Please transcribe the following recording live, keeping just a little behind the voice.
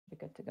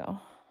good to go.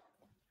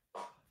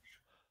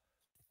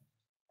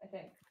 I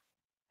think.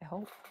 I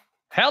hope.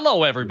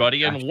 Hello,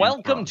 everybody, and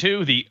welcome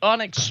to the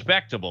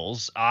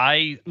Unexpectables.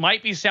 I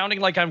might be sounding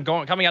like I'm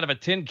coming out of a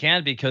tin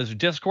can because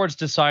Discord's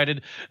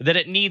decided that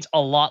it needs a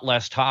lot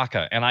less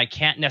Taka, and I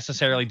can't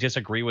necessarily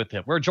disagree with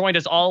him. We're joined,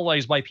 as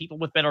always, by people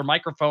with better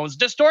microphones.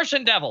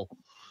 Distortion Devil!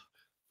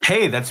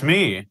 Hey, that's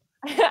me.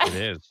 It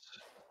is.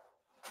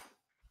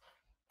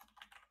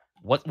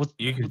 What?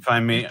 You can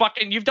find me.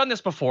 You've done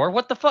this before.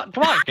 What the fuck?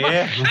 Come on.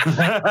 Yeah.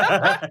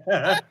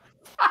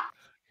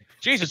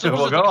 Jesus, it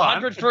was like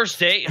 100 first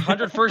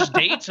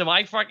dates. Am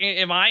I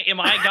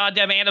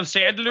goddamn Adam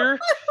Sandler?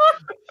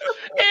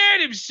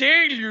 Adam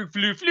Sandler,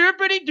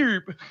 flippity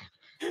doop.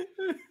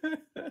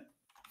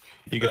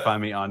 You can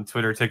find me on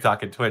Twitter,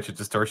 TikTok, and Twitch at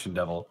Distortion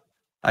Devil.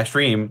 I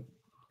stream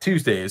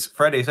Tuesdays,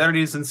 Fridays,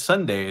 Saturdays, and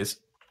Sundays.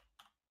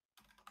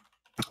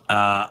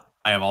 I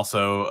am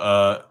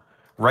also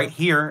right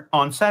here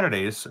on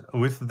Saturdays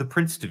with the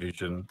Prince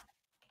Division.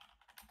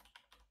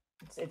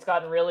 It's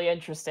gotten really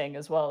interesting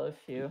as well if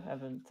you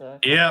haven't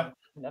an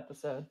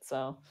episode.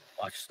 So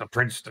watch the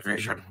Prince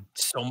Division.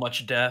 So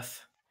much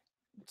death.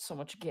 So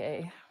much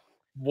gay.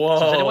 Whoa.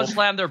 So does anyone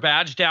slam their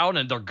badge down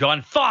and their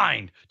gun?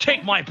 Fine,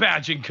 take my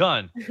badge and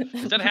gun.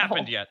 Has that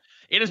happened yet?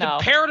 It is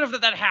imperative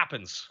that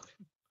happens.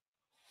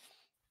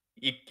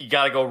 You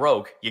gotta go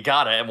rogue. You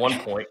gotta at one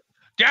point.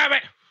 Damn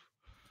it!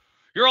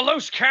 You're a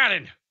loose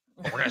cannon.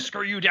 We're gonna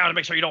screw you down to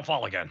make sure you don't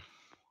fall again.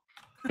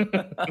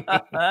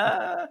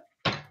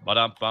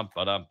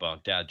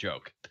 Ba-dum-bum, dad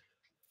joke.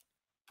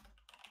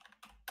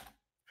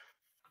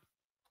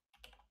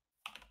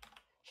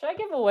 Should I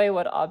give away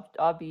what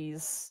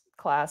Obby's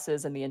class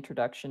is in the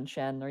introduction,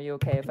 Shen? Are you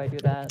okay if I do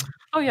that?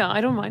 Oh yeah,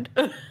 I don't mind.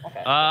 Okay.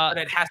 But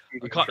it has to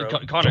be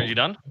Connor, are you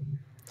done?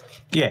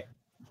 Yeah.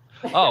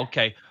 Oh,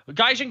 okay.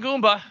 Gaijin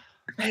Goomba.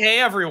 Hey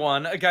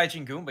everyone,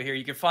 Gaijin Goomba here.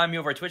 You can find me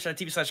over at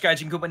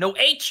twitch.tv/GaijinGoomba. No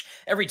H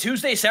every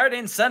Tuesday, Saturday,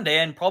 and Sunday,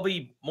 and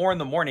probably more in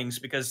the mornings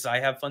because I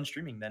have fun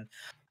streaming then.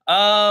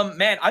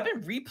 Man, I've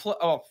been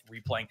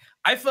replaying.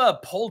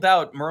 I've pulled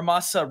out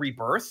Muramasa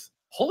Rebirth.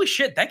 Holy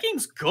shit, that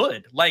game's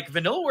good. Like,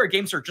 Vanillaware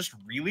games are just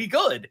really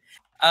good.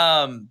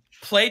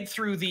 Played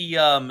through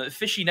the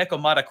Fishy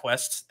Nekomata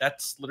quest.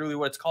 That's literally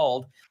what it's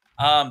called.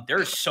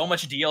 There's so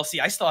much DLC.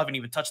 I still haven't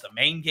even touched the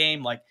main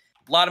game. Like,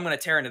 a lot I'm going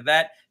to tear into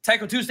that.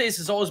 Taiko Tuesdays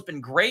has always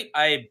been great.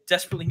 I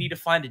desperately need to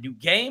find a new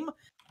game.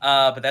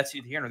 But that's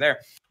either here or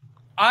there.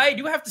 I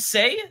do have to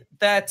say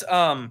that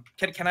can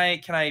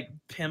I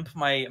pimp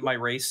my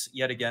race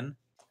yet again?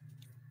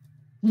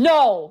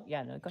 No.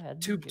 Yeah, no, go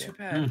ahead. Too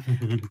bad.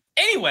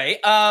 Anyway,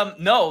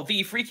 no,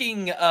 the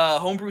freaking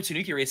homebrew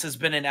Tanuki race has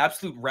been an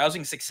absolute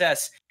rousing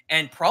success,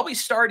 and probably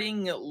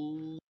starting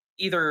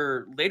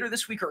either later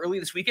this week or early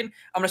this weekend,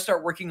 I'm gonna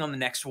start working on the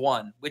next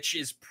one, which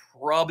is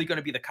probably going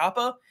to be the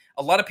Kappa.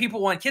 A lot of people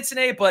want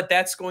Kitsune, but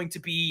that's going to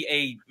be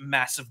a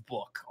massive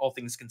book, all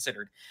things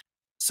considered.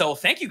 So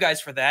thank you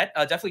guys for that.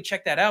 Definitely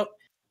check that out.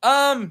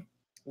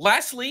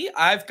 Lastly,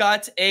 I've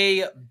got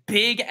a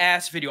big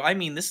ass video. I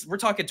mean, we're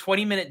talking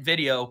 20-minute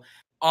video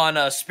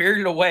on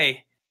Spirited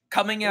Away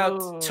coming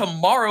out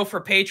tomorrow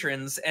for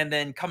patrons and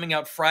then coming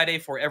out Friday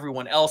for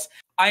everyone else.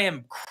 I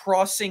am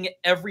crossing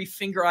every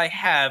finger I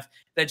have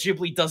that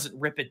Ghibli doesn't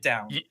rip it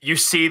down. You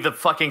see the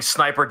fucking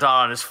sniper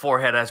dot on his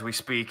forehead as we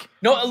speak.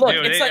 No, look,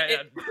 dude,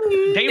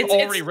 they've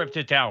already ripped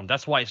it down.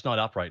 That's why it's not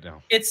up right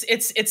now.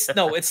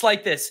 It's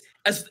like this.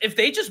 As if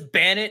they just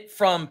ban it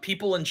from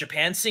people in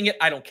Japan seeing it,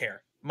 I don't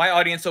care. My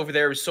audience over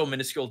there is so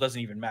minuscule, it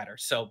doesn't even matter.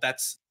 So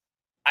that's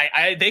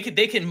they could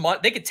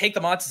take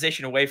the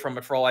monetization away from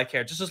it for all I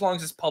care, just as long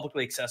as it's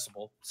publicly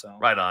accessible. So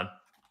right on.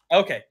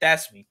 Okay,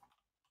 that's me.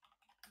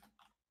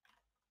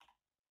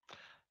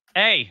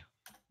 Hey,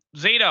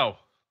 Zito.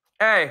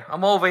 Hey,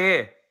 I'm over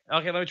here.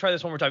 Okay, let me try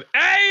this one more time.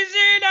 Hey,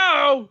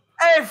 Zito!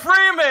 Hey,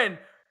 Freeman!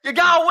 You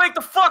gotta wake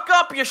the fuck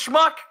up, you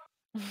schmuck!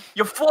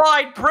 You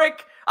fly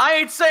prick! I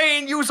ain't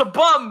saying you's a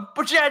bum,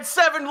 but you had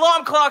 7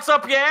 alarm clocks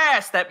up your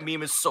ass! That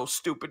meme is so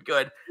stupid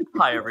good.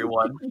 Hi,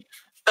 everyone.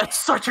 That's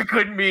such a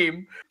good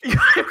meme. You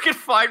can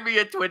find me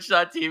at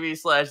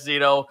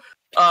twitch.tv/Zito.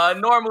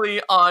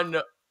 Normally on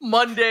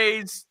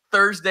Mondays,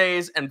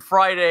 Thursdays, and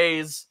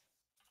Fridays.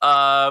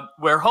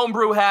 Where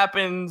homebrew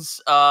happens,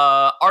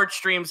 art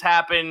streams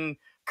happen.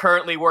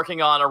 Currently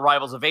working on a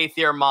Rivals of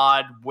Aether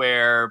mod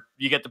where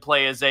you get to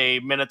play as a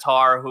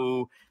Minotaur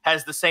who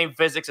has the same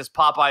physics as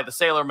Popeye the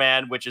Sailor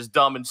Man, which is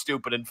dumb and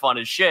stupid and fun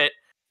as shit.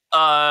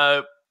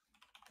 Homebrew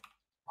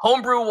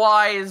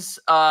wise,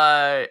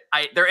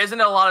 there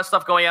isn't a lot of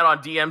stuff going out on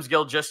DM's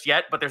Guild just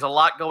yet, but there's a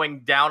lot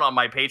going down on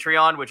my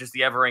Patreon, which is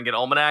the Everinged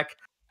Almanac.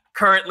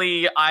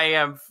 Currently,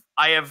 I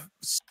have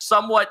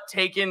somewhat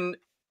taken.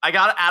 I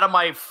got out of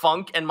my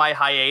funk and my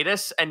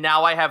hiatus, and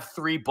now I have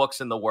 3 books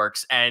in the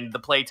works, and the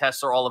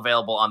playtests are all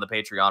available on the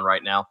Patreon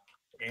right now.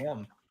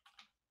 Damn.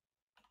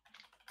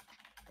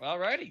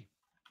 Alrighty.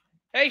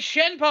 Hey,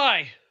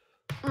 Shenpai.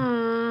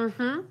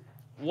 Mm-hmm.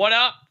 What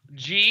up,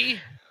 G?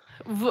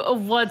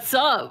 What's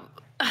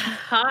up?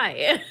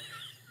 Hi.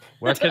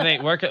 Where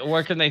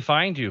can they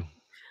find you?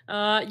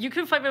 You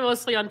can find me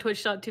mostly on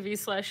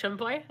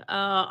twitch.tv/shemboy.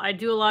 I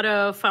do a lot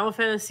of Final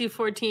Fantasy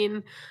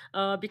 14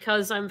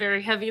 because I'm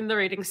very heavy in the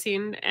raiding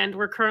scene, and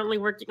we're currently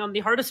working on the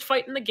hardest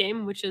fight in the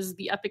game, which is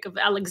the Epic of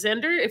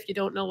Alexander, if you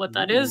don't know what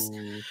that is.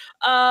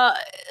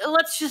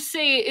 Let's just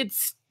say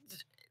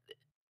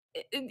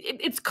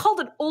it's called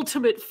an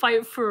ultimate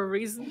fight for a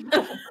reason.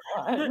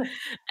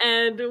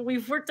 And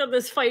we've worked on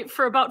this fight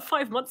for about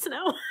 5 months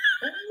now.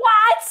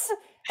 What?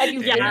 Have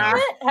you beaten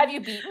it? Have you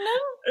beaten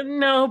him?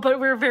 No, but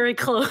we're very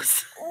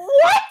close.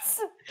 What?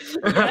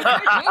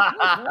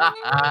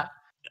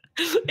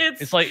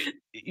 It's like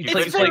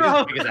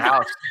the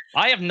house.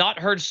 I have not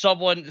heard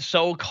someone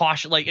so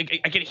cautious.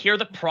 Like I can hear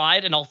the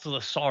pride and also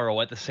the sorrow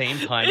at the same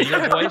time in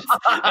your voice.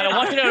 And I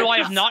want you to know I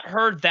have not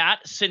heard that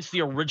since the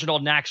original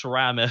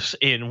Naxxramas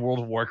in World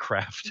of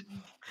Warcraft.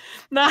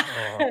 No,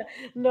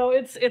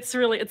 it's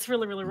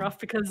really rough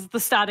because the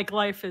static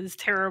life is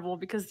terrible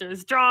because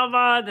there's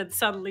drama, then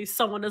suddenly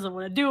someone doesn't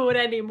want to do it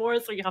anymore,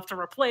 so you have to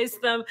replace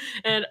them,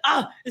 and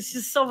it's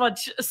just so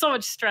much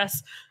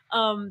stress.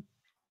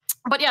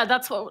 But yeah,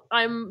 that's what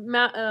I'm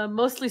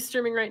mostly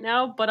streaming right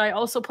now. But I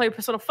also play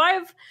Persona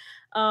 5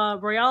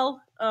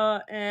 Royale,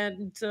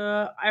 and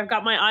I've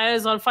got my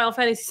eyes on Final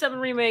Fantasy 7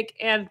 Remake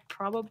and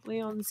probably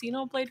on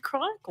Xenoblade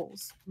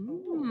Chronicles.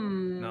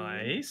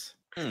 Nice.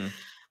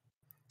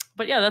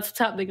 But yeah, that's what's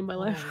happening in my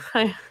life.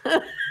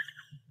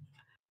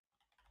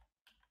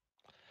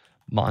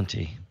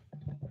 Monty.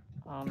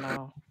 Oh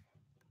no.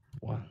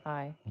 What?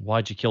 Hi.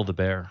 Why'd you kill the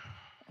bear?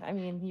 I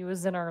mean, he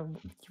was on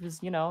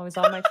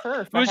my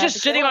turf. He was just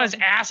sitting on his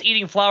ass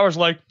eating flowers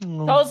like...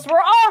 Those were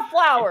our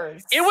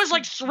flowers! It was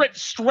like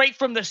straight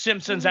from the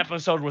Simpsons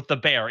episode with the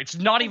bear. It's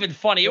not even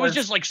funny. It was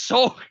just like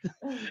so...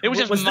 It was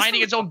just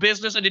minding its own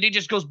business, and then he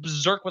just goes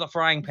berserk with a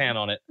frying pan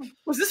on it.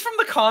 Was this from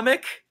the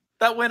comic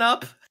that went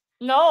up?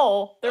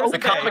 No. There was The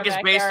comic is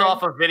based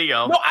off a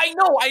video. No,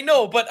 I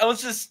know, but I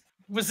was just...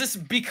 Was this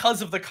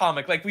because of the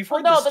comic? Like, we've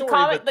heard the story,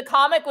 but... the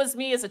comic was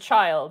me as a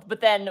child,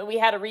 but then we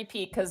had a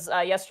repeat because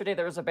yesterday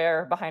there was a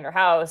bear behind our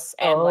house,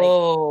 and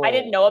like I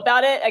didn't know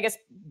about it. I guess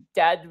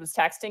Dad was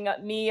texting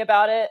me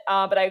about it,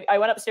 but I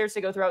went upstairs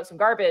to go throw out some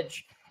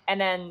garbage, and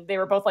then they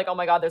were both like, "Oh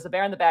my God, there's a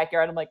bear in the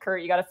backyard." I'm like,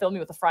 "Kurt, you got to film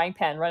me with a frying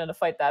pan running to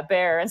fight that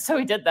bear," and so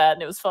we did that,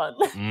 and it was fun.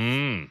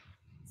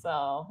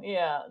 So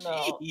yeah,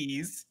 no.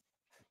 Jeez.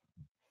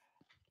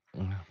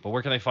 But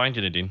where can they find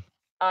you, Nadine?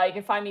 You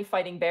can find me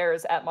fighting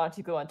bears at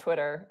Montagu on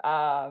Twitter.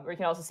 Or you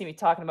can also see me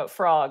talking about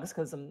frogs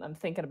because I'm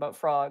thinking about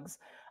frogs.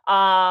 You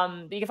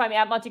can find me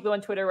at Montagu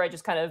on Twitter where I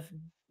just kind of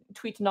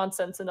tweet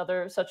nonsense and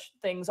other such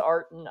things,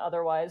 art and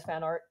otherwise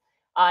fan art.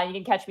 You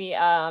can catch me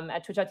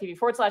at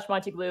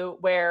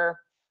twitch.tv/Montagu where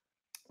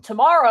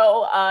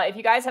tomorrow, if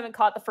you guys haven't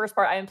caught the first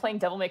part, I am playing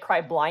Devil May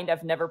Cry Blind.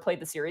 I've never played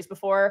the series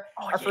before.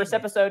 Our first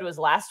episode was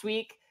last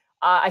week.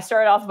 I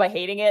started off by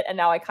hating it and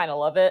now I kind of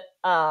love it.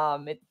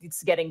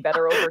 It's getting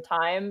better over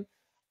time.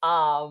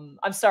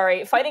 I'm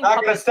sorry, fighting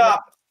puppets.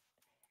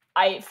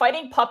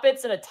 Fighting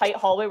puppets in a tight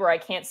hallway where I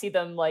can't see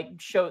them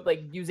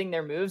using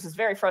their moves is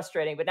very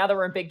frustrating. But now that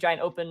we're in big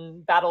giant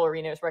open battle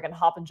arenas where I can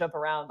hop and jump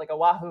around like a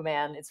wahoo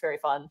man, it's very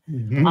fun.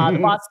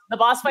 The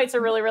boss fights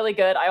are really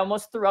good. I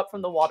almost threw up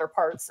from the water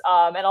parts.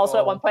 And also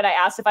at one point I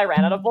asked if I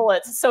ran out of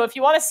bullets. So if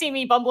you want to see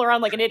me bumble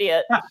around like an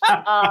idiot,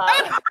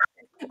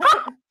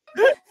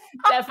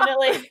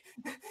 definitely.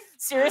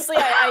 Seriously,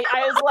 I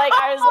was like,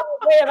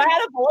 wait, am I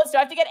out of bullets? Do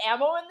I have to get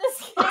ammo in this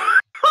game?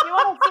 If you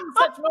want to see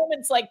such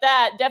moments like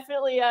that,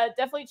 definitely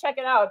check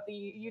it out.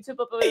 The YouTube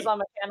upload is on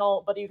my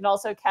channel, but you can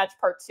also catch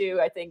part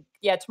 2, I think,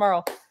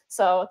 tomorrow.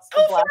 So it's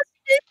a blast.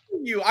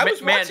 I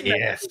was watching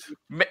that.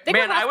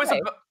 Man,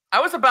 I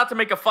was about to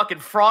make a fucking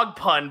frog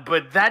pun,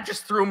 but that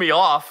just threw me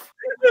off.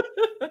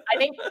 I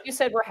think you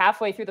said we're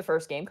halfway through the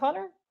first game,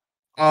 Connor?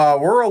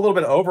 We're a little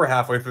bit over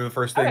halfway through the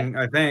first thing,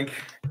 I think.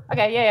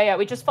 Okay, yeah.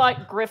 We just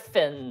fought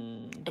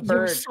Griffin, the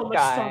bird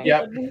guy.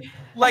 Yep.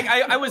 Like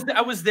I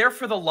was there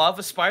for the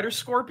lava spider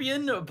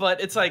scorpion,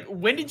 but it's like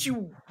when did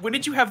you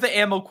have the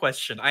ammo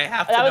question? I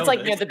have to. That was know like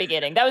this. near the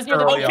beginning. That was near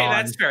the Early beginning. on.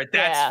 That's fair.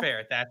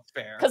 That's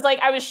fair. Because like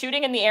I was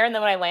shooting in the air, and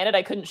then when I landed,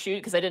 I couldn't shoot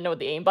because I didn't know what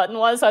the aim button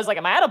was. So I was like,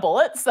 "Am I out of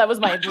bullets?" That was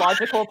my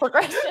logical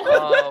progression.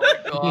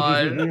 Oh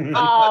my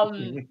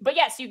God. But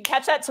yes, you can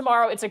catch that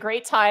tomorrow. It's a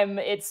great time.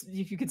 If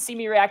you could see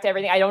me react to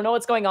everything. I don't know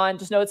what's going on.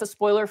 Just know it's a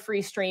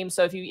spoiler-free stream.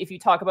 So if you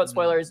talk about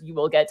spoilers, you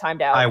will get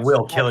timed out. I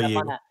will kill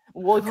you.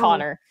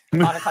 Connor,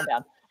 calm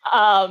down.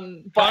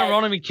 Connor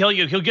won't even kill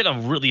you. He'll get a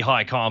really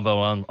high combo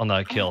on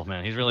that kill,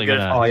 man. He's really good.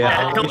 Oh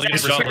yeah, He'll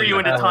just trigger you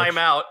into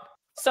timeout.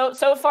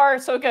 So far,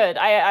 so good.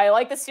 I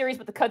like the series,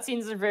 but the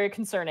cutscenes are very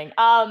concerning.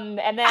 And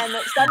then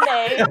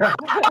Sunday. Yeah,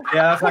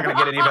 that's not gonna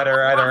get any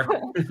better either.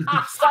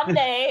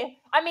 Sunday.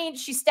 I mean,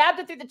 she stabbed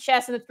it through the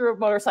chest and then threw a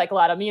motorcycle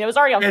at him. You know, it was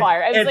already on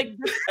fire. I was like,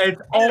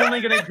 it's only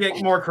gonna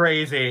get more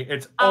crazy.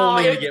 It's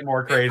only gonna get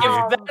more crazy.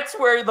 That's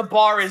where the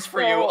bar is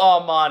for you.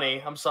 Oh,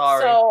 Monty, I'm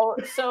sorry.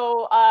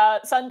 So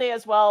Sunday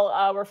as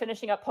well. We're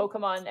finishing up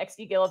Pokemon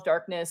XD Gale of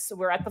Darkness.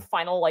 We're at the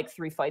final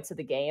 3 fights of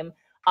the game.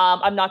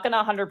 I'm not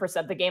gonna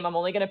 100% the game. I'm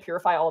only gonna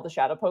purify all the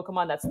shadow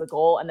Pokemon. That's the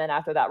goal, and then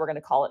after that, we're gonna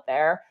call it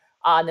there.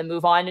 and then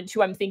move on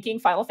into, I'm thinking,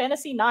 Final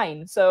Fantasy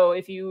IX. So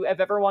if you have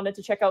ever wanted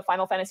to check out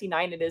Final Fantasy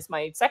IX, it is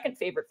my second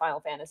favorite Final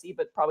Fantasy,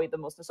 but probably the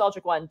most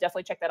nostalgic one.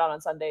 Definitely check that out on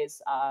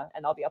Sundays,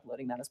 and I'll be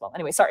uploading that as well.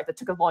 Anyway, sorry, that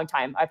took a long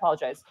time. I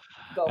apologize.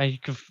 Go.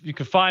 You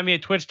can find me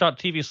at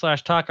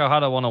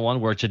twitch.tv/Takahata101,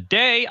 where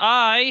today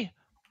I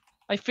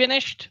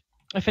finished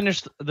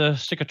the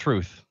Stick of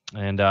Truth,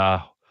 and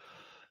that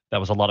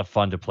was a lot of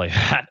fun to play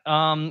that.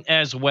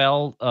 As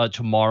well,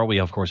 tomorrow we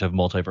of course have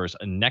Multiverse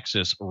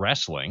Nexus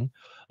Wrestling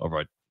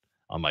over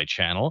on my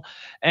channel,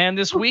 and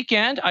this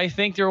weekend I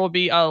think there will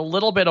be a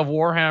little bit of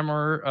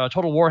Warhammer,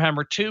 Total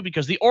Warhammer 2,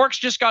 because the orcs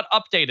just got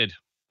updated.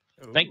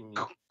 Ooh. Thank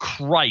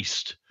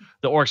Christ,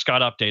 the orcs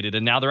got updated,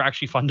 and now they're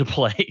actually fun to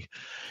play.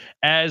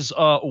 As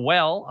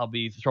well, I'll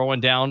be throwing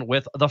down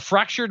with the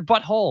Fractured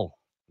Butthole,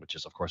 which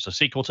is of course a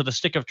sequel to the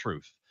Stick of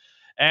Truth.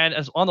 And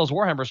as on those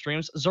Warhammer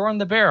streams, Zoran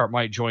the Bear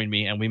might join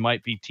me, and we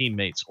might be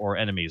teammates or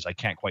enemies. I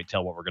can't quite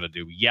tell what we're going to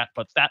do yet,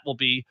 but that will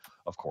be,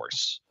 of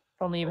course.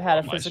 If only you had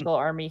a physical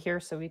army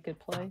here so we could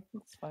play.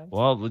 That's fine.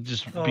 Well,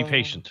 just be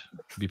patient.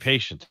 Be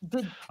patient.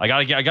 I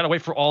gotta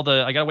wait for all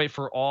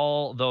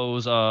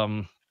those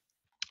Tau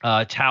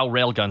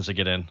railguns to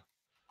get in.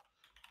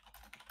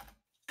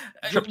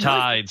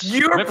 Triptides.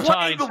 You're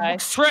Riptides. playing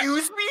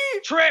excuse me?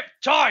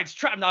 Triptides.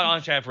 I'm not on.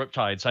 I have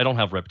Riptides. I don't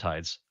have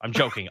Riptides. I'm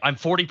joking. I'm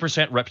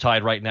 40%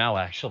 Riptide right now,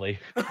 actually.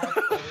 40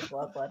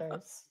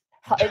 bloodletters.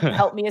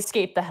 Help me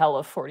escape the hell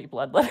of 40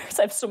 bloodletters.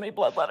 I have so many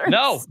bloodletters.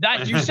 No,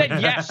 that you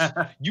said yes.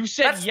 You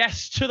said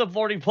yes to the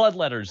 40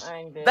 bloodletters.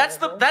 That's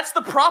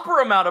the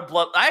proper amount of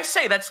blood. I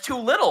say that's too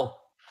little.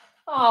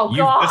 Oh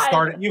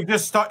God! You've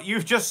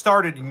just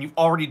started, and you've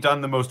already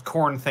done the most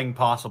corn thing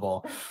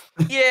possible.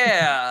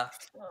 Yeah.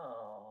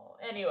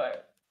 Anyway,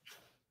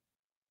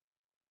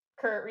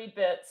 Kurt, read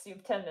bits. You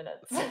have 10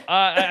 minutes.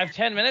 I have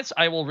 10 minutes.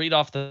 I will read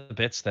off the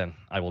bits. Then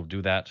I will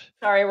do that.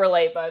 Sorry, we're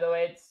late. By the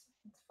way, it's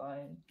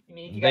fine. I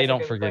mean, you guys they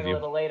don't forgive you. A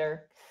little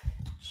later.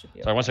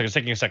 Sorry, 1 second. It's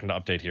taking a second to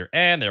update here.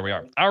 And there we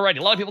are. All right,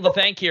 a lot of people to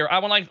thank here. I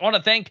want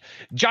to thank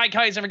Jai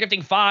Kaiser for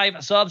gifting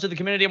 5 subs to the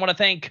community. I want to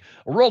thank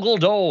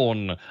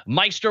Rogaldone,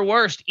 Meister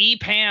Worst,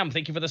 Pam.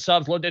 Thank you for the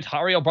subs.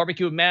 Lodetario,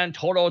 Barbecue Man,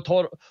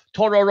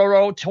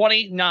 Torororo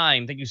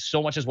 29. Thank you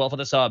so much as well for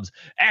the subs.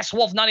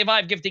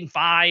 S-Wolf95 gifting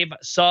 5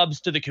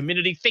 subs to the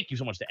community. Thank you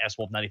so much to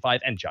S-Wolf95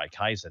 and Jai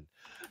Kaiser.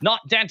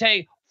 Not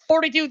Dante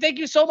 42, thank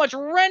you so much.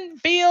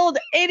 Renfield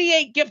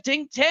 88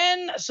 gifting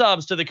 10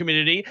 subs to the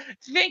community.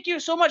 Thank you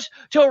so much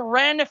to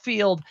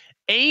Renfield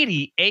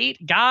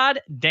 88.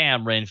 God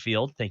damn,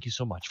 Renfield. Thank you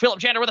so much. Philip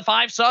Chandler with the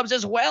 5 subs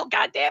as well.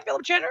 God damn,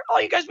 Philip Chandler. Oh,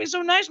 you guys be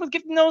so nice with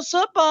gifting those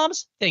sub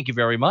bombs. Thank you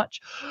very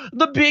much.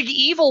 The Big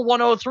Evil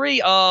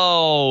 103.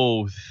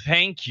 Oh,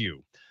 thank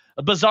you.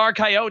 Bizarre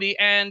Coyote,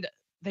 and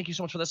thank you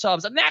so much for the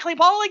subs. Knackley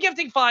Polly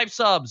gifting 5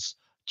 subs.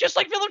 Just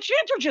like Philip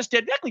Chandler just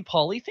did. Knackley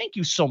Polly, thank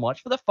you so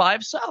much for the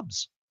 5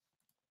 subs.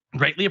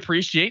 Greatly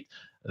appreciate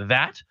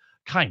that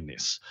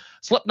kindness.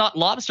 Slipknot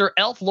Lobster,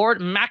 Elf Lord,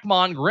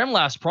 Macmon,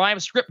 Grimlast Prime,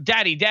 Script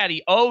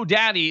Daddy, Oh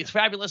Daddy,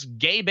 Fabulous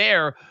Gay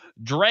Bear,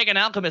 Dragon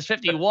Alchemist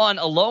 51,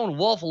 Alone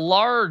Wolf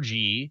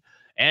Largy,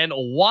 and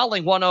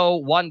Walling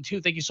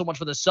 1012. Thank you so much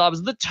for the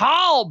subs. The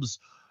Taubs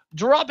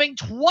dropping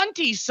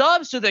 20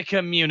 subs to the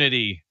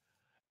community.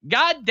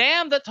 God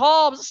damn the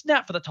Taubs.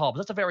 Snap for the Taubs.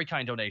 That's a very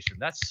kind donation.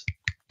 That's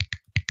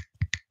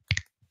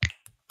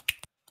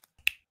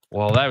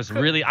well, that was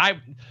really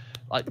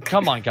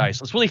come on, guys.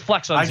 Let's really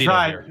flex on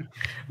Zito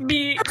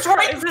here. That's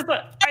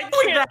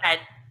right.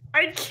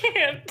 I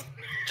can't.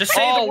 Just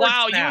say the word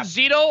wow, snap.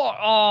 you Zito.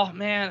 Oh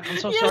man, I'm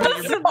so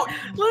sorry. Listen,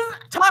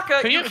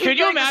 Taka, Could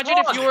you imagine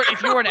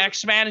if you were an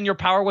X-Man and your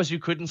power was you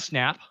couldn't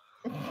snap?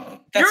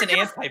 That's an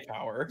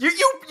anti-power. You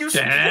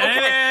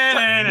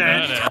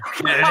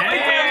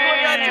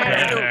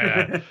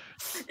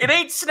It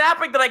ain't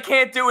snapping that I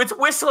can't do. It's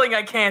whistling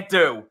I can't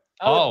do.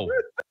 Oh.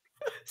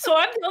 So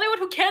I'm the only one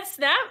who can't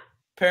snap?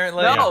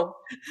 Apparently. No.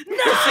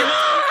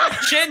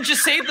 Shin,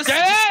 just say the word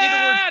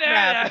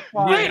snap.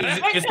 Wait,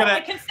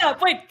 I can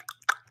snap. Wait.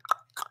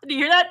 Do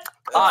you hear that?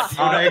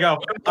 There you go.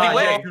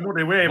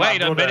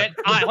 Wait a minute.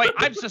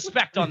 I'm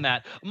suspect on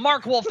that.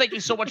 Mark Wolf, thank you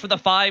so much for the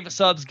 5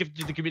 subs gifted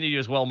to the community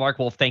as well. Mark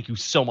Wolf, thank you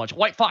so much.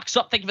 White Fox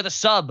Up, thank you for the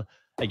sub.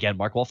 Again,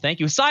 Mark Wolf, thank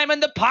you.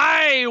 Simon the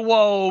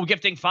Pyro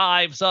gifting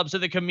 5 subs to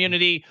the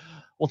community.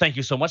 Well, thank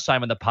you so much,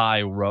 Simon the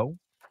Pyro.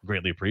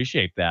 Greatly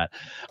appreciate that.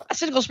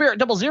 Cynical Spirit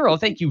 00,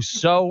 thank you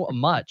so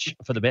much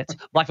for the bits.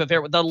 Blackfoot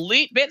Fair with the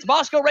elite bits.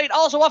 Bosco Raid,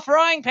 also a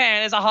frying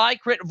pan is a high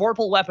crit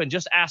vorpal weapon.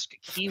 Just ask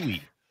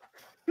Kiwi.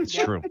 It's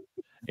true.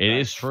 It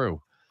is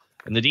true.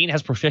 And the Dean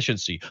has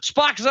proficiency.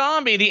 Spock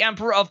Zombie, the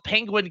Emperor of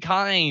Penguin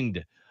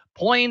Kind.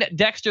 Poin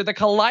Dexter, the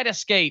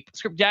Kaleidoscape.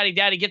 Script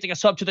Daddy gifting a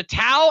sub to the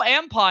Tau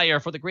Empire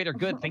for the greater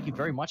good. Thank you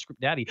very much, Script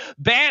Daddy.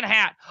 Ban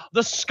Hat,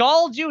 the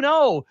Scald You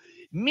Know.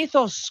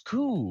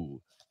 Mythosku.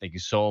 Thank you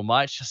so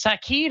much.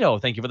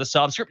 Sakido, thank you for the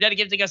sub. Script Daddy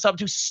gifting a sub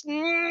to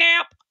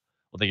Snap.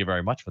 Well, thank you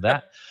very much for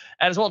that.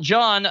 And as well,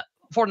 John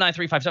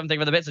 49357, thank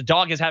you for the bits. The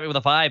dog is happy with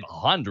the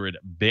 500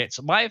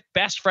 bits. My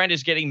best friend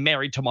is getting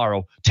married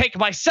tomorrow. Take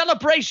my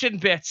celebration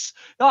bits.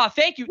 Oh,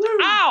 thank you.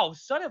 Ow,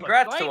 son of a.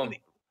 Congrats to him.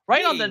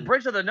 Right on the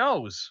bridge of the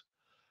nose.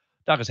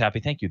 Doc is happy.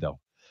 Thank you, though.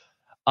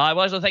 I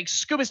want to thank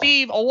Scuba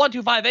Steve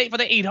 1258 for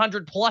the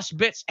 800 plus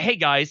bits. Hey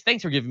guys,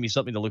 thanks for giving me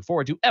something to look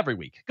forward to every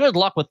week. Good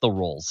luck with the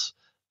rolls.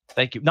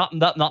 Thank you. Not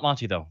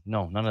Monty though.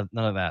 No, none of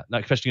that.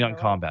 Not especially not in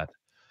combat.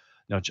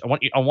 No,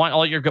 I want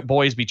all your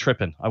boys be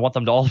tripping. I want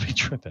them to all be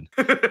tripping.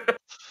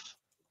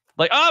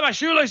 Like, my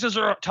shoelaces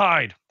are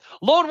tied.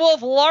 Lone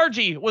Wolf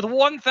Largy with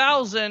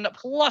 1,000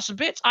 plus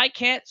bits. I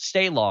can't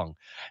stay long.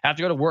 I have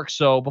to go to work.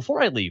 So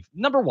before I leave,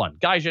 number 1,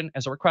 Gaijin,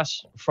 as a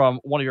request from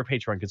one of your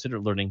Patreon, consider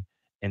learning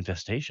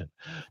Infestation.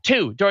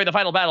 2, during the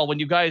final battle, when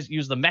you guys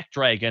use the mech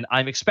dragon,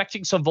 I'm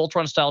expecting some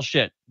Voltron style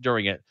shit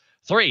during it.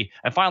 3,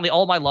 and finally,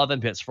 all my love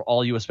and bits for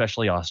all you,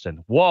 especially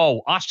Austin.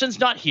 Whoa, Austin's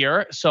not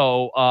here,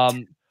 so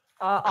Connor,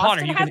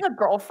 Austin has a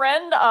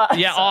girlfriend.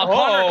 Yeah,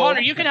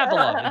 Connor, you can have the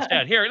love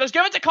instead. Here, let's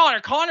give it to Connor.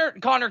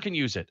 Connor can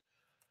use it.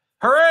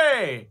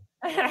 Hooray!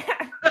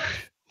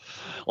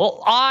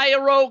 Well,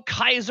 Iro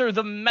Kaiser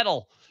the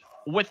Metal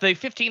with the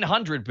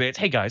 1,500 bits.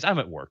 Hey guys, I'm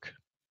at work.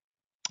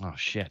 Oh,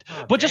 shit.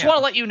 But just want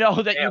to let you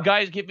know that you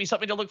guys give me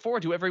something to look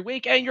forward to every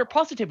week, and your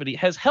positivity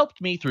has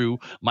helped me through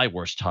my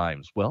worst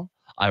times. Well,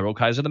 Iro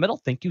Kaiser in the middle,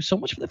 thank you so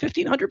much for the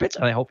 1,500 bits,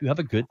 and I hope you have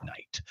a good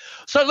night.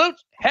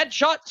 Salute,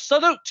 headshot,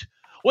 salute.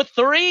 With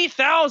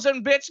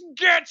 3,000 bits,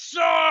 get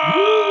some!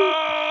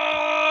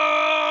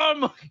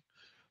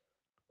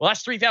 Well,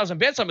 that's 3,000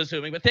 bits, I'm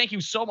assuming, but thank you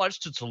so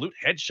much to Salute,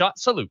 Headshot,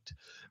 Salute.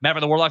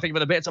 Maverick the Warlock, thank you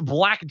for the bits.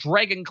 Black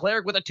Dragon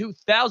Cleric with a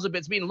 2,000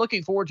 bits. Been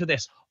looking forward to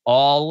this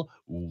all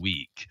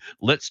week.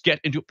 Let's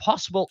get into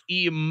possible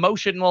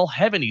emotional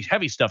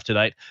heavy stuff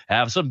tonight.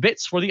 Have some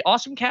bits for the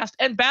awesome cast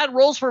and bad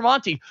rolls for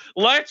Monty.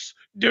 Let's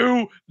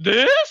do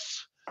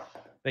this!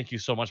 Thank you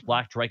so much,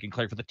 Black Dragon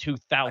Cleric, for the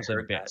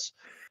 2,000 bits.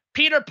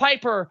 Peter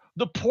Piper,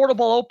 the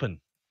Portable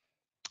Open.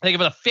 Thank you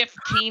for the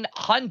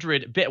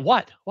 1,500 bit.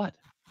 What?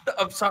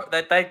 I'm sorry.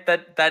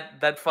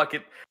 That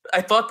fucking.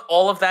 I thought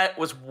all of that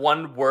was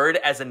one word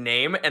as a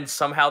name, and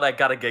somehow that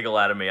got a giggle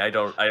out of me.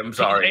 I'm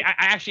sorry. I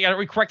actually got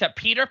to correct that.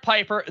 Peter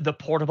Piper, the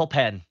Portable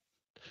Pen.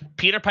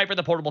 Peter Piper,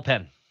 the Portable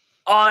Pen.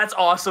 Oh, that's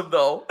awesome,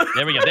 though.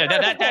 There we go.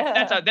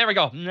 There we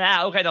go.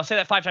 Nah, okay, now say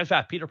that 5 times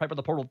fast. Peter Piper,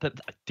 the Portable Pen.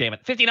 Damn it.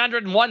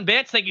 1,501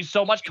 bits. Thank you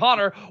so much,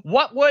 Connor.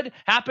 What would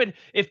happen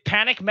if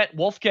Panic met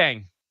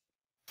Wolfgang?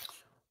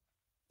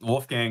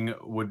 Wolfgang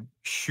would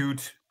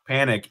shoot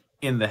Panic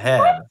in the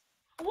head.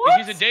 What?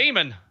 He's a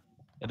demon.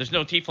 And there's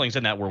no tieflings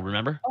in that world,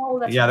 remember? Oh,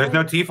 that's Yeah, there's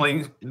no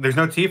tieflings. There's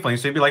no tieflings.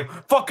 So he'd be like,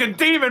 "Fucking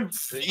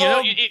demons!" You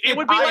know, it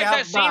would be like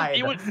that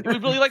scene. It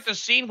would be like the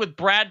scene with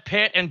Brad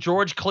Pitt and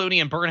George Clooney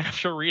and Burn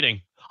After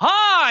Reading.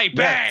 Hi,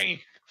 bang!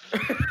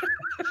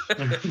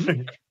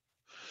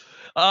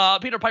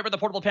 Peter Piper, the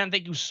Portable Pen,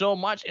 thank you so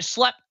much.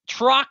 Slep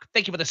Truck,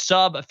 thank you for the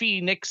sub.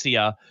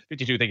 Phoenixia,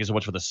 52, thank you so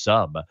much for the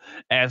sub.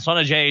 And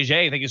Sona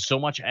JJ, thank you so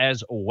much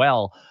as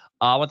well.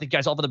 I want to thank you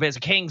guys all for the bits.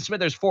 King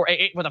Smithers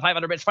 488 for the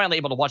 500 bits. Finally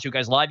able to watch you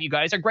guys live. You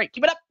guys are great.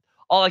 Keep it up.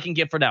 All I can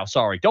give for now.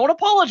 Sorry. Don't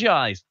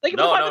apologize. Thank you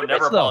for the 500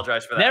 bits, never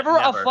apologize for that. Never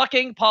a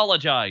fucking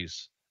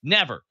apologize.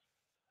 Never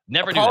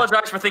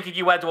Apologize for thinking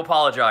you had to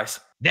apologize.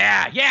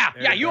 Yeah.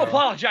 You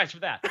apologize for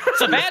that.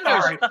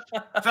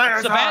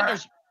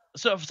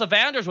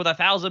 Savanders with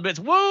 1,000 bits.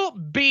 Woo!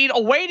 Been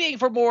waiting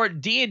for more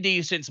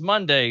D&D since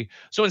Monday.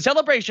 So in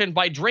celebration,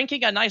 by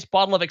drinking a nice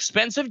bottle of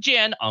expensive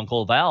gin,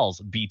 Uncle Val's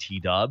BT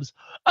dubs.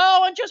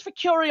 Oh, and just for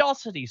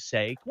curiosity's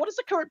sake, what is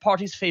the current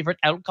party's favorite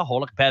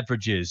alcoholic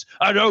beverages?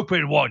 An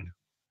open one.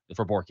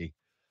 For Borky.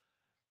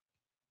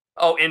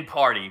 Oh, in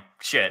party.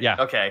 Shit. Yeah.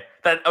 Okay.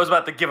 I was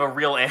about to give a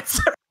real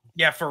answer.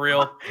 Yeah, for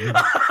real.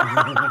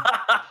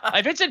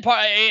 If it's in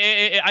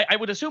party, I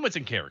would assume it's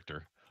in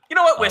character. You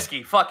know what?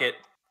 Whiskey. Fuck it.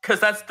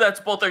 Because that's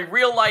both a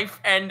real life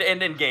and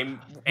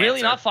in-game Really?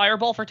 answer. Not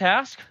Fireball for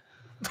Task?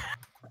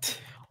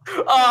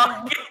 Come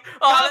on.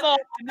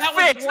 That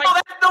fits.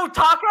 Like... No,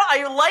 Taka,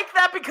 I like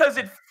that because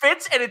it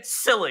fits and it's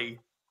silly.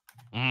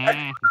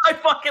 I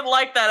fucking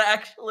like that,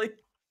 actually.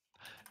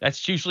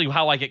 That's usually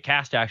how I get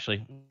cast,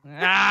 actually.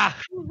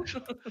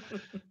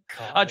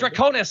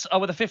 Draconis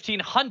with a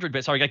 1,500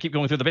 bits. Sorry, I gotta keep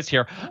going through the bits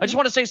here. I just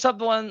want to say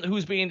someone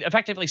who's been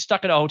effectively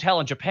stuck in a hotel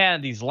in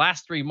Japan these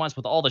last 3 months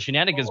with all the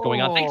shenanigans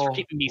going on. Thanks for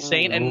keeping me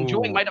sane and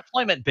enjoying my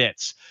deployment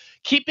bits.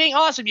 Keep being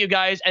awesome, you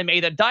guys, and may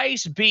the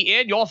dice be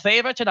in your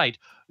favor tonight.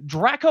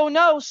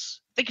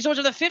 Draconos, thank you so much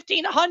for the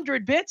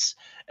 1,500 bits,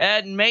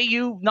 and may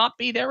you not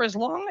be there as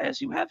long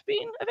as you have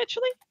been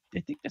eventually.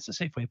 I think that's a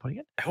safe way of putting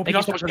it. I hope Thank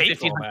you so much for the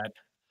 1,500.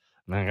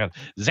 My God.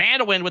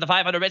 Zanwin with the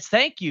 500 bits.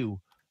 Thank you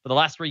for the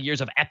last 3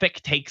 years of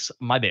Epic Takes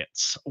My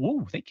Bits.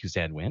 Ooh, thank you,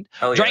 Zanwin.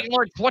 Yeah. Dragon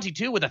Lord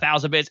 22 with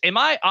 1,000 bits.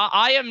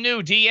 I am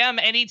new. DM,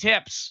 any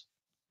tips?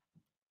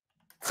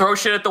 Throw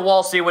shit at the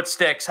wall, see what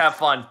sticks. Have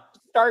fun.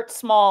 Start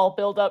small,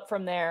 build up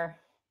from there.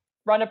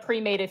 Run a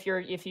pre-made if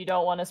you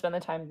don't want to spend the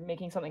time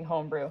making something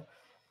homebrew.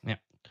 Yeah.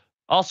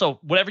 Also,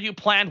 whatever you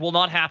planned will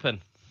not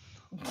happen.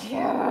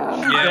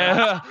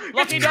 Yeah.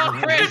 Lucky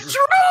Dog Chris. It's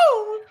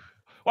true.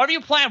 Whatever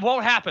you plan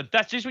won't happen.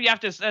 That's just what you have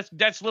to.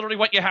 That's literally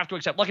what you have to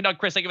accept. Lucky Dog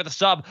Chris, thank you for the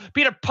sub.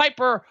 Peter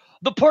Piper,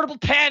 the Portable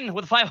Pen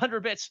with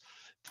 500 bits.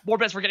 More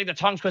bets for getting the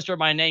tongue twister of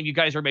my name. You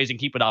guys are amazing.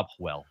 Keep it up.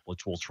 Well,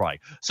 which we'll try.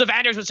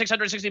 Savannah's with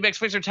 660 mix.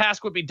 Fixer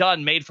task would be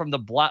done. Made from the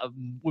blood.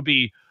 Would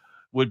be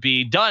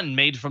done.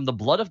 Made from the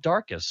blood of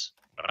Darkus.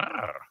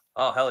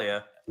 Oh, hell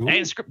yeah. Ooh.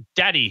 And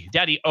Daddy,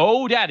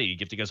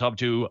 gifting us up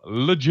to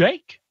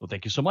LeJake. Well,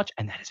 thank you so much.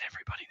 And that is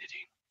everybody,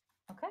 Nadine.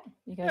 Okay,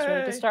 you guys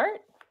ready to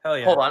start? Hell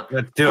yeah. Hold on.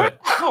 Let's do it.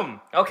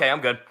 Okay,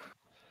 I'm good.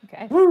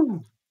 Okay.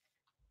 Woo.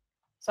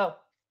 So,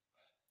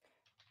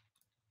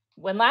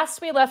 when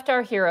last we left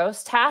our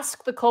heroes,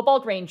 Task the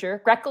Kobold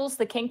Ranger, Greckles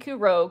the Kenku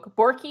Rogue,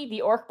 Borky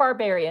the Orc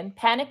Barbarian,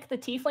 Panic the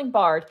Tiefling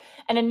Bard,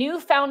 and a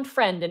newfound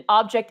friend in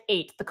Object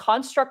 8, the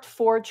Construct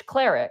Forge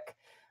Cleric,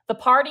 the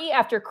party,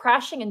 after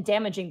crashing and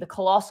damaging the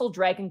colossal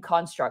dragon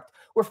construct,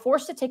 were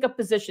forced to take up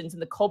positions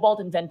in the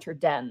Kobold Inventor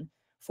Den,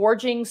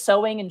 forging,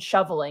 sewing, and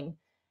shoveling.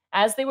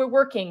 As they were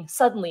working,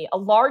 suddenly a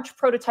large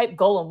prototype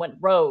golem went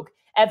rogue,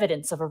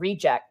 evidence of a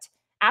reject.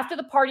 After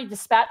the party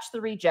dispatched the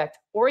reject,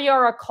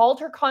 Oreyara called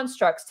her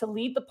constructs to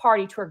lead the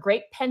party to a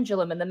great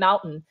pendulum in the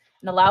mountain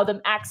and allow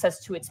them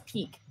access to its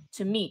peak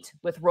to meet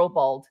with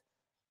Robold.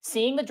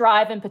 Seeing the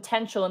drive and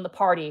potential in the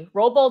party,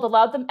 Robold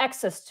allowed them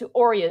access to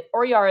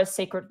Oreyara's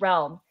sacred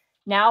realm.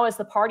 Now, as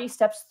the party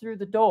steps through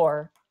the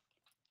door,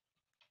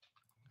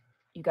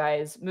 you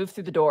guys move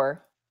through the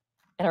door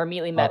and are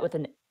immediately met with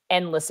an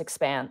endless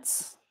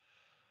expanse.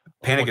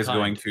 Panic is kind?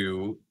 going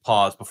to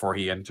pause before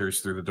he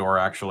enters through the door,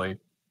 actually.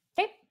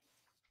 Okay.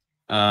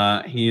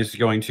 He is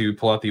going to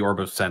pull out the Orb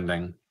of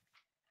Sending.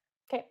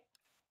 Okay.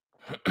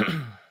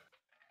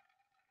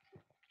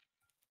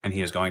 And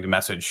he is going to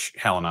message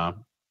Helena.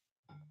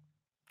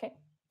 Okay.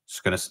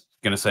 Just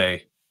gonna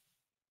say,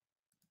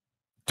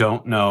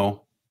 don't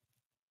know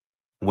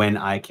when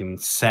I can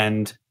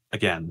send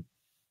again.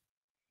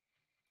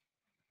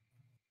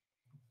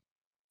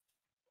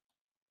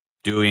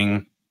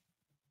 Doing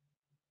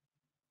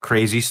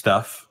crazy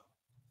stuff.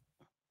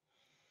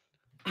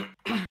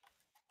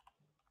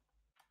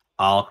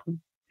 I'll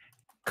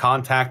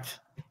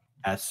contact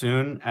as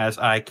soon as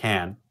I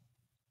can.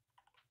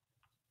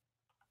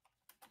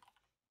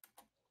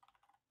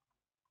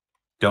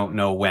 Don't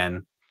know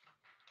when.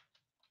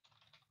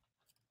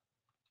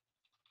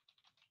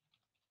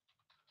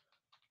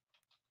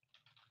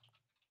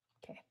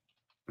 Okay.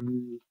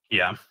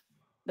 Yeah.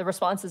 The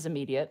response is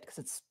immediate because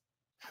it's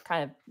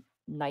kind of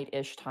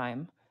night-ish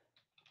time.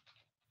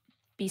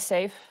 Be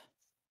safe.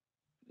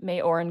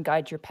 May Orin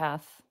guide your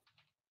path.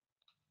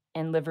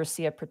 And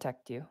Livercia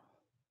protect you.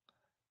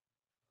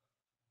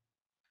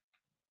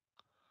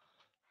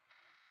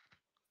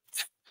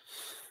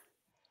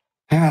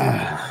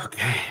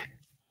 Okay.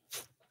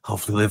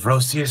 Hopefully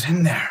Livercia is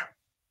in there.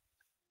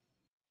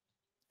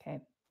 Okay.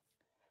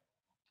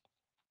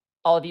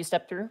 All of you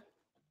step through.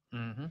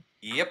 Mm-hmm.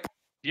 Yep.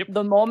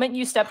 The moment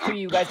you step through,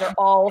 you guys are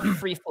all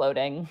free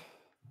floating.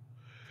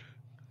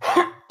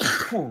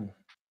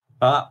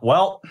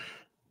 Well,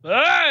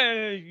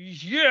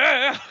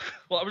 Yeah.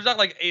 Well, was that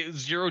like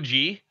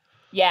 0G?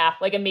 Yeah,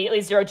 like immediately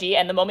 0G,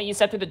 and the moment you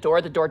step through the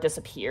door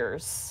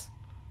disappears.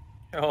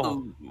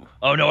 Oh.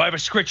 Oh no, I have a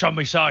scritch on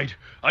my side.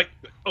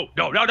 Oh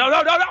no.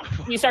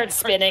 You start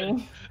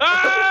spinning.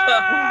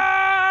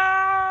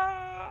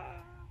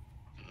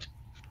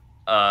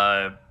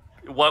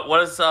 What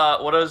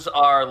does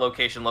our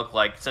location look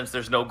like? Since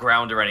there's no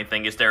ground or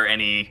anything, is there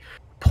any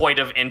point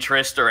of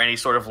interest or any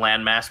sort of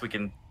landmass we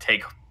can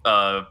take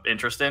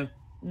interest in?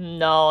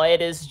 No,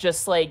 it is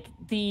just like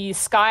the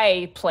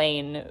sky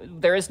plane.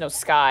 There is no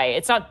sky.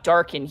 It's not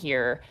dark in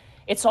here.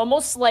 It's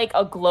almost like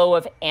a glow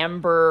of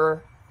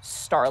amber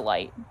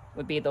starlight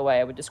would be the way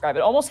I would describe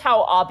it. Almost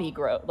how Obby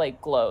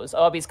glows.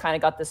 Obby's kind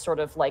of got this sort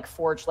of like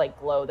forge-like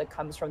glow that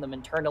comes from them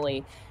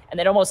internally, and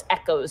it almost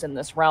echoes in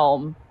this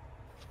realm.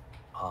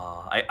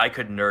 I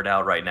could nerd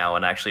out right now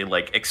and actually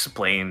like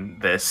explain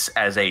this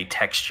as a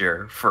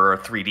texture for a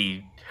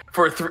 3D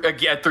for a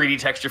 3D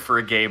texture for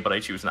a game, but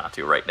I choose not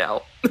to right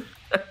now.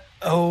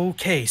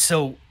 Okay,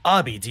 so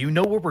Abby, do you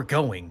know where we're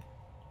going?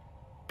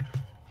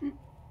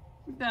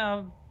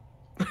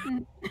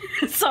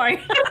 Sorry.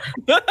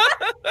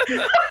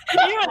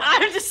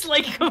 I'm just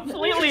like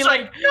completely It's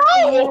like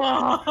no!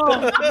 whoa.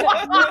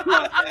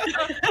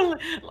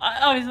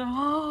 I was like,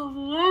 oh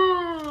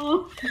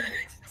wow.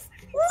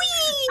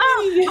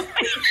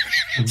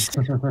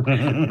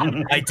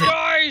 I did.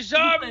 Guys,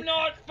 I'm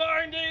not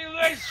finding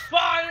this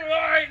fun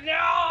right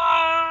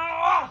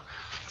now.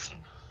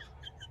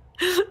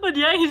 But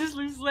yeah, he just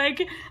looks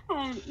like,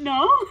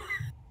 no.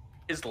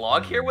 Is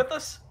Log here with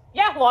us?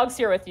 Yeah, Log's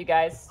here with you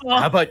guys.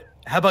 How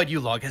about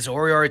you, Log? Has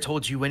Oreyara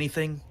told you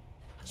anything?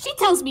 She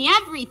tells me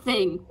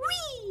everything.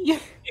 Whee!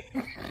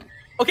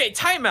 Okay,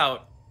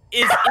 timeout.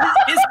 Is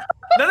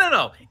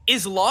no.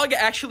 Is Log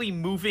actually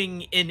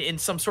moving in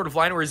some sort of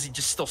line, or is he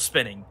just still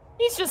spinning?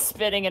 He's just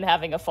spinning and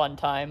having a fun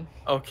time.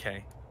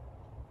 Okay.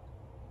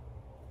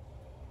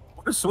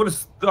 what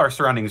does our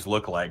surroundings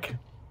look like?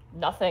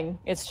 Nothing.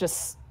 It's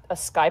just a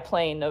sky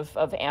plane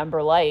of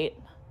amber light.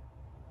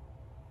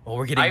 Well,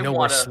 we're getting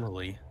nowhere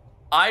slowly.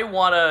 I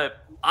wanna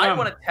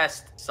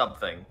test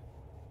something.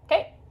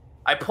 Okay.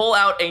 I pull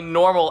out a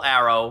normal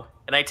arrow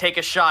and I take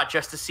a shot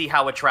just to see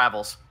how it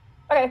travels.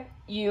 Okay,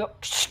 you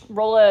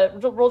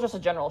roll just a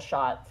general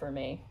shot for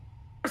me.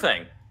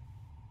 Thing.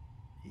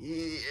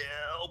 Yeah,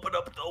 open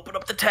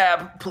up the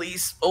tab,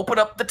 please. Open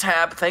up the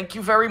tab. Thank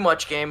you very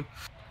much, game.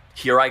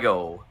 Here I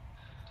go.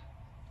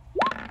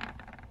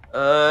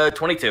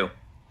 22.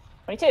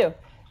 22.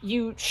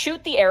 You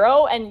shoot the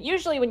arrow, and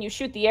usually when you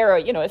shoot the arrow,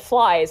 you know, it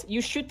flies.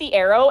 You shoot the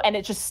arrow, and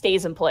it just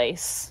stays in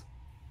place.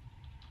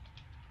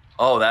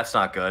 Oh, that's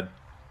not good.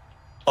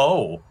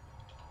 Oh.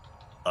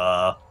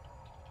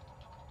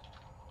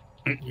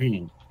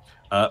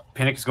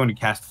 Panic is going to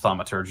cast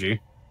Thaumaturgy.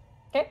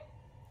 Okay.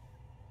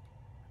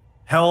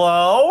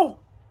 Hello?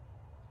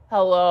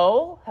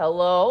 Hello,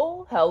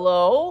 hello,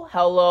 hello,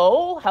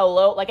 hello,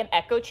 hello. Like an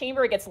echo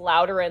chamber, it gets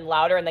louder and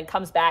louder and then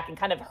comes back and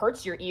kind of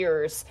hurts your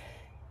ears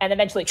and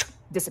eventually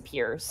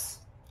disappears.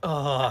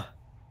 Right.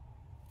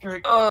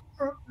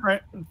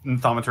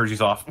 And Thaumaturgy's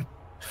off.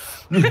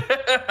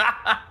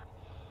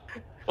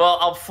 Well,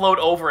 I'll float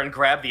over and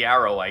grab the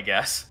arrow, I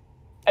guess.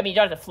 I mean, you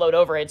don't have to float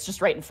over it. It's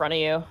just right in front of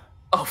you.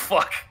 Oh,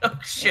 fuck. Oh,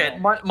 shit.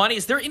 Monty,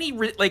 is there any,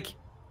 like,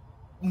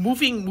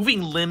 moving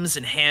limbs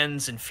and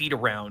hands and feet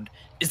around,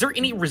 is there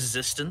any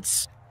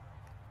resistance?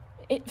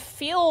 It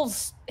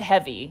feels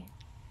heavy,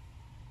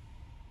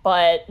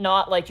 but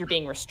not like you're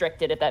being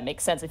restricted, if that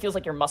makes sense. It feels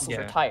like your muscles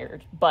are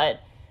tired, but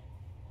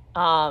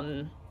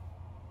beyond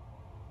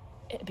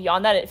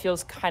that, it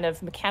feels kind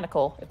of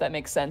mechanical, if that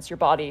makes sense. Your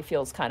body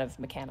feels kind of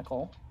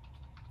mechanical.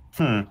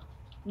 Could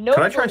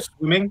I try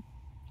swimming?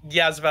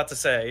 Yeah, I was about to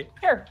say.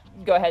 Sure,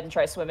 go ahead and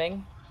try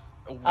swimming.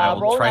 I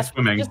will try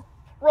swimming. Just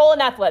roll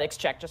an athletics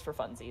check just for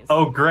funsies.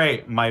 Oh,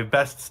 great. My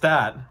best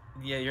stat.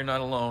 Yeah, you're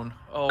not alone.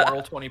 Oh,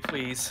 roll 20,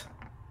 please.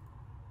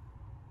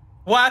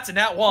 What? And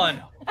that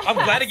one. I'm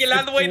glad to get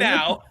out of the way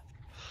now.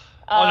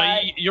 Oh, no,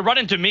 you're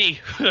running to me.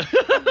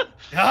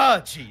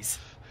 Ah, jeez.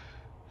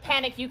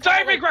 Panic, you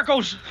Save me,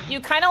 Greckles! You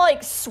kind of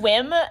like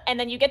swim, and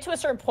then you get to a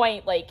certain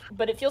point, like,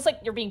 but it feels like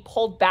you're being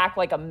pulled back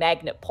like a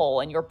magnet pull,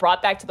 and you're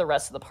brought back to the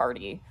rest of the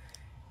party.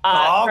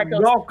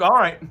 Greckles, all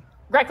right.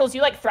 Greckles,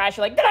 you like thrash,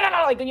 you're like, no,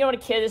 like, you know when a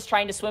kid is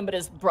trying to swim, but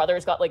his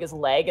brother's got like his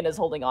leg and is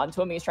holding on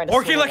to him, he's trying to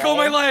Borky, swim let go of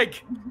my away.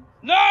 leg!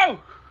 No!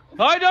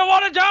 I don't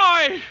want to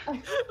die!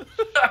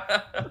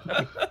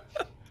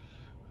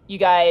 You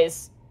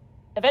guys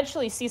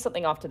eventually see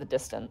something off to the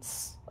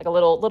distance, like a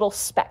little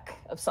speck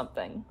of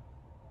something.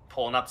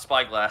 Pulling out the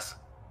spyglass.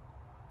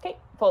 Okay,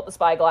 pull up the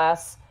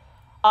spyglass.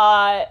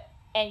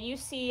 And you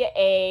see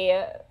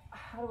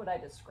how would I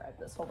describe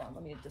this? Hold on,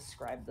 let me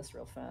describe this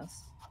real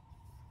fast.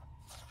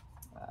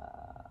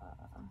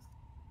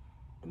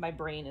 My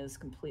brain is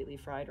completely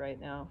fried right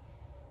now.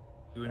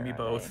 You and me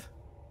both.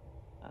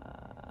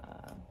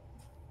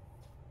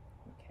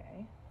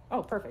 Okay.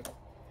 Oh, perfect.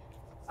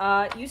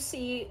 You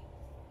see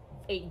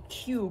a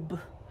cube.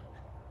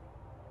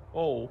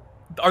 Oh.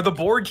 Are the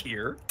Borg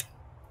here?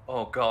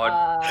 Oh,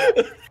 God.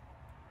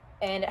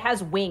 And it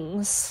has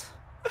wings,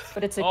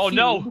 but it's a Oh, cube.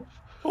 no.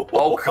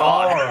 Oh,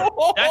 God.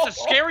 That's a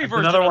scary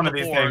version Another one of of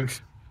the these Borg.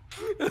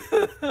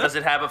 things. Does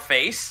it have a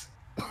face?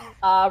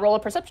 Roll a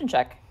perception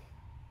check.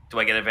 Do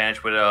I get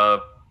advantage with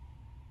a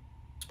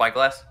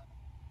spyglass?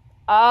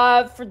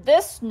 For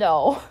this,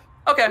 no.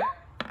 Okay.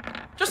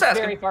 Just It's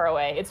asking. very far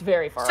away. It's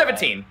very far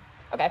 17. away.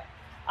 Okay.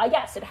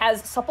 Yes, it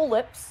has supple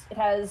lips. It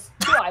has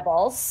 2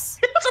 eyeballs.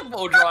 It's a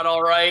Bodron,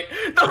 all right.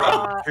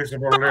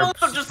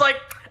 I'm just like,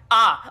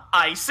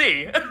 I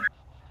see.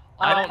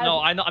 I don't know.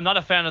 I'm not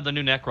a fan of the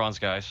new Necrons,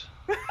 guys.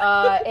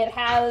 It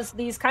has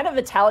these kind of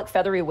metallic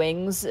feathery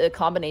wings, a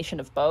combination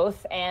of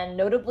both, and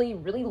notably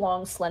really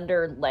long,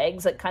 slender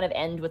legs that kind of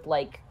end with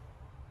like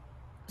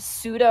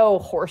pseudo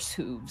horse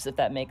hooves, if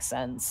that makes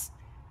sense.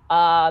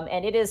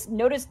 And it is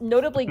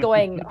notably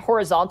going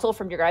horizontal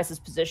from your guys'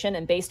 position,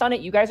 and based on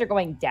it, you guys are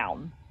going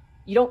down.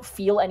 You don't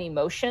feel any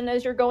motion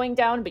as you're going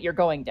down, but you're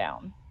going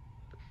down.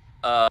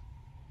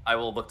 I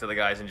will look to the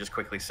guys and just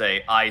quickly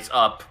say, eyes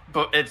up,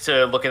 but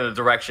to look in the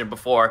direction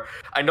before.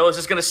 I know this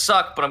is going to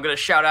suck, but I'm going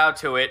to shout out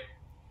to it.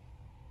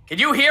 Can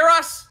you hear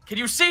us? Can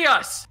you see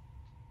us?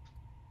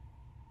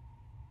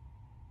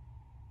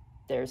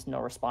 There's no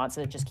response,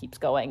 and it just keeps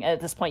going.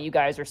 At this point, you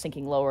guys are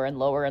sinking lower and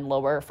lower and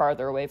lower,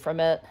 farther away from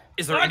it.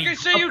 Is there any I can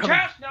see you,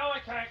 Cass! Now I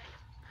can't.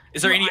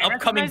 Is there any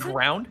upcoming recognize it?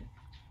 ground?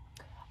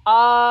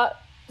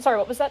 Sorry,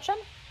 what was that, Shen?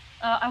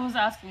 I was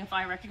asking if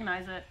I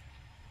recognize it.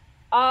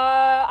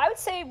 I would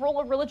say roll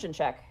a religion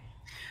check.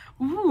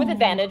 Ooh. With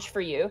advantage for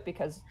you,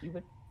 because you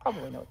would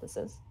probably know what this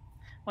is.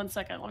 1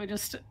 second, let me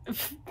just...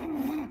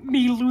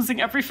 me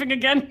losing everything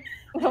again.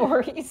 No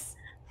worries.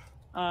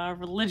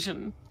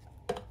 Religion.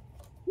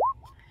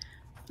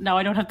 Now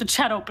I don't have the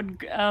chat open. With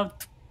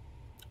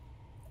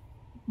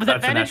That's a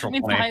advantage, natural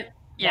means 20.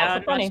 yeah,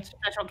 Natural 20.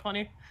 Natural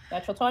 20.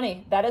 Natural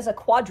 20. That is a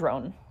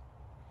quadrone.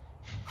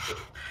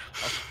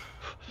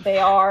 They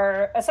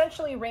are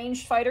essentially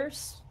ranged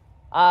fighters.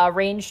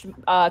 Ranged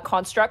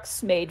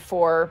constructs made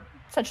for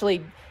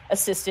essentially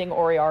assisting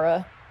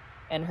Oreyara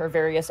and her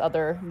various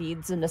other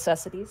needs and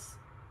necessities.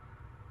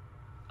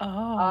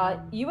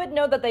 Oh. You would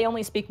know that they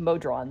only speak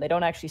Modron. They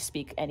don't actually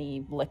speak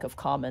any lick of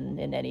common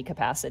in any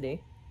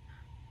capacity.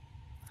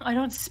 I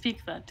don't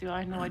speak that, do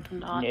I? No, I do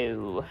not.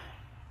 No.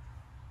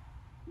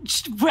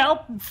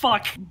 Well,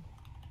 fuck.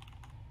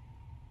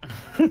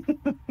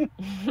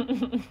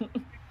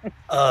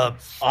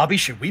 Abby,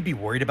 should we be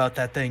worried about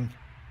that thing?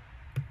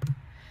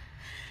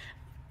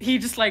 He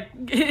just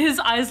like his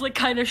eyes like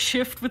kind of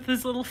shift with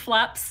his little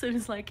flaps, and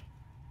he's like,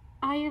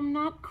 I am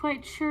not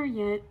quite sure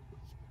yet.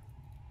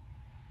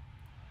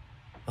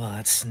 Well,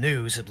 that's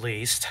news at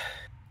least.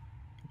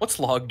 What's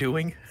Log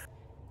doing?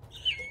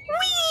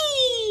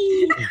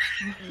 Whee!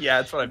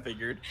 Yeah, that's what I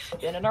figured.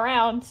 In and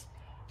around.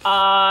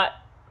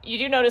 You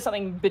do notice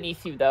something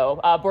beneath you, though.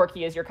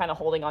 Borky, as you're kind of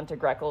holding on to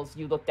Greckles,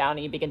 you look down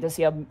and you begin to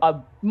see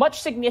a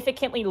much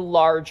significantly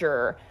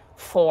larger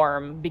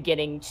form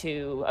beginning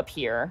to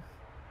appear.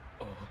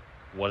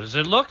 What does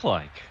it look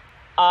like?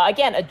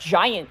 Again, a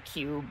giant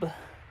cube.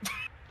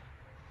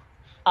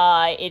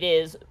 It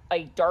is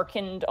a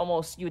darkened,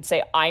 almost, you would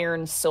say,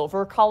 iron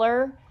silver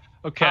color.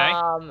 Okay.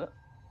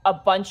 A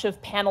bunch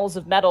of panels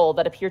of metal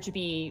that appear to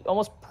be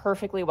almost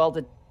perfectly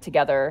welded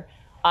together.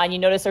 And you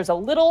notice there's a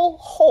little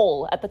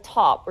hole at the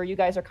top where you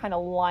guys are kind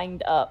of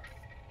lined up.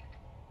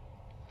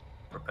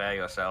 Prepare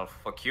yourself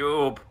for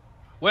cube.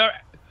 Well,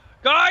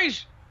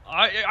 guys,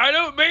 I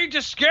don't mean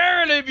to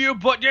scare any of you,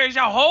 but there's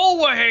a hole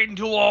we're heading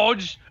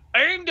towards,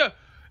 and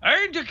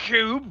the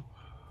cube.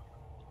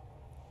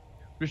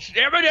 It's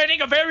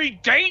emanating a very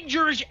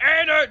dangerous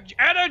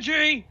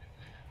energy.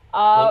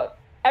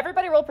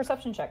 Everybody roll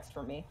perception checks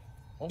for me.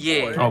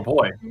 Yeah. Oh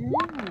boy.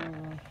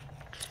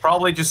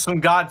 Probably just some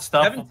god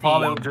stuff. 17. We'll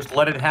probably just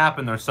let it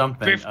happen or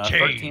something.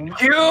 15.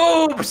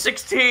 Cube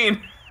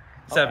 16.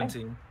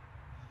 17.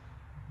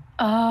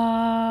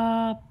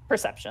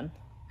 Perception.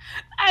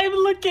 I'm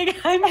looking.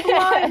 I'm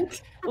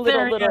blind.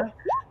 Little. go.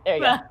 There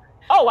you go.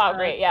 Oh, wow,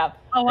 great, yeah.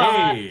 Oh,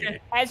 wow.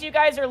 Hey. As you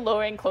guys are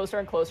lowering closer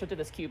and closer to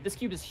this cube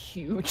is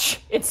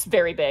huge. It's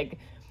very big.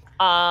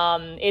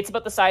 It's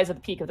about the size of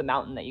the peak of the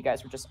mountain that you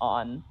guys were just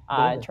on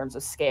in terms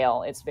of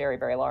scale. It's very,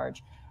 very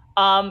large.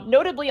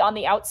 Notably, on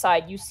the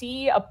outside, you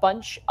see a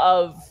bunch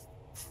of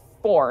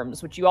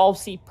forms, which you all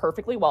see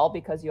perfectly well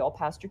because you all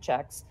passed your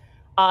checks.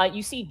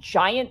 You see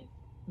giant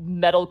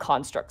metal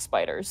construct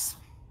spiders.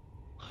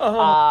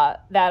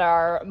 That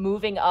are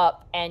moving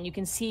up, and you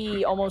can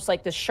see almost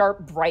like the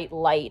sharp, bright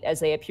light as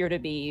they appear to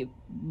be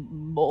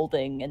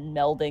molding and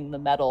melding the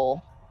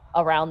metal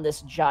around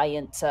this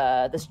giant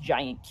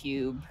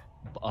cube.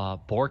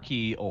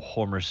 Borky or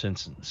Homer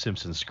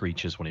Simpson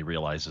screeches when he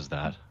realizes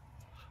that.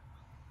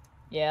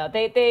 Yeah,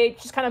 they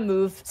just kind of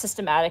move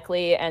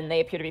systematically, and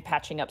they appear to be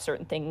patching up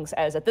certain things,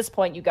 as at this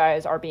point you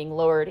guys are being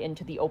lowered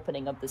into the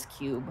opening of this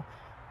cube.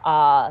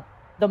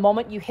 The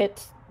moment you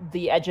hit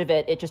the edge of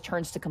it, it just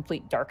turns to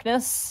complete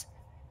darkness.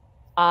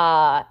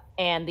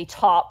 And the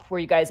top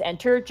where you guys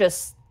enter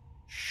just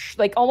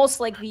like almost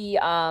like the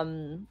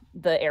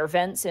air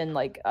vents in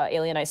like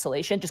Alien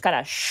Isolation just kind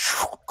of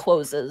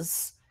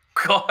closes.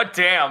 God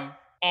damn.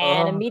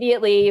 And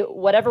immediately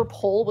whatever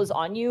pull was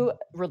on you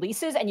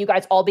releases, and you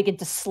guys all begin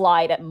to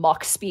slide at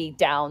Mach speed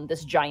down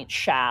this giant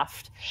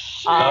shaft.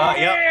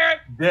 Yep.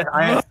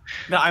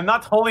 I'm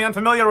not totally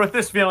unfamiliar with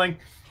this feeling.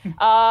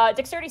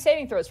 Dexterity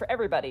saving throws for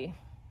everybody.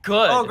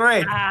 Good. Oh,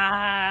 great.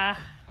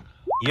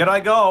 Here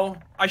I go.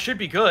 I should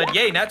be good.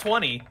 Yay, nat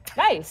 20.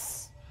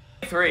 Nice.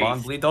 3. Come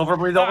on, bleed over,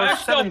 breathe over.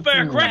 That's no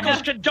fair. 17.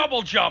 Greckles can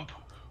double jump.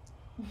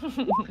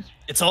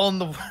 It's all in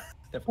the...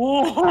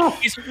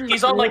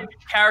 He's on like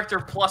character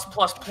plus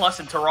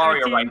in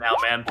Terraria right now,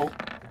 man.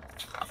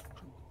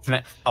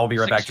 I'll be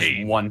right back. 16.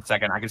 Just 1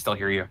 second. I can still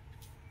hear you.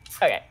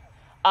 Okay.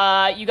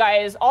 You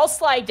guys all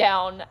slide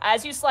down.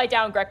 As you slide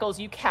down, Greckles,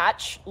 you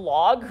catch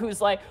Log,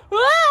 who's like,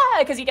 ah,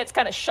 because he gets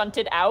kind of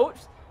shunted out.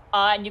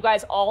 And you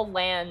guys all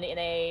land in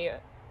a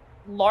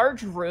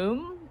large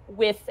room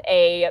with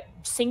a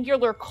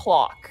singular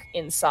clock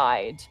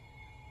inside.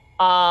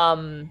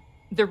 The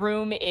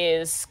room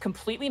is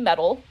completely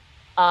metal,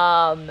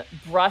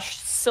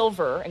 brushed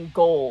silver and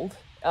gold,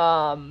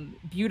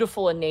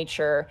 beautiful in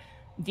nature.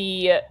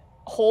 The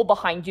hole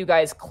behind you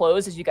guys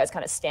closed as you guys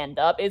kind of stand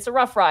up. It's a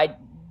rough ride.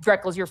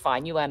 Greckles, you're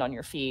fine. You land on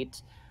your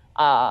feet.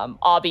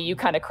 Abby, you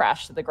kind of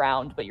crash to the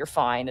ground, but you're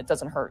fine. It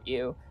doesn't hurt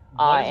you.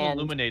 What is and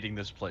illuminating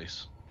this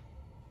place?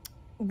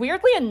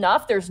 weirdly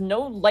enough, there's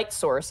no light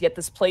source, yet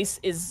this place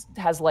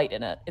has light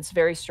in it. It's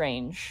very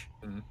strange.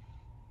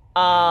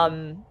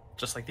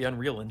 Just like the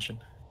Unreal Engine.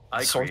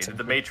 I created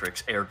the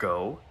Matrix,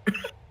 ergo.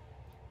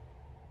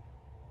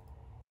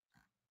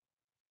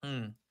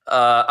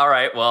 All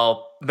right,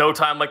 well, no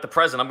time like the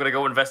present. I'm gonna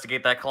go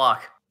investigate that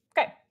clock.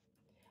 Okay.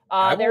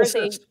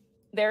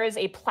 There is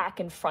a plaque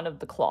in front of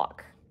the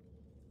clock.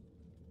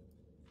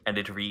 And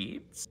it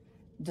reads?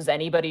 Does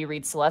anybody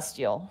read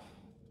Celestial?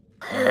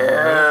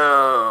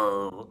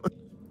 Hell.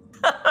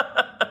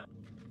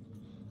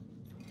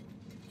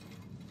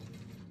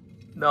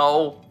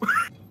 No.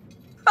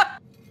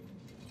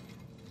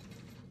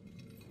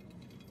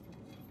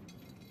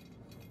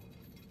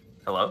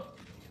 Hello?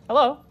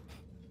 Hello?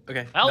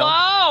 Okay. Hello.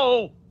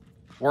 No.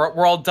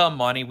 We're all dumb,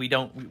 Monty. We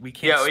can't. We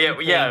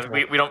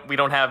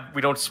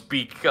don't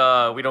speak.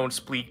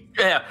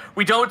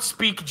 We don't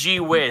speak gee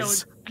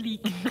whiz.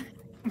 Bleak.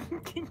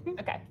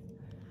 Okay.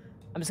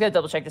 I'm just gonna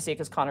double check to see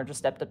because Connor just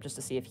stepped up just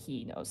to see if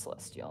he knows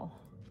Celestial.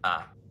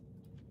 I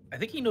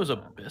think he knows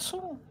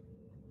Abyssal.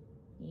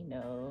 He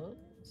knows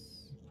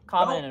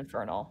Common and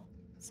Infernal.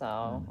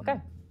 So okay.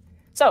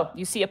 So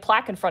you see a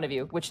plaque in front of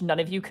you, which none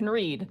of you can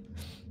read,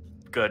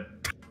 Good.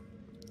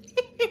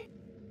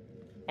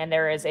 and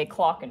there is a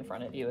clock in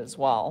front of you as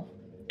well.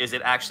 Is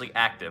it actually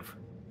active?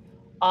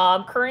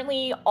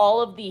 Currently,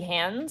 all of the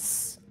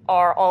hands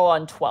are all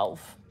on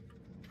 12.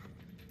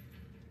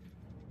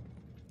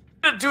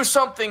 I'm gonna do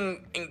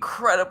something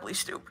incredibly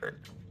stupid.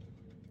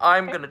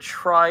 I'm gonna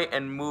try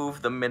and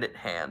move the minute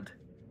hand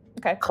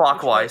Okay.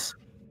 clockwise.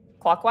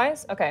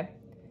 Clockwise? Okay.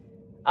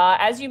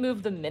 As you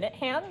move the minute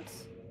hand,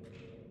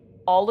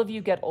 all of you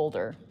get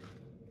older.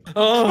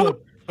 Oh!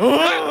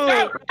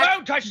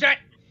 Don't touch that!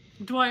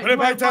 Do I? Put it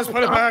back, Tess.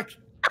 Put it back.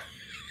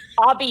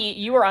 Abby,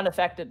 you are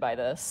unaffected by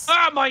this.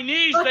 Ah, my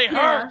knees, they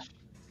hurt!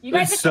 You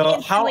guys So became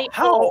instantly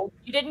how- old.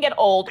 You didn't get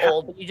old,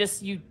 but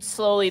you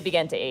slowly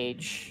began to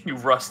age. You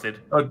rusted.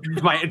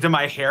 Did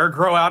my hair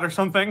grow out or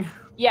something?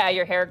 Yeah,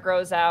 your hair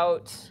grows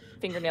out,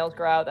 fingernails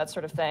grow out, that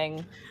sort of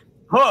thing.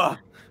 Huh.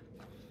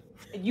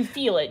 You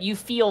feel it. You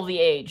feel the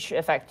age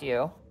affect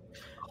you.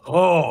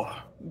 Oh.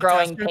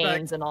 Growing put it back.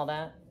 pains and all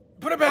that.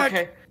 Put it back.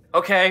 Okay.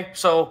 Okay.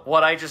 So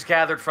what I just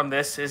gathered from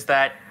this is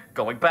that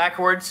going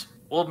backwards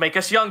will make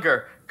us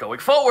younger. Going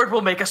forward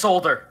will make us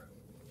older.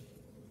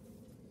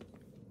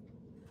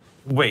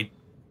 Wait.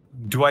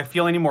 Do I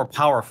feel any more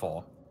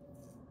powerful?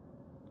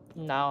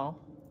 No.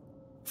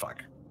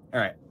 Fuck. All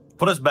right.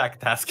 Put us back,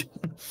 Task.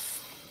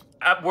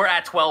 We're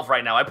at 12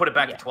 right now. I put it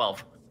back Yeah. to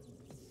 12.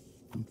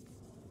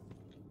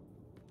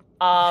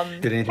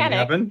 Did anything Panic.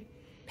 happen?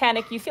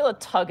 Panic, you feel a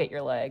tug at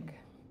your leg.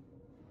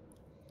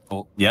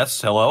 Oh, yes.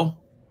 Hello.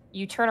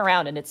 You turn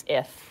around and it's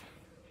If,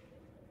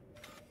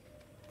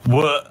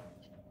 What?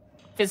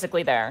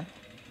 physically there.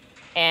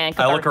 And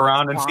I look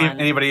around and see if gone.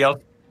 anybody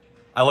else.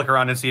 I look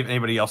around and see if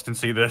anybody else can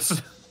see this.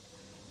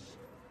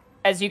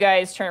 As you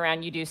guys turn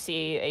around, you do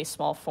see a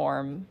small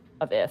form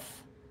of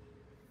If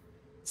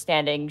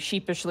standing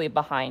sheepishly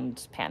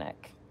behind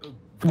Panic.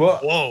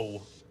 What?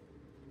 Whoa.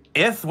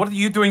 Ith, what are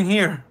you doing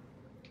here?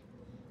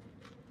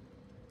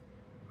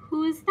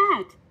 Who is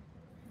that?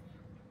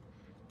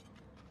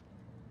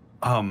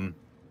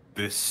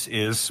 This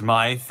is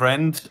my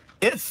friend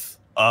Ith.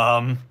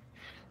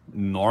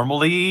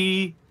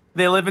 Normally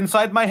they live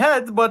inside my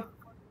head, but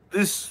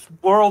this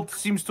world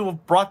seems to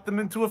have brought them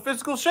into a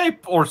physical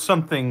shape or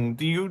something.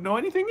 Do you know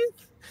anything,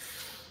 Ith?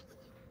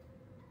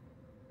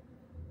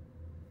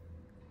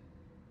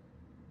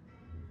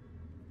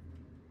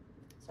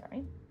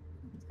 Sorry.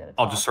 He's gotta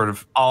I'll talk.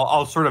 just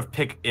I'll sort of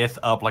pick Ith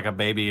up like a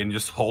baby and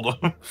just hold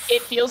him.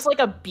 It feels like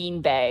a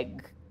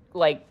beanbag,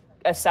 like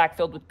a sack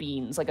filled with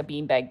beans, like a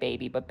beanbag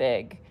baby, but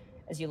big.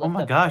 As you look Oh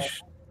my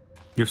gosh.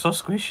 You're so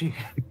squishy.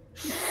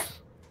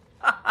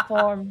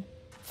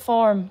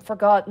 Form,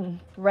 forgotten,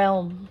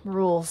 realm,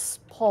 rules,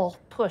 pull,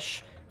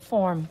 push,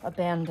 form,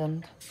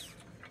 abandoned.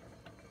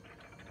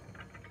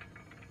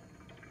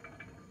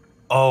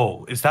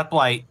 Oh, is that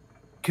like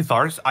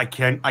catharsis? I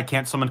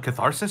can't summon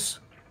catharsis?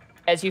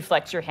 As you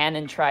flex your hand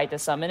and try to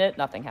summon it,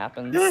 nothing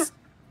happens.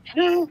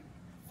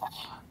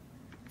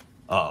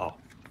 Uh-oh.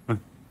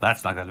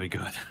 That's not gonna be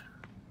good.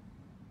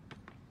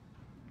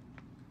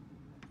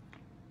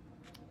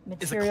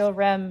 Material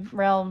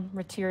realm,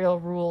 material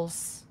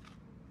rules.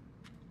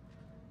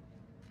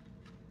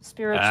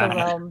 Spiritual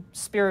realm,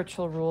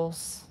 spiritual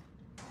rules.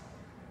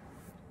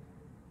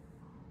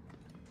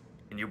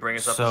 Can you bring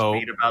us up So- to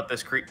speed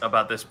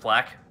about this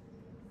plaque?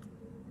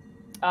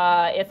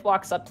 Ith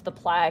walks up to the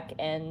plaque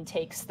and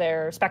takes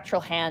their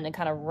spectral hand and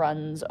kind of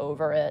runs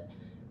over it.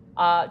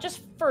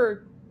 Just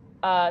for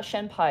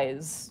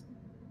Shenpai's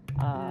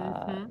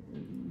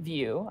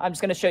view, I'm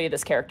just going to show you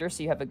this character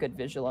so you have a good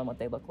visual on what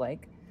they look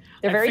like.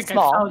 They're I very think I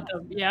small. found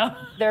them, yeah.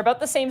 They're about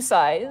the same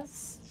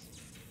size.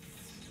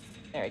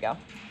 There you go.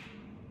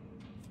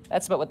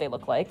 That's about what they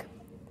look like.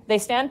 They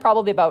stand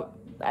probably about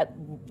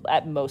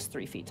at most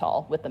 3 feet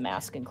tall, with the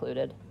mask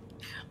included.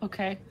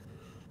 Okay.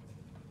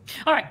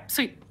 All right.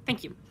 Sweet.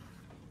 Thank you.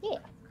 Yeah.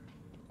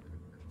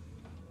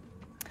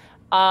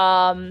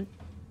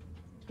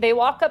 They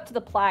walk up to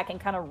the plaque and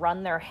kind of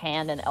run their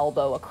hand and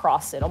elbow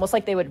across it, almost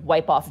like they would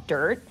wipe off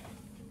dirt.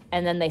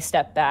 And then they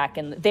step back,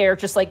 and they're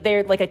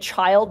like a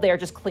child. They're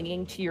just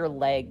clinging to your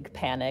leg,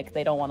 Panic.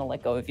 They don't want to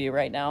let go of you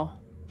right now.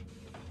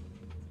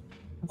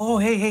 Oh,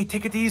 hey,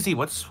 take it easy.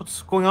 What's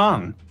going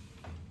on?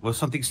 Was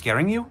something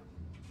scaring you?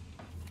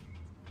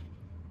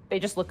 They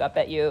just look up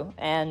at you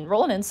and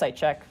roll an insight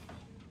check.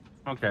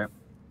 Okay.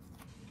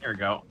 Here we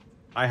go.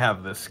 I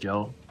have this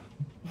skill.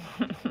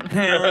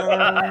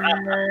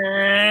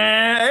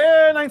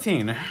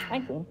 19.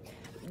 Thank you.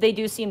 They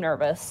do seem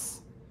nervous.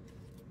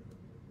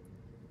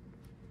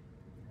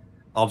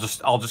 I'll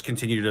just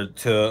continue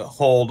to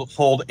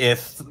hold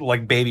Ith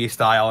like baby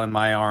style in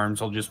my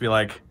arms. I'll just be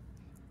like,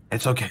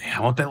 it's okay. I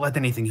won't let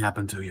anything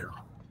happen to you.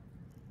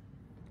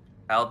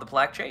 How'd the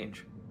plaque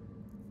change?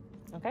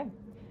 Okay.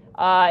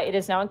 It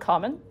is now in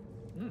common.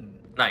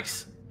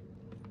 Nice.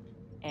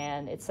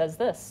 and it says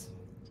this.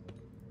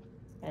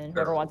 And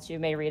whoever wants to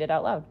may read it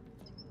out loud.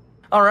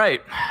 All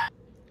right.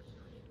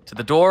 To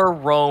the door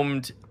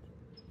roamed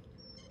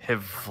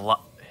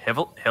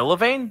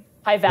Hivalvian?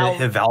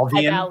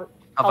 Hivalvian?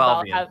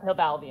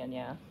 Hivalvian,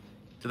 yeah.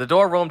 To the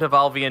door roamed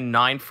Hivalvian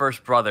 9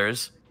 first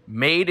brothers,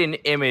 made an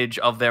image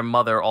of their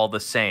mother all the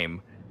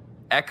same.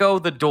 Echo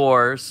the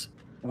doors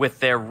with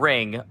their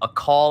ring, a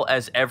call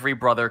as every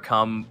brother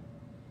come.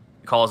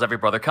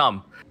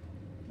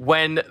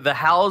 When the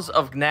howls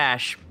of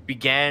Gnash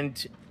began,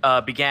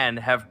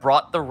 have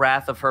brought the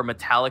wrath of her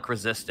metallic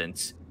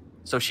resistance.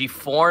 So she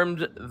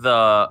formed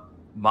the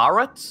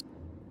Marats.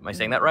 Am I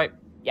saying that right?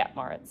 Yeah,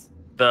 Marats.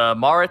 The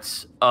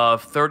Marats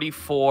of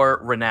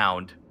 34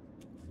 renowned.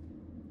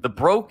 The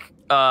broke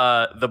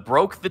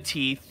the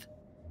teeth,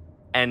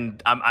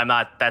 and I'm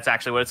not. That's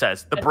actually what it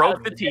says. The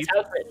broke the teeth. It's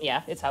how it's written.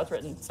 Yeah, it's how it's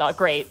written. It's not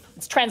great.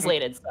 It's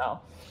translated, so.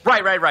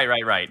 Right.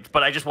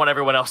 But I just want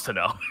everyone else to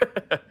know.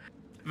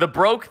 The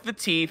broke the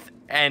teeth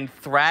and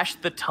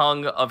thrashed the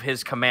tongue of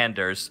his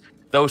commanders.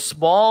 Though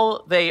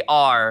small they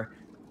are,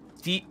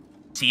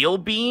 seal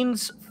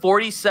beans,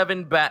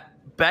 47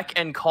 beck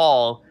and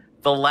call,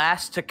 the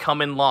last to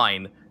come in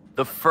line,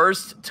 the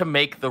first to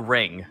make the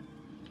ring.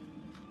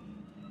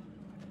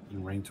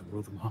 Ring to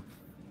rule them up.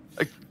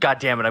 God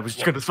damn it! I was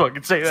gonna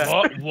fucking say that.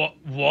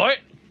 What?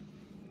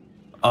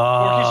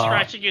 Borky's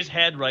scratching his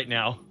head right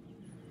now.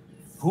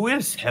 Who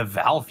is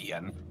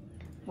Hivalvian?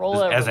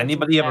 Has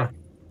anybody ever?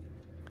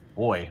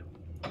 Boy.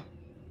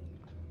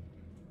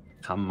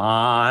 Come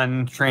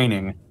on,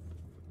 training.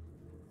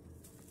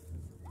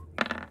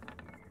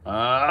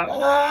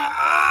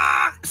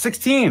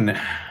 16.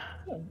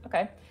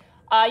 Okay.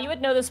 You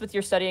would know this with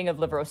your studying of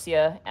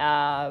Livrosia,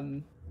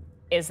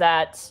 is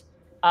that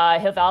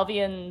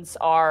Hivalvians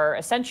are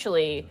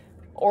essentially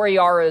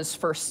Oreyara's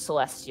first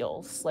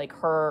celestials, like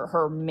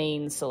her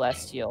main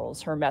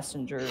celestials, her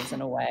messengers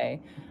in a way.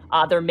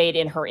 They're made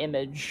in her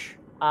image,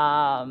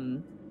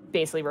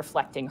 basically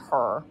reflecting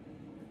her.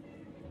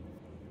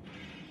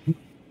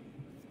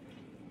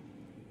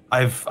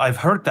 I've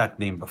heard that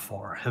name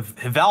before.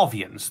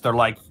 Hivalvians. They're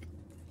like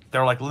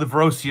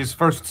Livrosia's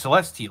first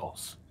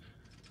celestials.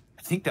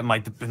 I think that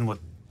might have been what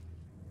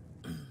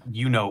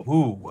you know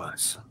who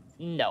was.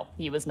 No,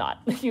 he was not.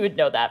 You would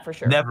know that for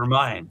sure. Never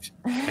mind.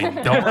 I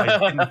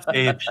didn't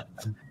say it.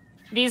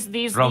 These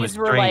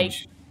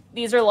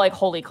are like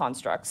holy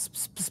constructs,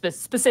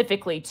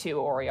 specifically to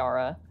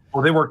Oreyara.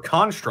 Well, they were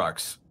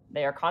constructs.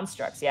 They are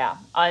constructs, yeah.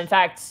 In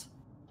fact,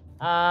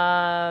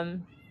 oh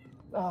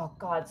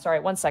God, sorry.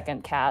 1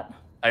 second, cat.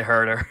 I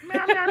heard her.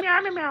 Meow, meow, meow,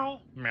 meow, meow,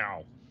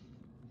 meow.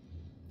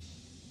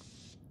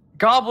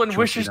 Goblin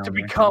wishes to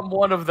become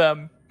one of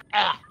them.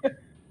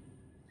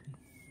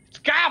 It's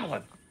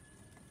Goblin.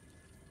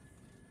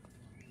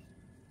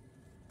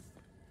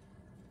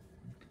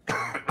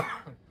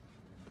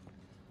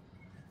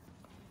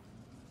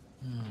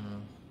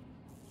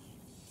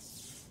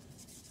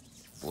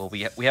 Well,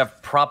 we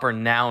have proper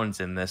nouns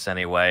in this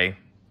anyway.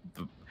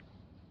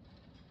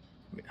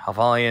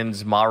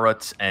 Havalians,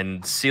 Maruts,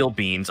 and Seal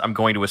Beans. I'm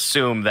going to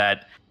assume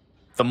that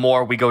the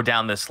more we go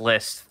down this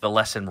list, the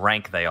less in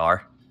rank they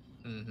are.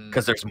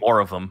 Because there's more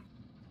of them.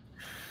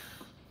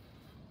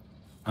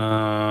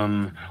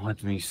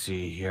 Let me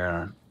see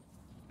here.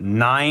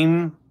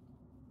 9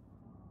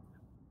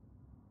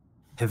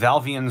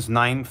 Hivalvians,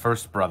 9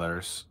 first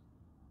brothers.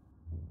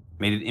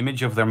 Made an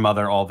image of their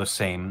mother all the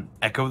same.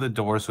 Echo the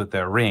doors with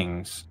their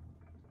rings.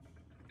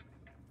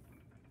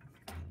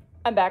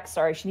 I'm back.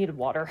 Sorry, she needed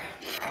water.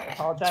 I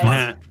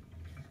apologize.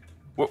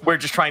 We're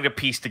just trying to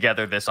piece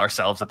together this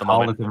ourselves at the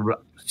moment.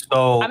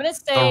 So I'm gonna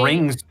say the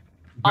rings,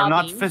 they're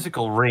not Abi.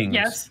 physical rings.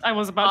 Yes, I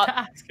was about to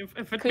ask if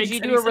it could makes you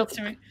any do a sense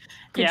to me.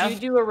 Could you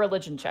do a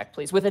religion check,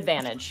 please, with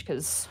advantage?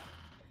 Because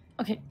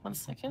Okay, 1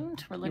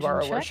 second. Religion you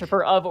are a check.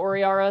 worshiper of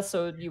Oreyara,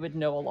 so you would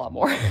know a lot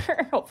more,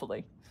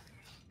 hopefully.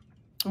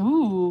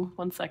 Ooh,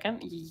 1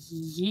 second.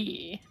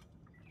 Yeah.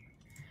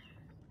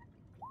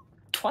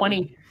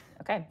 20.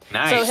 Okay.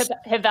 Nice. So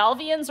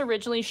Hivalvians,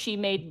 originally, she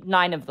made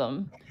 9 of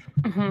them,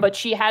 but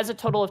she has a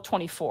total of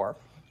 24.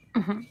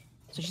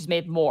 So she's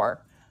made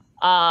more.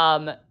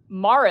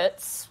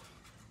 Marats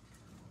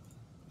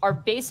are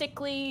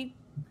basically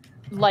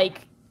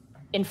like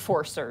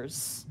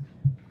enforcers.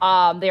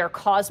 They are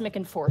cosmic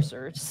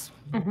enforcers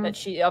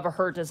of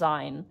her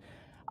design.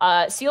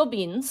 Seal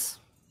Beans,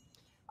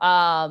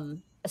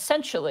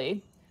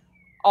 essentially,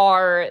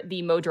 are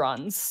the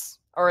Modrons,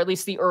 or at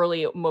least the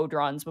early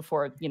Modrons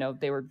before,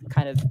 they were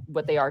kind of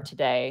what they are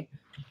today.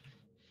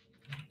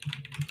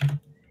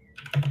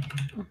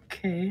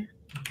 Okay.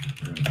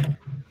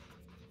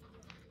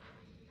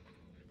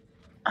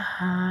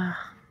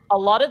 A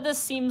lot of this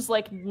seems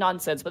like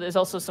nonsense, but there's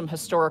also some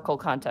historical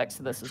context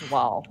to this as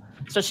well.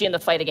 Especially in the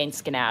fight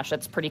against Ganache.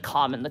 That's pretty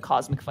common, the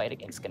cosmic fight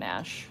against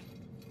Ganache.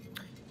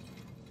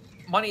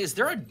 Money, is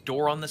there a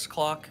door on this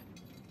clock?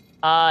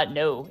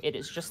 No, it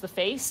is just the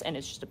face, and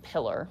it's just a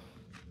pillar.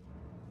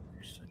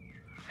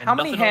 How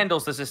many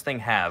handles does this thing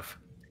have?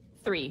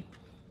 3.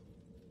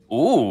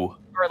 Ooh.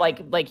 Or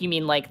like you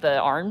mean like the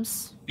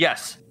arms?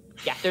 Yes.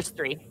 Yeah, there's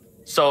 3.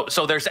 So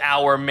there's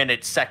hour,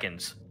 minute,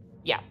 seconds.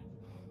 Yeah.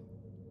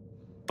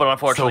 But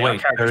unfortunately, our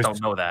wait, characters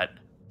don't know that.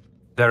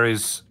 There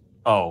is.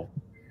 Oh.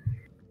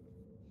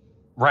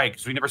 Right,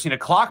 because we've never seen a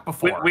clock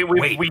before. We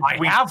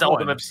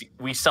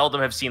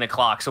seldom have seen a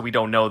clock, so we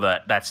don't know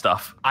that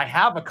stuff. I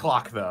have a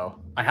clock though.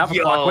 I have a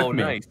clock with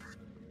me. Nice.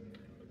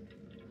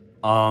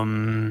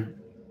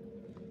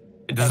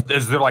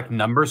 Is there like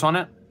numbers on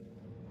it?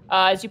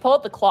 As you pull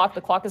up the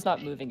clock is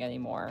not moving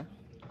anymore.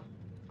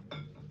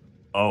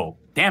 Oh,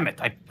 damn it!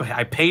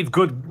 I paid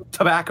good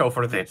tobacco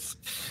for this.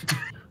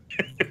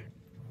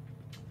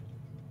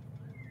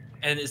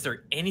 And is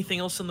there anything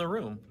else in the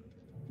room?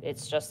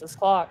 It's just this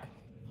clock.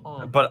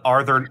 But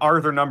are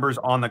there numbers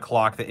on the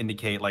clock that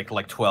indicate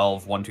like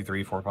 12, 1, 2,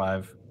 3, 4,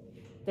 5?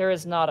 There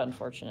is not,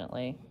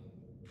 unfortunately.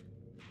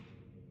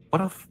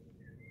 What if?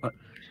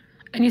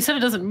 And you said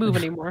it doesn't move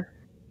anymore.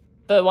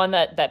 The one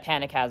that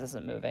Panic has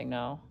isn't moving.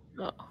 No,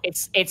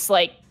 it's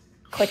like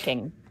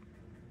clicking.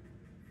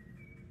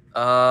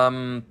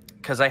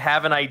 Because I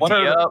have an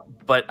idea,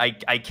 but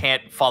I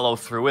can't follow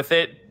through with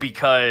it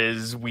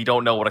because we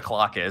don't know what a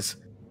clock is.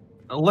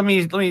 Let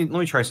me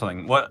try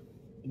something.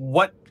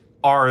 What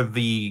are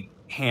the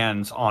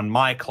hands on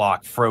my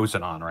clock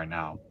frozen on right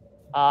now?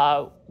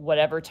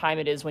 Whatever time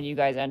it is when you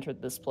guys entered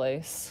this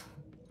place.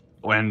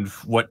 And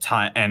what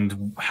time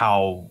and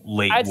how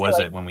late was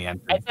it when we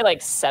entered? I'd say like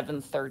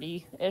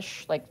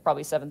 7:30-ish, like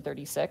probably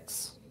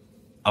 7:36.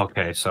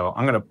 Okay, so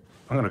I'm gonna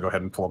go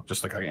ahead and pull up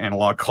just like an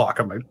analog clock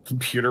on my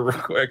computer real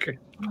quick.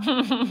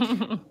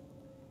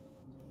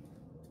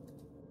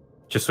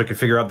 Just so I can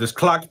figure out this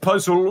clock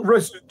puzzle.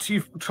 Resident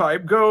Evil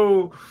time,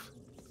 go!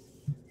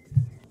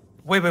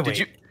 Wait.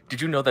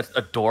 Did you know that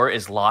a door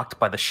is locked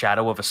by the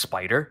shadow of a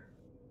spider?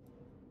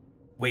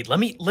 Wait, let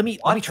me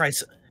try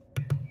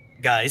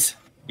guys.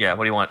 Yeah,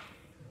 what do you want?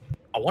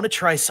 I want to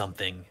try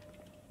something.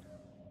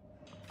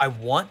 I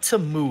want to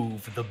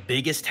move the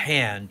biggest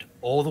hand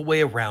all the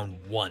way around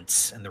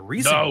once. And the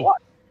reason why...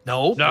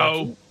 No.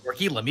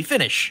 Borky, let me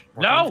finish.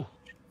 No,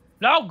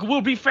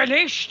 we'll be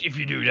finished if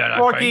you do that,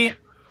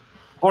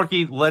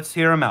 Borky, let's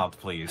hear him out,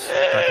 please.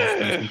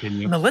 Please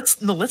continue. Now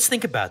let's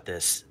think about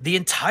this. The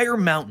entire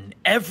mountain,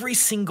 every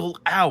single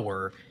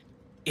hour,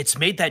 it's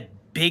made that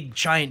big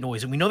giant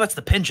noise, and we know that's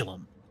the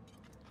pendulum.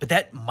 But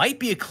that might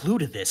be a clue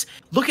to this.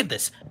 Look at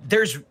this.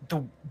 There's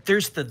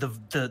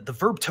the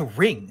verb to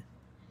ring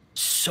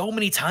so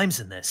many times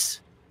in this.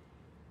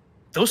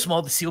 Though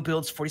small, the seal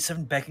builds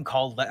 47 beck and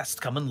call,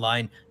 last come in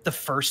line, the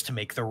first to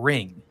make the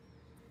ring.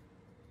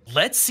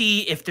 Let's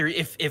see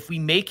if we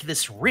make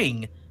this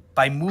ring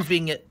by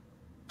moving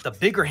the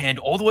bigger hand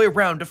all the way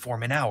around to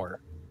form an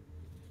hour.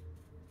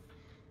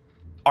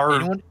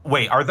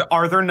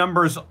 Are there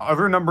numbers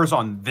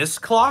on this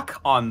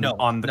clock? On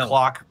the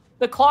clock?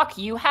 The clock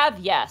you have,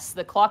 yes.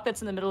 The clock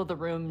that's in the middle of the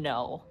room,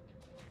 no.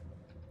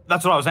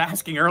 That's what I was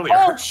asking earlier.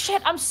 Oh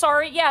shit! I'm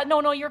sorry. Yeah,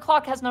 no. Your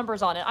clock has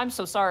numbers on it. I'm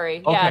so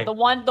sorry. Okay. Yeah, the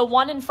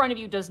one in front of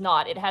you does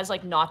not. It has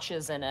like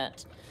notches in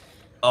it.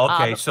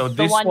 Okay, so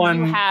this the one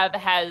you have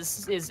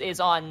is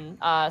on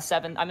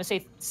 7. I'm gonna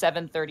say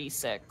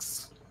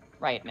 7:36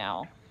 right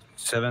now.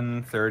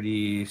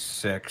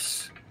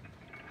 7:36.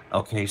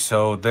 Okay,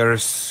 so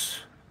there's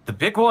the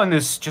big one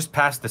is just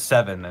past the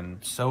 7,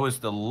 and so is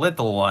the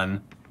little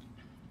one.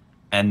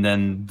 And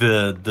then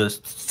the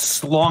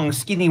long,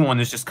 skinny one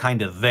is just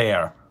kind of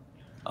there.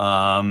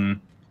 But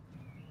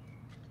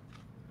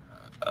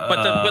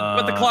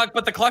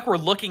the clock we're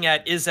looking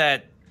at is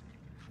at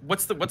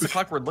what's the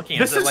clock we're looking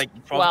at? Is it like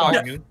 12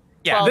 o'clock noon?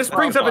 Yeah. This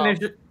brings up an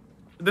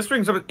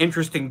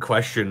interesting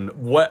question.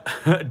 What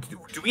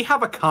do we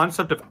have a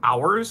concept of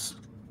hours?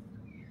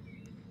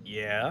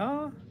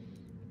 Yeah.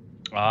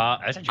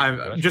 I'm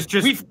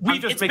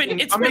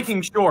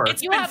making sure.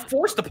 It's been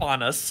forced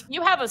upon us.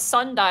 You have a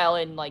sundial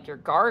in like your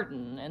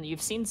garden, and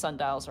you've seen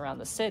sundials around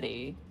the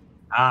city.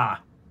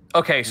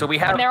 Okay, so we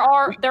have. And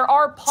there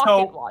are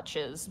pocket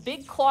watches.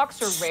 Big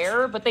clocks are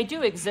rare, but they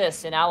do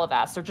exist in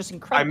Alivast. They're just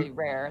incredibly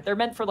rare. They're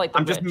meant for like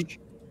the rich.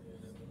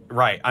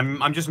 Right.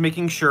 I'm just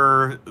making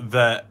sure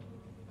that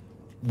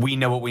we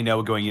know what we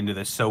know going into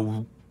this.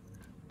 So,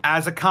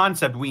 as a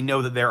concept, we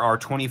know that there are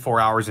 24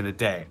 hours in a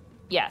day.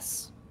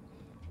 Yes.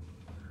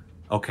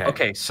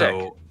 Okay,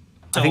 so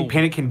I think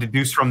Panic can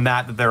deduce from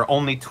that there are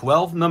only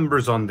 12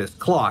 numbers on this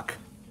clock.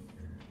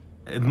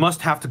 It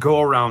must have to go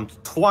around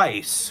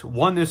twice.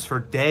 One is for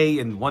day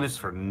and one is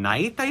for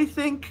night, I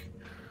think.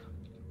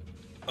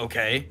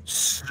 Okay.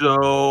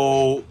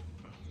 So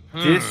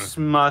this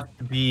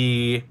must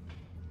be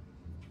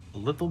a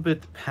little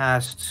bit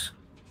past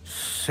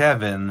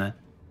 7.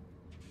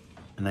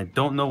 And I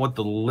don't know what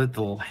the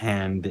little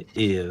hand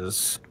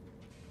is.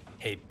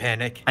 Hey,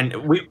 Panic. And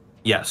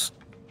yes.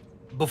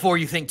 Before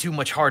you think too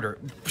much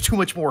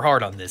more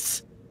hard on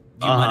this,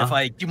 do you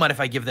mind if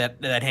I give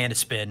that hand a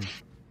spin?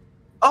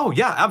 Oh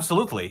yeah,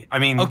 absolutely. I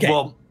mean,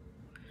 well,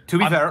 to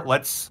be fair,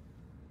 let's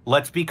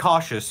be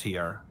cautious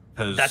here,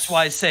 because that's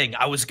why I was saying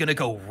I was gonna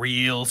go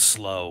real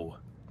slow.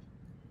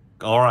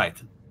 All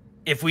right.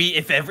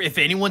 If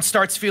anyone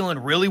starts feeling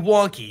really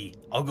wonky,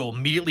 I'll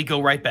immediately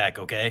go right back.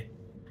 Okay.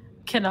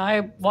 Can I,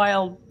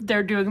 while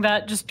they're doing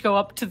that, just go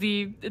up to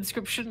the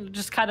inscription and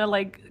just kind of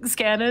like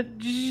scan it?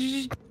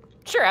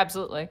 Sure,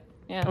 absolutely.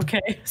 Yeah.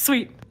 Okay,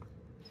 sweet.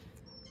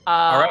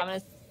 All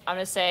right. I'm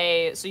gonna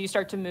say. So you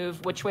start to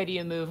move. Which way do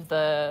you move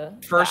the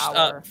First,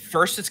 hour?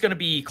 first it's going to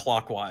be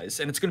clockwise,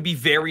 and it's going to be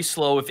very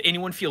slow. If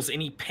anyone feels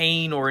any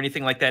pain or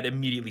anything like that,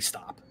 immediately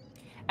stop.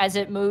 As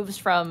it moves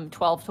from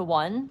 12 to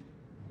 1,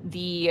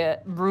 the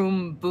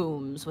room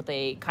booms with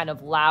a kind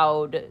of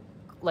loud,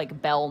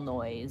 like, bell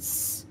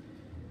noise.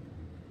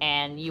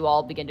 And you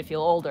all begin to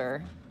feel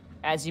older.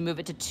 As you move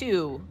it to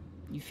 2,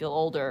 you feel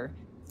older.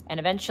 And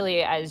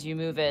eventually, as you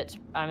move it,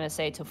 I'm going to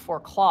say to 4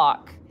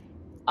 o'clock,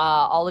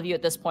 all of you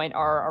at this point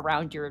are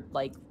around your,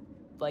 like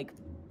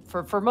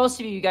for most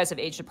of you, you guys have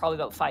aged to probably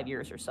about 5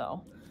 years or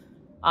so.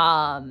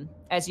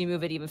 As you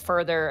move it even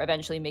further,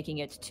 eventually making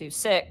it to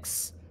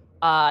 6,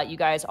 you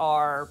guys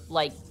are,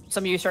 like,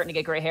 some of you are starting to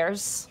get gray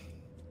hairs.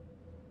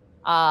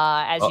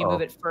 As you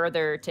move it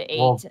further to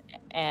 8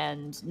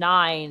 and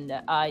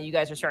 9, you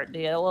guys are starting to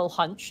get a little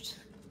hunched.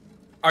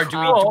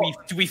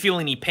 Do we feel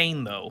any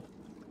pain though?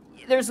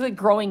 There's like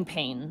growing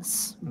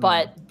pains,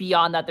 but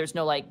beyond that, there's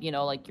no like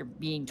you're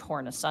being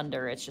torn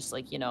asunder. It's just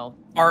like your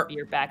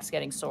back's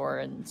getting sore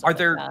and stuff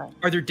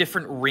are there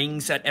different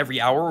rings at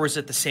every hour, or is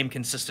it the same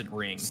consistent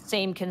ring?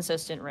 Same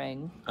consistent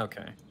ring.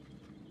 Okay.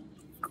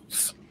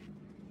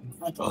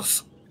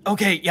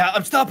 Okay, yeah,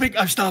 I'm stopping.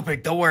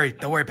 Don't worry,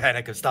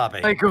 panic. I'm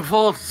stopping. Hey,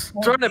 Kobold,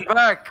 turn it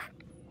back.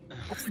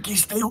 Okay,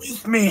 stay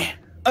with me.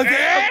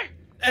 Okay.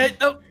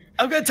 No,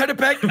 I'm gonna turn it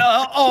back.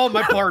 Oh,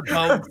 my hard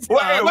bone.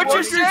 What'd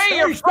you say,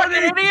 you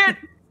fucking idiot?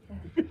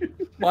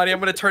 Monty, I'm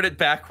gonna turn it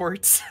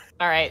backwards.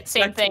 All right,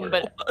 same thing,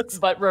 but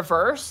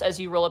reverse. As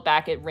you roll it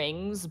back, it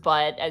rings.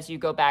 But as you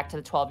go back to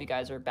the 12, you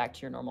guys are back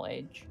to your normal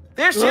age.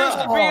 There seems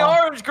to be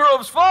Orange Grove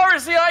as far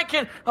as the eye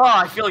can. Oh,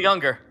 I feel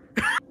younger.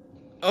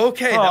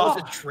 Okay, that was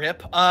a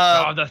trip.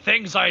 The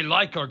things I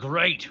like are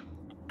great.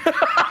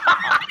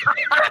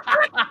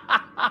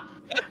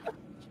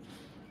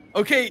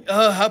 Okay,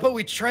 how about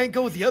we try and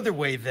go the other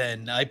way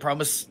then? I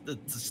promise to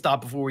stop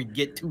before we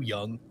get too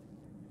young.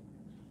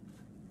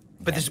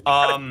 But this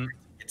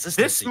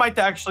might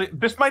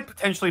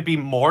potentially be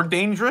more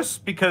dangerous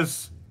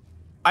because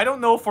I don't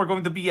know if we're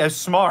going to be as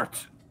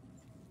smart.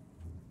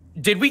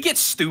 Did we get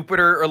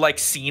stupider or like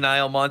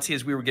senile, Monty,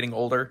 as we were getting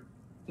older?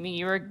 I mean,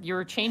 you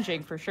were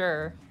changing for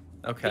sure.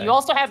 Okay. But you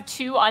also have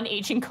 2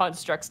 unaging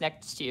constructs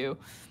next to you.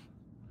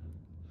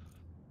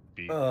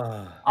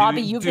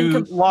 Abby, you've been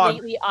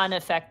completely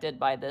unaffected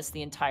by this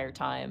the entire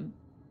time.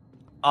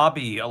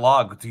 Abby,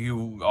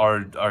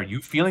 Alog, are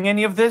you feeling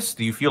any of this?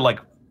 Do you feel like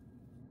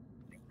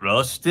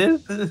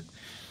rusted?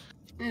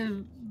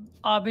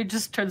 Abby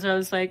just turns around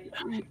and is like,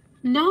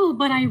 No,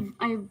 but I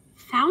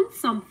found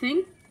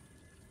something.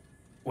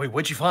 Wait,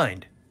 what'd you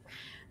find?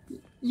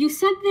 You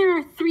said there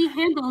are 3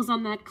 handles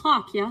on that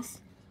clock,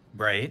 yes?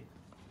 Right.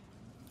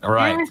 All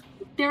right.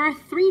 There are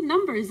 3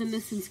 numbers in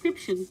this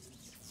inscription.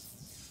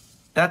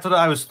 That's what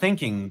I was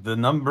thinking. The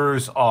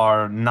numbers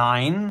are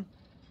 9,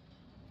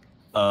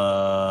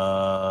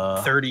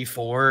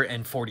 34,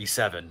 and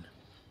 47.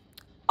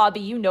 Abby,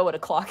 you know what a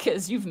clock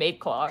is. You've made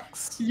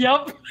clocks.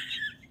 Yep.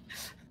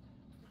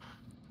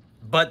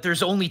 But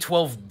there's only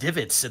 12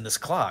 divots in this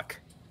clock.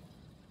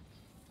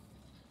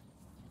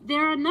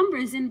 There are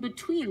numbers in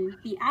between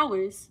the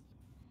hours.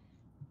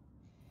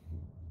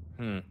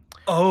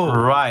 Oh,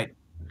 right.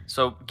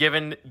 So,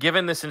 given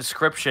this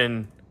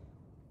inscription,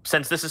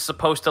 since this is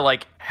supposed to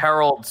like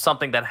herald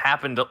something that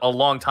happened a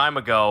long time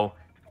ago,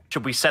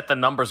 should we set the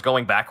numbers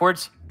going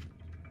backwards?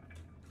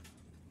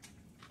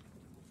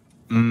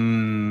 I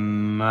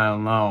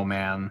don't know,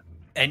 man.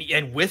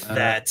 And with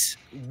that,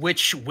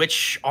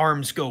 which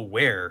arms go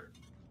where?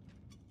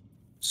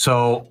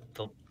 So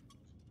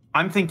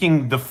I'm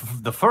thinking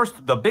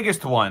the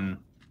biggest one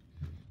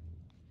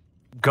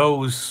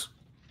goes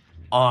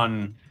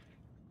on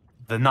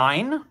the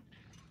 9.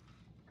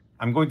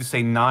 I'm going to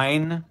say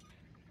 9,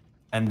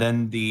 and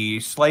then the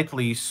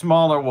slightly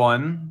smaller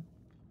one.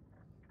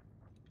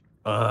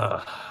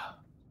 The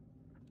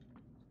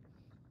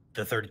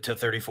 30 to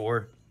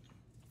 34.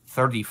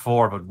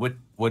 34, but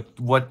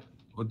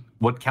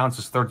what counts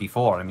as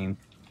 34? I mean,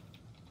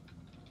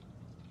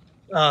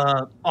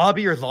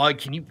 Abby or Log,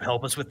 can you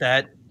help us with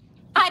that?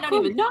 I don't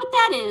even know what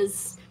that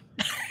is.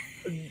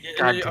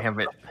 God damn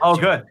it! Oh,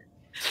 good.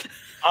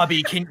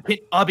 Abby,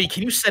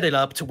 can you set it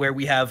up to where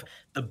we have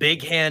the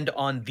big hand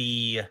on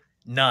the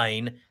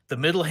 9, the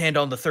middle hand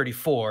on the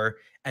 34,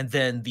 and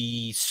then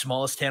the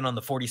smallest hand on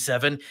the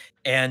 47?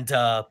 And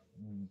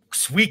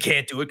we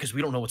can't do it because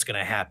we don't know what's going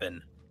to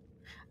happen.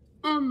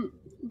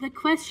 The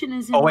question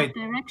is in what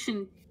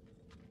direction?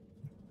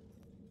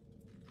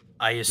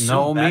 I assume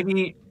no,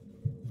 maybe.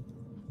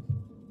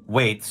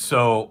 Wait,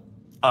 so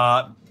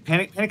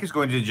Panic is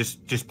going to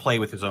just play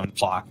with his own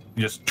clock,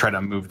 just try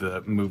to move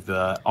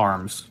the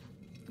arms.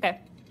 Okay,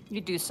 you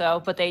do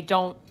so, but they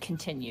don't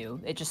continue.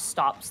 It just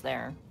stops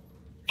there.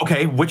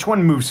 Okay, which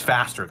one moves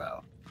faster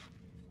though?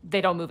 They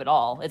don't move at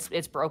all.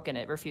 It's broken.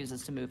 It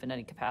refuses to move in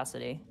any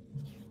capacity.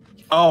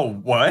 Oh,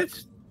 what?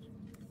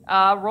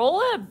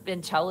 Roll a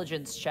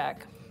intelligence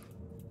check.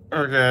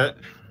 Okay.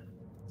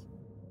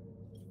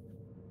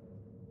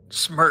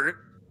 Smirt.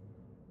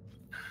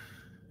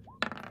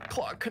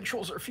 Clock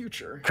controls our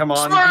future. Come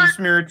on,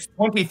 Smirt.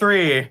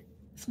 23.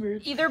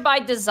 Either by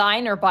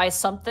design or by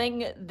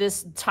something,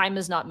 this time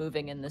is not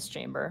moving in this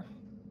chamber.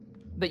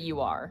 But you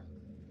are.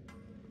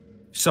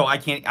 So I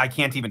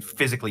can't even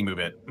physically move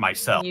it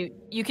myself.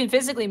 You can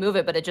physically move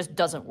it, but it just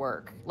doesn't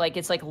work. Like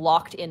it's like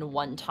locked in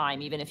one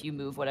time, even if you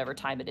move whatever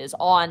time it is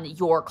on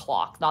your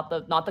clock, not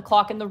the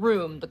clock in the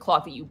room, the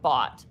clock that you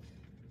bought.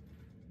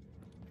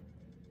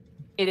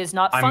 It is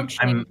not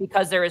functioning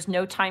because there is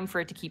no time for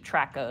it to keep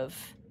track of.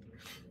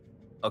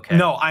 Okay.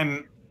 No,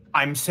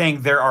 I'm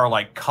saying there are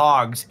like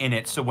cogs in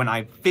it, so when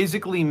I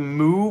physically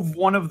move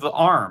one of the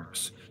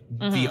arms,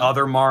 the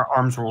other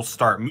arms will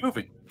start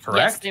moving. Correct?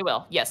 Yes, they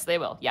will. Yes, they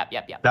will. Yep.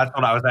 That's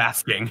what I was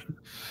asking.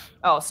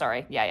 Oh,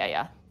 sorry.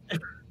 Yeah.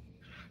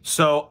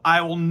 So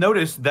I will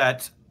notice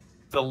that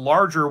the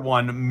larger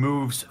one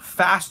moves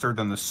faster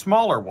than the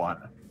smaller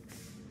one.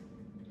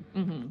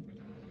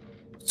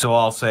 So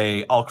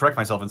I'll correct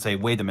myself and say,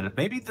 wait a minute,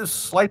 maybe the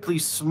slightly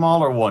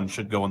smaller one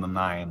should go in the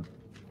 9.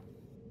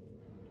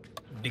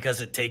 Because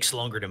it takes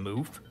longer to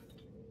move?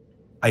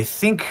 I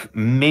think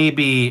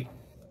maybe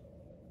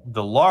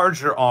the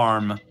larger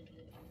arm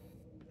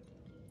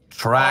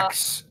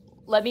tracks.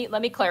 Let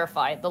me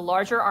clarify. The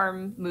larger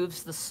arm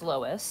moves the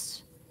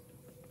slowest.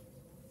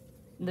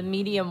 The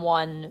medium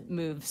one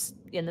moves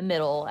in the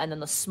middle, and then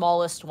the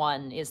smallest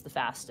one is the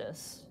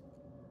fastest.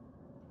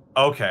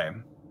 Okay.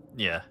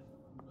 Yeah.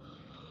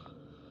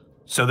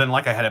 So then,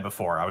 like I had it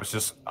before, I was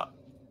just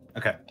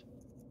okay.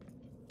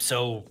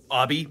 So,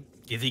 Abby,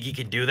 do you think you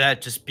can do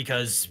that? Just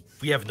because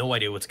we have no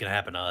idea what's gonna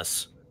happen to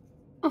us.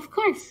 Of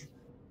course.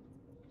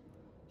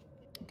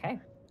 Okay.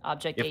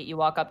 Object 8. You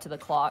walk up to the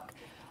clock.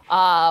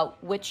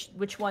 Which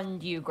one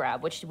do you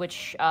grab?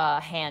 Which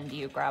hand do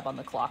you grab on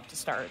the clock to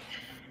start?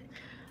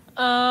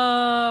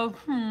 I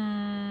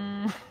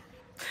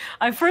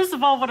first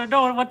of all want to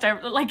know in what in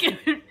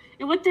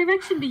what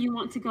direction do you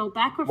want to go?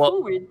 Back or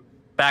forward?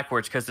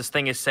 Backwards, because this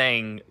thing is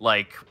saying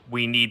like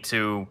we need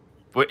to.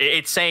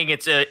 It's saying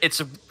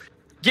it's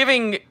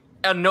giving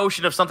a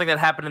notion of something that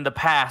happened in the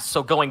past.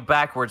 So going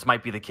backwards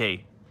might be the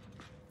key.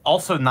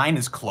 Also, 9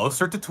 is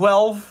closer to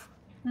 12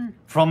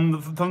 from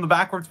the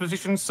backwards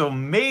position, so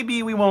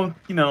maybe we won't,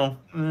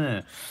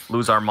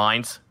 lose our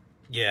minds.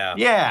 Yeah.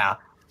 Yeah.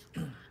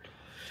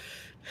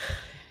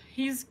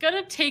 He's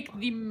gonna take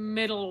the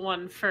middle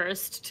one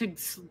first to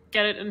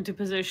get it into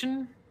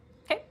position.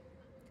 Okay.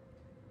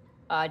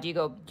 Do you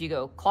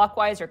go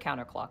clockwise or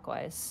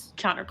counterclockwise?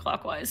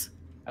 Counterclockwise.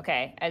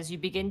 Okay. As you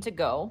begin to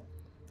go,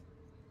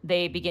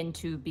 they begin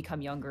to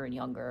become younger and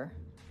younger.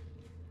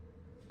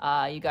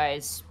 You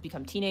guys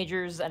become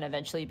teenagers and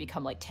eventually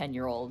become like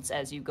 10-year-olds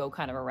as you go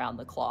kind of around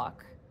the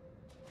clock.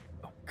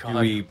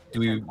 Do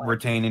we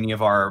retain any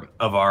of our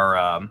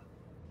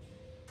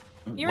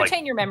you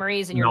retain your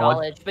memories and your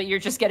knowledge, but you're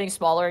just getting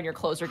smaller and your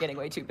clothes are getting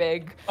way too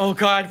big. Oh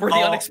God, we're the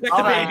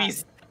unexpected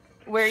babies.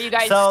 Where you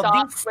guys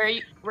stop,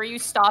 where you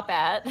stop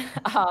at,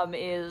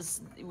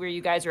 is where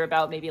you guys are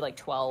about maybe like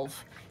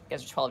 12. You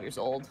guys are 12 years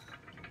old.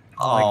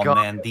 Oh my God,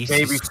 man, these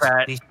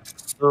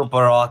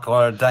super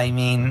awkward. I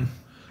mean,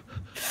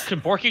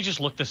 can Borky just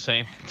look the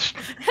same?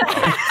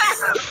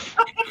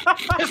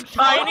 It's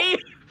tiny.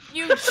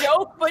 You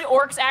joke, but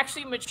orcs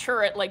actually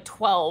mature at like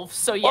 12,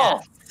 so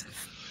yes.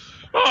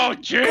 Oh,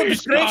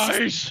 jeez,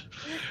 guys!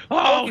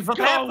 Oh,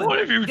 God, what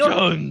have you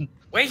done?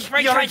 Wait,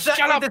 you're guys,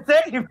 exactly shut up!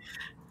 the same.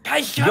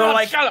 Guys, shut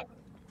up!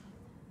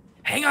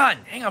 Hang on,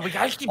 we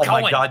gotta keep going.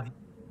 Oh my God,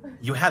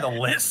 you had a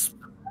lisp.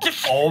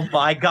 Oh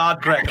my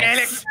God,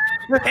 Greckles.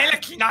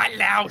 Alex, not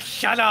loud.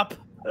 Shut up.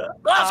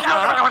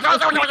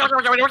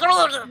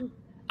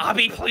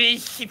 Abby,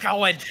 please keep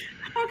going.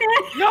 Okay.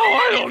 No,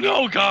 I don't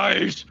know,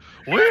 guys.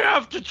 We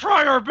have to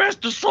try our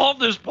best to solve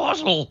this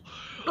puzzle.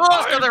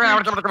 Guys,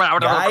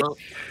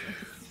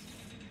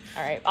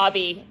 all right,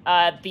 Abby,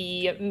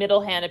 the middle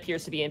hand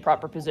appears to be in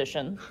proper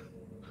position.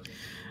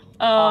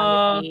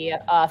 On the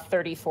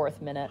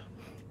 34th minute.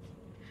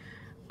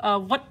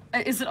 What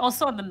is it?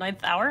 Also on the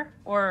 9th hour,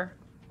 or?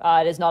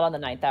 It is not on the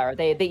 9th hour.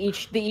 They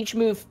each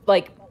move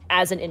like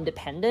as an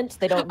independent.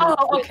 They don't. Move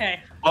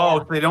okay. Oh,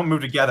 so they don't move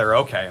together.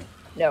 Okay.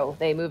 No,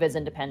 they move as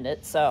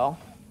independent. So.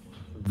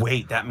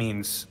 Wait, that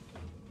means.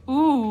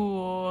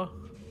 Ooh.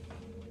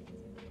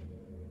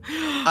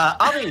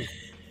 Abby.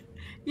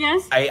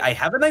 Yes. I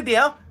have an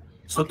idea.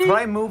 So Okay.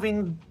 try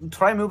moving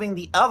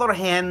the other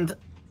hand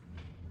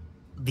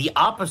the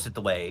opposite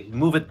way.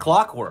 Move it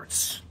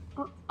clockwards.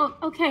 Oh,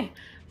 okay.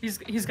 He's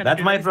gonna. That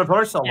do might it.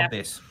 reverse all Yeah. of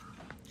this.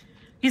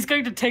 He's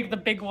going to take the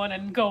big one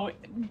and go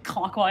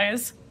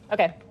clockwise.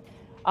 Okay.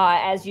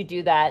 As you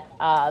do that,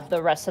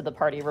 the rest of the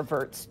party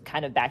reverts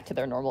kind of back to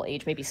their normal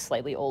age, maybe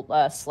slightly old.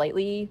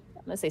 Slightly.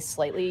 I'm gonna say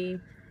slightly.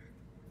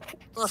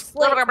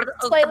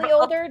 Slightly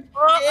older.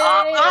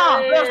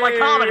 There's my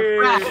common.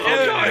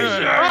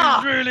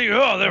 Really?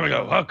 Oh, there we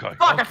go. Okay.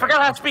 Fuck, I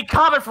forgot how to speak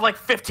common for like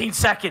 15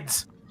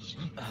 seconds.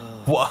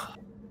 What?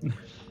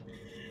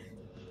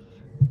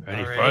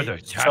 Any All further,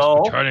 right. Task So-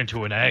 will turn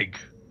into an egg.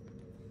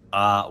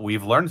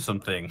 We've learned some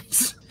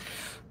things.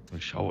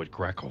 So it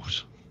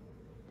Greckles.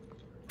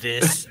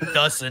 This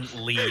doesn't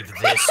leave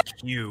this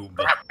cube.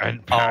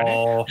 And Panic.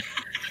 Oh,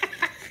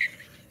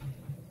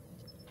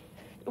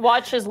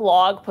 Watch as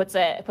Log puts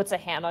a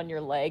hand on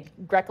your leg,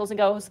 Greckles, and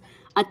goes,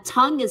 A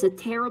tongue is a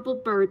terrible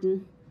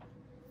burden.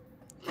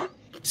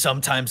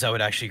 Sometimes I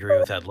would actually agree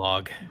with that,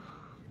 Log.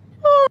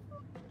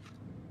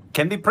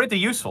 can be pretty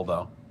useful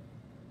though.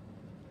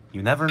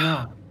 You never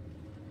know.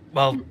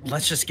 Well,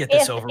 let's just get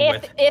this over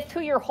with. If who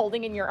you're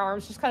holding in your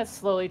arms just kind of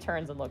slowly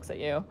turns and looks at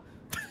you.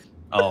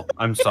 Oh,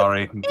 I'm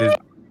sorry.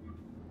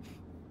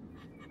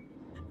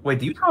 Wait,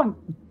 do you know?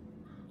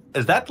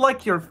 Is that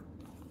like your?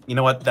 You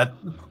know what? That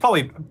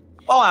probably.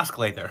 I'll ask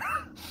later.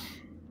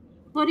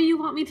 What do you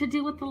want me to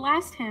do with the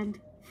last hand?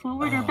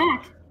 Forward or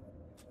back?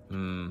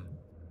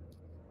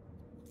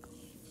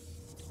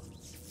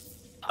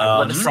 I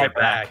want to say right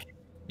back.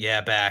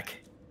 Yeah,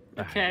 back.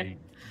 Okay.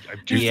 I'm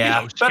just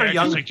Yeah, so better scared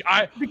young-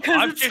 to Because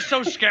I'm it's- just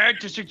so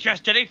scared to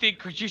suggest anything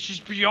because this is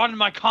beyond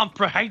my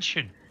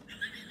comprehension.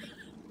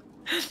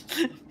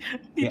 He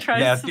Yeah,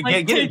 tries to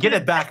like, get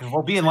it back.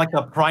 We'll be in like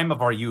the prime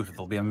of our youth.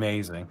 It'll be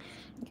amazing.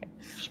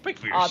 Speak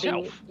for Abby,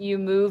 yourself. you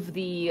move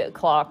the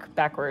clock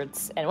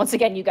backwards, and once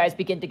again, you guys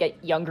begin to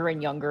get younger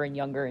and younger and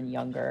younger and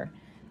younger.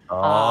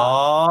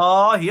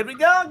 Oh, here we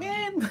go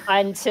again.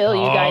 Until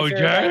you guys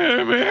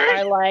damn are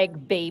it.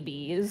 like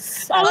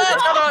babies. Oh,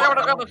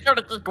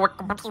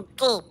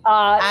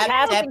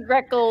 Task and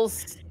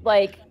Greckles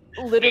like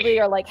literally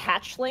are like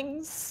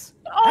hatchlings.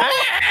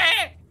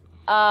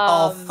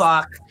 Oh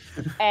fuck.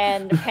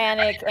 And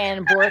Panic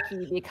and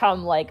Borky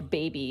become like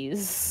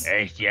babies.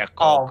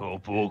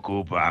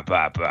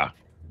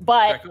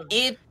 But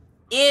It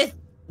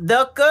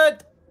the good.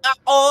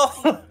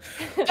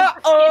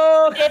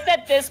 if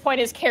at this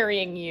point is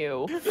carrying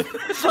you.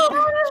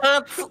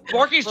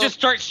 Borky just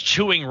starts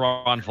chewing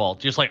Ronvolt,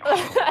 just like.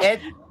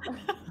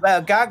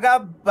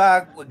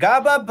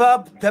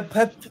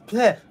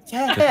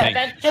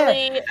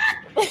 Eventually,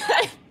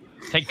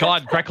 Thank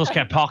God Greckles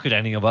can't pocket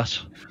any of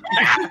us.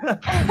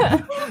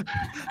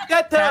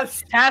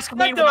 Task,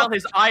 meanwhile,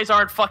 his eyes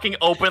aren't fucking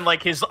open,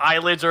 like his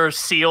eyelids are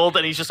sealed,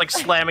 and he's just like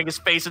slamming his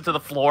face into the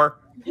floor.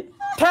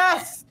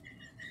 Greckles.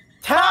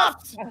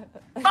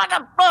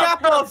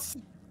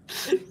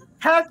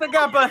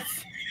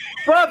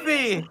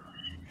 Buffy.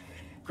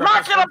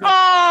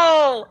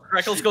 Marketable!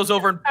 Greckles goes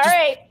over and all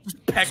right.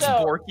 pecks So-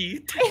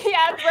 Borky.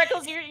 Yeah,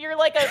 Greckles, you're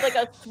like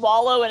a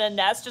swallow in a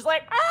nest, just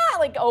like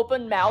like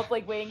open mouth,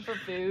 like waiting for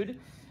food.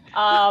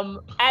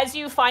 As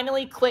you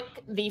finally click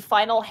the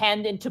final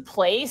hand into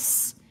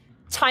place,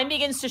 time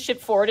begins to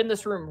shift forward in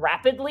this room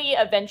rapidly,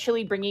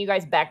 eventually bringing you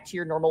guys back to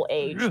your normal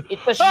age.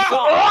 It's a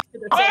shock to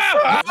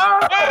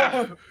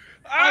the system.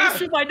 I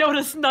assume I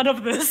noticed none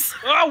of this.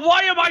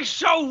 Why am I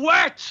so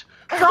wet?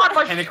 God,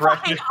 my Panic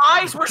fucking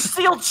eyes were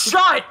sealed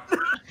shut!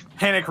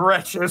 Panic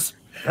wretches.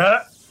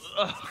 Yeah,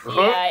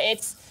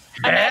 it's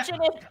imagine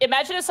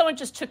if someone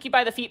just took you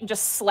by the feet and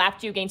just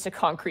slapped you against a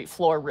concrete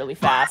floor really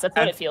fast. That's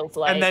what it feels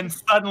like. And then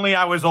suddenly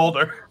I was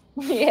older.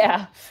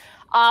 Yeah.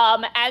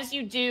 As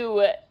you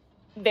do,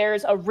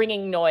 there's a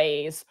ringing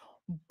noise.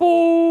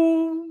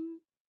 Boom.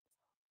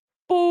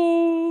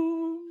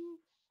 Boom.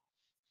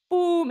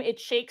 Boom. It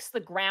shakes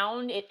the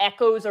ground. It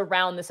echoes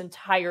around this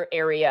entire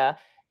area.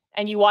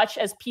 And you watch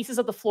as pieces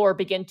of the floor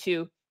begin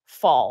to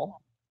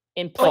fall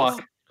in place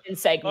in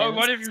segments. Oh,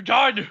 what have you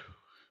done?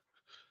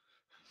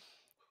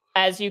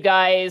 As you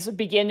guys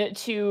begin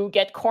to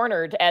get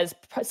cornered, as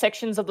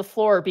sections of the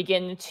floor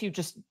begin to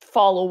just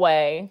fall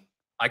away.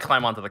 I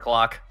climb onto the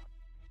clock.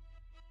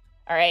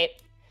 All right.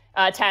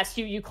 Task,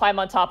 you climb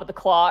on top of the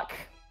clock.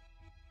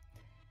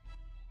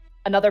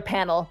 Another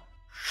panel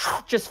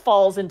just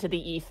falls into the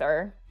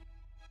ether.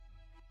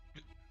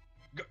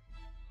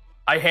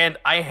 I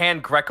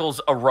hand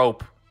Greckles a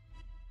rope,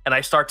 and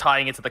I start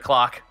tying it to the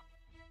clock.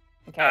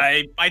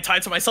 Okay. I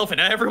tied to myself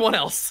and everyone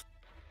else.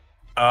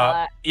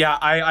 Yeah,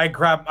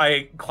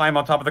 I climb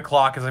on top of the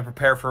clock as I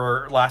prepare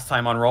for last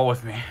time on Roll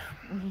With Me.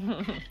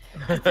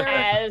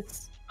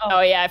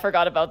 Oh yeah, I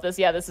forgot about this.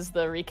 Yeah, this is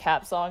the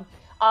recap song.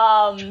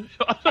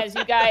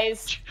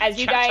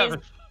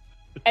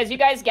 As you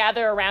guys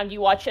gather around, you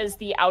watch as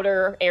the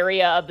outer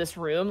area of this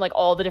room, like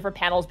all the different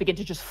panels begin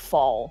to just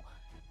fall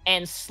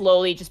and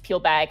slowly just peel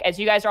back. As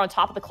you guys are on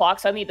top of the clock,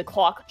 suddenly the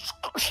clock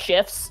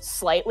shifts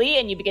slightly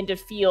and you begin to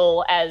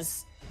feel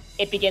as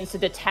it begins to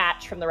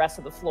detach from the rest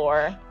of the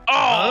floor.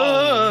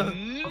 Oh,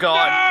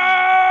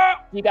 God.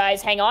 You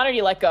guys hang on or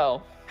you let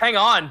go? Hang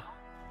on. All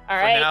For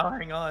right. now,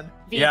 hang on.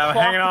 I'm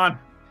hanging on.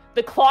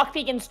 The clock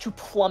begins to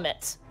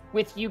plummet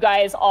with you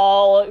guys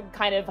all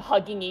kind of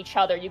hugging each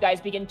other. You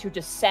guys begin to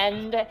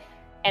descend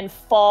and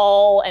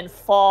fall and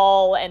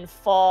fall and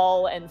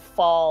fall and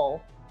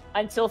fall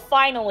until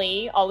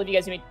finally all of you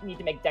guys need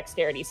to make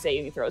dexterity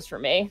saving throws for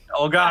me.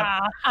 Oh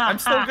god. I'm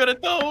so good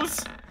at those.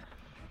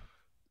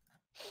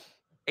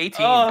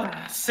 18.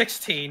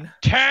 16.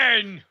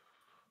 10.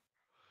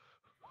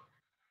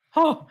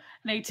 Oh,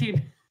 an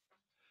 18.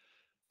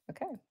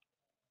 Okay.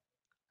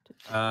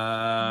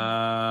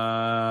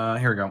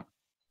 Here we go.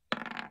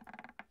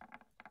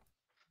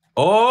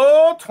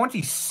 Oh,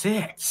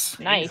 26.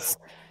 Nice.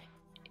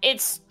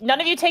 It's none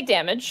of you take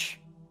damage.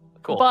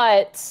 Cool.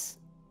 But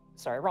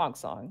sorry, wrong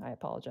song. I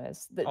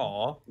apologize.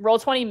 Aw.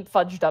 Roll20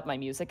 fudged up my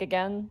music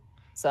again.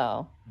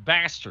 So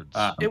Bastards.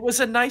 It was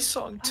a nice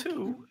song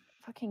too.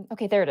 fucking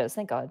okay, there it is.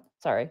 Thank God.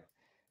 Sorry.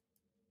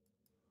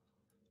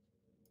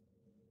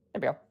 There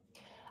we go.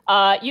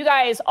 You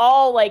guys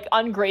all like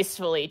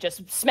ungracefully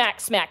just smack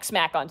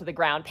onto the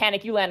ground.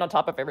 Panic, you land on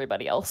top of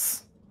everybody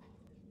else.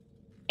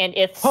 And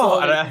it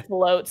slowly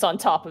floats on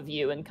top of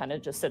you and kind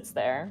of just sits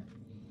there.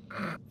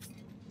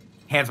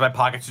 Hands in my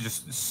pockets to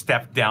just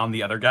step down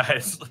the other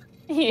guys.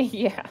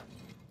 Yeah.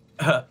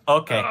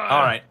 Okay,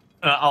 all right.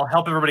 I'll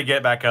help everybody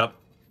get back up.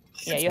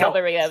 Yeah, you help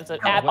everybody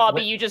up.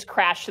 Bobby, you just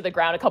crash to the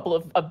ground. A couple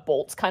of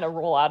bolts kind of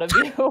roll out of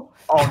you.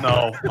 Oh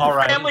no! All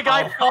right. Family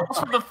Guy falls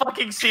from the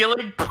fucking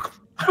ceiling.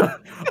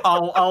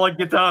 I'll like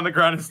get down on the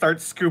ground and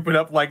start scooping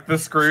up like the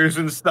screws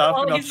and stuff,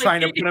 and I'm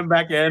trying to put them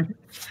back in.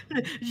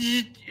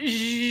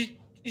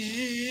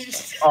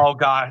 Oh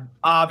God,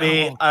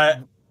 Abby,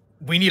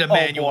 we need a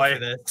manual for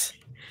this.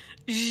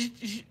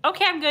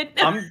 Okay, I'm good.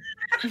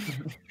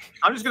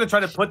 I'm just gonna try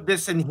to put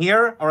this in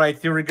here. All right,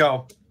 here we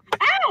go.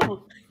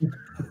 Ow!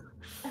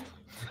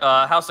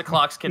 How's the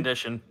clock's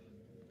condition?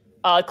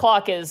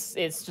 Clock is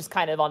just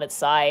kind of on its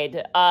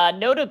side.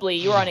 Notably,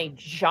 you're on a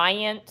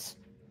giant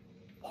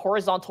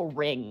horizontal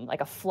ring,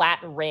 like a flat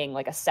ring,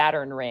 like a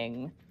Saturn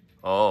ring.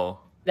 Oh.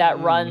 That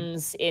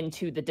runs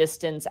into the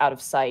distance out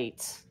of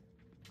sight.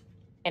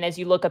 And as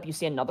you look up, you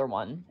see another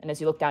one. And as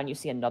you look down, you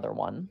see another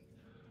one.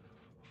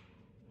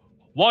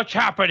 What's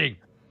happening?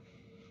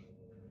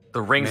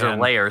 The rings are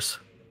layers.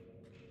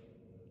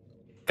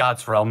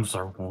 God's realms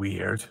are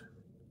weird.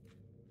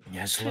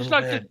 Yes, It's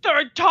like the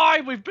third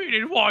time we've been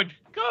in one.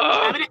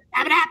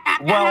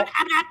 Well,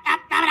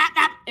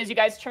 As you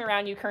guys turn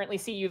around, you currently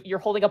see you're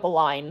holding up a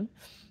line.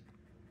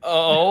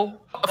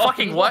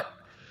 Fucking what?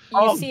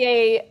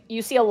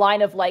 You see a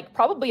line of like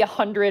probably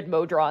 100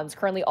 Modrons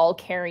currently all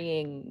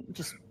carrying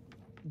just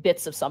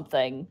bits of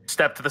something.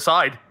 Step to the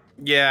side.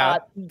 Yeah.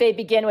 They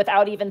begin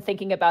without even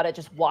thinking about it,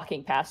 just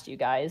walking past you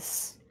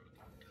guys.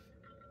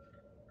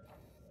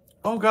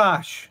 oh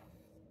gosh.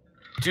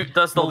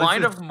 Does the Well, this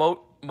line is- of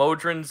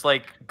Modrons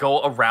like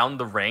go around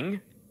the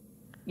ring?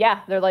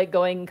 Yeah, they're like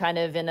going kind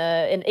of in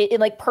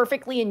like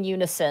perfectly in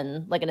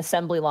unison, like an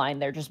assembly line.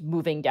 They're just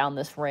moving down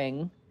this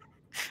ring.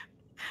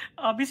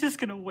 Abby's just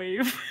gonna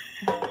wave.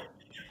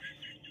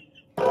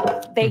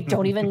 They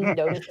don't even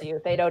notice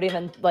you. They don't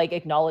even like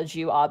acknowledge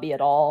you, Abby,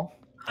 at all.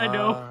 I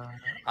know.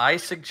 I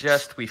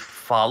suggest we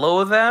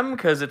follow them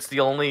because it's the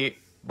only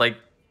like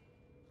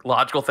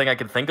logical thing I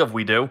can think of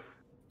we do.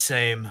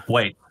 Same.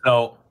 Wait,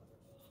 so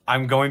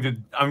I'm going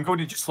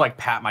to just like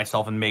pat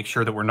myself and make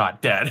sure that we're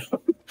not dead.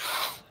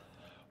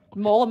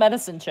 Roll a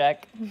medicine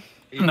check.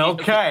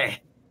 Okay.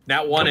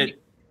 Not wanted.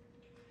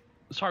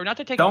 Sorry, not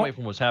to take Don't- away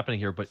from what's happening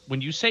here, but when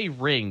you say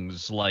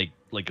rings, like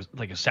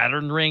a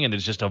Saturn ring, and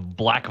there's just a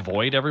black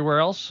void everywhere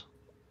else.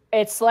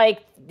 It's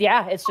like,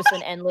 yeah, it's just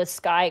an endless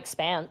sky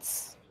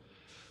expanse.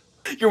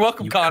 You're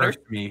welcome, You Connor.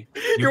 cursed me.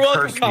 You're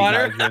welcome, cursed me,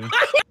 Connor. Gaijin.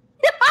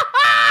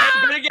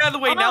 I'm gonna get out of the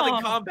way now Oh.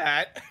 than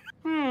combat.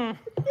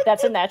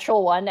 That's a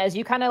natural one. As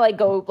you kind of like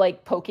go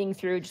like poking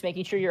through, just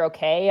making sure you're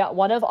okay.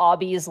 One of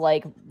Abby's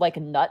like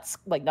nuts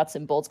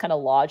and bolts kind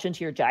of lodge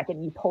into your jacket,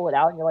 and you pull it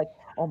out, and you're like,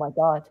 oh my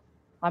God,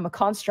 I'm a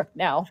construct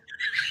now.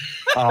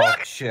 Oh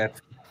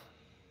shit.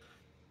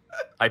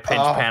 I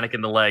pinch Panic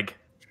in the leg.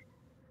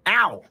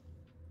 Ow.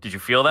 Did you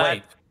feel that?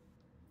 Wait.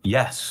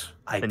 Yes,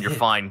 I Then did. you're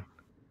fine.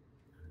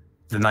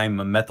 Then I'm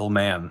a metal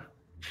man.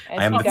 As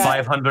I am you the guys-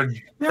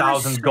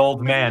 500,000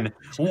 gold man.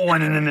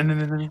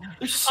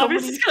 There's so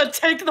Abby's many. just gonna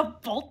take the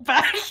bolt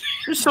back.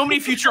 There's so many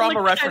Futurama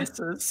Like,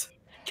 references.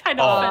 Kind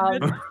of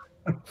offended.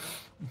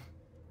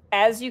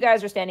 As you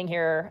guys are standing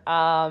here,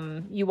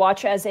 you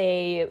watch as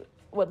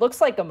what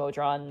looks like a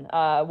Modron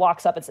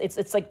walks up.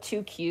 It's like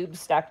two cubes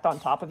stacked on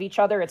top of each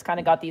other. It's kind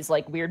of got these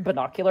like weird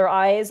binocular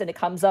eyes, and it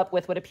comes up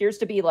with what appears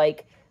to be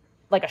like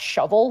a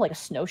shovel, like a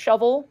snow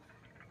shovel,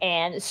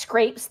 and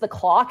scrapes the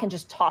clock and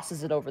just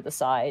tosses it over the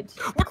side,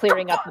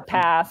 clearing up the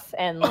path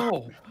and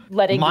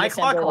letting My the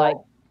assembly clock like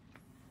roll.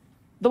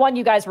 the one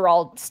you guys were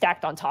all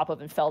stacked on top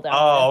of and fell down.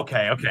 Oh, with.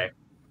 okay.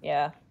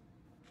 Yeah.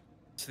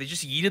 So they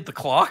just yeeted the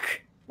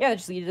clock? Yeah, they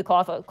just needed the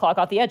clock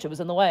off the edge. It was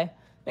in the way.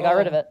 They got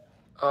rid of it.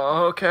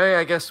 Okay,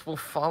 I guess we'll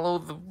follow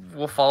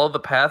the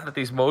path that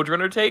these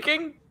Modron are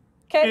taking.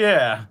 Okay.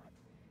 Yeah.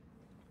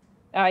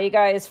 You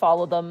guys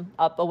follow them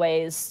up a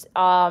ways.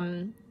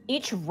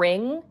 Each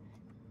ring,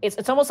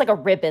 it's almost like a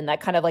ribbon that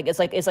kind of like is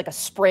like a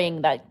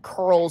spring that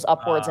curls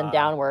upwards and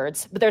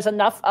downwards. But there's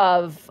enough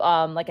of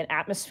like an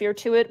atmosphere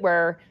to it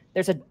where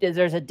there's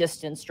a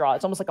distance draw.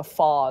 It's almost like a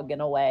fog in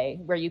a way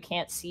where you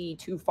can't see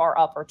too far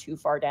up or too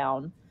far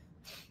down.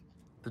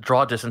 The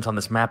draw distance on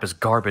this map is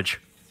garbage.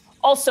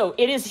 Also,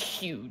 it is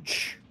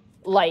huge.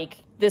 Like,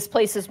 this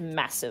place is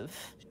massive.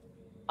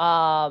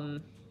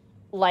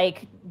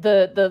 like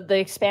the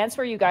expanse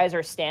where you guys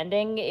are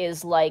standing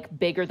is like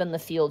bigger than the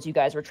fields you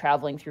guys were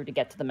traveling through to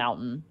get to the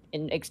mountain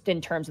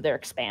in terms of their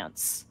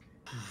expanse.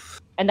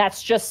 And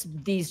that's just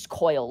these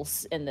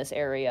coils in this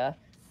area.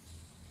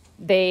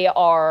 They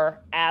are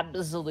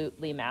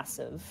absolutely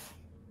massive.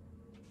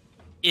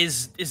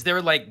 Is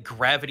there like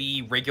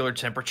gravity, regular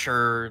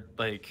temperature,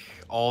 like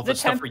all the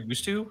stuff we're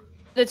used to?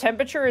 The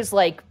temperature is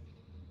like,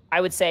 I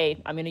would say,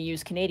 I'm going to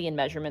use Canadian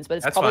measurements, but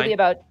it's That's probably fine.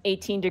 about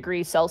 18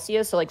 degrees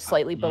Celsius, so like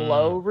slightly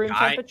below room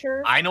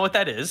temperature. I know what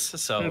that is,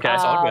 so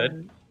that's all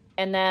good.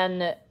 And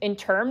then in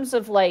terms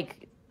of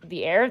like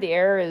the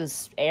air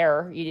is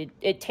air.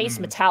 It tastes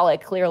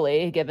metallic,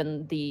 clearly,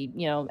 given the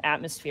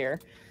atmosphere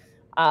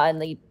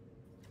and the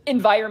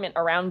environment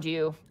around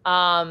you.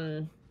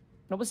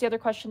 What was the other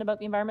question about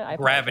the environment?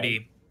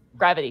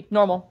 Gravity.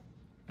 Normal.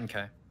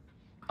 Okay.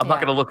 I'm not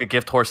gonna look a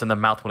gift horse in the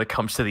mouth when it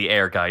comes to the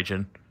air,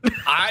 Gaijin.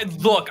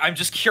 I'm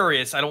just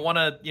curious. I don't want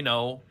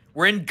to,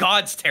 we're in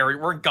God's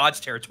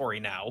territory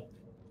now.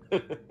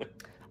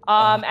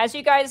 As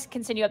you guys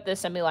continue up the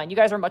assembly line, you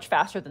guys are much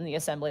faster than the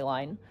assembly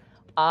line.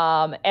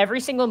 Every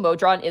single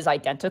Modron is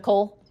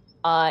identical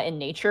in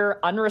nature,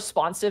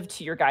 unresponsive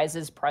to your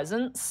guys'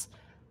 presence.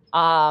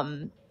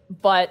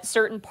 But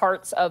certain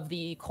parts of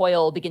the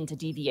coil begin to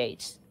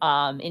deviate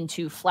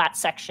into flat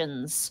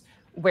sections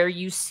where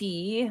you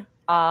see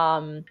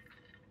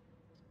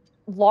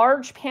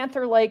large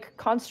panther-like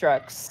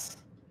constructs.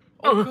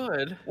 Oh,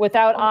 good.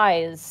 Without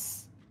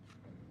eyes,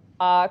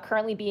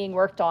 currently being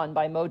worked on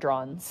by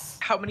Modrons.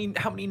 How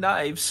many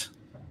knives?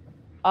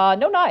 No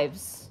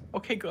knives.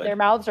 Okay, good. Their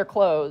mouths are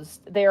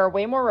closed. They are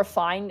way more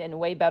refined and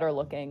way better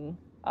looking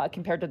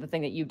compared to the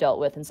thing that you dealt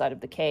with inside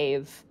of the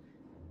cave.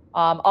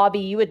 Abby,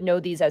 you would know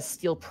these as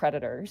steel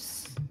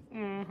predators.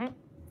 Mm-hmm.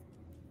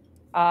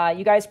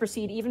 You guys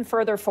proceed even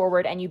further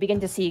forward, and you begin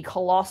to see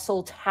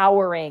colossal,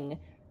 towering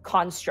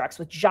constructs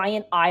with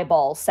giant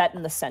eyeballs set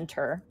in the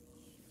center.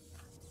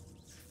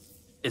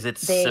 Is it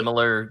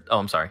similar? Oh,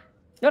 I'm sorry.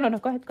 No.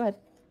 Go ahead.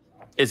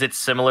 Is it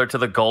similar to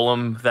the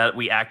golem that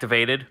we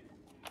activated?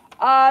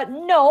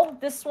 No.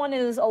 This one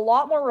is a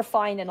lot more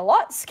refined and a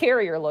lot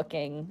scarier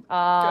looking.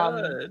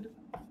 Good.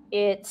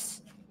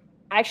 It's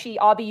actually,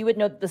 Abby, you would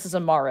know that this is a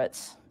Marit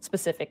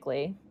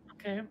specifically.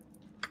 Okay.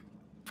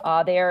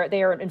 They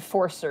are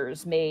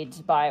enforcers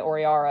made by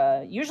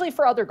Oreyara, usually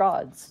for other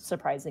gods,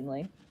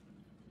 surprisingly.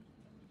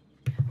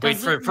 Wait,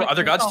 for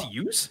other gods to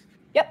use?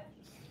 Yep.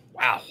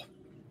 Wow.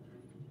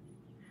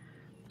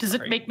 Does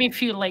it make me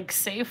feel like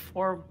safe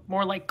or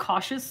more like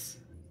cautious?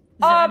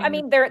 I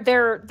mean,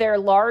 they're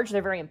large,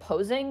 they're very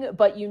imposing,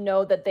 but you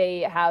know that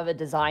they have a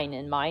design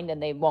in mind,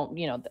 and they won't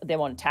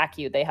attack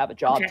you. They have a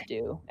job to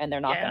do, and they're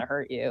not going to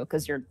hurt you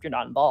because you're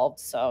not involved.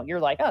 So you're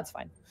like, oh, it's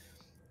fine.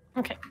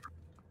 Okay.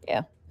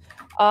 Yeah.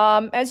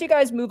 As you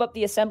guys move up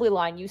the assembly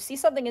line, you see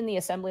something in the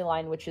assembly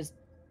line which is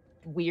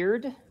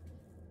weird.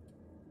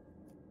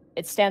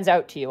 It stands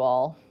out to you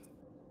all.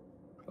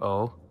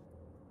 Oh.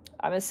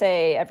 I'm gonna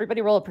say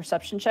everybody roll a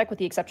perception check with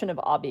the exception of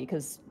Abby,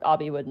 because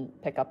Abby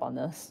wouldn't pick up on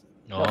this.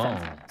 No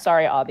offense.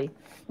 Sorry, Abby.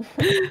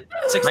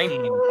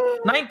 16.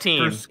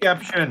 19.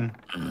 Perception.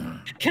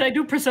 Can I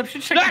do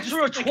perception check?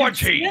 Natural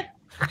 20.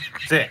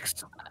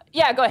 6.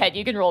 Yeah, go ahead.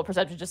 You can roll a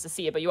perception just to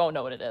see it, but you won't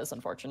know what it is,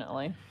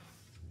 unfortunately.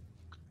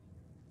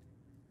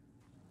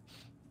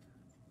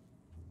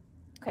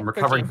 Okay, I'm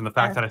recovering 13. from the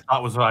fact that I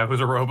was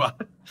a robot.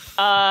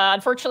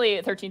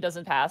 Unfortunately, 13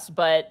 doesn't pass,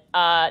 but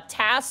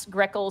Task,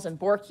 Greckles, and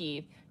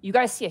Borky, you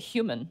guys see a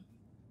human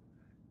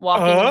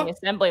walking in the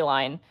assembly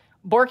line.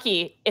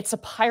 Borky, it's a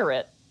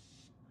pirate.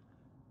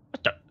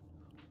 What the?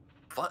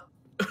 What?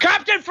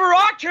 Captain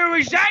Ferratu,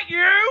 is that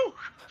you?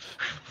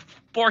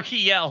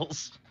 Borky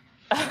yells.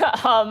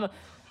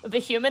 The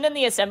human in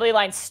the assembly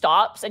line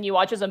stops, and you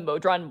watch as a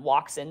Modron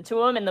walks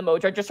into him, and the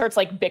Modron just starts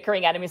like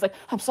bickering at him. He's like,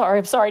 I'm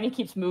sorry, and he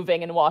keeps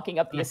moving and walking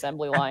up the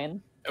assembly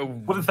line.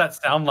 What does that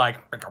sound like?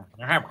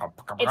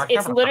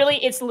 It's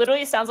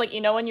literally sounds like,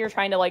 when you're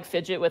trying to like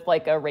fidget with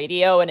like a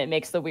radio, and it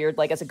makes the weird,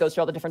 like as it goes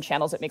through all the different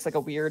channels, it makes like a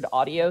weird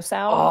audio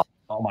sound.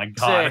 Oh my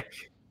god.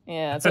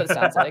 Yeah, that's what it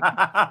sounds like.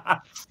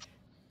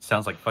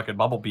 Sounds like fucking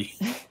Bumblebee.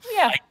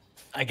 Yeah.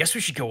 I guess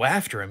we should go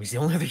after him. He's the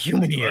only other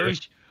human here.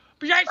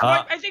 But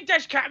I think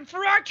that's Captain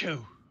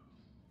Ferratu.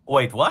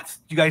 Wait, what?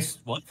 You guys,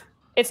 what?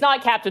 It's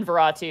not Captain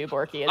Ferratu,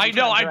 Borky. I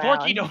know,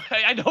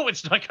 I know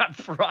it's not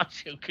Captain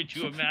Ferratu. Could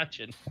you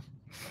imagine?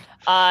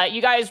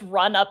 You guys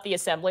run up the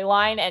assembly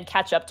line and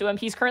catch up to him.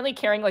 He's currently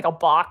carrying like a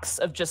box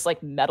of just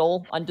like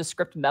metal,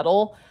 nondescript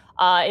metal.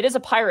 It is a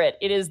pirate.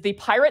 It is the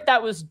pirate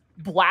that was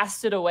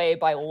blasted away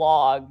by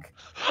Log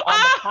on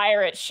the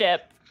pirate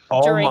ship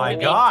during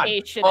the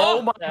vacation.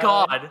 Oh my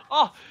god.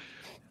 Oh.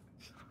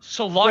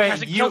 So Log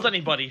hasn't killed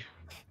anybody.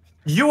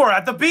 You were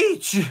at the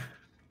beach.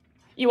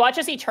 You watch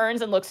as he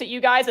turns and looks at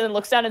you guys, and then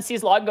looks down and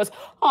sees Log and goes,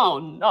 "Oh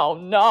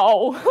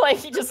no!" Like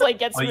he just like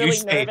gets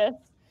really nervous.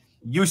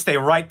 You stay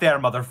right there,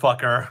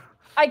 motherfucker.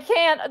 I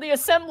can't. The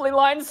assembly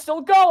line's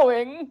still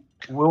going.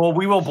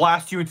 We will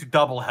blast you into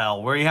double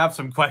hell, where you have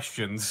some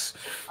questions.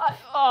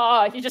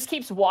 He just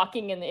keeps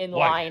walking in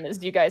line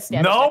as you guys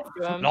stand Nope.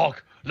 next to him.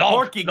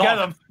 Porky, get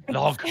him.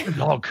 Log.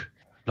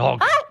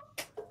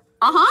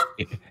 Uh-huh.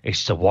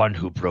 It's the one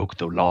who broke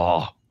the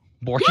law.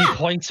 Borky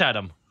points at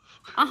him.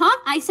 Uh-huh.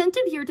 I sent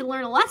him here to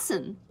learn a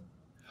lesson.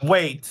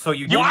 Wait, so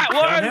you didn't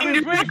kill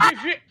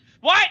him?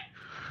 What?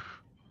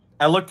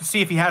 I look to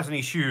see if he has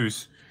any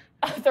shoes.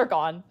 They're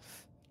gone.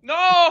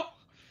 No!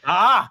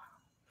 Ah!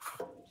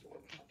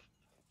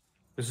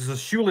 This is a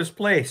shoeless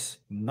place.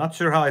 Not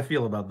sure how I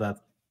feel about that.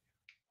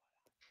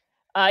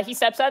 He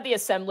steps out of the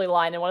assembly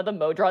line, and one of the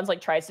Modrons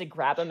like tries to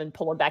grab him and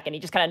pull him back, and he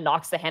just kind of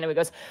knocks the hand away.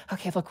 Goes,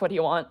 "Okay, look, what do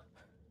you want?"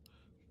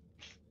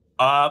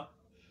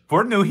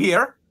 We're new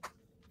here.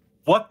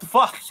 What the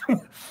fuck?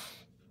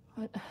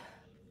 What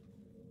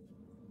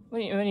do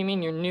you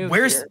mean you're new?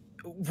 Where's here?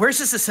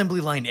 this assembly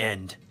line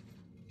end?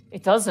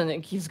 It doesn't.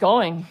 It keeps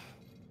going.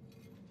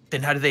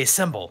 Then how do they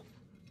assemble?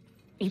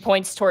 He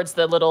points towards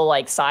the little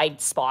like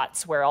side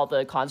spots where all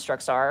the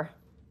constructs are.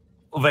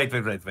 Wait.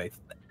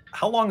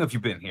 How long have you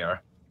been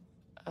here?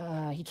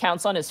 He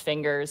counts on his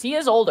fingers. He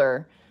is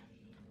older.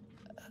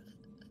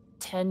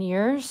 10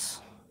 years?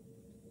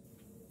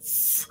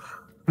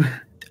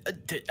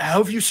 How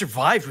have you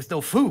survived with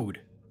no food?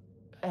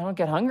 I don't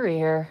get hungry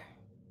here.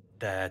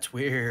 That's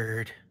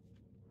weird.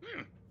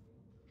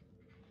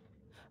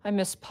 I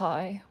miss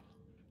pie.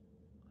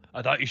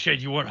 I thought you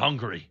said you weren't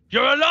hungry.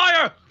 You're a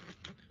liar!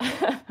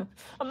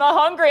 I'm not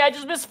hungry. I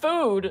just miss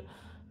food.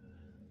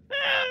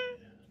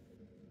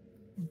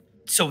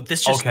 So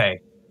this just Okay.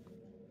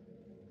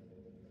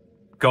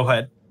 Go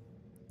ahead.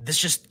 This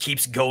just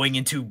keeps going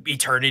into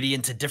eternity,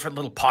 into different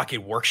little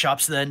pocket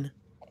workshops then?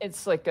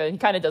 It's like he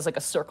kind of does like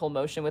a circle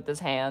motion with his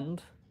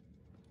hand.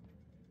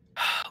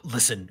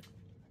 Listen,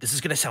 this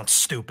is gonna sound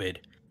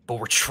stupid, but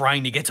we're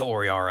trying to get to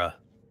Oreyara.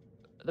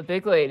 The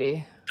big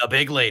lady. The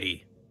big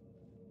lady.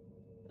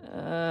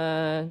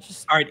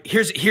 Just... All right,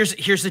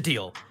 here's the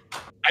deal.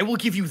 I will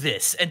give you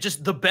this, and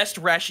just the best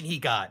ration he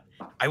got.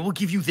 I will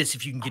give you this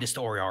if you can get us to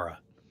Oreyara.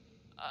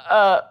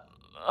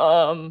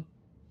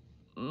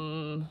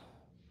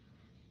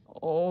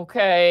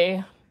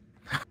 Okay.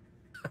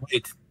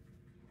 Wait.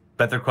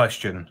 Better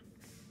question.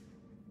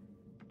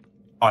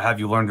 Have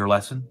you learned your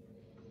lesson?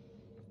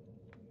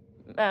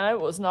 Man, it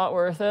was not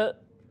worth it.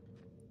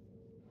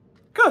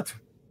 Good.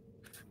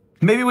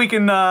 Maybe we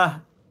can,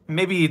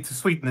 maybe to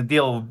sweeten the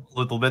deal a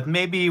little bit,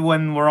 maybe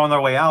when we're on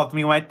our way out,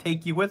 we might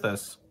take you with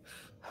us.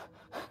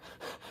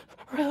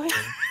 Really?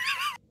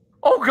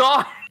 Oh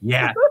God!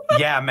 Yeah,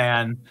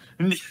 man.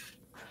 I miss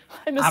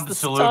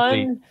Absolutely. the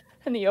sun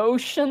and the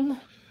ocean.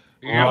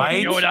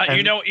 Right?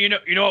 You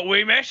know what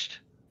we missed?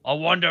 A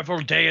wonderful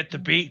day at the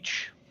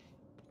beach.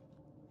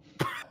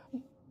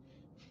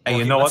 Hey,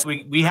 you know what?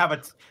 We have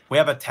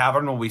a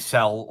tavern where we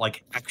sell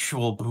like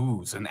actual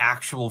booze and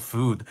actual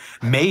food.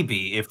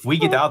 Maybe if we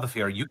get out of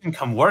here, you can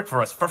come work for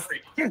us for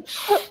free. It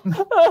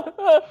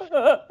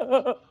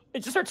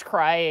just starts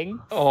crying.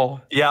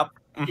 Oh, Yep.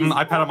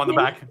 I pat him on the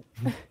back.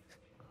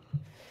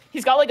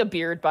 He's got like a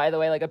beard, by the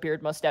way, like a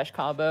beard mustache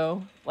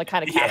combo, like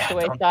kind of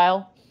Castaway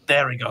style.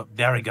 There we go.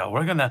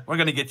 We're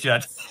gonna get you.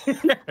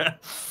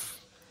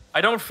 I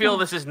don't feel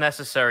this is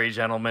necessary,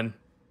 gentlemen.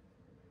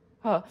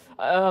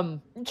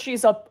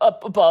 She's up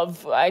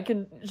above. I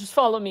can just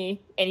follow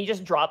me. And he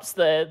just drops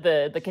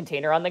the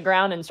container on the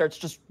ground and starts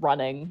just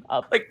running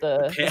up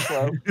the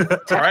slope.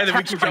 All right, then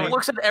we keep going. He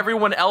looks at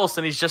everyone else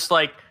and he's just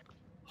like,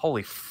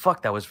 "Holy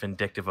fuck, that was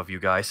vindictive of you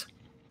guys."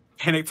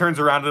 And it turns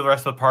around to the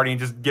rest of the party and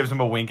just gives him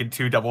a wink and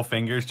two double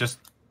fingers. Just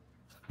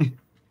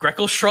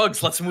Greckles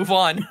shrugs. Let's move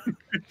on.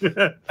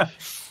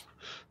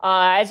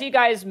 As you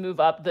guys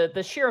move up,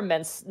 the sheer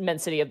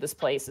immensity of this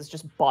place is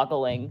just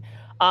boggling.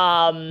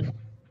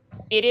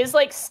 It is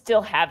like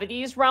still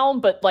Havity's realm,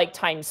 but like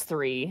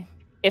 ×3,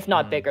 if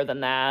not bigger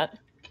than that.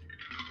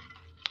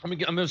 I'm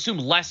gonna assume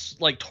less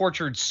like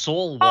tortured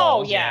soul Oh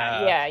walls.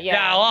 yeah.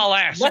 Yeah, a lot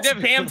less. Let's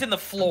bammed in the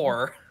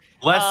floor.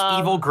 less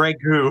evil Grey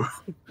Goo.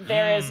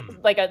 There's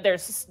like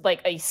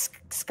a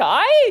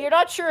sky. You're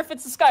not sure if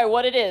it's a sky,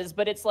 what it is,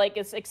 but it's like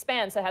it's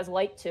expanse that has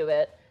light to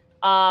it.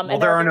 Well,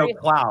 And there are no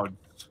clouds.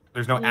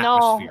 There's no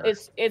atmosphere.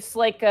 it's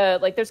like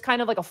there's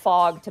kind of like a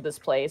fog to this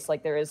place.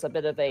 Like there is a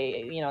bit of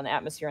an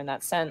atmosphere in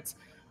that sense.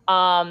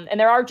 And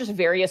there are just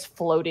various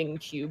floating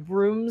cube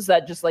rooms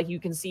that just like you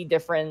can see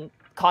different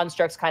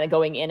constructs kind of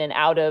going in and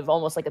out of,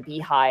 almost like a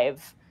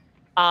beehive.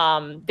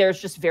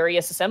 There's just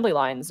various assembly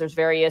lines. There's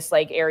various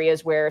like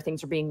areas where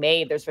things are being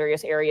made. There's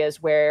various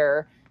areas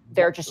where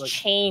there are just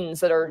chains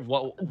that are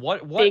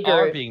what bigger.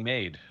 are being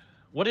made?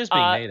 What is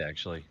being made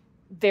actually?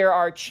 There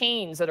are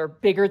chains that are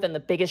bigger than the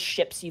biggest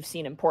ships you've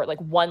seen in port. Like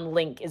one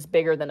link is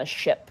bigger than a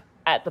ship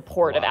at the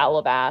port of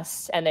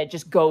Alivast, and it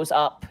just goes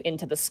up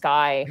into the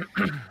sky.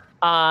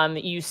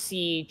 You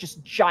see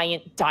just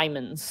giant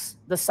diamonds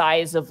the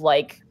size of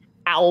like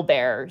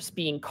owlbears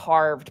being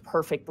carved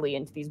perfectly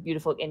into these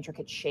beautiful,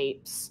 intricate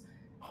shapes.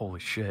 Holy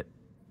shit.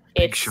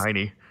 Big It's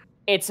shiny.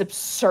 It's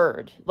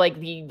absurd. Like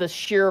the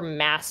sheer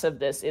mass of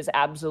this is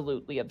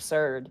absolutely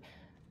absurd.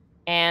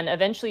 And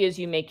eventually, as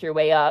you make your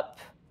way up,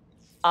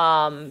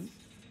 all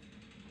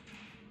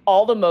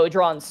the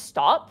Modrons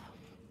stop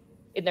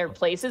in their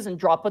places and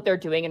drop what they're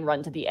doing and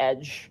run to the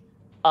edge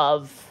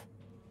of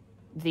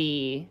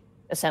the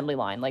assembly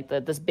line, like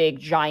this big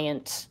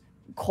giant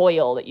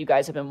coil that you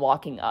guys have been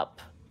walking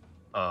up.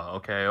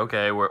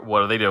 Okay.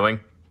 What are they doing?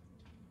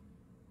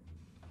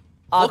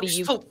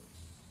 Abby,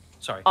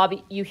 Sorry.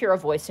 Abby, you hear a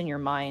voice in your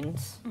mind.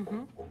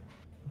 Mm-hmm.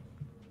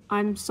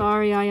 I'm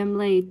sorry I am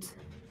late,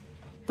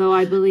 though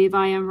I believe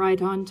I am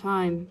right on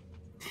time.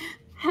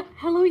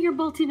 Hello, your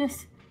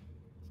boltiness.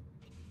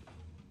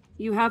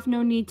 You have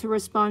no need to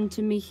respond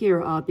to me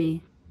here,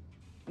 Abby.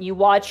 You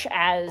watch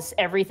as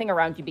everything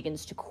around you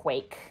begins to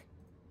quake.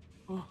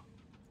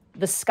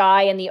 The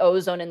sky and the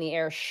ozone in the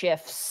air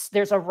shifts.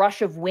 There's a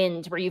rush of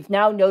wind where you've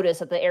now noticed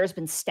that the air's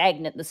been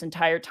stagnant this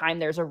entire time.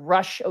 There's a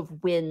rush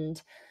of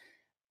wind.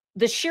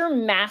 The sheer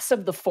mass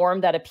of the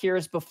form that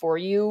appears before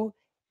you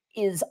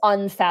is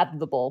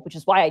unfathomable, which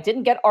is why I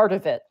didn't get art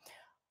of it.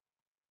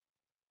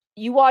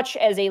 You watch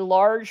as a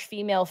large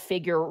female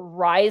figure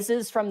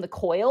rises from the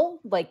coil,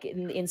 like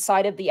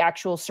inside of the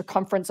actual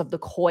circumference of the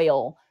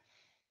coil.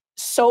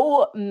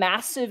 So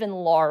massive and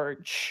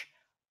large,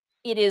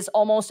 it is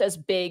almost as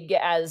big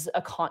as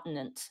a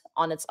continent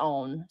on its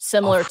own,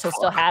 similar to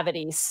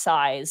Stohavity's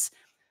size.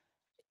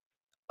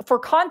 For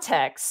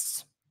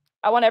context,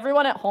 I want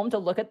everyone at home to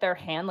look at their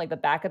hand, like the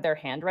back of their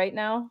hand right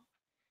now,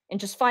 and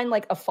just find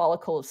like a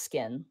follicle of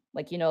skin,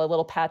 like, you know, a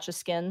little patch of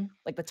skin,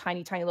 like the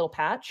tiny, tiny little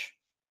patch.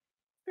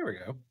 Here we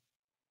go.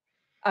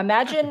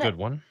 Imagine Good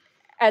one.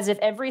 as if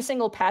every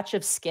single patch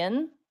of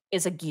skin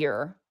is a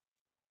gear.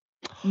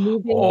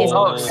 Moving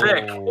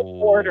sick. in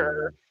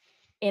order,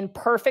 in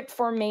perfect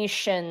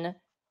formation,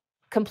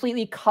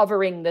 completely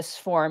covering this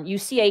form. You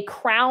see a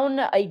crown,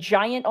 a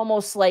giant,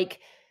 almost like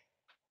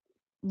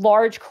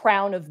large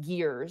crown of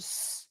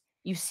gears.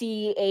 You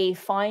see a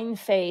fine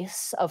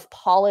face of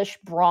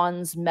polished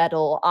bronze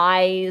metal,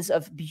 eyes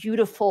of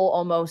beautiful,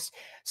 almost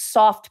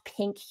soft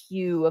pink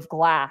hue of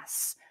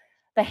glass.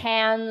 The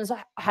hands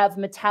have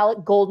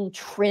metallic golden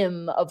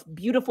trim of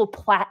beautiful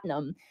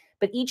platinum,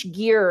 but each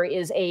gear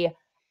is a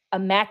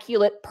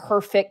immaculate,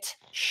 perfect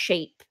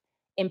shape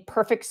in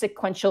perfect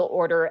sequential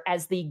order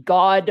as the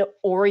god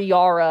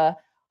Oreyara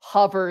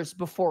hovers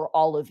before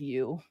all of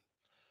you.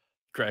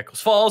 Greckles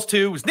falls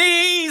to his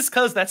knees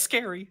because that's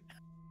scary.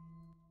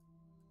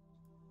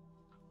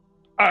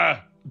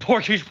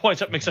 Borky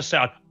points up, makes a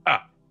sound.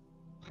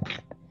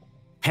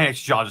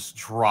 Panic's jaw just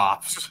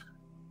drops.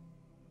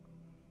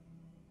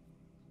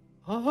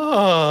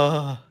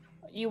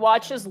 You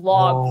watch as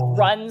Log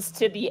runs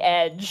to the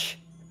edge.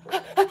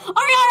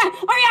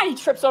 Oreyara! He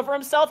trips over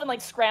himself and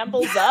like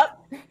scrambles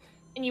up.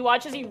 And you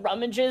watch as he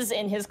rummages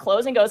in his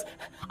clothes and goes,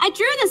 I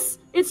drew this!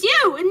 It's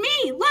you and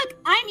me! Look,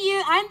 I'm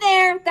you, I'm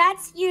there,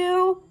 that's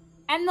you!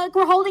 And look,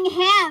 we're holding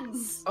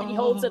hands! And he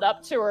holds it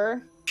up to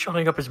her.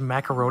 Showing up his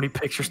macaroni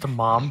pictures to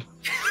mom.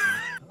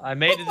 I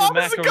made it a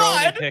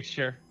macaroni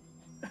picture.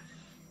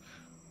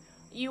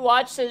 You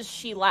watch as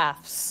she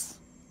laughs.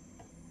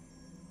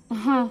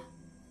 Thank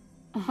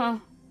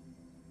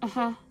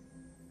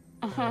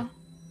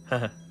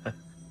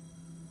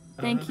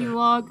you,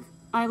 Log.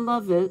 I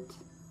love it.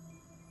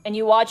 And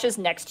you watch as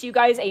next to you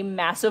guys, a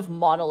massive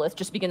monolith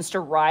just begins to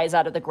rise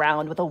out of the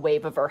ground with a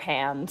wave of her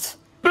hand.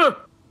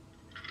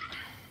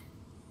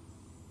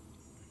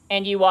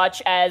 And you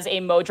watch as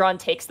a Modron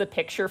takes the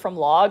picture from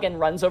Log and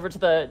runs over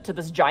to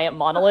this giant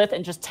monolith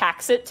and just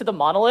tacks it to the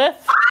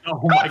monolith.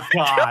 Oh my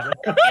god.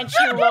 And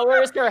she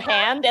lowers her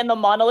hand and the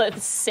monolith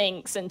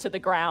sinks into the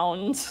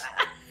ground.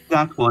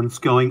 That one's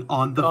going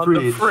on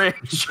the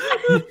fridge.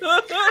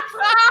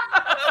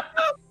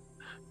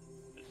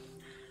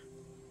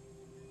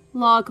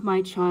 Log,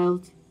 my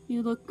child,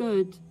 you look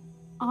good.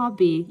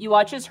 Abby. You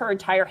watch as her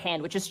entire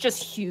hand, which is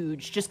just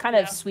huge, just kind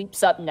of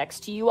sweeps up next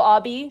to you,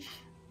 Abby.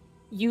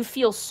 You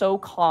feel so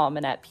calm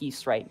and at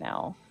peace right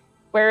now.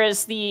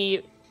 Whereas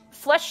the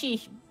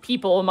fleshy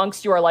people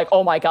amongst you are like,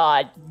 oh my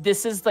god,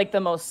 this is like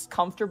the most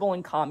comfortable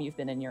and calm you've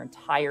been in your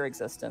entire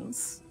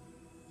existence.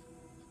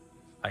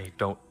 I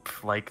don't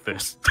like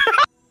this.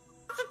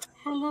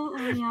 Hello,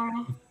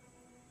 Oreyara.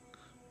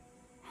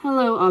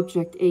 Hello,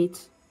 Object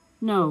 8.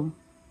 No.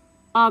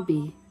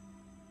 Abby.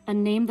 A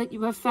name that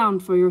you have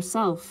found for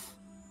yourself.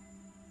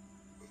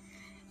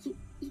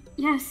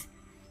 Yes.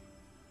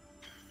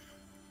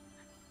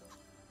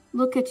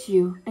 Look at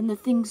you and the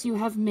things you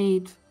have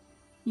made.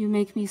 You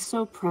make me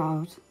so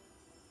proud.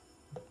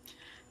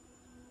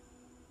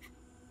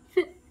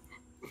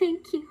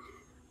 Thank you.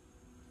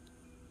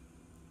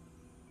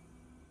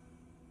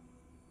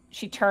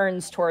 She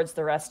turns towards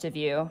the rest of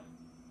you.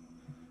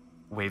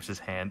 Waves his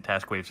hand.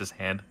 Task waves his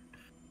hand.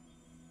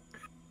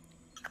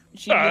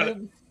 She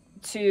moves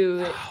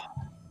to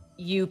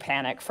you,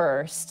 Panic,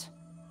 first.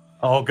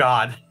 Oh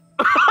god.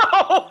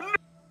 Oh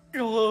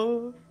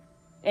no!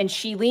 And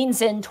she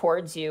leans in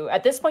towards you.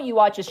 At this point, you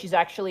watch as she's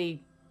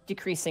actually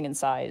decreasing in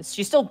size.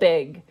 She's still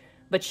big,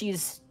 but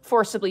she's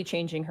forcibly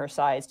changing her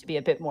size to be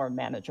a bit more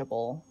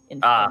manageable.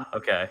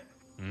 Okay.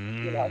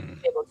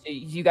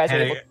 You guys are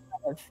able to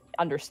kind of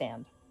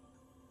understand.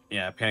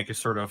 Yeah, Panic is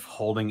sort of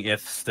holding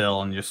Ith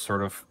still and just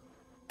sort of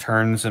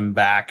turns him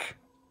back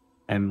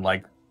and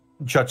like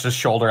juts his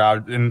shoulder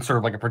out in sort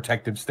of like a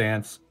protective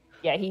stance.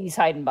 Yeah, he's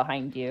hiding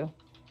behind you.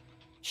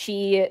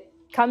 She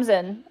comes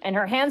in, and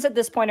her hands at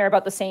this point are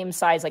about the same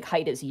size, like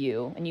height as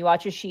you. And you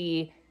watch as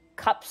she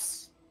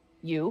cups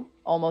you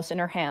almost in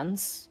her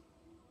hands.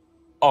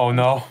 Oh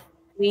no.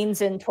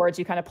 Leans in towards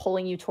you, kind of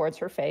pulling you towards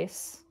her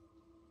face.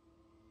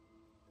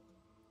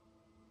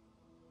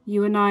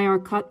 You and I are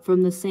cut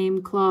from the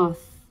same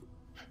cloth.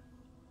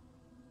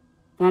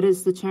 That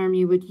is the term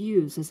you would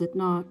use, is it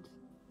not?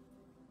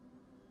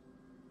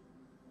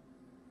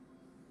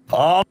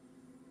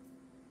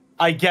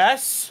 I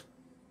guess.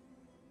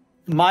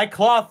 My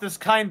cloth is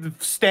kind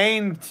of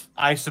stained,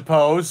 I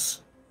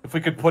suppose, if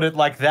we could put it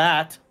like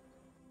that.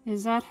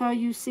 Is that how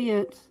you see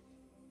it?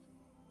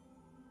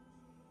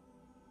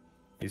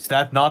 Is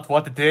that not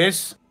what it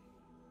is?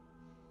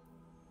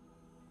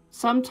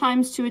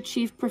 Sometimes to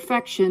achieve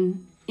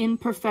perfection,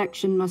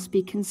 imperfection must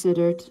be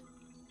considered.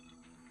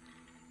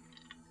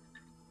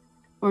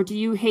 Or do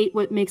you hate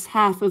what makes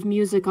half of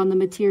music on the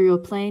material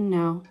plane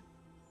now?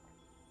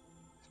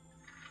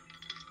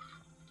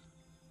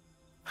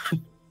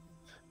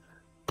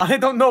 I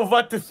don't know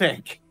what to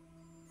think.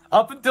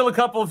 Up until a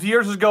couple of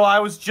years ago, I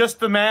was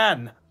just a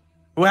man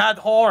who had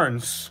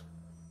horns.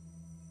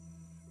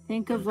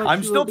 Think of what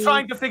I'm still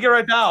trying to figure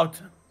it out.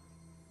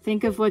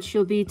 Think of what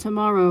you'll be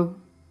tomorrow.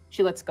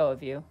 She lets go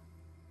of you.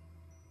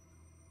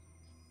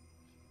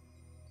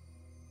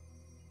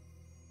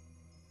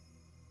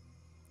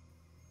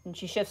 And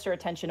she shifts her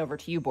attention over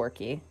to you,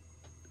 Borky.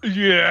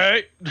 Yeah.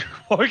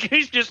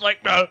 Borky's just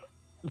like,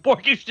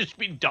 Borky's just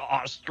been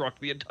awestruck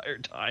the entire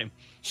time.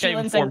 She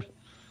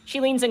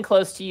leans in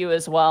close to you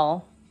as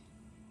well.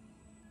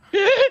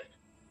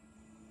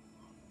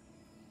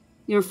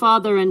 Your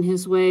father and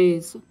his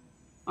ways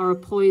are a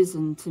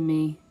poison to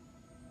me.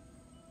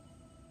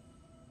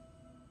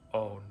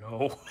 Oh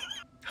no.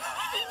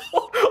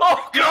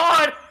 Oh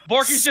god!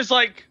 Borky's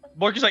like,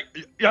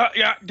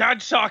 yeah,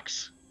 Dad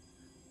sucks.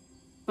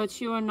 But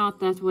you are not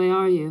that way,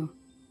 are you?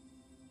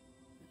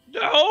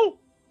 No!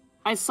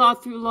 I saw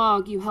through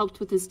Log you helped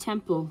with his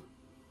temple.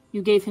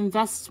 You gave him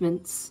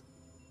vestments.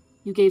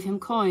 You gave him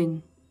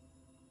coin.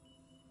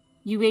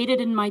 You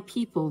aided in my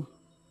people.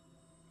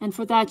 And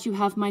for that you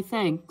have my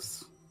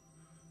thanks.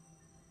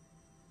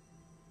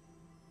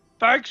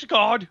 Thanks,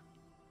 God.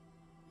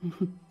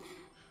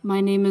 My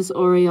name is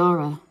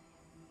Oreyara.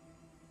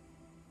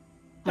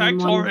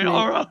 Thanks,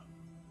 Oreyara.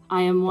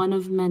 I am one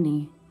of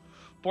many.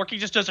 Borky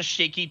just does a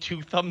shaky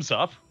 2 thumbs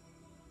up.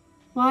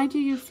 Why do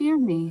you fear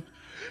me?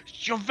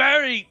 You're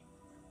very...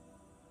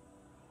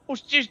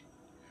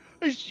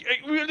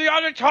 the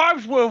other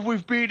times where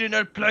we've been in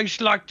a place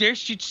like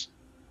this, it's...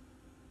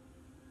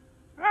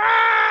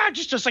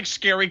 just like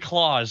scary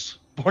claws.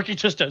 Borky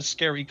just does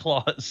scary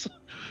claws.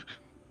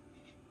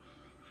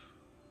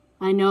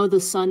 I know the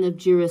son of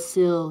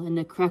Jirasil and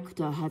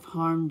Nekrekta have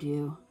harmed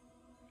you.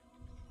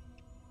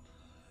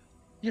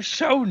 You're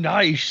so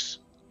nice.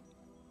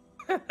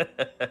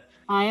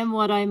 I am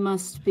what I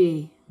must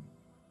be.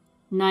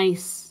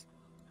 Nice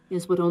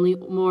is what only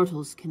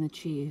mortals can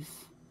achieve.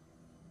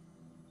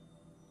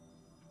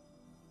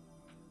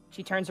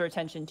 She turns her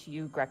attention to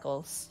you,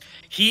 Greckles.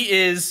 He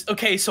is...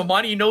 Okay, so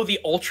Monty, you know the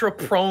ultra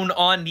prone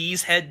on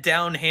knees, head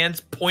down, hands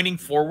pointing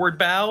forward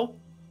bow?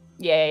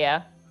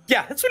 Yeah.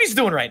 Yeah, that's what he's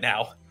doing right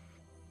now.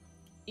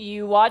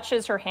 You watch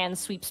as her hand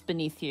sweeps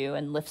beneath you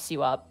and lifts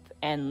you up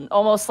and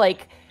almost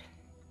like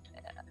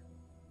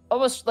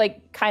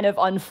kind of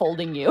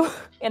unfolding you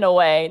in a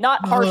way.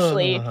 Not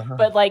harshly,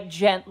 but like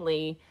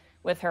gently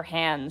with her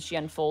hands, she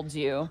unfolds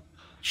you.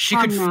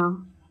 Come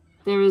now.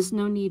 There is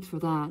no need for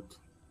that.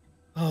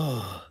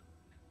 Oh,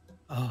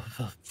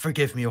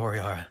 forgive me,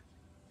 Oreyara.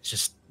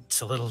 It's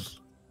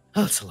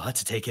a lot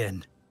to take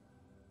in.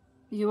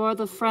 You are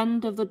the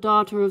friend of the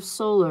daughter of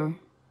Solar.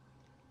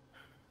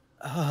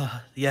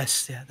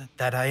 Yes, yeah,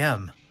 that I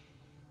am.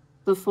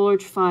 The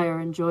Forge Fire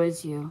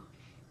enjoys you.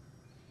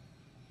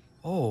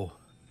 Oh.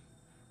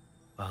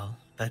 Well,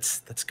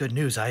 that's good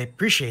news. I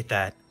appreciate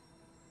that.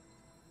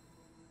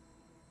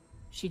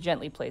 She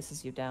gently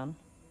places you down.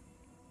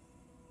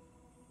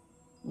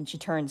 And she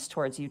turns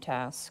towards you,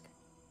 Task.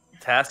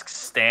 Task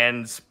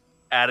stands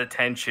at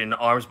attention,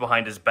 arms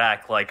behind his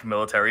back like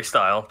military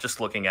style,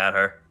 just looking at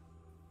her.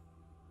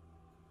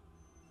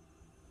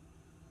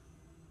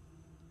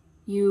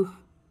 You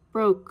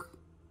broke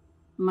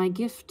my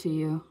gift to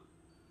you.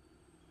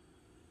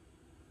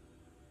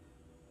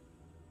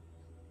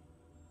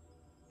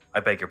 I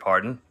beg your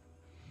pardon?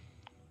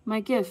 My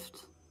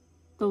gift.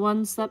 The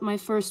ones that my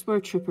first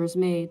worshippers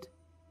made.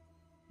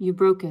 You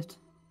broke it.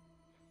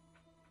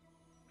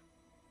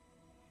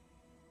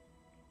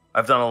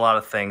 I've done a lot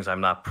of things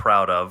I'm not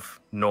proud of,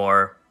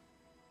 nor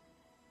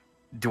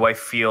do I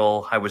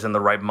feel I was in the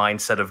right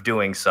mindset of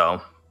doing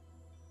so.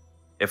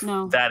 If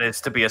that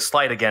is to be a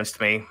slight against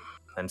me,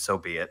 then so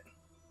be it.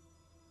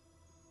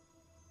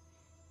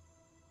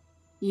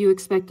 You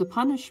expect a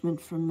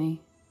punishment from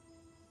me.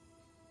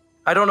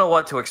 I don't know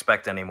what to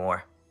expect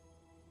anymore.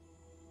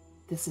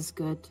 This is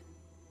good.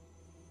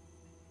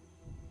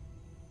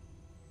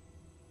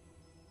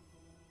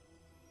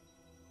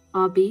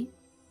 Abby?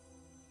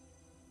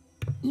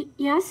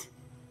 Yes?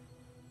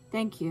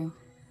 Thank you.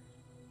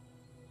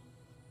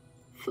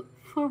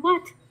 For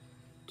what?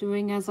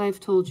 Doing as I've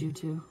told you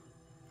to.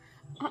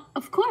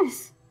 Of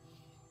course.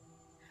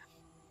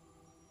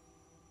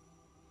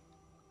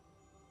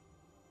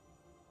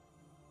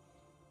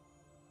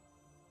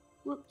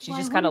 She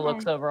just kind of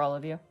looks over all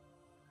of you.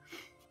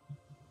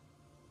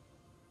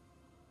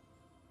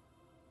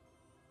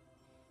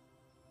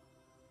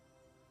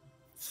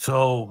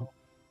 So,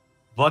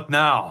 what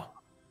now?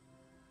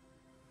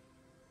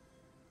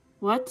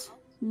 What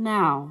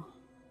now?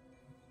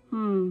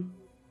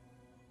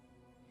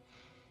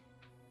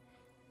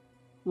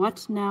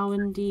 What now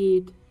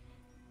indeed?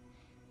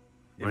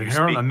 We're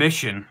here on a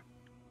mission.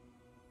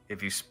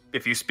 If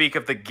you speak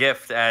of the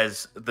gift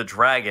as the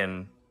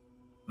dragon,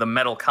 the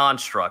metal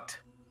construct,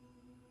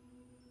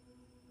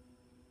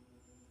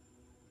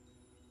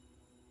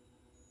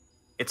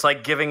 it's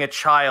like giving a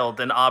child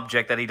an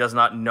object that he does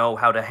not know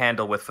how to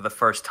handle with for the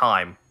first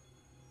time.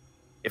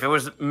 If it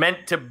was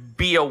meant to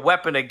be a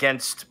weapon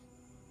against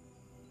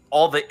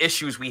all the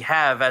issues we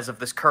have as of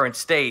this current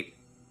state,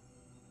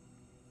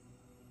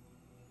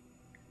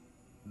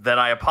 then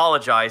I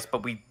apologize,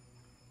 but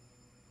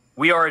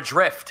we are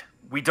adrift.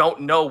 We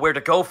don't know where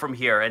to go from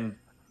here, and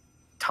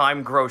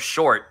time grows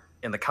short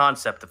in the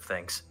concept of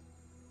things.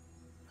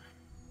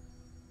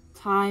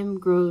 Time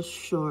grows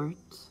short.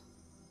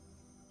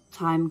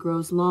 Time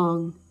grows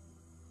long.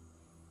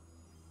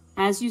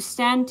 As you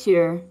stand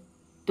here,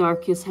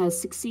 Darkus has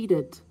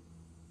succeeded.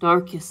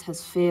 Darkus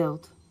has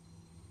failed.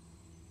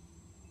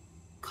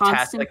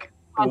 Constant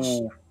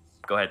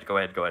Go ahead.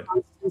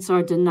 constants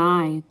are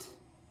denied.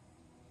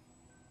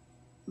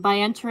 By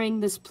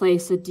entering this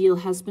place, a deal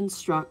has been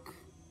struck.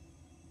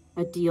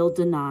 A deal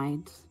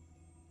denied.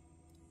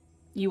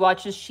 You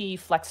watch as she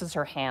flexes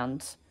her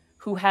hand.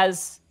 Who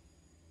has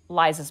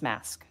Liza's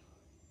mask?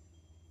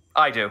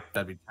 I do.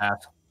 That'd be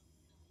Task.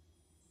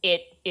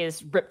 It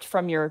is ripped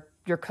from your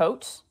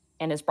coat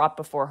and is brought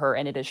before her,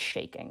 and it is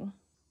shaking.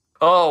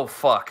 Oh,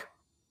 fuck.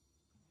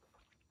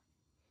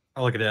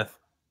 I look at Ith.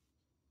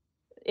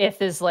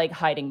 Ith is like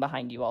hiding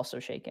behind you, also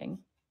shaking.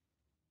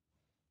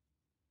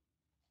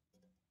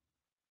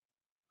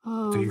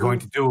 What are you going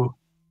to do?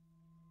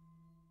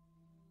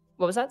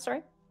 What was that?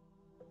 Sorry?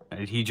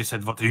 He just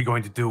said, what are you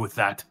going to do with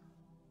that?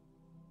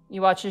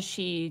 You watch as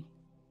she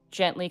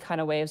gently kind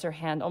of waves her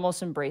hand,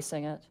 almost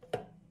embracing it.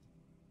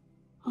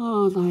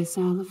 Oh, lies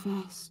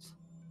Alivast.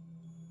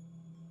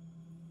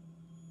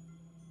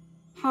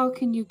 How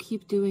can you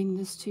keep doing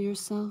this to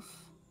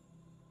yourself?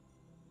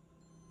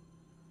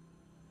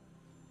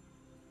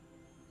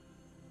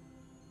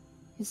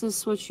 Is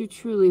this what you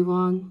truly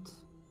want?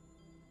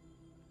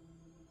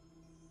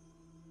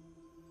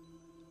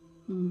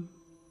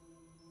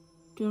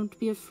 Don't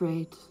be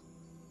afraid.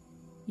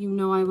 You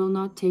know I will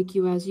not take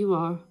you as you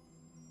are.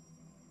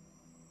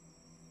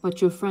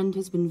 But your friend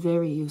has been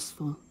very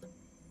useful,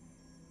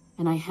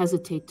 and I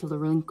hesitate to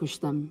relinquish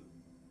them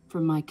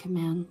from my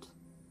command.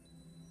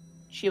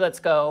 She lets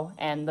go,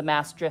 and the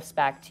mask drifts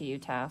back to you,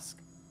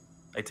 Task.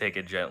 I take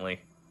it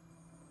gently.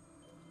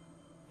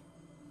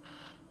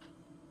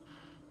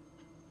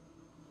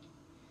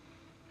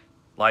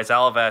 Lies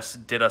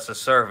Alivast did us a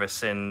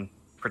service in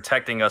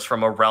protecting us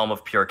from a realm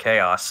of pure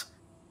chaos.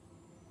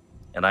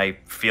 And I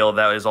feel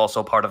that is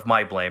also part of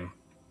my blame.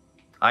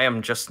 I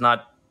am just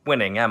not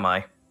winning, am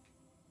I?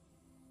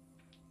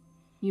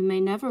 You may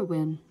never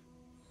win.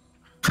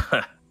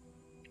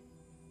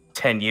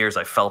 10 years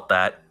I felt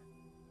that.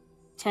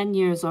 10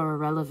 years are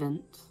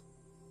irrelevant.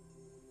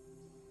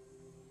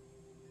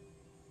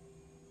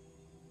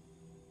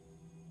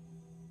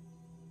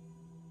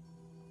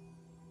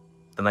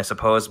 Then I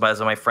suppose, as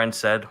my friend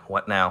said,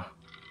 what now?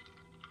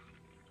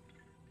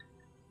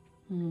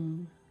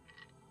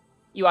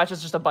 You watch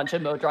as just a bunch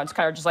of Modrons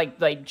kind of just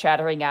like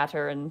chattering at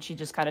her, and she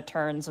just kind of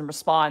turns and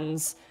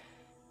responds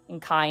in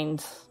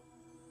kind.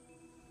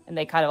 And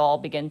they kind of all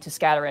begin to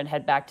scatter and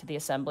head back to the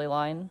assembly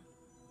line.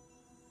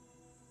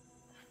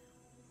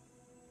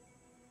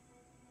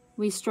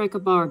 We strike a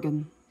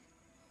bargain.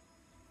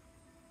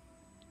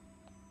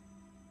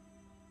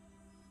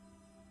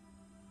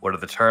 What are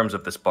the terms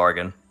of this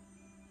bargain?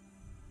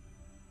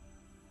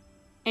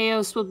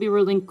 Eos will be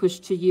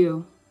relinquished to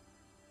you,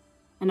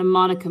 and a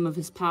modicum of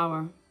his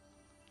power.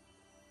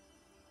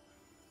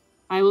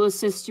 I will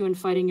assist you in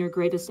fighting your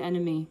greatest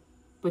enemy,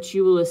 but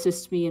you will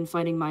assist me in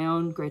fighting my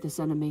own greatest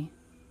enemy.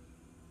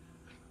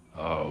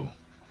 Oh.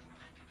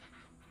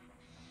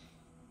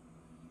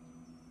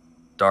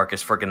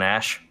 Darkest for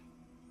Ganache?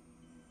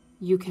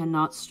 You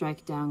cannot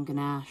strike down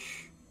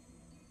Ganache.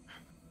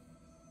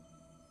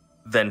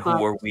 Then who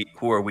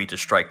are we to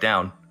strike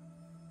down?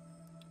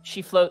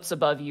 She floats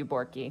above you,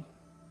 Borky.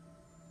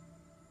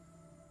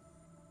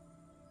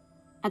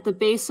 At the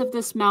base of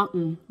this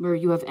mountain where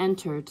you have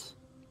entered,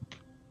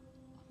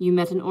 you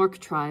met an orc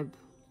tribe.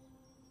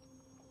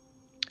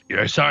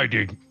 Yes, I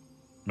did,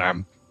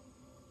 ma'am.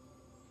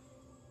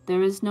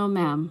 There is no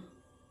ma'am.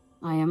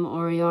 I am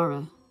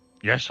Oreyara.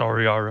 Yes,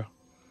 Oreyara.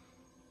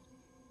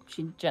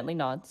 She gently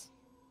nods.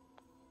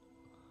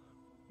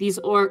 These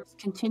orcs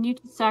continue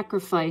to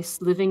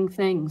sacrifice living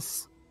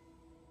things.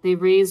 They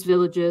raise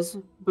villages,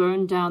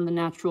 burn down the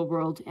natural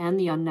world and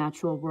the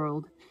unnatural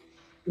world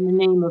in the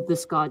name of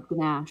this god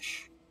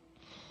Ganash.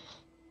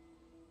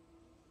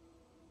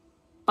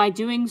 By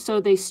doing so,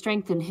 they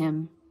strengthen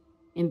him,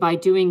 and by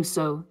doing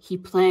so, he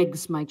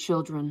plagues my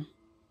children.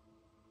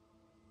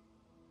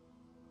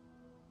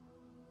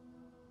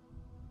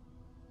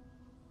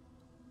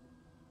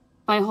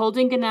 By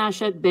holding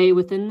Ganash at bay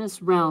within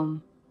this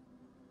realm,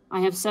 I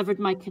have severed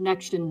my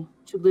connection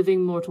to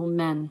living mortal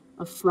men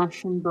of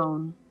flesh and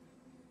bone.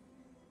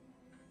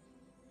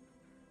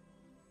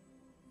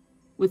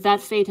 With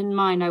that fate in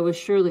mind, I was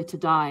surely to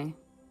die.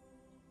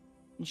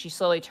 And she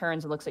slowly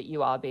turns and looks at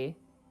you, Abi.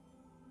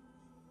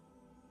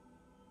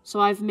 So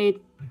I've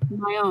made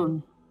my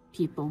own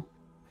people.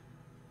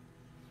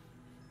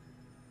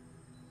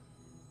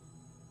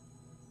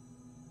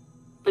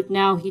 But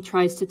now he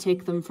tries to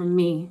take them from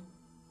me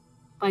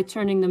by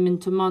turning them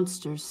into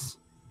monsters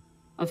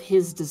of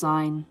his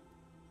design.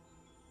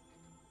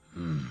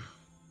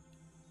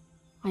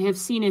 I have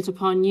seen it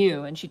upon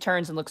you. And she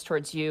turns and looks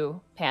towards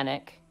you,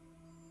 Panic.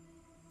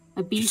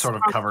 A beast sort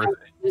of covers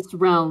outside this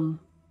realm.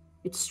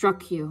 It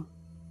struck you,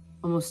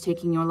 almost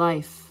taking your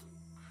life.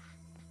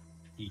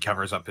 He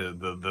covers up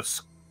the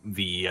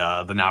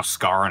now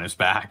scar on his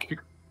back.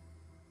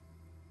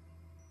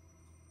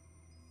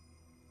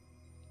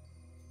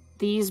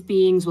 These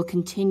beings will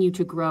continue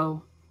to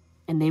grow,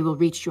 and they will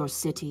reach your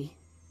city.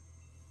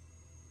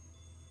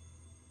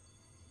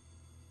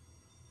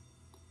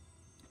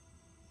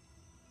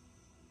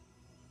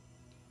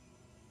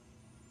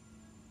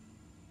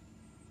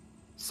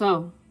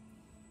 So,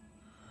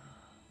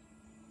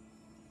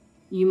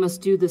 you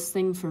must do this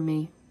thing for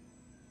me.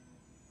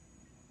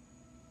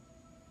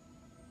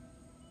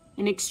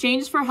 In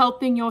exchange for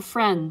helping your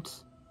friend,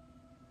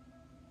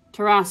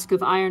 Tarask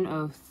of Iron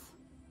Oath,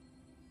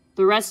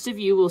 the rest of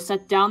you will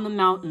set down the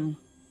mountain,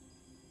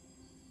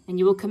 and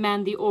you will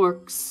command the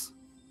orcs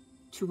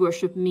to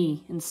worship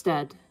me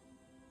instead.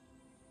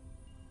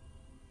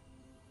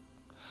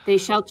 They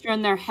shall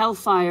turn their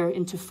hellfire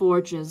into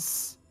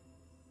forges.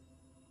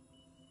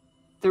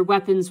 Their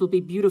weapons will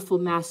be beautiful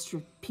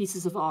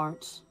masterpieces of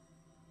art.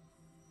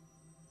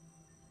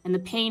 And the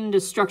pain and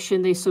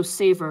destruction they so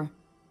savor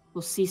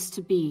will cease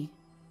to be,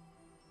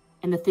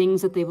 and the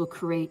things that they will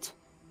create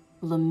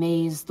will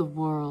amaze the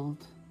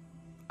world.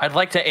 I'd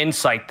like to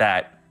insight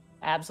that.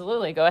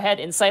 Absolutely. Go ahead.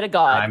 Insight a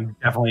god.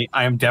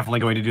 I am definitely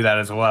going to do that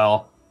as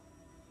well.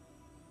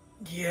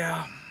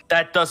 Yeah.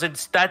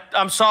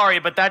 I'm sorry,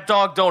 but that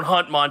dog don't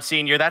hunt,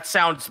 Monsignor. That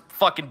sounds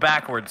fucking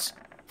backwards.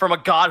 From a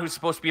god who's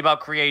supposed to be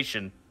about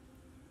creation.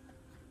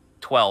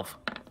 12.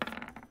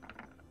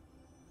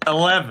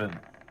 11.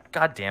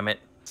 God damn it.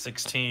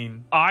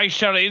 16. I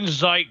shall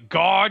insight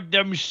guard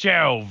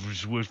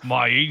themselves with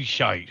my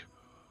insight.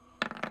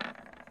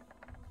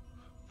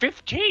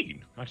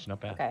 15. That's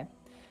not bad. Okay.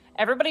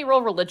 Everybody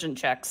roll religion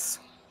checks.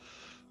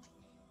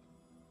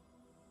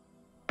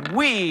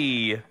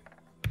 Me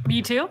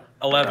too?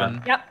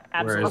 11. Yep,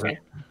 Where is absolutely. it?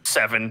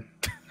 7.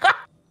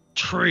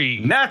 Tree.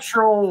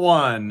 Natural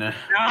 1.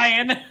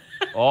 9.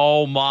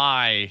 Oh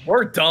my.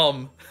 We're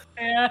dumb.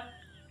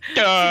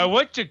 Yeah.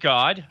 What's a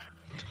god?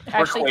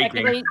 Actually,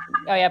 technically,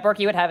 oh yeah,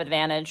 Borky would have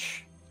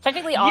advantage.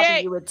 Technically,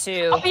 Avi, you would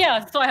too. Oh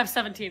yeah, so I have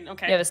 17.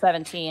 Okay. You have a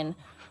 17.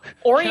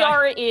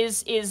 Oreyara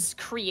is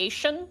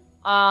creation,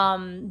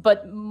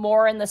 but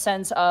more in the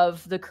sense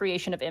of the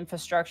creation of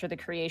infrastructure, the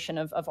creation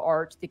of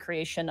art, the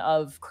creation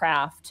of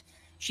craft.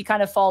 She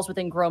kind of falls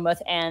within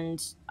Gromuth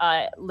and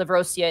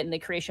Livrosia in the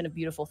creation of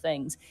beautiful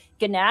things.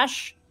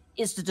 Ganash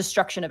is the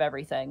destruction of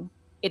everything.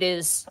 It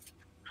is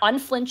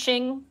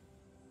unflinching.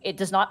 It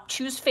does not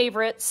choose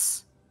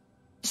favorites.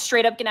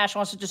 Straight up, Ganash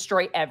wants to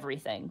destroy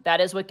everything.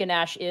 That is what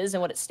Ganash is and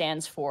what it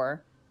stands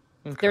for.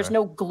 Okay. There's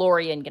no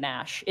glory in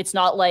Ganash. It's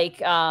not like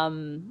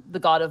the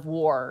god of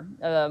war.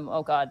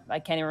 Oh god, I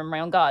can't even remember my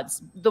own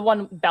gods. The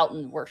one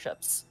Belton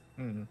worships.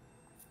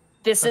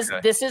 This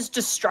is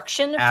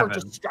destruction for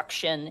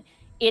destruction.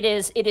 It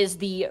is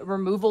the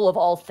removal of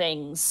all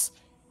things.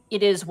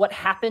 It is what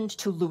happened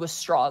to Louis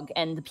Strog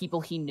and the people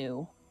he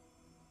knew.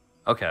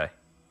 Okay.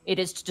 It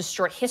is to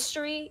destroy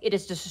history. It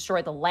is to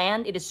destroy the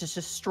land. It is to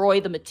destroy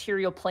the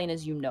material plane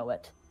as you know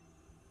it.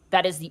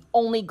 That is the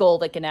only goal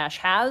that Ganash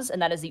has, and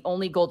that is the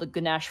only goal that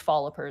Ganash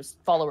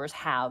followers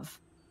have.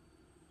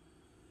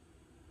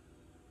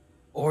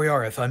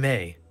 Oreyara, if I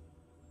may.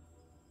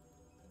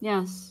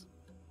 Yes.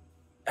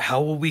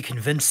 How will we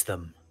convince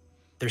them?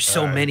 There's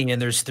so many,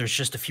 and there's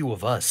just a few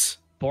of us.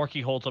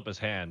 Borky holds up his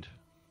hand.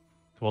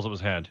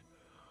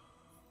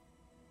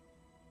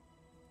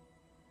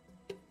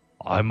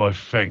 I must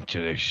think to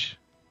this.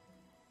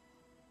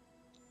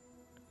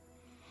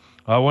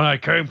 When I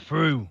came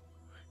through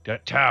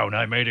that town,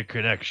 I made a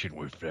connection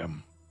with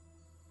them.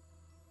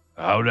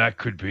 How that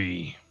could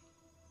be,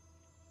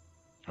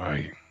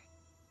 I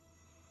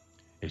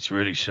It's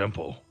really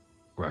simple,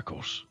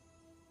 Greckles.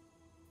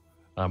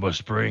 I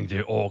must bring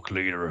the orc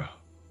leader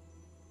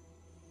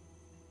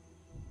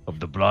of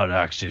the Blood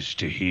Axes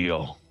to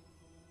heal.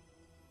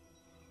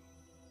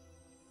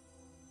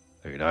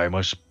 And I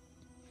must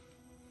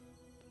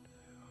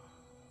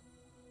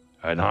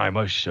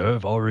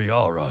serve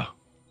Oreyara.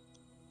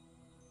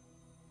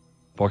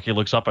 Borky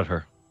looks up at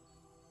her.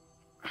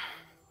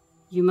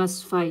 You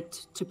must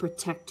fight to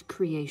protect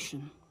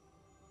creation.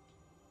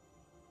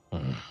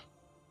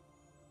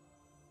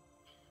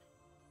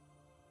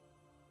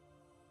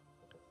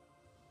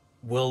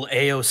 Will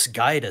Eos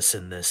guide us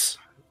in this?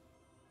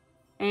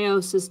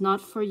 Eos is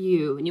not for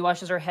you. And you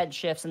watch as her head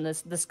shifts and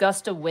this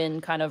gust of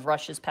wind kind of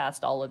rushes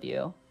past all of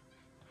you.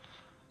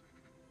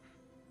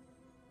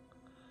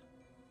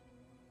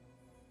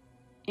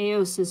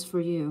 Eos is for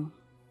you.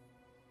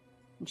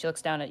 And she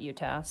looks down at you,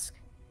 Task.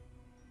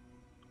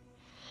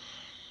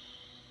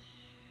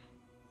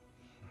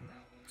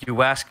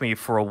 You ask me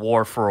for a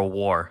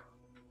war.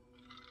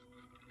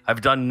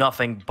 I've done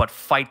nothing but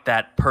fight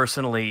that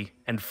personally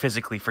and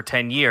physically for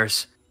 10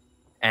 years.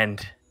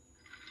 And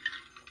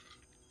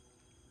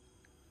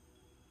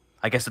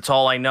I guess it's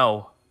all I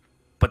know.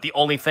 But the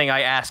only thing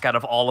I ask out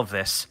of all of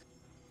this,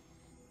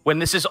 when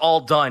this is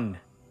all done,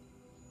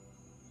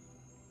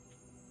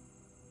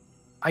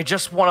 I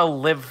just want to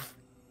live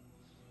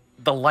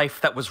the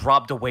life that was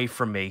robbed away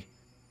from me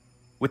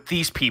with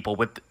these people,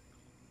 with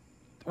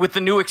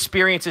the new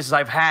experiences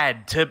I've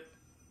had, to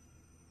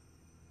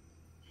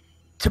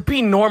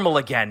be normal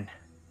again,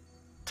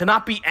 to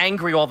not be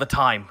angry all the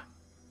time.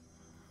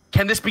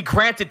 Can this be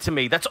granted to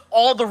me? That's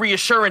all the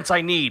reassurance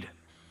I need.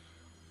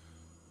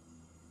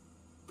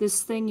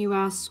 This thing you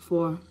ask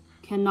for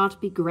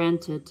cannot be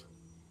granted.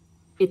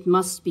 It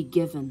must be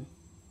given,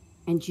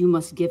 and you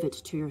must give it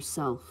to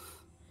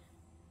yourself.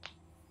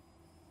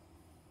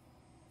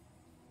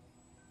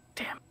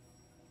 Damn.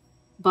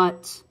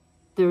 But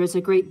there is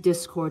a great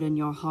discord in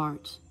your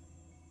heart.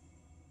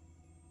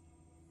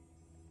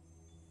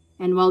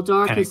 And while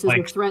darkness is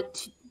a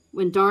threat,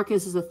 when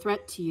darkness is a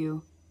threat to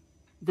you,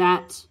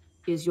 that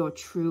is your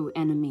true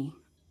enemy.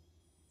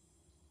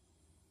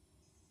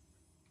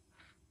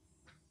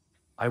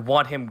 I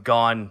want him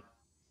gone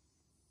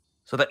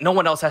so that no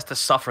one else has to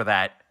suffer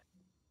that,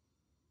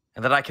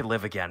 and that I can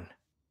live again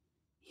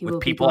with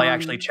people I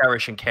actually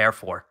cherish and care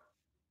for.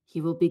 He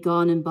will be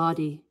gone in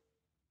body.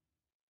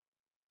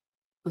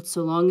 But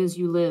so long as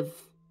you live,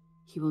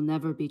 he will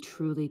never be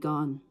truly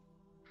gone.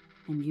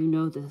 And you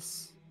know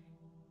this.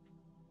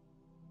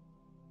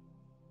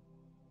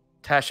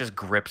 Tash just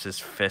grips his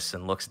fists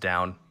and looks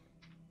down.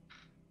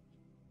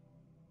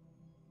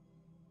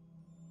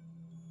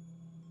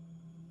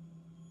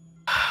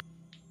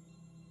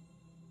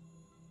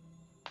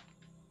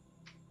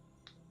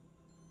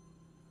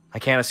 I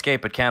can't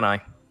escape it, can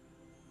I?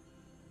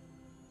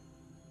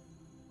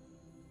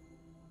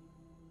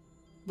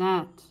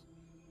 That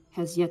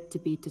has yet to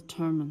be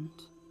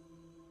determined.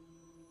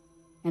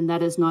 And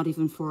that is not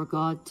even for a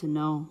god to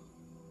know.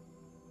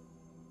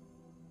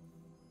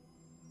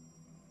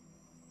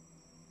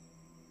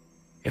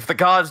 If the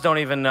gods don't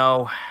even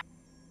know,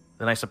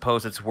 then I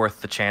suppose it's worth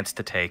the chance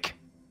to take.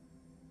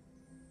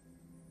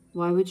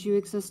 Why would you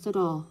exist at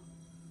all?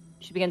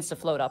 She begins to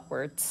float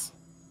upwards.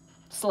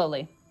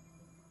 Slowly.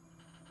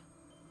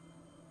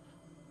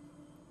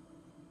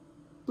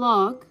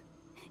 Log?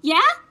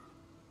 Yeah?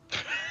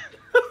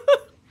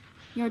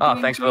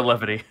 Thanks for the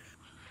levity.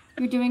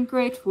 You're doing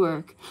great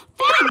work.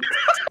 Thanks!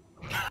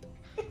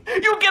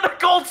 You get a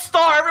gold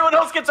star. Everyone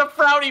else gets a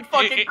frowny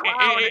fucking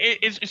clown.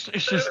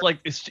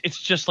 It's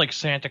just like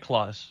Santa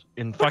Claus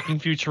in fucking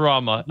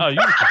Futurama. Oh, you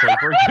get the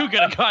paper. You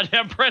get a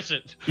goddamn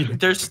present.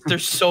 There's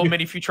so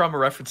many Futurama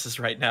references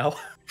right now.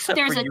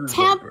 There's a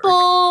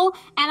temple,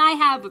 and I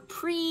have a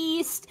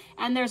priest,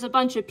 and there's a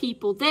bunch of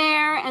people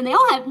there, and they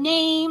all have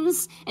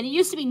names, and it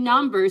used to be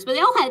numbers, but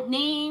they all had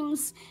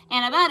names,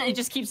 and it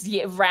just keeps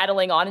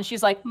rattling on, and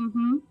she's like,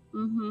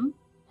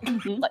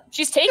 Like,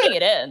 she's taking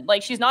it in.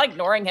 Like, she's not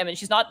ignoring him, and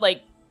she's not,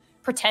 like,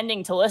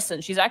 pretending to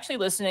listen. She's actually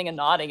listening and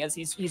nodding as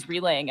he's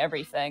relaying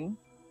everything.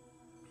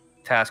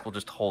 Task will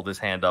just hold his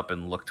hand up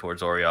and look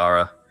towards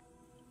Oreyara.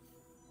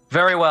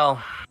 Very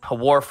well. A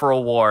war for a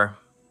war.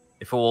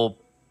 If it will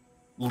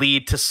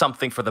lead to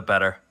something for the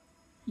better.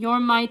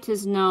 Your might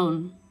is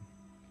known.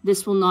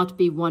 This will not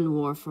be one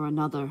war for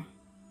another.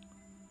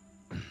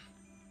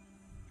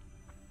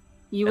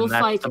 You will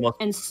fight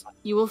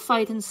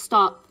and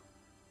stop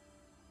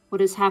what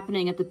is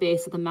happening at the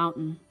base of the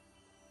mountain.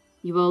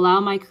 You will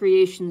allow my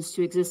creations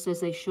to exist as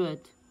they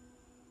should.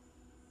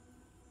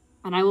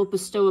 And I will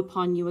bestow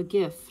upon you a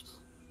gift.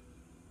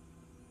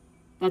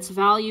 That's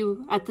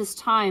value at this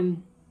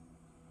time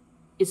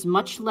is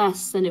much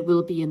less than it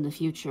will be in the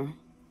future.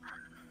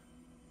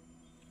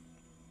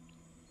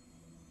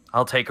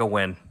 I'll take a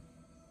win.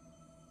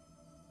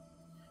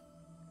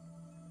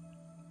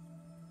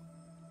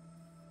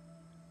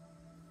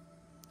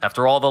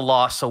 After all the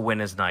loss, a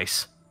win is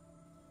nice.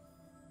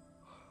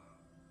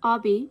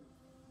 Abby,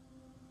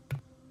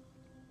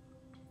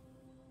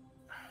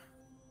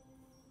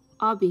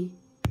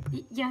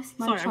 Yes.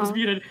 Sorry, I was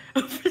muted.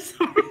 For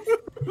some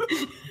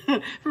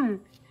reason.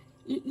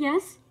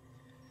 Yes?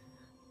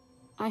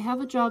 I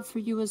have a job for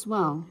you as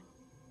well.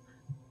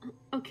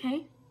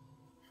 Okay.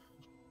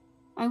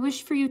 I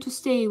wish for you to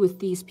stay with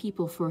these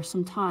people for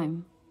some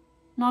time.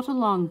 Not a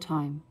long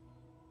time.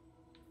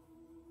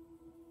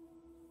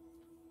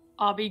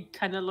 Abby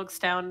kind of looks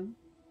down.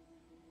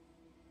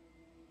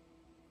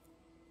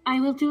 I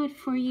will do it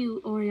for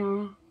you,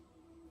 Oreyara.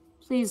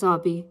 Please,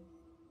 Abby.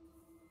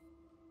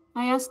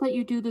 I ask that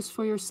you do this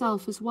for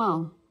yourself as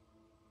well.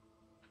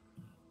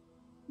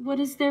 What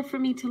is there for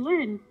me to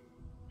learn?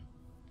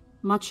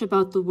 Much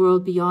about the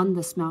world beyond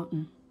this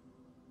mountain.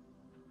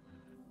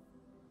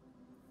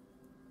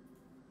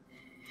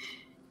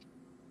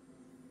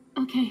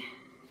 Okay.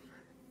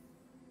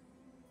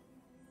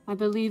 I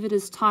believe it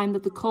is time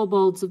that the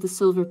kobolds of the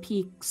Silver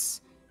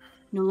Peaks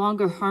no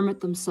longer hermit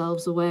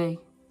themselves away.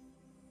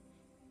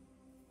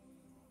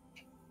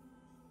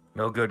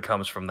 No good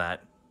comes from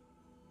that.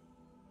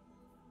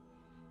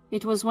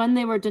 It was when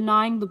they were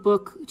denying the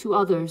book to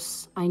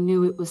others, I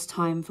knew it was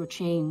time for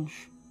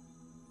change.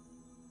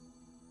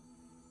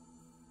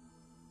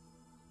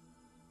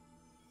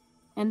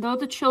 And though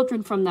the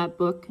children from that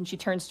book, And she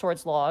turns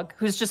towards Log,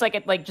 who's just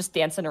just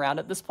dancing around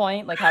at this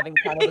point, like having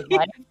kind of his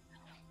life.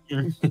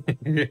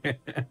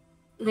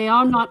 they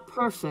are not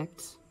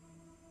perfect.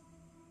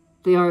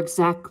 They are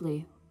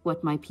exactly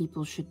what my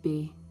people should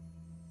be.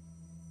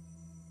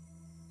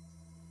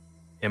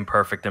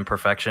 Imperfect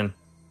imperfection.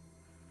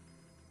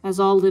 As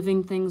all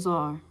living things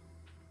are.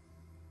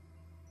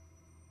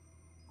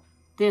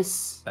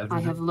 This I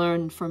have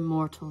learned from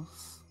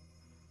mortals.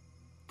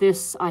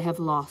 This I have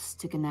lost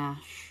to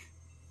Ganache.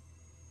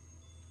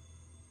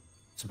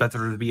 It's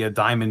better to be a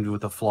diamond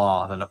with a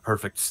flaw than a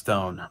perfect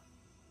stone.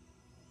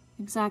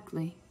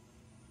 Exactly.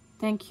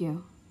 Thank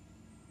you,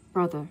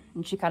 brother.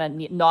 And she kind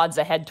of nods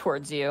a head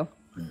towards you.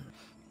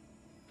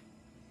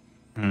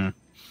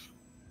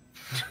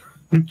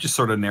 Just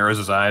sort of narrows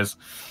his eyes.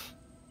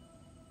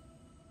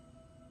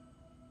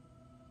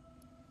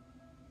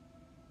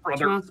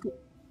 Brother.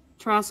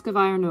 Trask of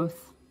Iron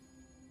Oath.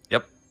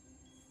 Yep.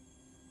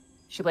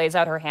 She lays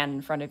out her hand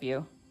in front of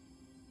you.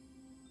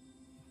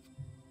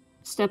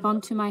 Step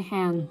onto my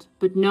hand,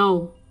 but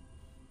no.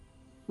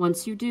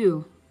 Once you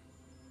do,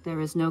 there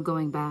is no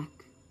going back.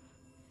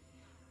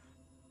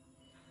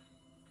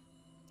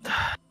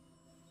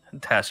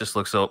 Task just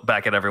looks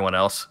back at everyone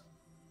else.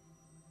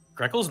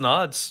 Greckles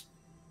nods.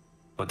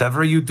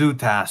 Whatever you do,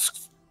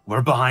 Task,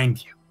 we're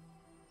behind you.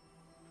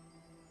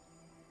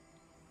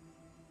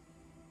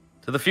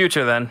 To the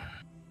future, then.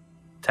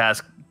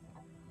 Task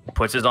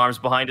puts his arms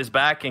behind his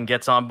back and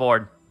gets on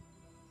board.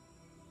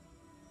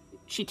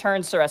 She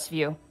turns to the rest of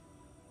you.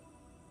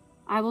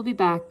 I will be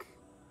back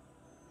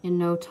in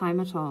no time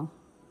at all.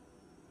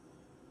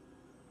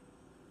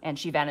 And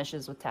she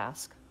vanishes with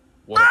Task.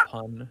 What a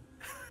pun.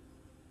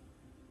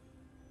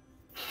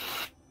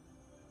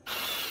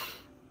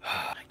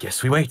 I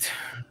guess we wait.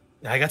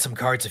 I got some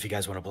cards if you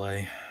guys want to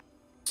play.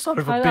 Son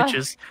of a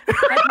bitches.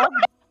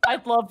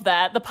 I'd love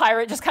that. The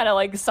pirate just kind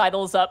of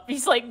sidles up.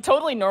 He's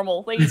totally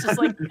normal. He's just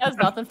has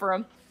nothing for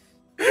him.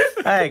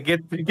 Hey,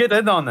 get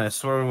in on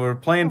this. We're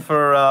playing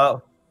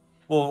for.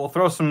 We'll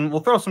throw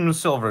some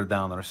silver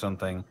down or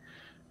something.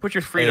 Put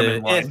your freedom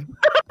in line.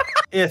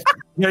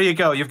 Here you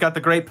go. You've got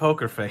the great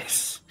poker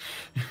face.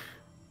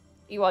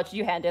 You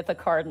hand it the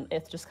card, and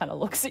it just kind of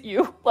looks at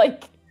you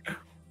like.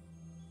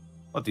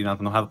 What, do you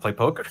not know how to play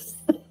poker?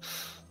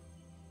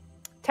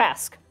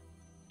 Task.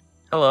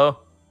 Hello.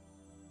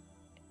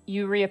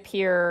 You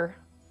reappear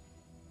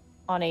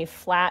on a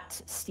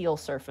flat steel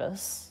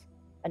surface,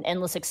 an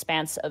endless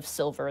expanse of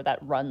silver that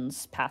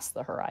runs past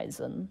the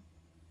horizon.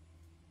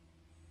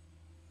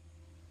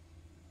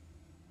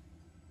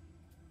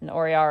 And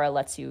Oreyara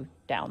lets you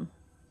down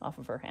off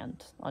of her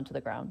hand onto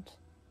the ground.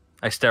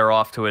 I stare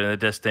off to it in the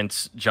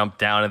distance, jump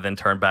down, and then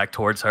turn back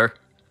towards her.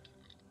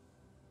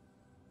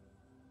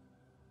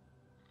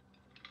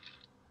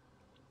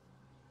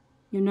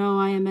 You know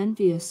I am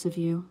envious of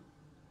you.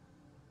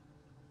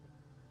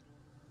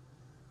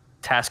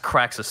 Task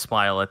cracks a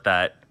smile at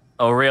that.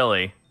 Oh,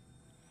 really?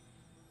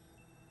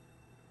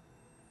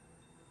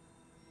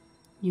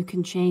 You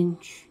can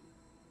change.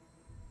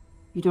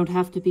 You don't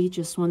have to be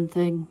just one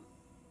thing.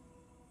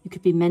 You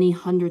could be many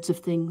hundreds of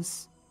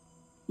things.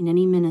 In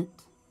any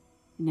minute,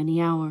 in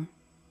any hour,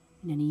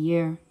 in any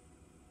year.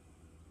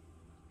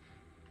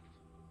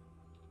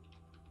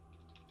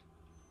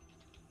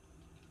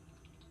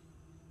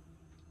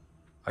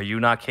 Are you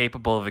not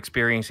capable of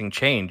experiencing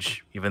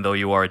change, even though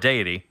you are a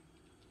deity?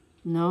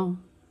 No.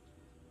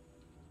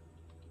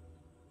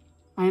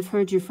 I have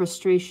heard your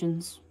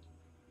frustrations,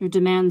 your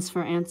demands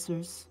for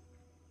answers.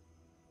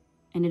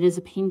 And it is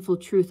a painful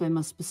truth I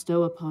must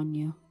bestow upon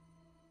you.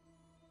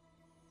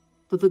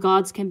 Though the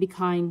gods can be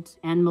kind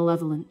and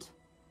malevolent,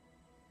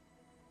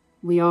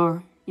 we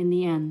are, in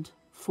the end,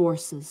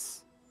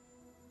 forces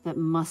that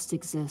must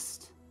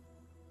exist.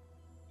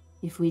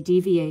 If we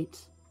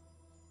deviate,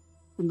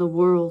 then the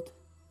world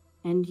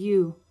and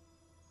you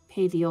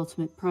pay the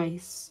ultimate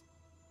price.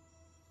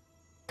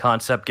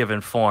 Concept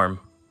given form,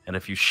 and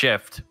if you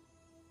shift,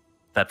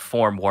 that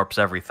form warps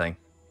everything.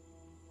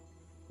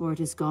 Or it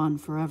is gone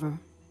forever.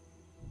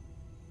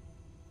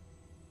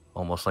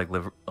 Almost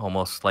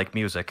like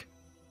music.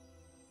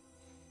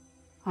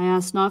 I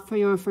ask not for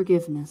your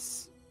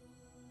forgiveness,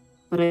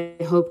 but I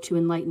hope to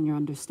enlighten your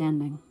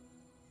understanding.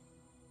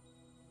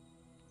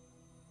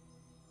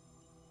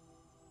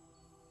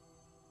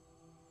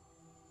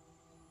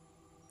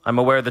 I'm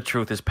aware the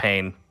truth is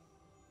pain.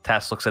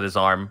 Tass looks at his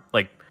arm,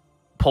 like,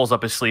 pulls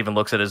up his sleeve and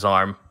looks at his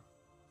arm.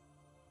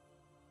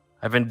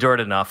 I've endured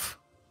enough.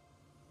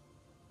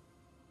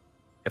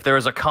 If there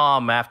is a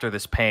calm after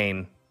this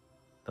pain,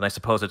 then I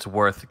suppose it's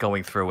worth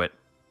going through it.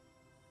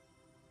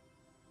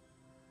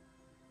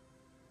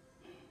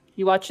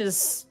 You watch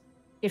as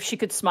if she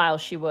could smile,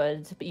 she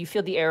would, but you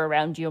feel the air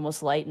around you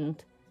almost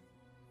lightened.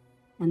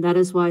 And that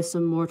is why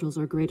some mortals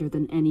are greater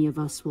than any of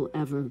us will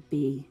ever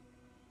be.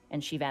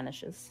 And she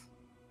vanishes.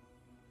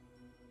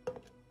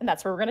 And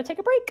that's where we're going to take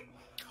a break.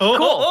 Oh,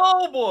 Cool.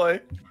 Oh boy.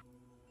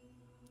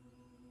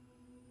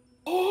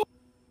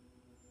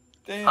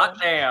 Damn. Hot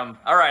damn.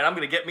 All right, I'm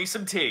going to get me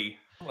some tea.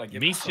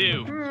 Me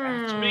too.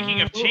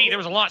 Speaking of tea, there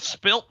was a lot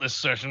spilt this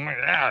session.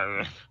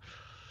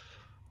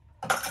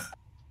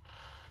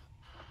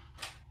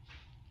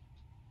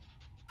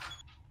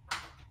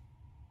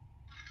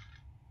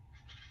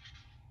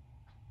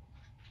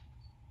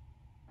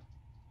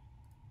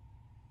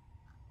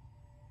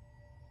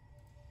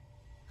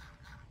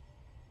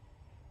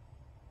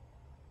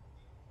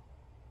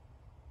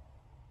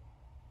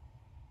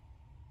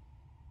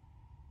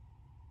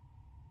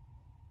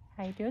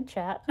 How you doing,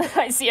 chat?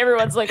 I see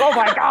everyone's like, oh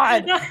my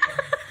god!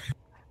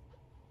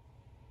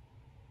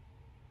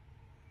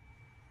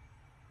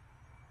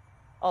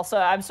 Also,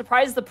 I'm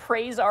surprised the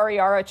praise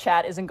Oreyara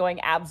chat isn't going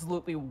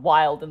absolutely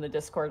wild in the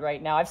Discord right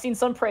now. I've seen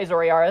some praise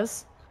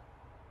Oreyaras,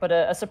 but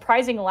a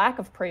surprising lack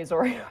of praise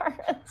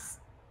Oreyaras.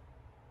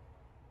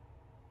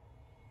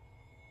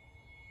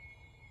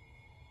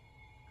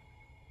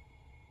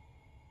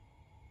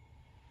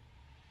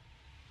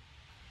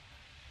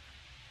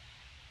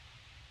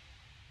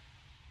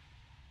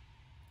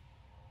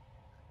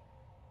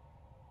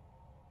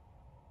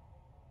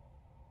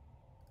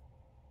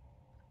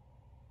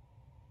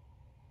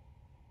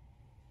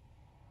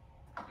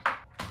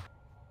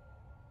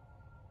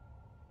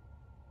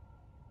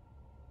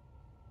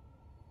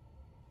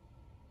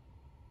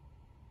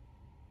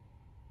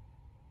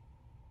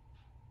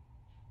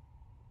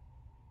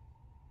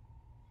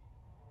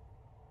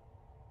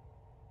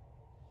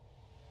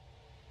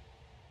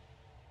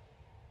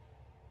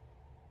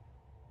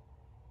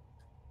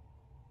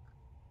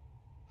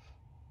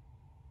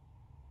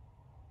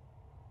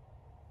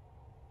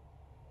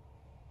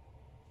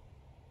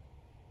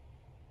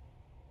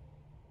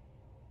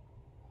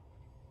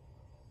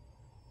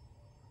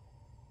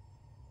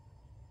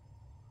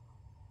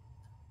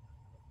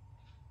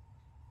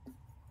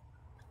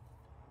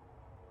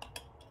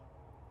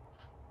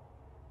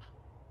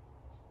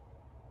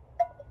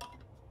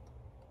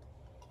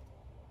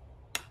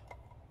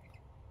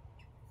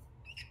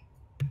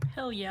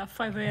 Hell yeah,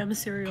 5 a.m.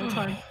 cereal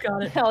time.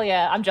 Got it. Hell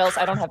yeah, I'm jealous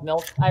I don't have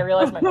milk. I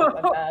realized my milk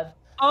went bad.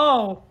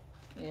 Oh.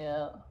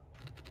 Yeah.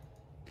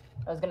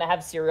 I was gonna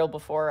have cereal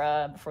before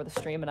the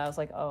stream, and I was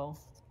like, oh,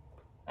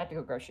 I have to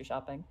go grocery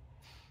shopping.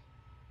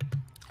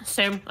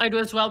 Same. I do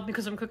as well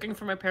because I'm cooking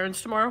for my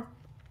parents tomorrow.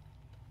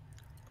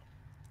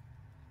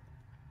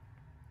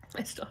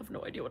 I still have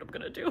no idea what I'm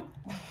gonna do.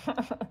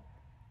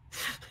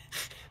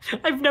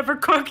 I've never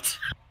cooked.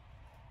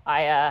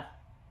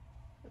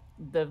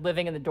 The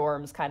living in the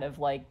dorms kind of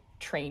like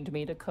trained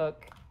me to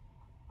cook.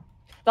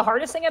 The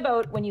hardest thing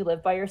about when you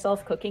live by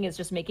yourself cooking is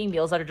just making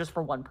meals that are just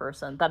for one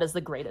person. That is the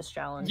greatest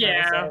challenge.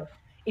 Yeah.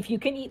 If you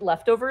can eat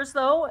leftovers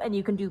though, and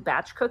you can do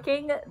batch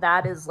cooking,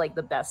 that is like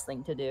the best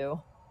thing to do.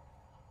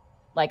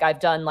 Like I've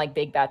done like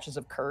big batches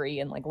of curry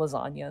and like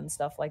lasagna and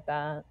stuff like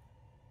that.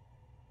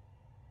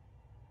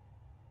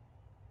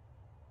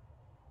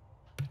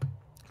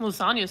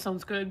 Lasagna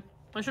sounds good.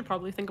 I should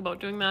probably think about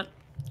doing that.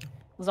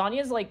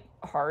 Lasagna is like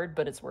hard,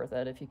 but it's worth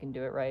it if you can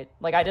do it right.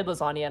 Like I did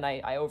lasagna and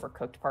I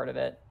overcooked part of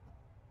it.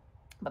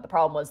 But the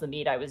problem was the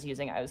meat I was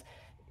using,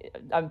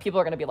 people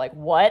are going to be like,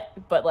 what?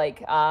 But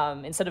like,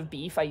 instead of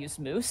beef, I used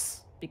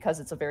moose because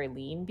it's a very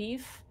lean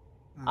beef,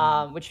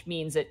 which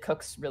means it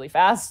cooks really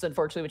fast,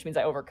 unfortunately, which means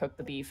I overcooked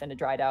the beef and it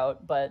dried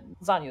out, but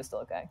lasagna is still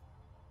okay.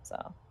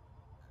 So.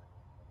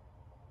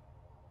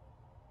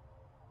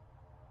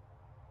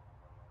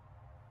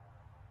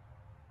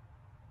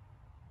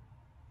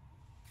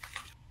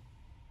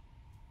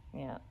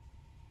 Yeah.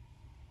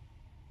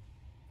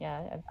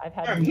 Yeah, I've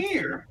had. I'm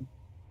here.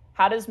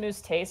 How does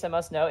moose taste? I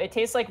must know. It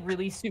tastes like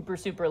really super,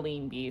 super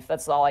lean beef.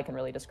 That's all I can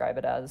really describe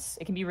it as.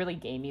 It can be really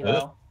gamey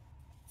though.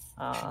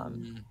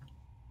 And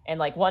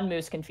like one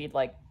moose can feed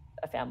like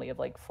a family of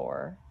like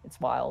 4. It's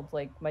wild.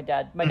 Like my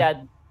dad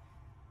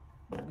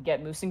would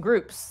get moose in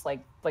groups,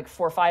 like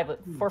 4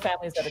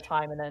 families at a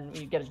time, and then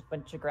you get a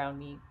bunch of ground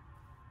meat.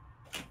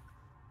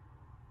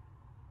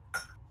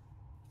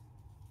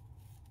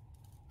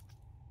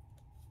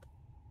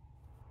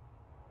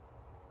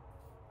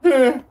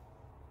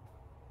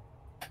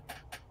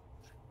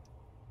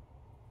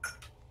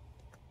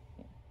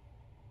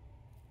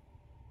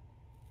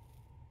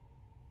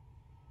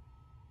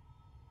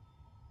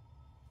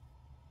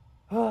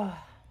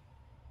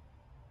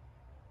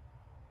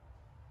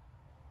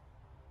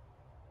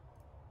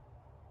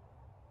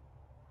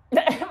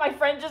 My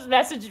friend just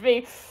messaged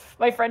me.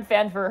 My friend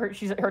Fan for her,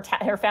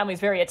 her family's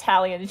very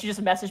Italian, and she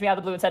just messaged me out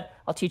of the blue and said,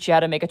 "I'll teach you how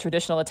to make a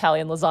traditional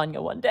Italian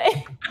lasagna one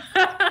day."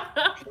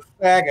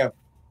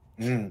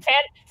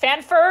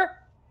 Fanfur,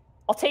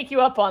 I'll take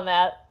you up on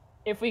that.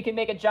 If we can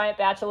make a giant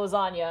batch of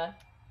lasagna,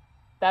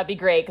 that'd be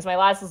great. Because my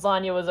last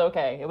lasagna was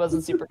okay. It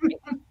wasn't super great.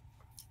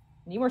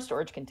 Need more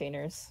storage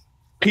containers.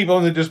 People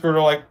in the Discord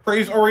are like,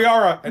 praise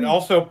Oreyara, and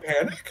also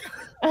panic.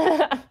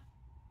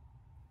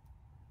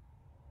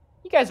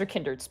 You guys are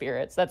kindred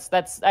spirits.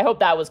 That's. I hope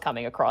that was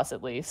coming across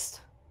at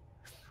least.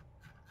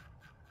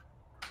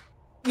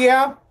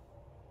 Yeah.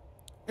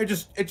 It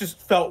just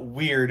felt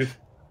weird.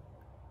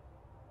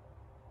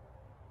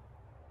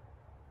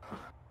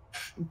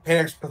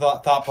 Panic's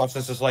thought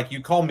process is like, you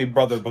call me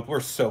brother, but we're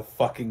so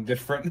fucking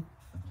different.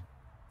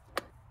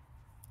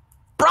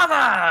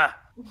 Brother!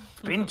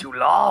 It's been too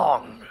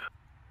long.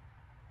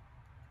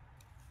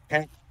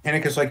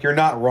 Panic is like, you're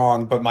not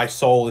wrong, but my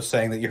soul is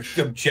saying that you're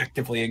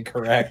objectively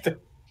incorrect.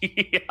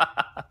 Yeah.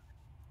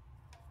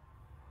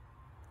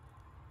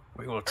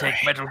 We will take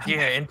Metal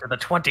Gear into the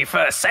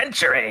 21st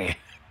century.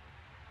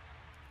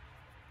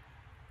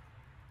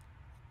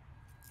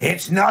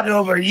 It's not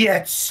over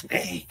yet,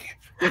 Snake.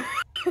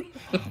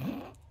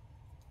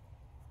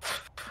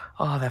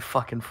 Oh, that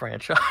fucking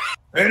franchise.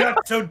 We're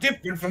not so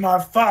different from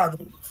our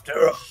father,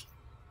 after all.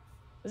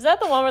 Is that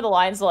the one where the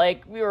line's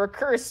like, we have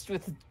cursed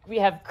genes? We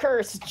have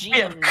cursed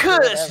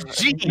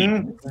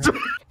genes.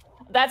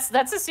 That's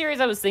a series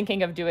I was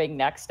thinking of doing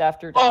next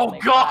after. Oh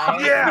God!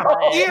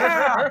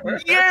 Yeah,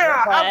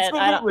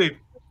 Absolutely.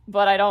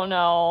 But I don't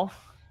know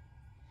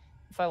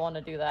if I want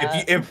to do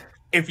that.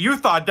 If you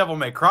thought Devil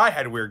May Cry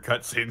had weird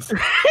cutscenes,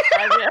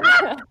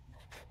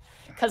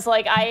 because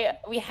like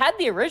we had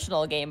the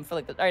original game for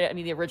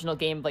the original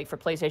game like for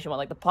PlayStation 1,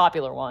 like the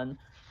popular one.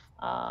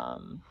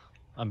 I'm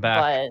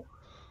back. But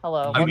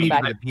hello, I need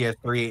back. a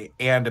PS3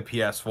 and a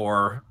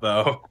PS4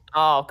 though.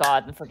 Oh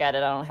God, forget it.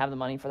 I don't have the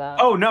money for that.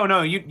 Oh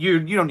no, you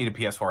don't need a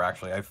PS4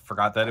 actually. I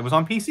forgot that it was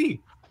on PC.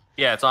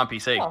 Yeah, it's on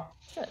PC. Oh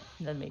shit.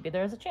 Then maybe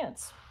there's a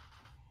chance.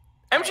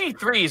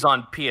 MG3 is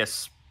on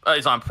PC.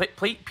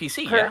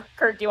 Yeah.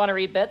 Kurt, do you want to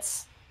read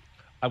bits?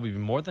 I would be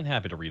more than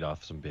happy to read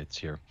off some bits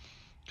here,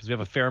 because we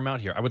have a fair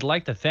amount here. I would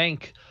like to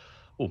thank,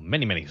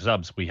 many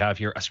subs we have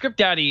here. A Script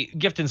Daddy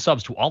gifting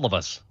subs to all of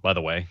us, by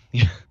the way.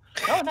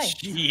 Oh, nice.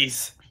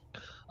 Jeez.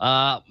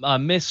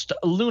 Missed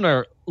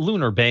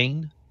Lunar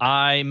Bane.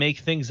 I make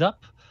things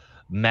up.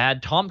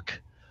 Mad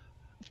Tomk.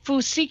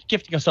 Fusik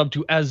gifting a sub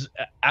to as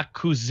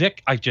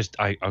Akuzik.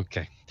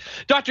 Okay.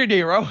 Dr.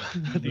 Nero.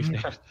 These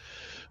names.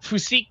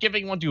 Fusik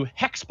giving one to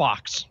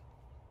Hexbox.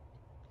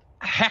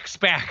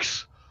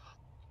 Hexbacks.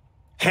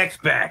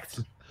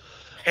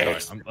 Sorry,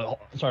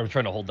 I'm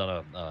trying to hold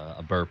down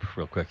a burp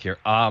real quick here.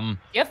 You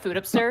have food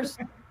upstairs?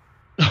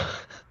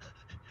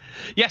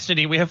 Yes,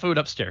 Nadine, we have food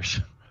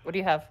upstairs. What do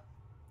you have?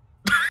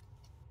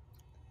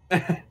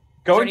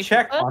 Go and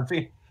check,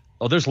 Monty.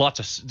 Oh, there's a lot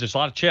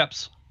of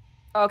chips.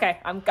 Okay,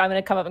 I'm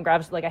gonna come up and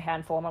grab like a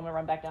handful, and I'm gonna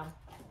run back down.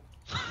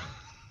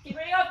 Keep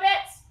reading off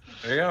bits.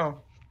 There you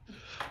go.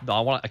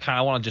 No, I kind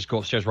of want to just go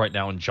upstairs right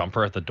now and jump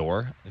her at the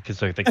door,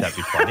 because I think that'd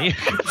be funny.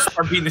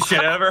 Start beating the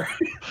shit out of her.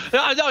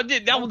 No,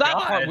 that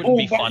part wouldn't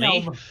be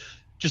funny.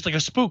 Just like a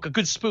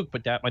good spook.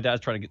 But my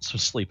dad's trying to get some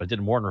sleep. I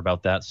didn't warn her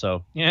about that,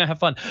 so yeah, have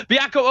fun.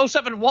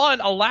 Biako071,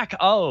 a lack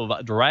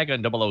of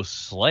Dragon 00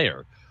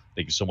 Slayer.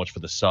 Thank you so much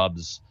for the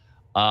subs.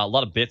 A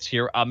lot of bits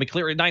here.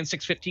 McCleary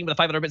 9615 with the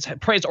 500 bits.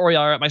 Praise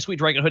Oreyara. My sweet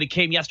dragon hoodie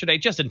came yesterday,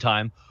 just in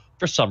time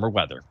for summer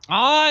weather.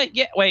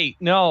 Yeah, wait,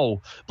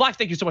 no. Black,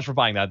 thank you so much for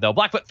buying that, though.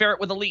 Blackfoot Ferret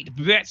with elite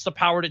bits, the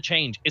power to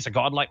change. It's a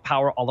godlike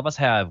power all of us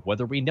have,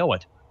 whether we know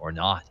it or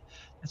not.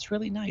 That's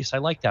really nice. I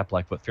like that,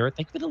 Blackfoot Ferret.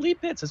 Thank you for the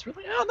elite bits. It's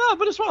really,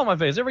 put a smile on my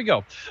face. There we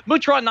go.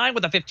 Mutron 9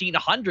 with a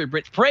 1500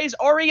 bits. Praise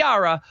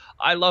Oreyara.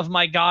 I love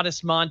my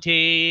goddess,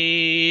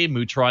 Monty.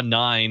 Mutron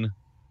 9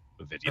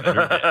 with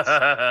 1500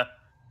 bits.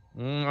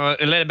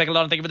 Elena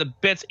Megalon, thank you for the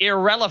bits.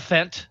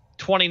 Irrelevant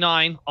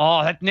 29.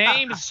 Oh, that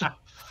name's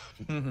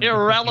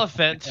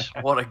irrelevant.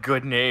 What a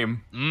good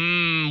name.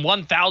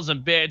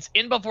 1000 bits.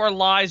 In before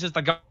lies is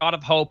the god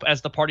of hope.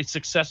 As the party's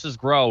successes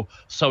grow,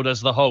 so does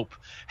the hope.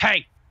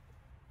 Hey,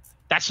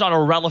 that's not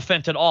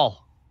irrelevant at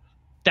all.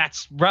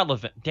 That's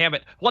relevant. Damn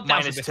it.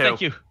 1000 bits.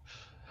 Thank you.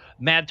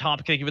 Mad Tom,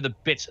 thank you for the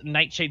bits.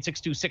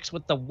 Nightshade626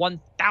 with the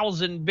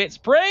 1000 bits.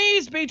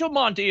 Praise be to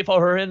Monty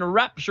for her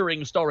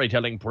enrapturing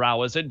storytelling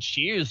prowess, and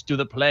cheers to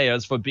the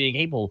players for being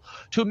able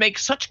to make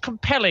such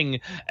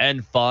compelling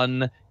and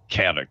fun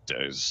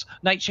characters.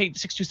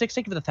 Nightshade626,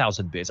 thank you for the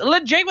 1000 bits.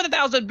 Legit with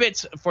 1000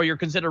 bits for your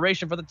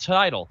consideration for the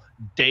title.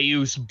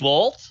 Deus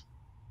Bolt.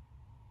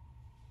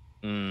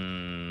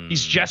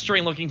 He's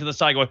gesturing, looking to the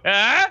side, going,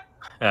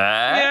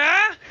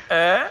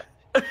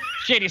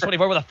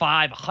 Shady's24 with a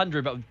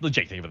 500, but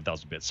Jake, thank you for the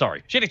 1,000 bits.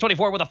 Sorry.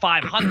 Shady's24 with a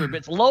 500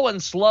 bits. Low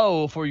and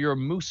slow for your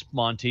moose,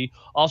 Monty.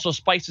 Also,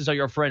 spices are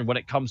your friend when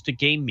it comes to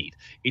game meat.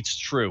 It's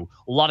true.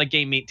 A lot of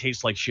game meat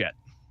tastes like shit.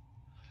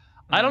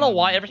 I don't know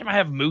why. Every time I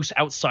have moose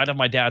outside of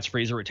my dad's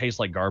freezer, it tastes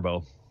like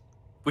Garbo.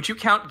 Would you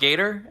count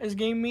gator as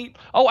game meat?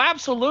 Oh,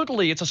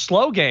 absolutely. It's a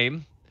slow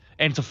game,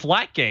 and it's a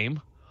flat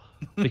game.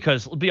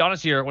 Because, let's be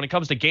honest here, when it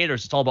comes to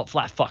gators, it's all about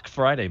Flat Fuck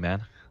Friday,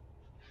 man.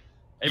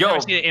 Have you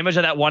ever seen an image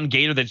of that one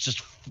gator that's just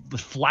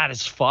flat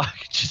as fuck?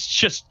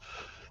 Just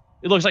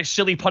it looks like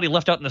silly putty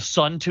left out in the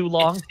sun too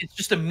long. It's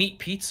just a meat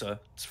pizza.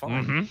 It's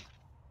fine.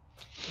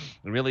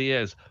 It really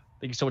is.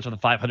 Thank you so much for the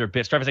 500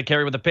 bits. Travis and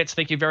Carrie with the bits.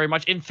 Thank you very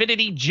much.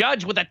 Infinity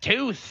Judge with the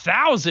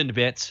 2,000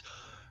 bits.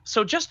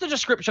 So just the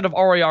description of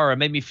Oreyara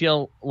made me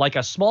feel like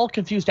a small,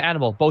 confused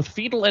animal, both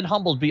fetal and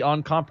humbled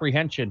beyond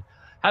comprehension.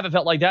 Haven't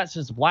felt like that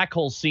since the black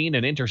hole scene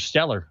in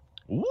Interstellar.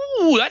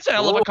 Ooh, that's a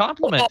hell of a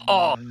compliment.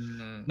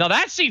 Now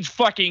that scene's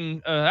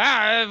fucking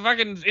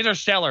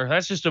Interstellar.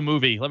 That's just a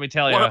movie, let me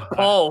tell you.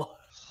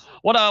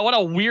 What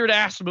a weird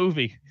ass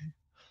movie.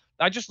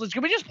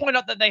 Can we just point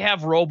out that they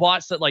have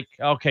robots that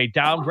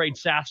downgrade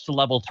SAS to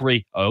level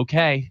 3?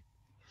 Okay.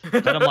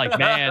 And I'm like,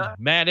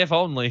 man, if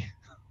only.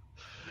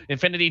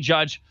 Infinity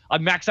Judge, I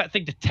max that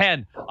thing to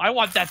 10. I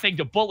want that thing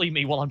to bully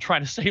me while I'm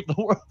trying to save the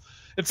world.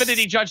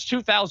 Infinity Judge,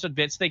 2,000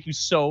 bits. Thank you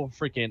so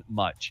freaking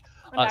much.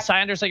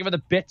 Sanders, thank you for the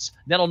bits.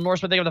 Nettle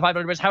Norseman, thank you for the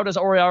 500 bits. How does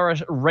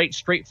Oreyara rate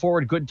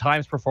straightforward good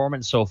times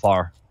performance so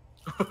far?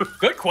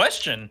 Good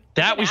question.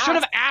 We should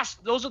have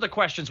asked. Those are the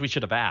questions we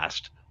should have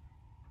asked.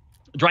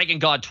 Dragon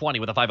God 20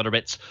 with the 500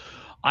 bits.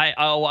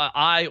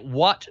 I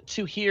want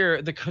to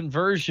hear the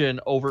conversion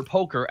over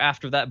poker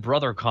after that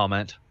brother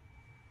comment.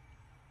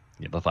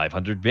 You have the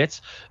 500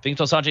 bits.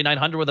 Finto Sanjay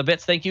 900 with the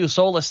bits. Thank you.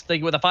 Solus, thank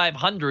you with the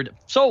 500.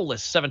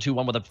 Solus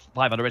 721 with the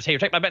 500 bits. Hey,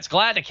 take my bets.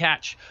 Glad to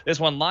catch this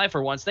one live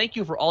for once. Thank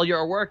you for all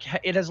your work.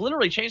 It has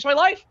literally changed my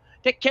life.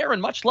 Take care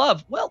and much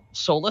love. Well,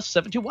 Solus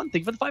 721,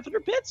 thank you for the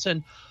 500 bits,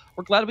 and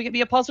we're glad we can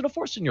be a positive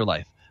force in your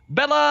life.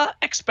 Bella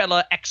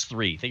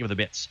X3, thank you for the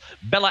bits.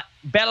 Belzak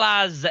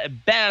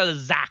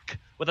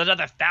with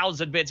another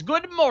 1,000 bits.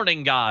 Good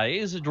morning,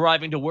 guys.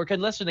 Driving to work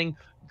and listening.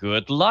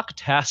 Good luck,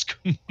 Task.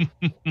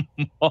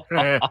 All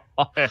right.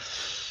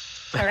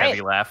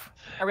 Heavy laugh.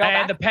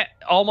 And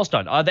almost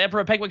done. The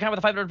Emperor Penguin with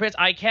the 500 bits.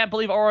 I can't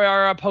believe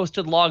Oreyara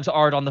posted logs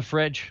art on the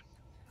fridge.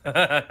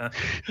 Salute,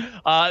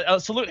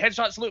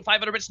 headshot, salute,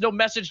 500 bits. No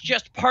message,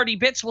 just party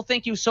bits. Well,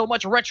 thank you so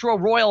much. Retro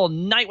Royal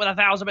Knight with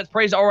 1,000 bits.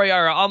 Praise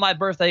Oreyara. On my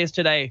birthday is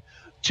today,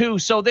 too.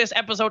 So this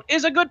episode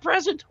is a good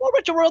present. Well,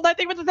 Retro Royal Knight,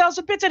 thank you for the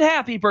 1,000 bits and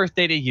happy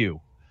birthday to you.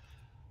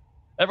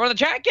 Everyone in the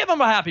chat, give him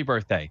a happy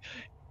birthday.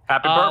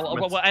 Happy birthday.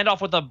 We'll end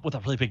off with a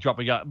really big drop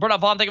we got.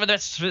 Bernard Vaughn, thank you for the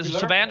bits.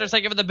 Savanders,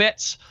 thank you for the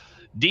bits.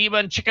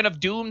 Demon Chicken of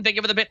Doom, thank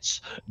you for the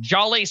bits.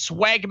 Jolly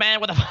Swagman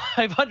with a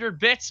 500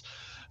 bits.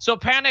 So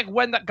Panic,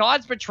 when the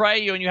gods betray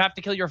you and you have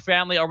to kill your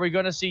family, are we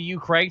going to see you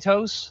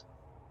Kratos?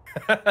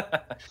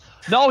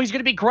 No, he's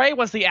going to be gray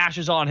once the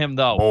ashes on him,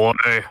 though. Boy.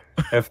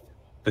 If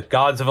the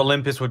gods of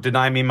Olympus would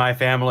deny me my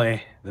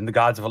family, then the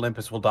gods of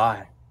Olympus will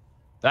die.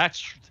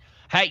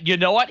 Hey, you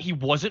know what? He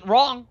wasn't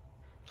wrong.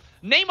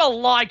 Name a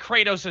lie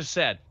Kratos has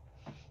said.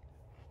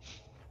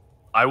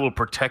 I will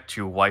protect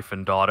you, wife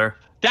and daughter.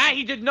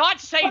 He did not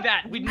say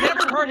that. We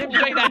never heard him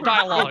say that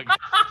dialogue.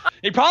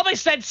 He probably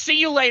said, see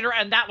you later,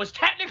 and that was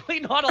technically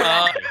not a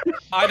lie.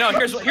 I know.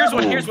 Here's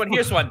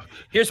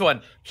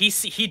one.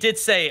 He did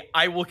say,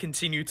 I will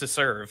continue to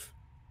serve.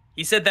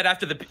 He said that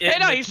after the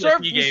he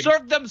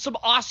served them some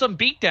awesome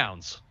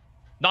beatdowns.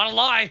 Not a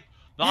lie.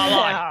 Not a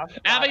lie.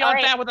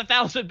 Avion fan with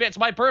 1,000 bits.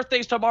 My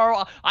birthday's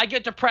tomorrow. I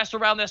get depressed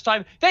around this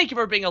time. Thank you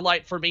for being a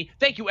light for me.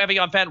 Thank you,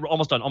 Avion fan. We're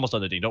almost done,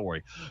 Nadine. Don't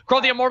worry.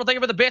 Crow the Immortal, thank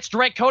you for the bits.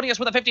 Draconius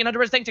with a 1,500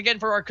 bits. Thanks again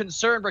for our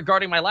concern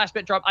regarding my last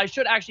bit drop. I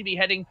should actually be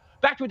heading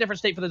back to a different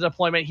state for the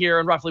deployment here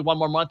in roughly 1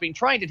 more month,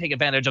 trying to take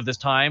advantage of this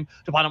time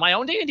to plan on my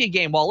own D&D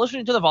game while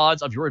listening to the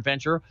VODs of your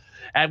adventure.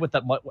 And with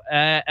the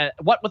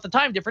with the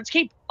time difference,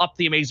 keep up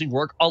the amazing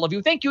work, all of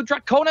you. Thank you,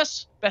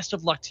 Draconis. Best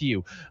of luck to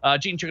you.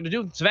 Gene Chicken to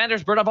do,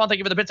 Savanders, Burn Up On, thank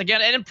you for the bits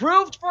again. And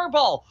Improved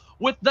Furball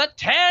with the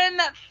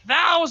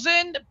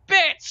 10,000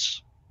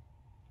 bits.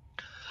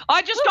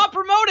 I just got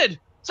promoted.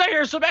 So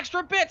here's some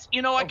extra bits.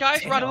 You know what,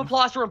 guys? Round of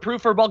applause for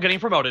Improved Furball getting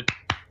promoted.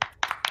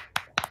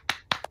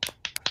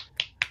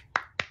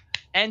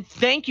 And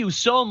thank you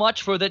so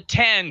much for the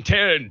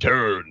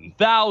 10,000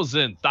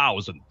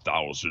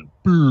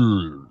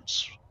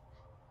 birds.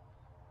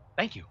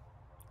 Thank you.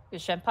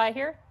 Is Shenpai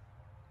here?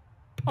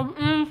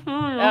 Mm-hmm.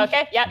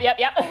 Okay, yep.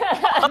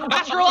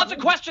 Ask her lots of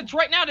questions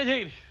right now,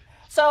 Nadine.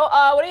 So,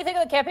 what do you think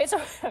of the campaign? So,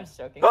 I'm just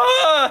joking. All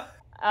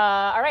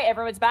right,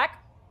 everyone's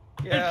back.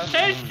 Yeah. It's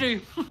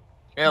tasty.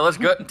 Yeah, let's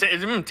go.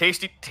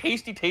 Tasty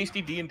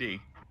D&D.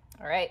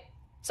 All right.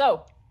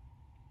 So,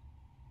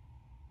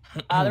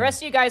 the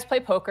rest of you guys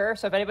play poker.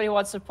 So, if anybody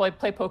wants to play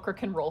poker,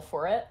 can roll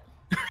for it.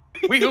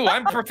 Weehoo!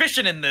 I'm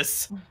proficient in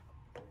this.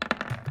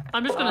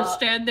 I'm just gonna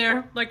stand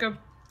there like a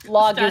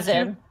log statue. is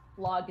in.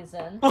 Log is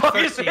in. Log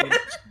is in.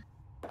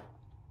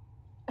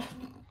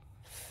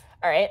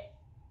 All right.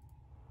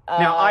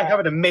 Now I have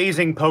an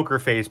amazing poker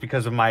face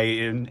because of my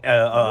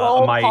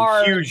Roll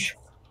cards. huge.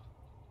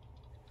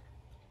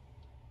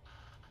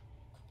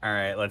 All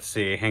right, let's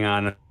see. Hang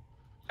on.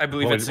 I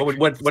believe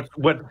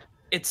What?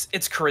 It's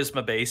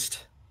charisma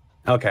based.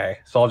 Okay,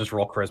 so I'll just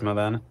roll charisma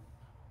then. I'm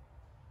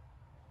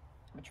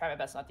gonna try my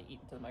best not to eat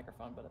into the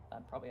microphone, but I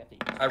probably have to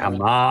eat.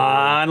 Come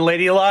on,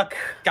 Lady Luck.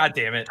 God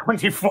damn it.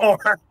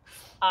 24.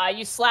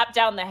 You slap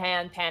down the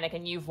hand, Panic,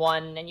 and you've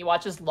won. And you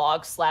watch as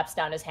Log slaps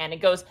down his hand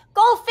and goes,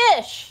 "Go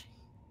fish!"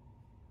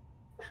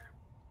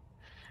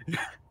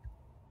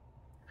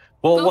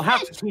 Well, we'll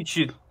have to teach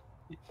you.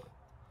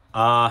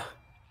 Oh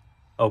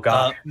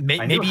God, I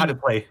maybe knew how to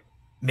play.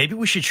 Maybe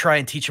we should try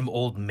and teach him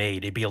Old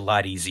Maid. It'd be a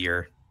lot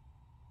easier.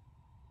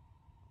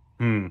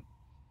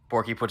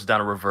 Borky puts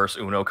down a reverse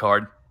Uno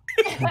card.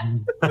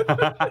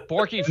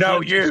 Borky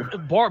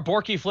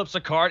flips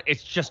a card.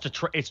 It's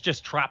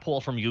just Trap Hole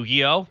from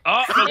Yu-Gi-Oh.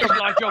 Oh, looks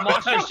like your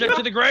monster's sent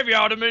to the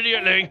graveyard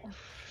immediately.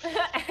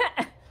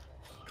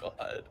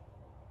 God.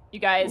 You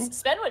guys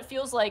spend what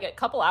feels like a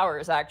couple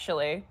hours,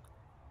 actually.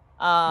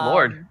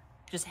 Lord.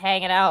 Just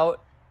hanging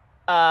out.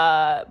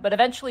 But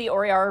eventually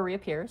Oreyara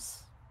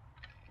reappears.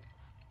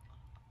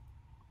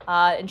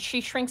 And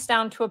she shrinks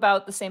down to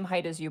about the same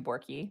height as you,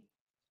 Borky.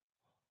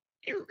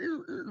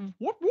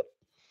 Whoop, whoop.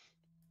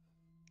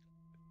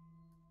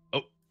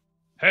 Oh,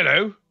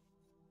 hello.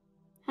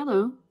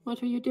 Hello.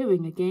 What are you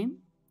doing? A game?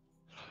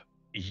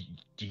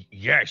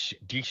 Yes,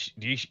 this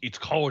it's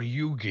called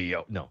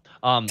Yu-Gi-Oh. No,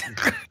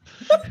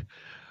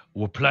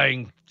 we're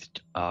playing.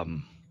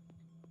 I'll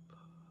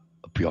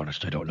be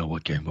honest, I don't know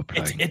what game we're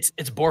playing. It's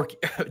Borky.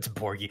 It's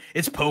Borky.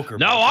 It's poker.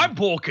 No, Borky. I'm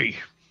Borky.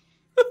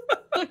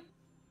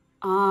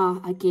 Ah,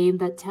 a game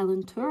that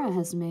Talentura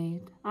has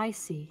made. I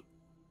see.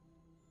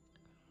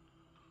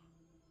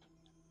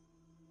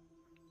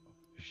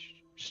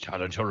 Is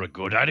Talentura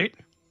good at it?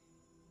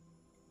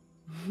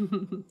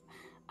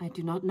 I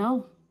do not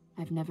know.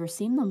 I've never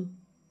seen them.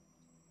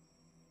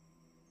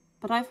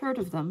 But I've heard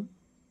of them.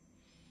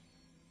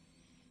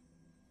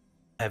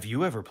 Have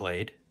you ever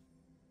played?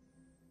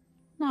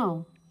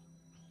 No,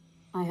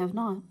 I have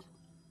not.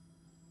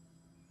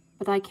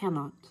 But I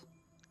cannot.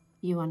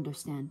 You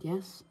understand,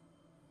 yes?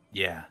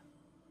 Yeah.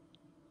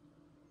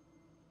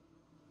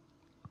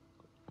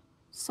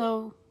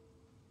 So,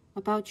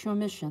 about your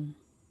mission,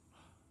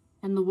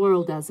 and the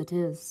world as it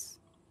is.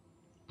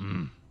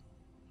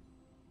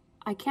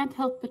 I can't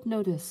help but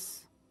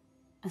notice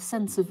a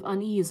sense of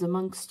unease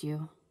amongst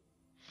you.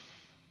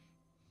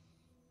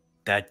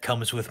 That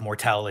comes with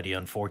mortality,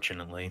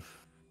 unfortunately.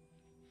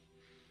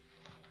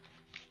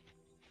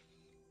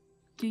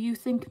 Do you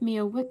think me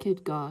a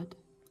wicked god?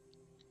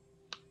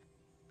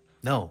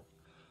 No,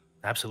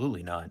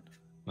 absolutely not.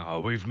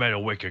 Oh, we've met a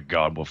wicked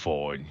god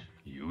before, and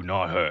you're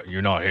not her.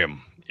 You're not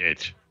him.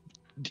 It's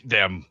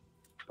them.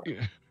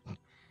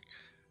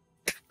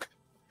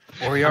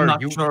 Oreyara, I'm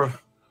not sure.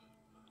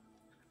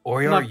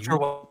 Oreyara, I'm not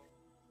sure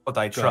what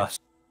I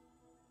trust.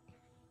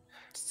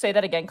 Say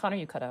that again, Connor.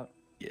 You cut out.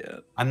 Yeah.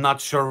 I'm not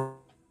sure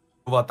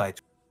what I.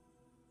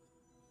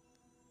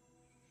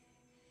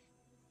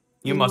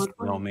 You must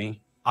know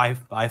me.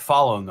 I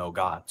follow no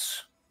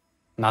gods,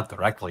 not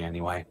directly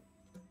anyway.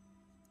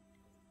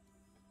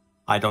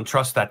 I don't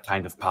trust that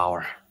kind of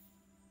power.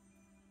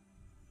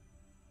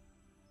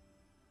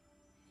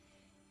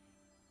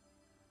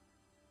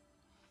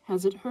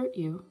 Has it hurt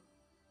you?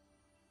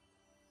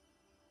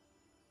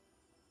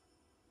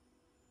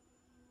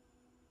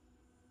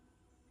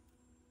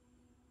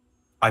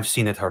 I've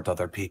seen it hurt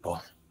other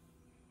people.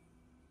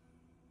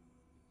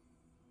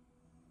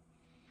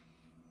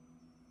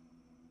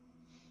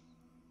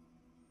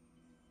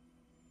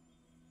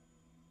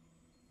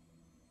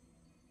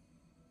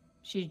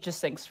 She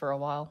just thinks for a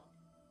while.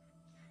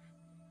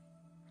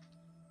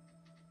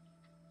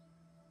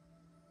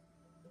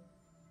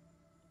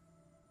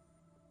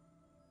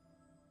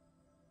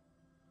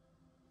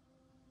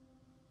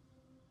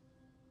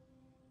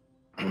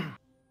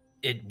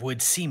 It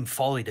would seem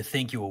folly to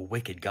think you a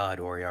wicked god,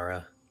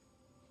 Oreyara.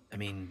 I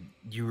mean,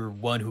 you're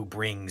one who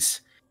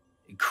brings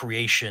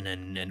creation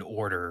and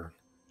order.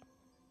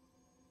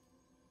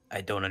 I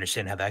don't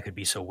understand how that could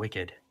be so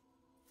wicked.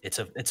 It's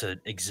a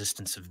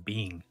existence of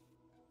being.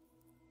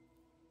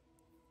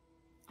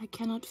 I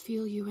cannot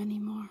feel you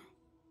anymore.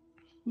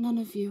 None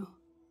of you.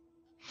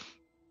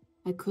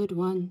 I could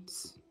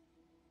once.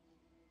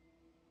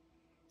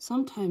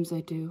 Sometimes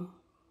I do.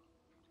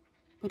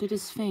 But it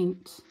is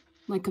faint,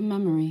 like a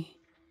memory.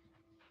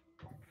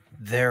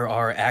 There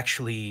are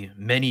actually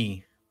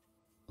many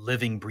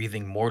living,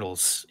 breathing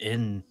mortals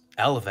in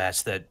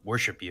Alivast that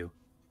worship you.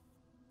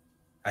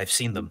 I've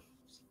seen them.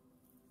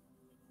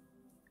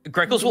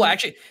 Greckles will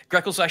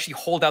actually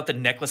hold out the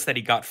necklace that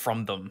he got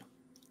from them.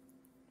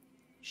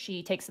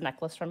 She takes the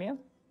necklace from you.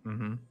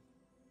 Mm-hmm.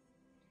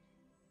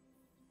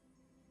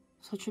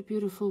 Such a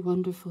beautiful,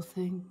 wonderful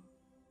thing.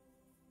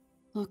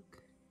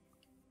 Look.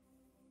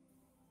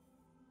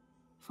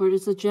 For it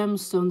is the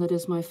gemstone that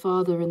is my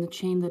father and the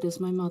chain that is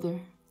my mother.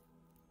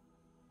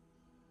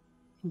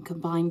 And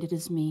combined it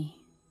is me.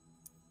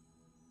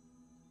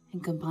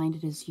 And combined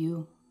it is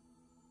you.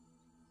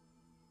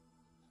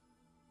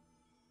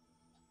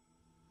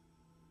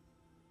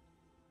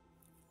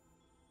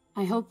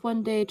 I hope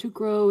one day to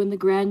grow in the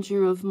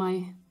grandeur of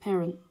my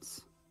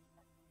parents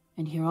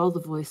and hear all the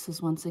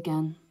voices once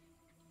again.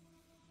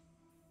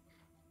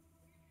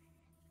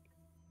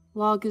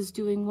 Log is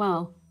doing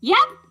well. Yep.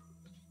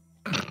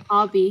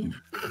 Abby,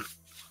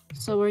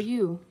 so are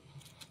you.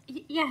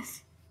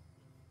 Yes.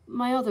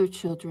 My other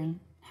children,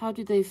 how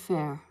do they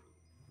fare?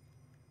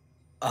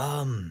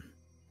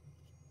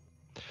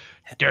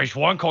 There's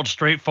one called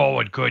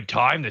Straightforward Good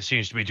Time that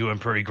seems to be doing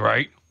pretty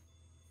great.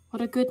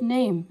 What a good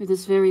name. It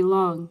is very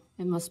long.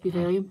 It must be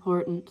very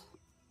important.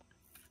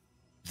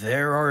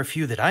 There are a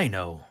few that I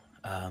know.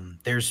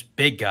 There's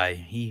Big Guy.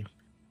 He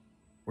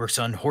works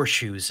on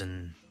horseshoes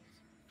and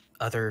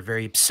other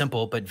very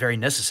simple but very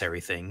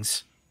necessary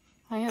things.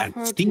 I have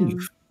heard Steve.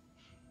 him.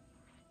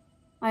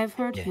 I have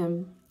heard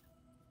him.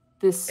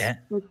 This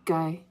good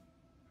guy.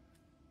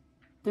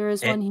 There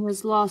is one he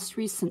has lost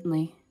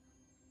recently.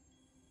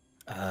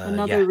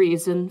 Another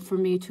reason for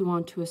me to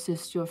want to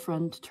assist your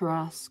friend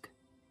Tarask.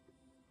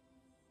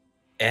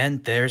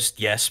 And there's,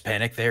 yes,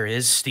 Panic, there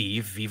is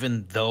Steve.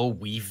 Even though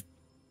we've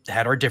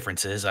had our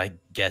differences, I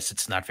guess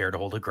it's not fair to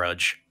hold a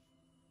grudge.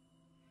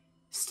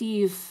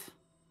 Steve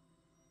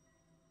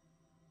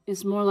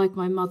is more like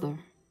my mother.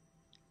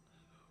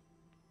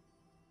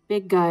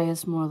 Big Guy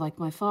is more like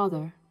my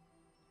father.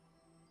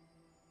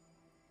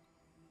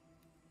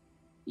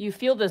 You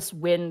feel this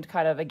wind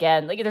kind of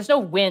again. Like there's no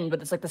wind,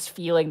 but it's like this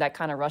feeling that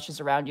kind of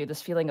rushes around you,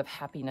 this feeling of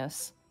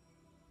happiness.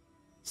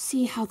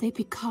 See how they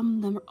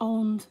become their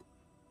own.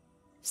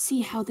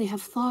 See how they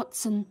have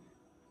thoughts and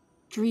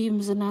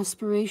dreams and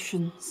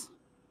aspirations.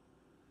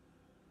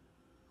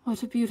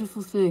 What a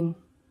beautiful thing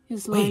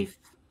is life.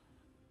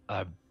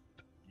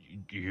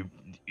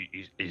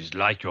 Is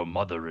like your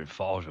mother and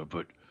father,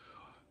 but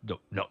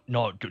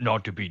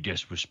not to be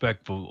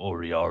disrespectful,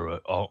 Oreyara.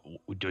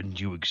 Didn't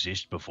you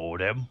exist before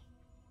them?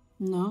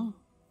 No.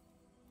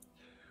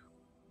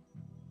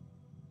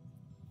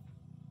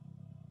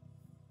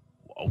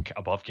 Okay,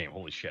 above game.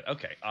 Holy shit.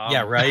 Okay.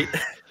 Yeah, right.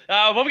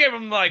 Above game.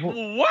 I'm like,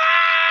 what?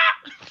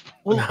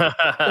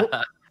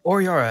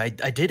 Oreyara,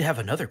 I did have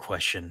another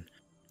question.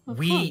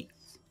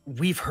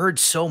 We've heard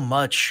so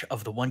much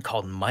of the one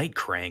called Might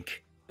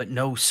Crank, but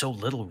know so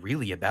little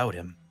really about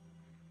him.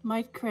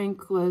 Might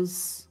Crank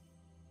was...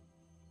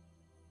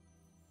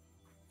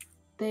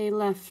 They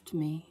left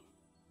me.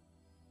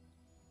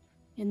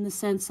 In the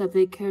sense that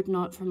they cared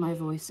not for my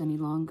voice any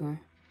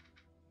longer.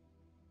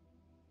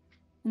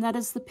 And that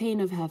is the pain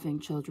of having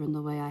children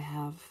the way I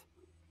have.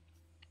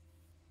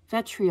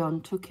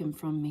 Vetrion took him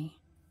from me.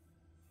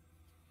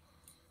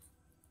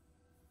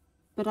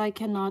 But I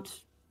cannot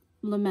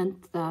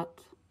lament that.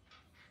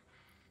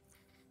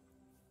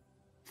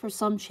 For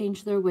some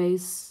change their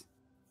ways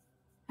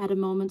at a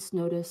moment's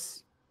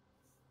notice.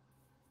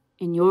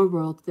 In your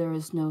world, there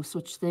is no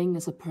such thing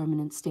as a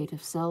permanent state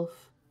of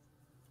self.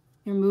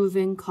 You're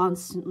moving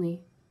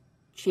constantly,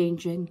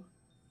 changing.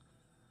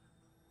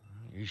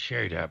 You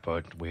say that,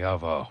 but we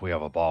have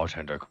a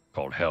bartender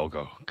called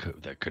Helga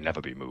that could never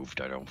be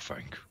moved, I don't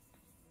think.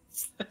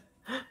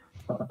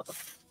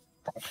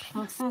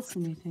 How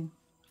fascinating.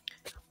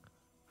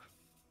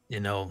 You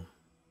know,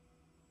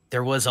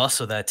 there was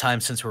also that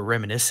time, since we're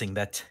reminiscing,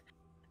 that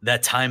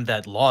time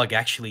that Log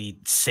actually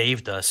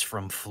saved us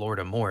from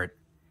Florida Mort.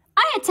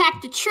 I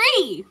attacked a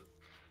tree!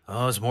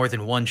 Oh, it was more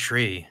than one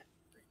tree.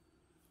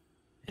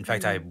 In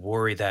fact, I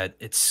worry that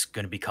it's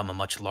going to become a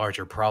much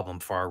larger problem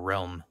for our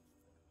realm.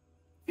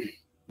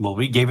 Well,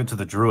 we gave it to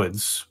the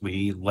druids.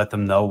 We let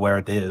them know where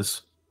it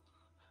is.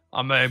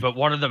 I mean, but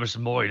one of them is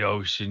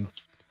Moidos, and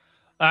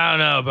I don't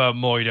know about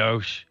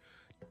Moidos.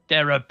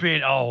 They're a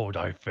bit old,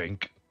 I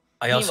think.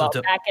 I also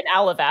back in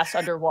Alivast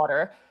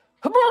underwater.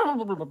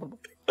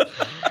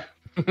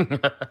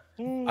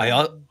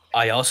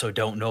 I also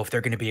don't know if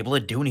they're going to be able to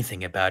do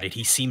anything about it.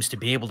 He seems to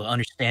be able to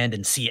understand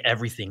and see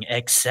everything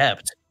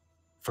except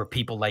for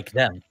people like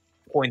them.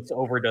 Points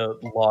over to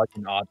Log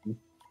and Audrey.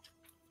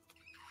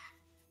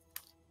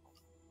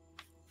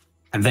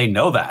 And they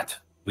know that.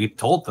 We've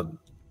told them.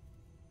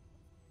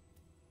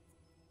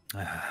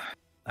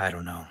 I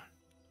don't know.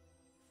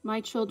 My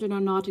children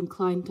are not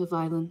inclined to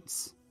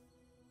violence.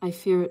 I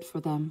fear it for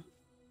them.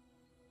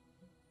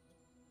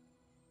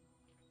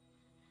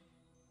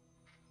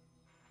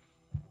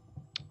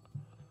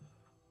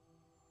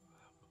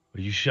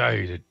 You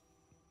say that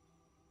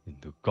in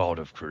the God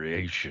of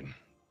Creation,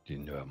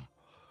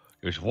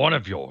 there's one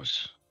of your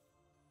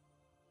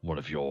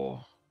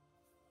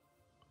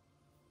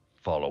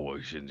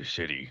followers in the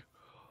city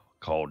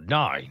called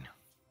Nine,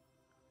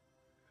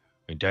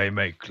 and they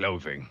make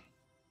clothing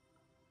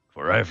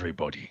for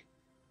everybody.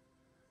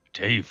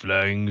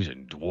 Tieflings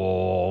and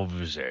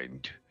dwarves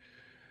and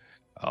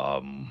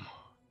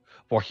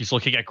Borky's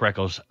looking at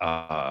Greckles.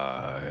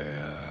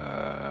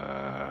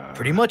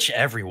 Pretty much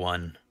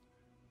everyone.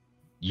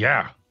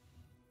 Yeah.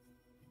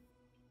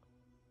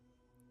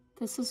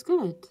 This is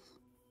good.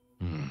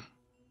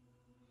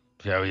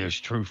 There is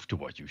truth to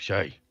what you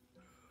say.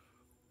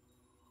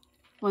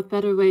 What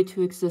better way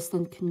to exist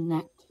than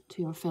connect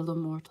to your fellow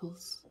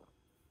mortals?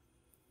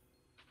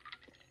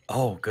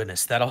 Oh,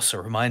 goodness. That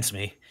also reminds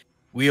me.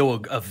 We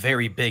owe a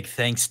very big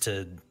thanks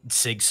to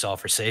Sigsaw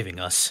for saving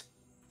us.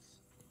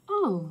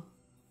 Oh,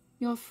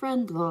 your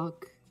friend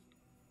Log.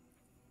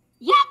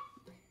 Yep.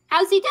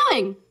 How's he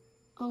doing?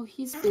 Oh,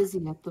 he's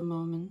busy at the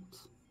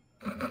moment.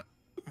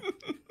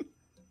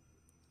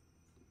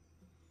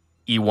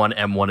 E1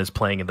 M1 is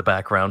playing in the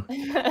background.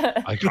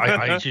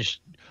 I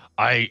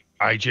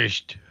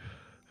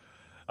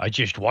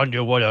just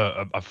wonder what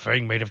a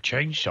thing made of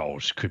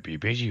chainsaws could be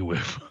busy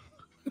with.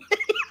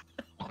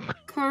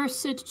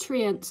 Cursed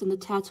treants in the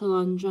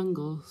Tatalon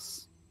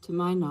jungles, to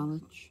my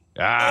knowledge.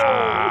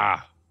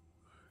 Ah!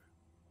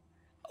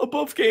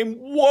 Above game.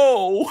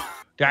 Whoa!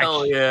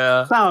 Hell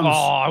yeah! Sounds.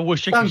 I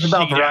wish I could sounds see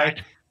about that.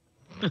 right.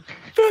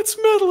 That's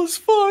metal as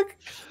fuck.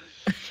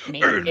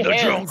 In the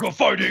jungle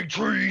fighting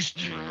trees.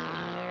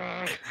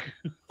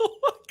 Oh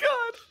my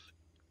god!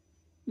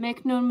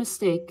 Make no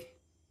mistake,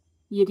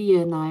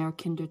 Yedea and I are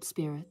kindred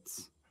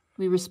spirits.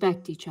 We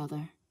respect each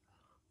other.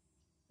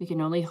 We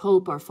can only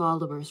hope our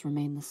followers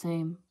remain the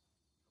same.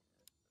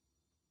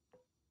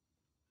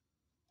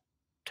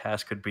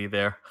 Task could be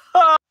there.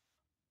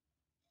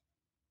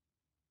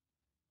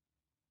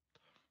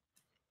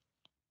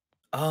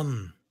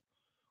 You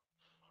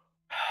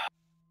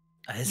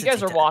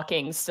guys are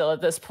walking still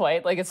at this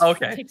point. Like, it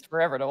takes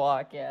forever to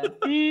walk, yeah.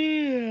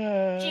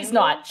 She's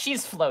not.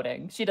 She's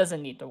floating. She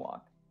doesn't need to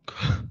walk.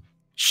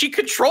 She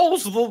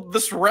controls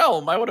this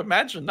realm. I would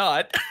imagine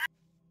not.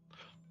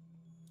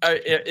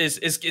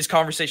 Is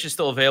conversation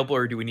still available,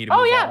 or do we need to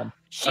move on?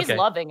 She's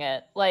loving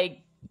it.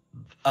 Like,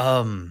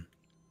 I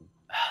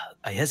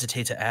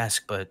hesitate to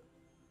ask, but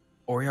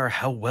Oreyara,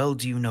 how well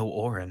do you know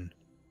Orin?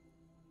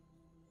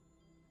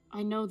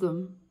 I know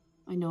them.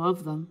 I know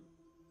of them.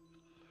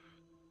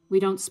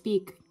 We don't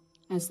speak,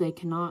 as they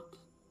cannot.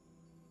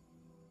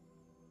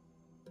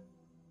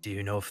 Do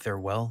you know if they're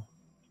well?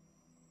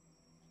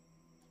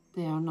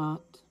 They are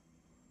not.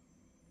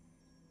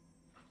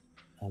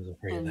 I was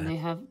afraid of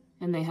that.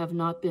 And they have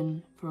not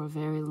been for a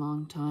very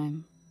long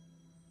time.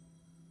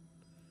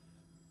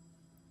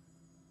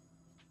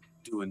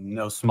 Due in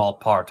no small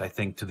part, I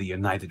think, to the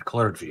united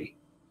clergy.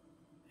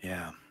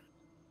 Yeah.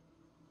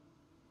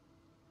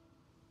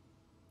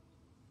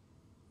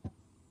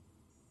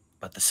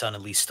 But the sun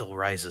at least still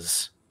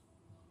rises.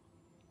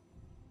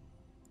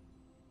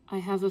 I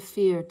have a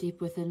fear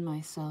deep within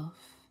myself.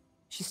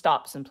 she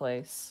stops in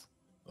place.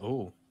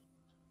 Oh.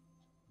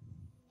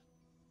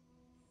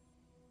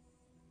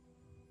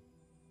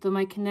 Though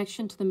my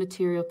connection to the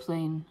material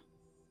plane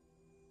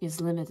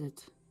is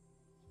limited,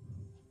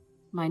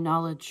 my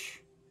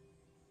knowledge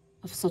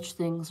of such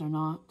things are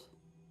not.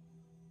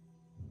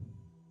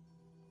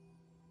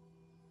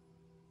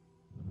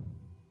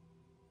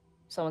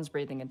 Someone's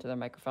breathing into their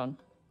microphone.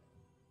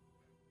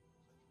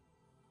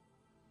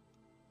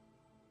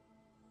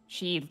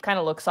 She kind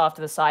of looks off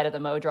to the side of the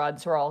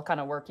Modrods, who are all kind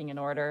of working in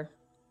order.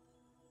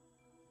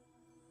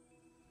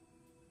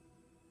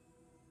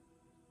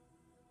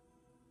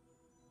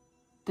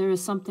 There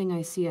is something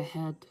I see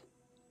ahead.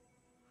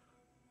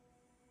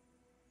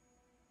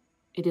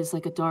 It is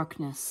like a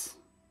darkness,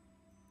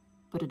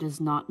 but it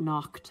is not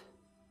knocked.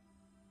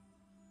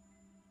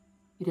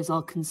 It is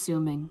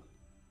all-consuming.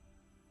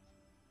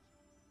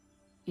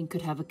 It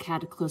could have a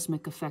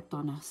cataclysmic effect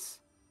on us,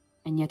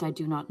 and yet I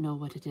do not know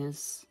what it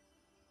is.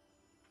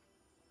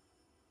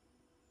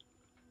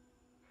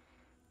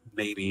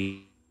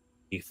 Maybe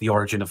the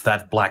origin of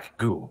that black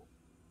goo.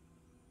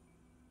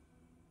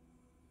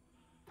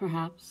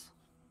 Perhaps.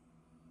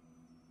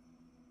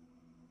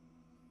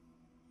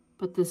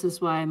 But this is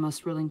why I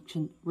must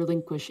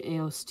relinquish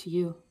Eos to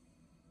you.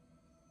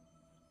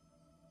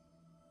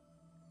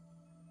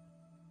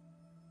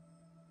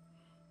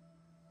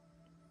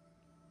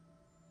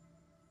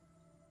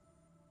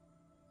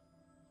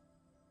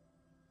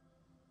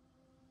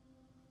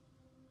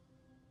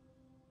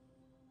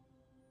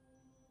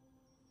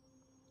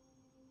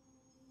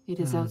 It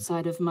is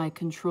outside of my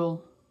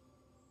control.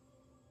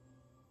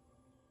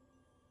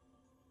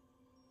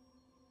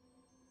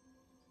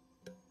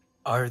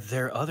 Are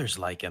there others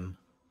like him?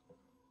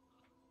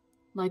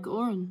 Like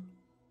Orin.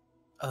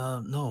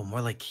 No,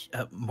 more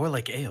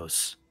like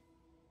Eos.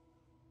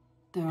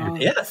 There And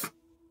are. if.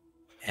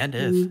 And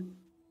if.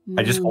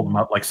 I just hold him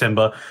up like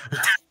Simba.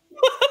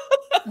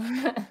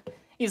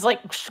 He's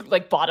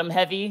like bottom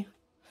heavy.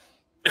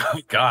 Oh,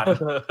 God.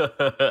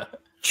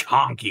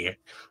 Chonky.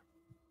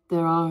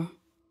 There are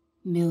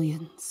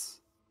millions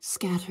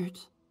scattered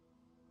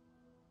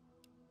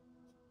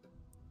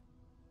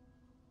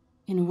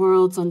in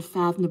worlds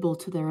unfathomable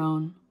to their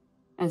own,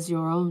 as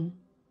your own.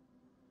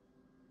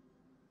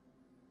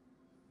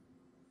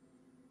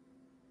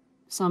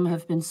 Some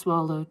have been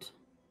swallowed,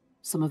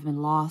 some have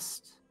been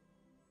lost.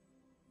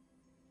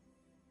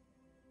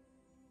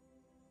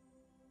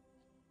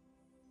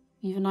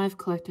 Even I've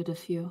collected a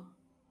few.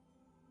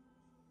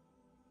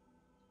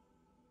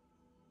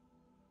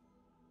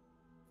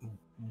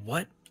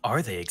 What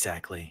are they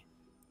exactly?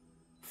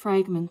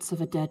 Fragments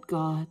of a dead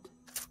god,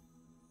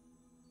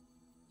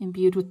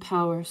 imbued with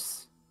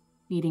powers,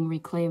 needing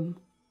reclaim.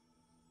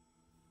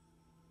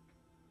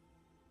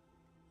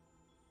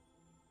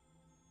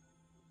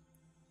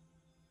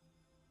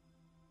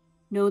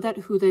 Know that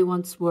who they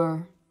once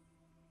were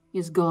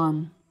is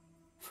gone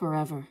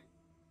forever.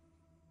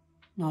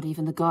 Not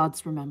even the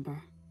gods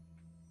remember.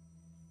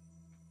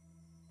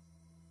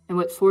 And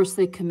what force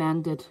they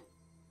commanded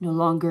no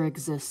longer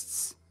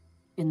exists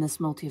in this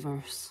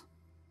multiverse.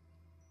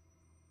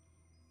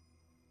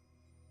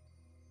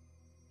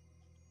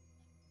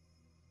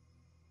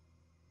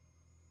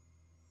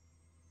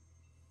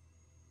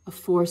 A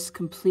force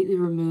completely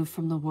removed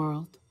from the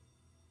world.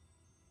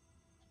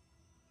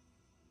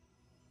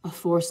 A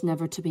force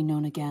never to be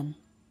known again.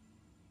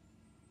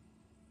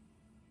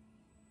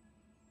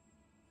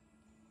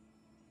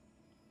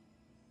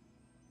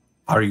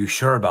 Are you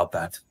sure about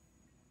that?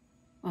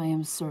 I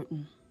am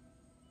certain.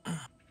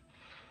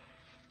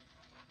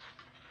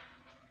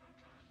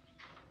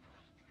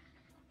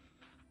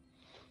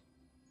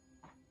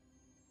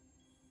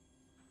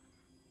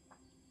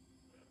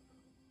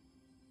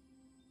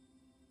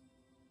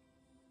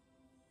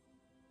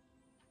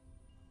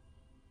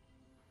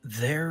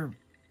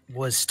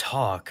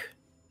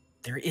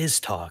 There is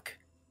talk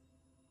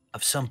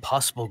of some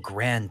possible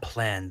grand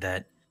plan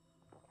that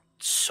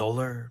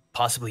Solar,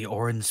 possibly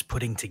Orin's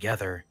putting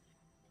together,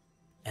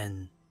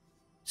 and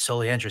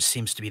Soliandra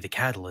seems to be the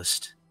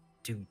catalyst.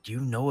 Do you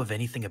know of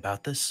anything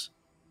about this?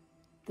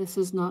 This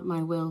is not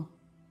my will,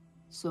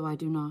 so I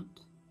do not.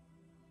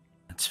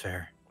 That's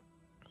fair.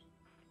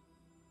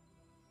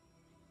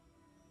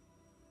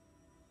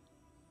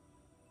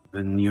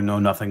 Then you know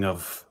nothing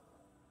of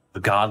the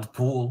God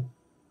Pool?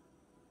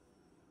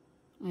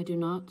 I do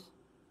not.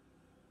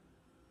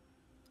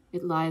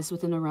 It lies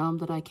within a realm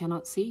that I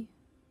cannot see.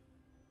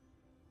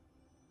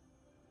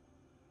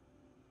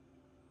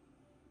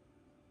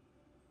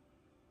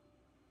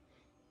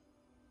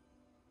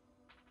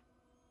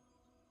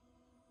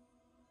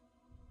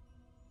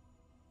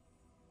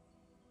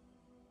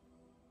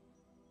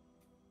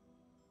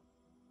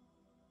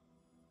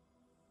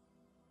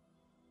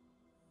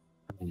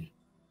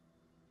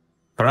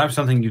 Perhaps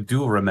something you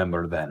do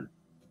remember then.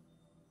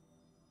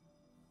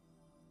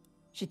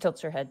 She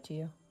tilts her head to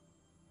you.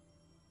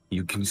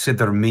 You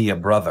consider me a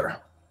brother.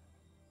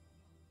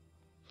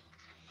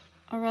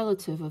 A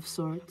relative of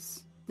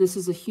sorts. This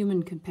is a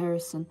human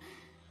comparison.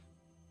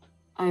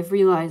 I've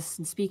realized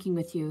in speaking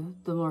with you,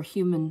 the more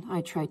human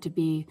I try to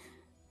be,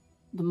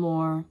 the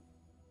more,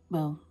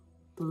 well,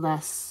 the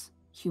less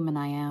human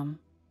I am.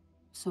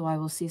 So I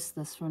will cease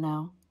this for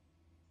now.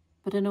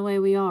 But in a way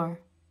we are.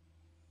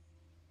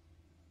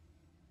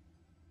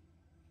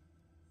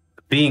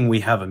 Being we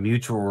have a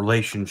mutual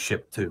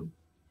relationship to.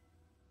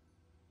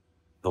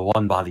 The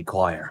One Body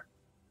Choir.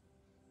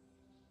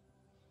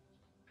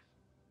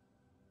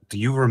 Do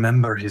you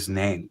remember his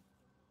name?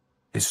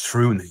 His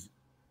true name?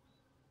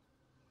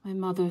 My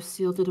mother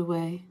sealed it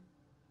away,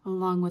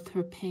 along with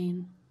her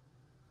pain.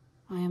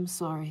 I am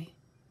sorry.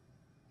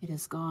 It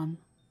is gone.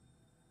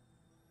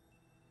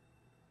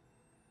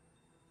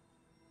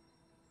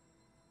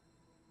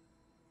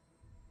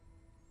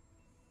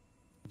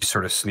 He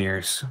sort of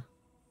sneers.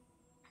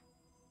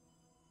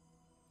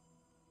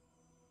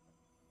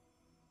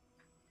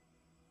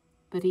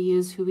 But he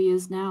is who he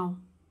is now.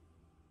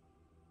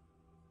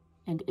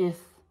 And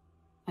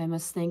I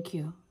must thank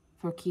you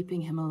for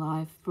keeping him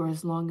alive for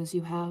as long as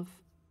you have.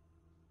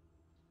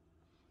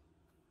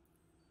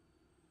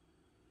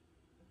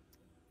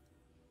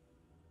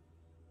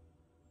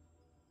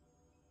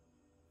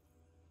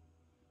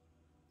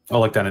 I'll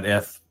look down at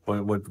Ith.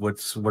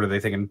 What are they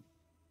thinking?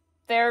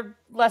 They're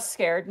less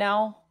scared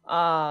now,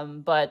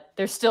 but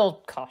they're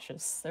still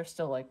cautious. They're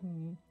still like,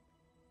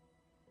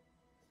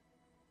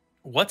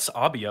 What's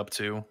Abby up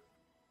to?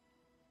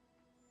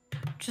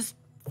 Just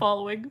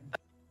following.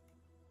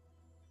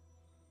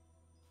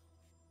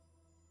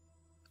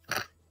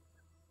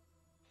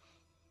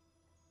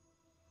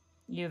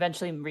 You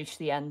eventually reach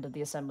the end of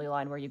the assembly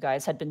line where you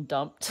guys had been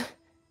dumped.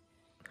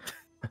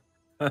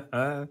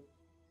 Do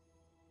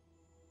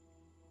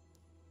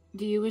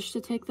you wish to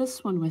take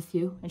this one with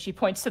you? And she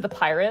points to the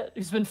pirate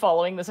who's been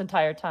following this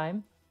entire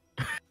time.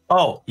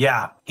 Oh,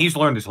 yeah. He's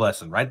learned his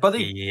lesson, right,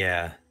 buddy?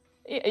 Yeah.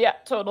 Yeah,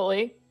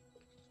 totally.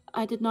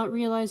 I did not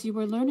realize you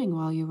were learning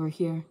while you were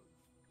here.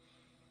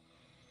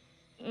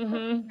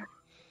 Mm-hmm.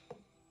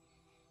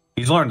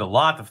 He's learned a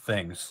lot of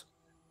things,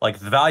 like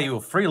the value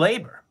of free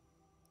labor.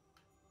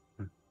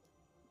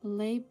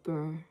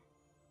 Labor.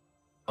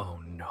 Oh,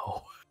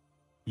 no.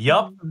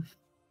 Yup.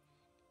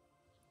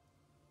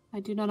 I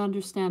do not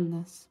understand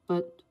this,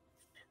 but...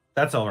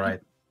 That's all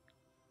right.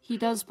 He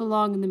does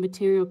belong in the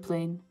material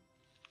plane.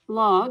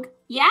 Log?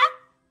 Yeah?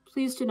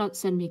 Please do not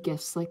send me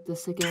gifts like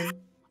this again.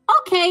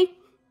 Okay.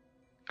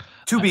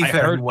 To be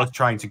fair, heard- he was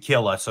trying to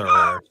kill us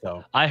earlier,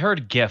 so... I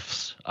heard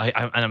gifts.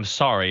 And I'm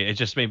sorry. It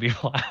just made me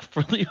laugh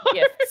really hard.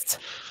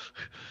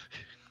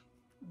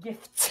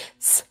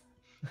 Gifts.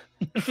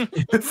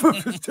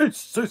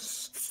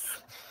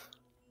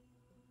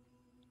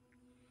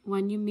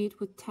 When you meet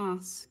with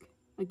Task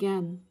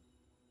again,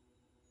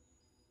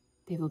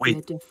 they will be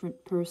a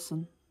different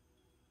person.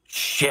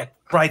 Shit,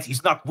 right,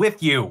 he's not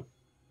with you.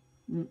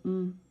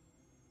 Mm-mm.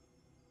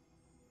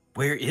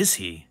 Where is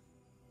he?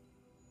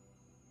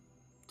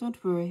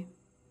 Don't worry.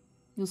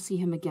 You'll see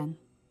him again.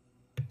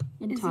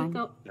 In time.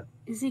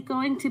 Is he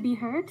going to be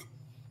hurt?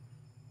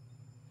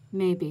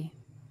 Maybe.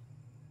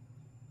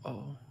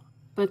 Oh.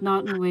 But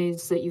not in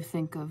ways that you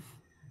think of.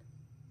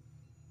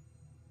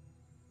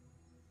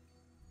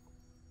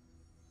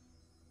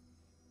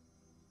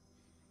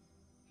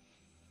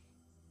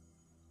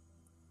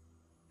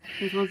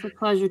 It was a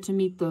pleasure to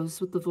meet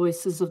those with the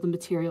voices of the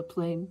material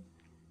plane,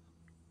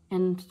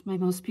 and my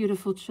most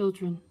beautiful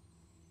children,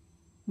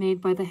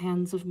 made by the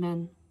hands of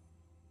men.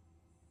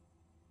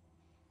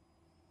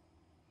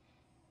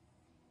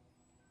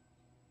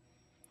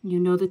 You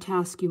know the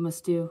task you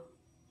must do.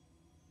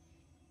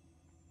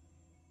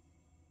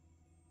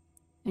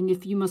 And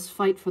if you must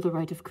fight for the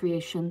right of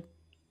creation,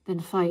 then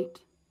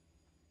fight.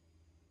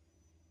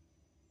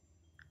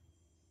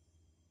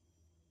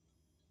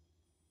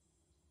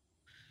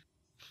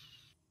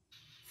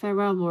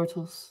 Farewell,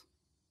 mortals.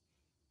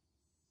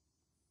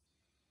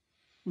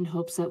 In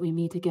hopes that we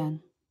meet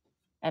again.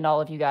 And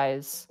all of you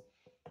guys,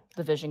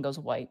 the vision goes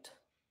white.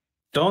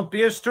 Don't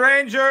be a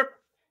stranger.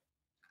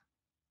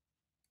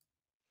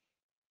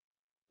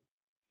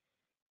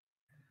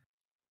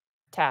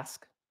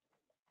 Task.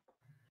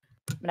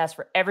 I'm gonna ask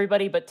for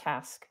everybody but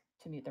Task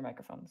to mute their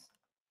microphones.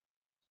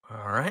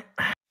 All right.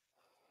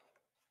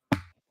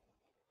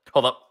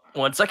 Hold up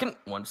 1 second.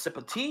 One sip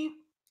of tea.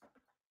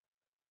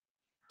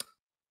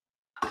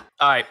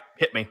 All right,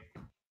 hit me.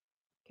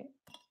 Okay.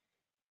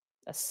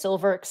 A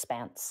silver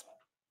expanse.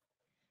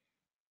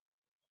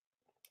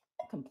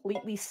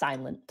 Completely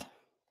silent.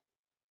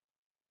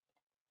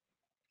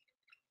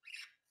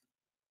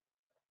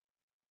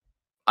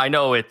 I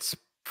know it's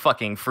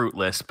fucking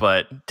fruitless,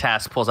 but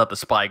Task pulls out the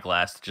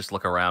spyglass to just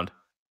look around.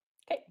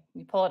 Okay,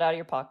 you pull it out of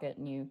your pocket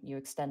and you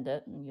extend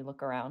it and you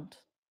look around.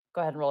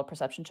 Go ahead and roll a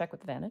perception check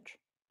with advantage.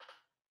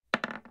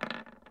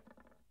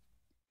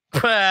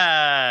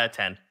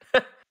 10.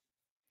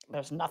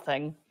 There's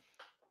nothing.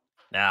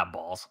 Nah,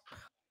 balls.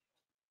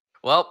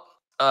 Well,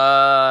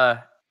 I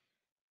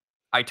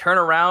turn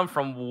around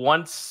from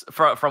whence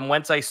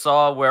I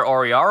saw where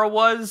Oreyara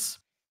was,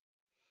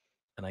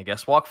 and I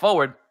guess walk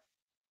forward.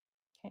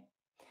 Okay.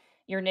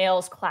 Your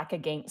nails clack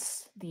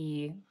against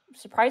the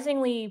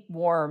surprisingly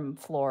warm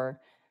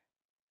floor.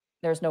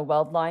 There's no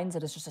weld lines.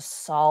 It is just a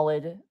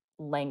solid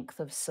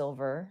length of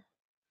silver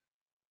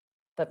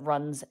that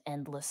runs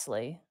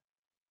endlessly.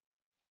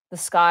 The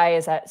sky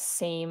is that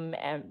same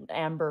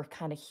amber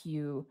kind of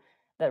hue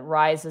that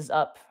rises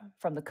up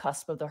from the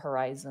cusp of the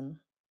horizon.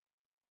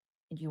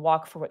 And you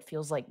walk for what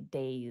feels like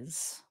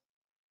days.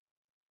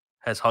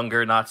 Has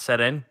hunger not set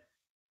in?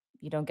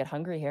 You don't get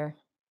hungry here.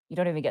 You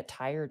don't even get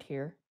tired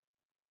here.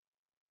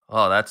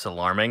 Oh, that's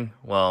alarming.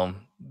 Well,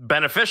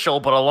 beneficial,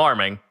 but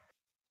alarming.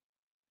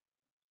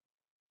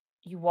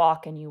 You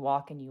walk and you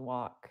walk and you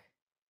walk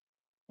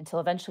until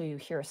eventually you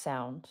hear a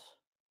sound.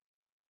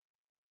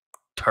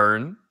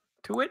 Turn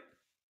to it?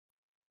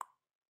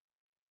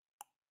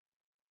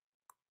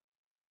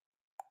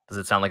 Does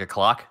it sound like a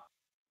clock?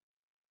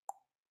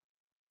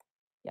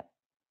 Yep.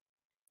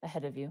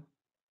 Ahead of you.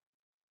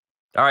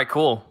 All right,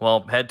 cool.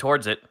 Well, head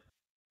towards it.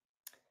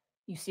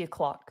 You see a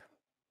clock,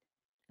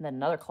 and then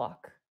another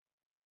clock,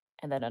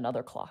 and then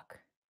another clock.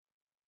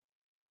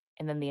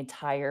 And then the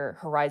entire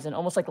horizon,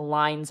 almost like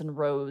lines and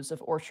rows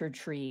of orchard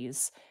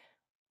trees,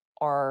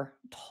 are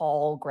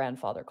tall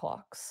grandfather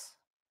clocks.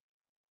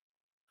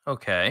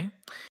 Okay.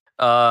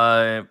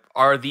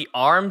 Are the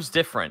arms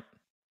different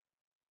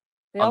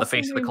on the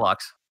face of the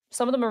clocks?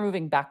 Some of them are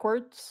moving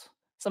backwards.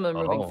 Some of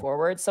them are moving Oh.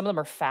 forward. Some of them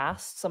are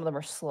fast. Some of them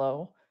are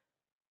slow.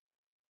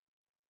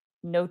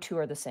 No two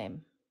are the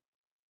same.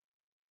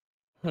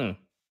 What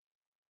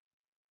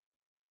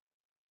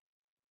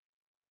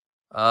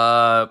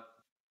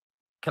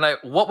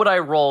would I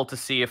roll to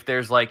see if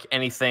there's like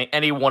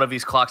any one of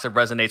these clocks that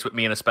resonates with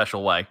me in a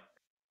special way?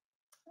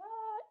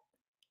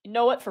 You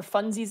know what? For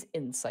funsies,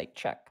 insight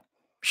check.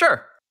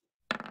 Sure.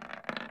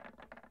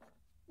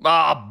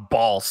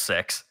 Ball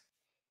 6.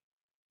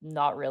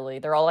 Not really.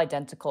 They're all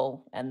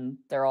identical, and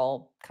they're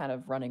all kind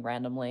of running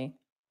randomly.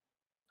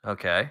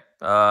 Okay.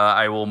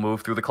 I will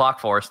move through the clock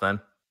forest then.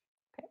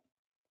 Okay.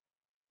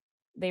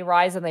 They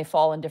rise and they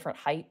fall in different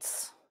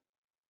heights,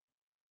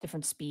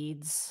 different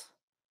speeds.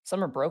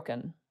 Some are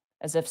broken,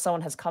 as if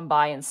someone has come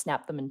by and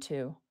snapped them in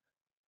two.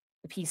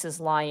 The pieces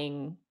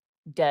lying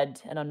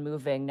dead and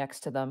unmoving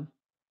next to them.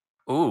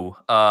 Ooh,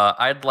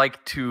 I'd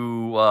like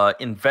to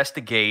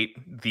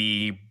investigate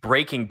the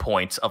breaking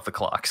points of the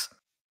clocks.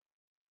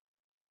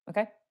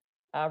 Okay.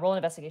 Roll an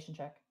investigation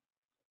check.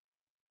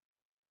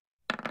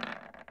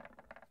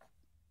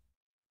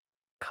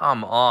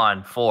 Come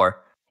on,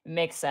 4.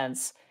 Makes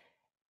sense.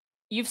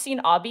 You've seen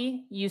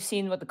Abi. You've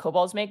seen what the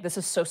kobolds make. This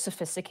is so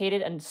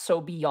sophisticated and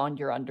so beyond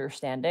your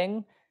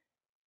understanding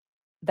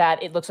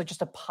that it looks like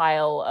just a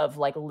pile of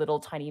like little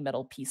tiny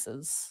metal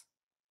pieces.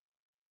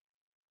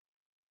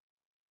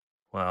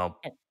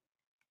 Well.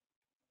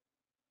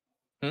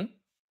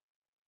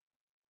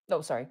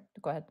 Oh, sorry.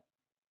 Go ahead.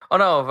 Oh,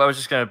 no. I was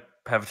just going to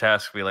have a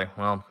task be like,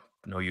 well,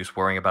 no use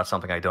worrying about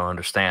something I don't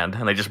understand.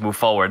 And I just move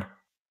forward.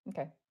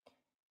 Okay.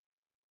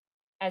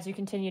 As you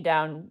continue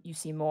down, you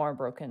see more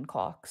broken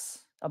clocks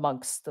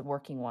amongst the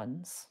working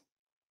ones.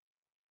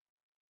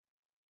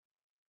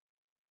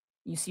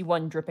 You see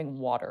one dripping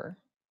water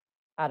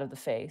out of the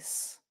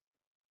face.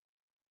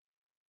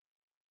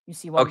 You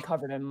see one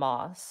covered in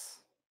moss.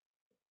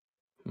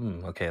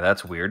 Okay,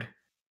 that's weird.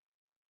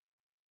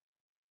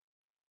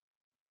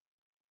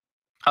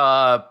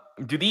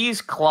 Do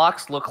these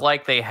clocks look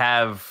like they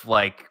have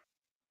like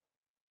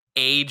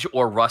age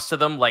or rust to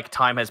them, like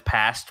time has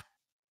passed?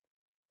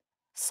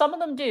 Some of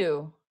them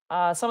do.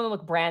 Some of them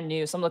look brand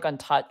new. Some look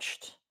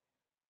untouched.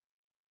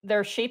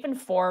 Their shape and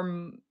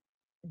form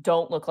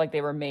don't look like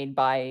they were made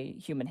by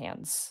human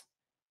hands.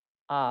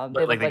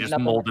 They Like they just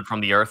molded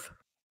from the earth?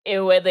 They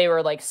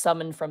were like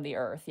summoned from the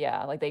earth.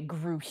 Yeah, like they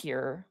grew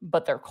here,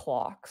 but they're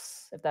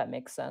clocks, if that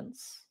makes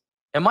sense.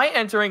 Am I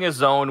entering a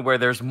zone where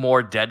there's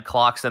more dead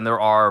clocks than there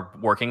are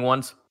working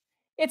ones?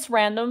 It's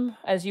random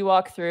as you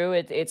walk through.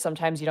 It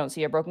sometimes you don't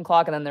see a broken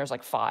clock, and then there's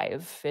like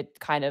 5. It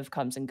kind of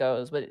comes and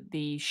goes, but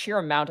the sheer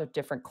amount of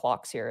different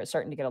clocks here is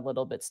starting to get a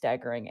little bit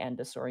staggering and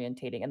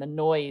disorientating, and the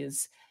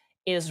noise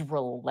is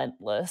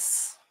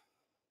relentless.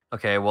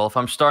 Okay, well, if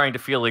I'm starting to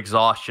feel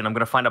exhaustion, I'm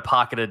gonna find a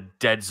pocket of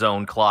dead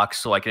zone clocks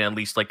so I can at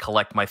least like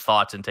collect my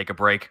thoughts and take a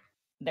break.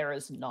 There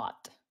is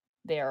not.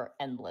 They are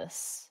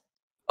endless.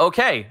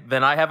 Okay,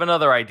 then I have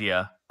another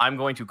idea. I'm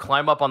going to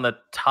climb up on the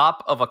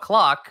top of a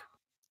clock.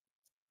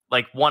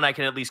 Like one I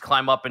can at least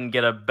climb up and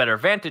get a better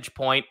vantage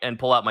point and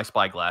pull out my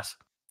spyglass.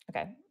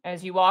 Okay.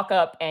 As you walk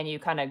up and you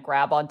kind of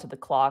grab onto the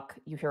clock,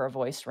 you hear a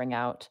voice ring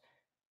out.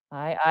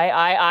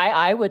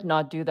 I would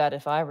not do that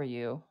if I were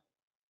you.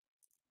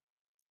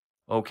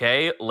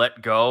 Okay,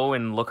 let go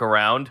and look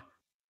around.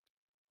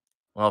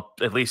 Well,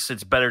 at least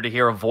it's better to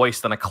hear a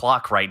voice than a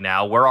clock right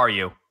now. Where are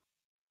you?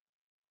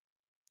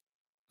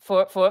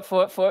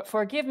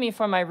 Forgive me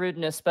for my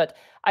rudeness, but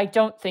I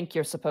don't think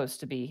you're supposed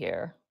to be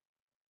here.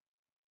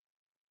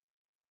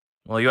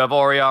 Well, you have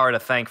Oreyara to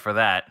thank for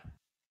that.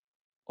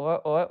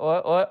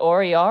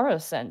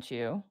 Oreyara sent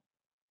you.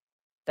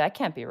 That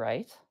can't be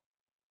right.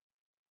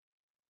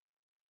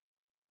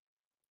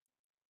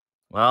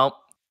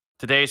 Well,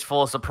 today's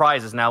full of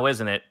surprises now,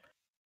 isn't it?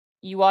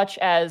 You watch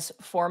as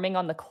forming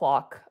on the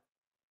clock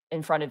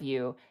in front of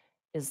you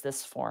is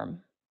this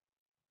form.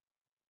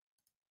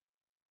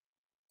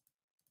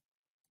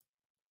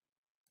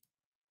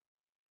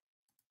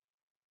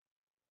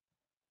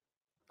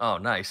 Oh,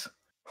 nice.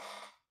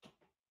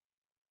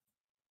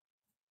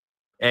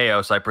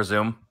 Eos, I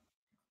presume.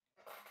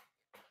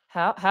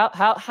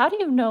 How do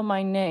you know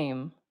my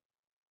name?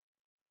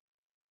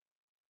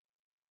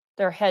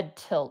 Their head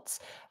tilts.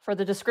 For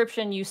the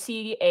description, you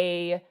see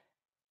a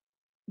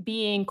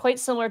being quite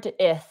similar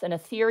to Ith, an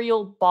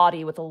ethereal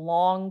body with a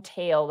long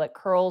tail that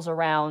curls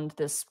around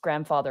this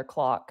grandfather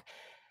clock.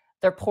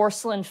 Their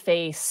porcelain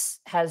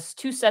face has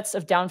 2 sets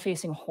of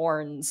down-facing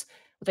horns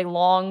with a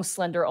long,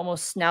 slender,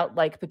 almost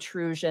snout-like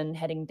protrusion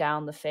heading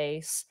down the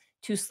face.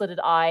 2 slitted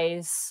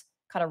eyes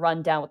kind of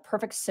run down with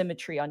perfect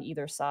symmetry on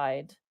either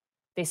side.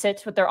 They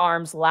sit with their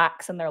arms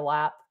lax in their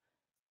lap,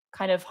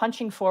 kind of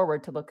hunching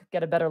forward to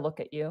get a better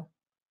look at you.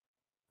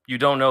 You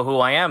don't know who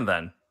I am,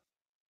 then?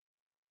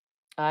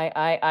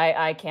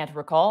 I can't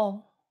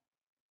recall.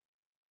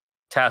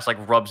 Tass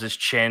like rubs his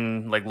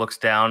chin, like looks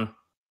down.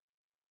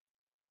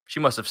 She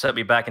must have sent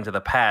me back into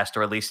the past,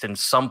 or at least in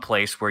some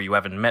place where you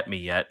haven't met me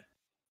yet.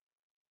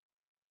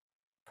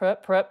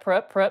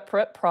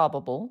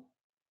 Probable.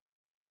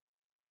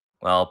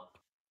 Well,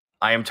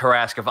 I am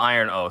Tarask of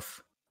Iron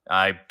Oath.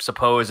 I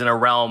suppose in a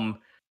realm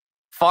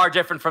far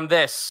different from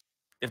this.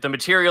 If the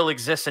material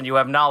exists and you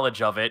have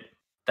knowledge of it,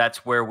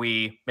 that's where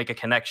we make a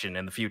connection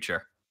in the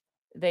future.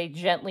 They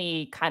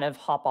gently kind of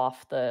hop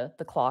off the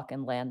clock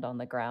and land on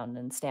the ground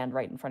and stand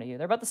right in front of you.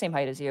 They're about the same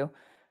height as you,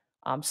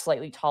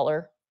 slightly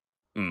taller.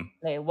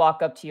 They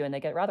walk up to you and they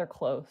get rather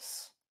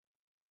close.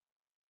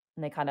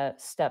 And they kind of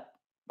step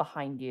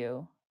behind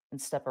you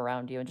and step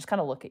around you and just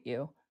kind of look at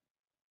you.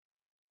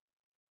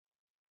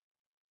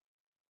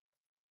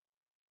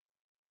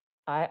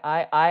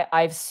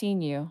 I've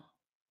seen you.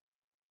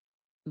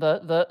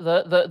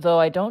 Though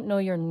I don't know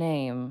your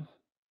name.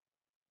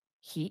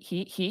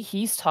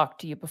 He's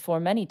talked to you before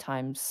many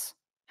times,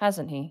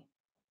 hasn't he?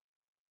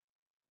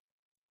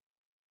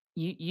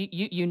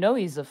 You know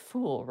he's a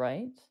fool,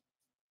 right?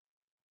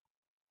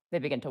 They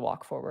begin to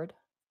walk forward.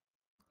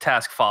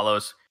 Task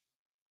follows.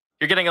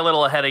 You're getting a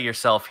little ahead of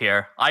yourself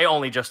here. I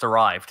only just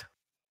arrived.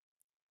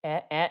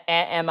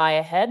 Am I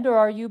ahead or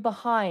are you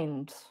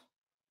behind?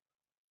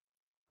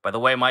 By the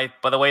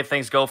way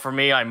things go for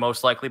me, I'm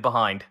most likely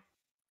behind.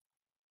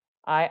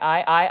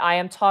 I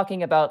am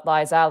talking about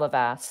lies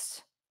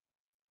Alivast.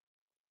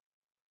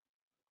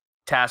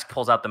 Task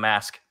pulls out the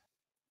mask.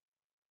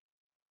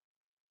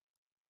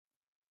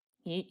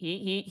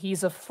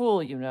 He's a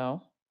fool, you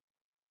know.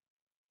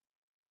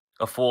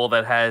 A fool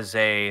that has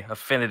a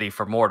affinity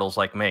for mortals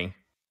like me.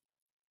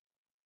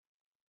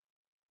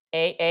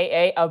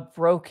 A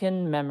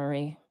broken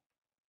memory.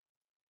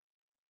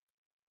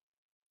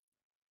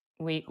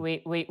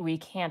 We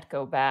can't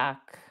go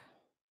back.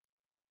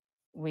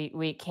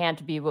 We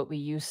can't be what we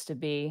used to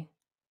be.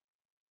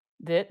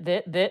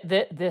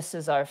 This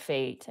is our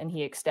fate. And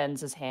he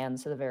extends his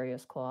hands to the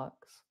various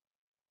clocks.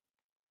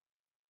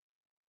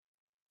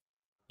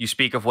 You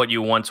speak of what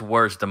you once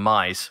were's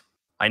demise.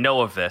 I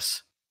know of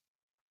this.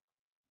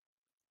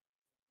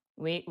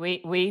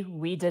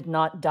 We did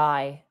not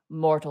die.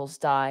 Mortals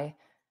die.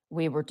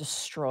 We were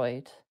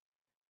destroyed.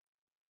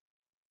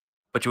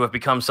 But you have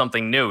become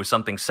something new,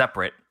 something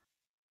separate.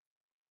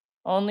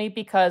 Only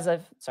because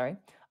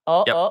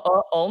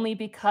only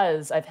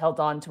because I've held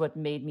on to what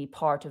made me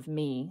part of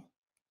me.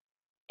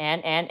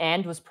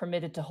 And was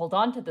permitted to hold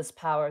on to this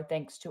power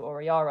thanks to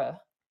Oreyara.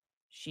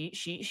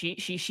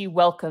 She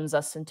welcomes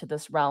us into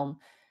this realm.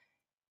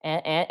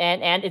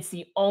 And it's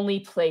the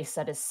only place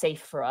that is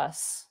safe for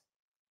us.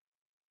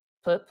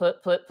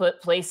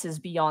 Put places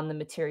beyond the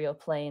material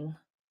plane.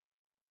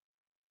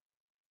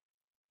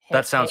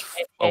 That sounds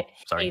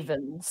sorry.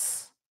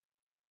 Havens,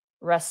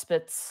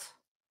 respites,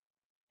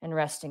 and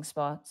resting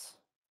spots.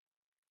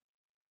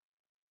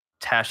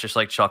 Tash just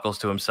like chuckles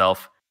to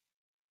himself.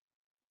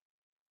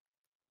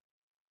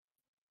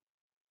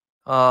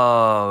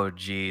 Oh,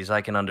 geez,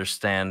 I can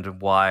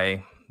understand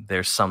why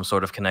there's some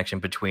sort of connection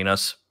between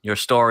us. Your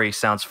story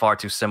sounds far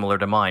too similar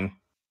to mine.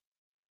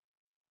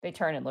 They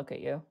turn and look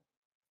at you.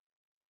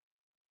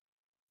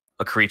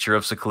 A creature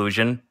of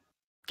seclusion,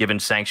 given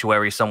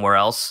sanctuary somewhere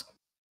else.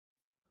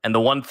 And the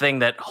one thing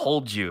that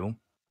holds you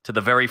to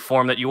the very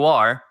form that you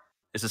are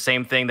is the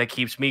same thing that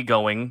keeps me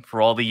going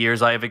for all the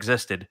years I have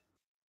existed.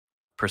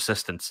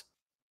 Persistence.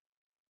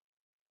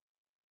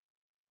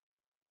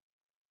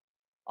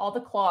 All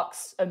the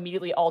clocks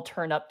immediately all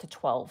turn up to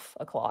 12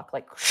 o'clock,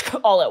 like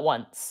all at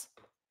once.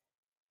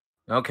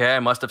 Okay, I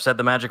must have said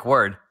the magic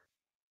word.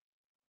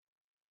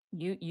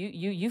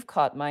 You've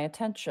caught my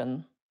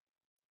attention.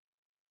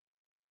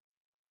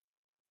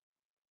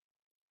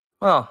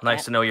 Well,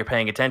 nice to know you're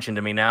paying attention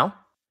to me now.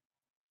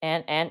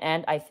 And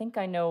I think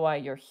I know why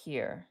you're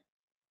here.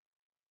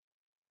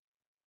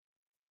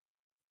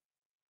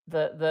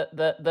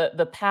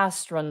 The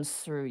past runs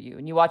through you,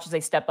 and you watch as they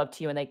step up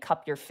to you and they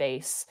cup your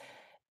face.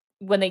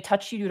 When they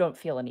touch you, you don't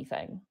feel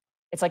anything.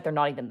 It's like they're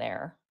not even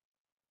there.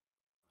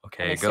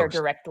 Okay, and they stare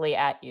directly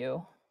at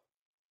you.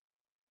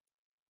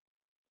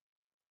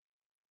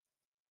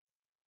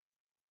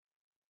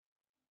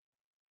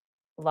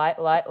 Lies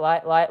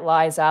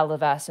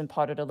Alivast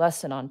imparted a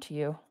lesson onto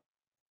you.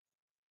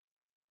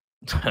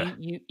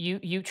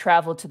 You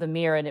traveled to the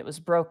mirror and it was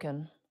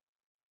broken.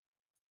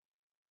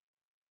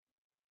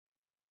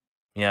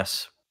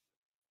 Yes.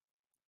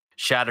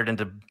 Shattered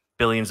into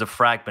billions of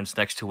fragments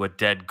next to a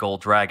dead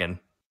gold dragon.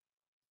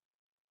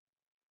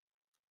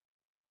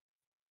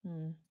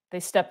 They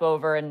step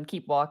over and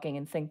keep walking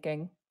and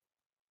thinking.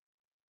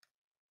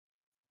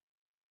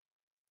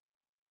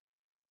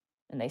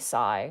 And they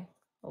sigh.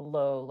 A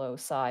low, low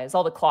sigh as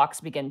all the clocks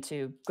begin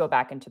to go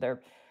back into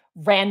their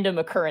random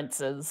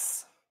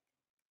occurrences.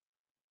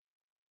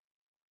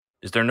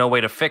 Is there no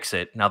way to fix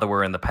it now that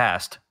we're in the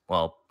past?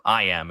 Well,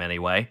 I am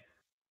anyway.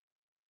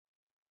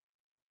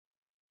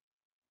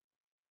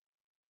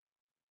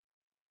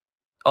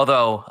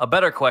 Although, a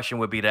better question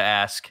would be to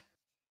ask,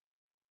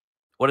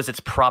 what is its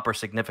proper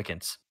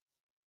significance?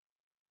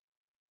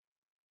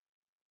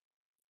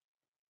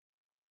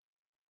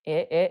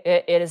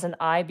 It is an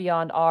eye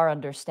beyond our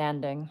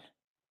understanding.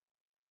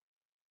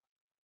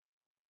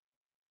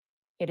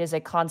 It is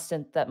a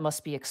constant that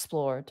must be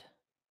explored.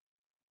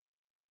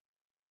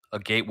 A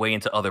gateway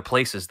into other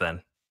places,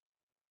 then.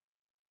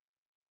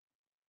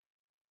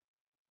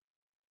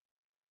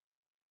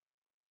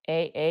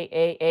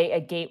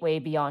 A gateway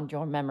beyond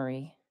your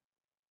memory.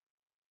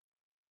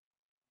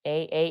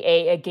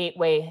 A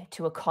gateway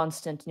to a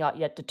constant not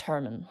yet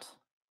determined.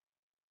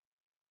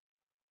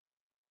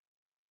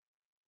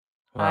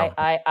 Wow.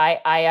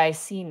 I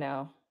see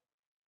now.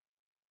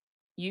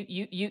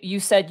 You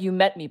said you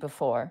met me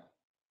before.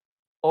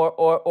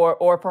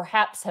 Or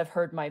perhaps have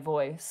heard my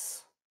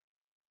voice.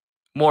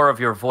 More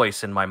of your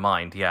voice in my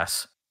mind,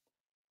 yes.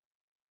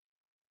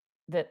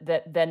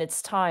 Then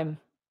it's time.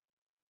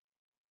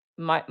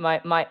 My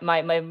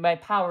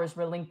power is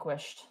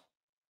relinquished.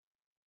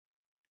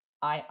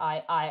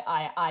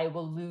 I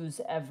will lose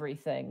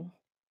everything.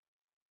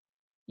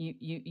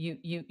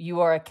 You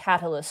are a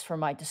catalyst for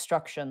my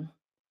destruction.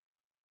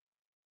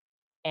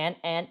 And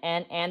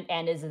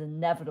is it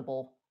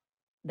inevitable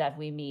that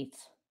we meet?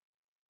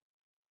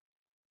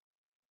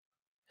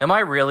 Am I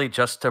really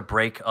just to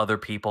break other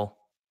people?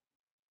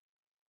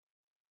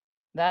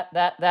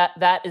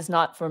 That is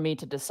not for me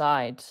to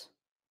decide.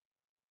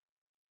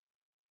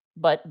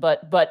 But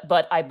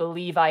I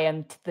believe I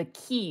am the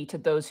key to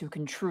those who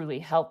can truly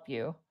help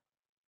you.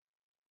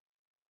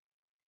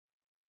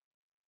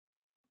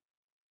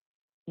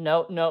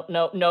 No,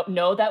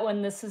 that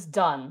when this is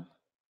done,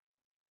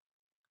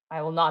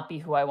 I will not be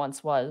who I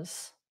once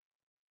was.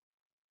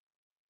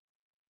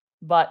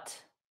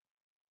 But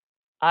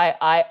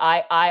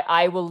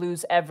I will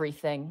lose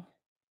everything.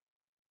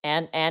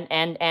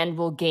 And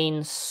will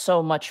gain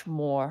so much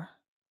more.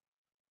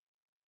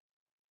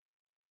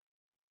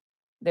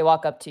 They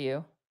walk up to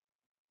you.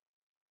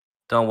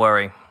 Don't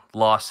worry.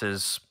 Loss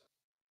is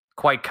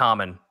quite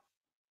common.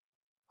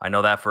 I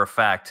know that for a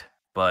fact,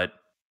 but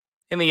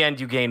in the end,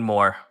 you gain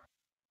more.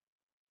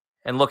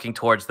 And looking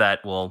towards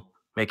that will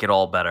make it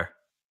all better.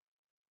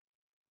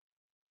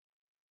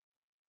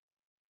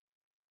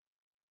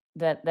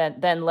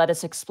 Then let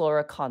us explore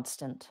a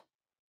constant.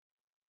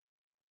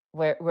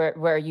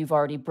 Where you've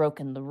already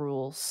broken the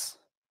rules.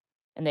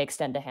 And they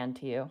extend a hand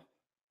to you.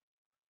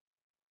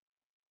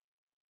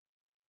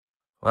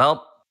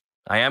 Well,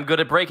 I am good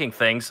at breaking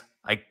things.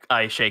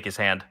 I shake his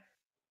hand.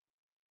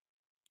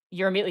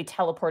 You're immediately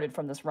teleported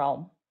from this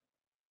realm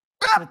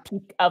to the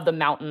peak of the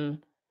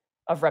mountain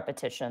of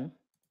repetition.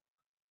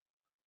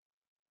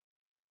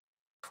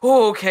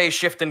 Okay,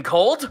 Shifting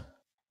Cold.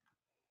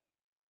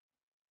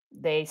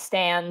 They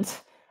stand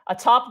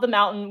atop the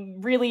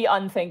mountain, really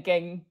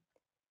unthinking,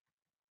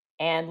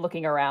 and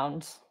looking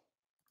around.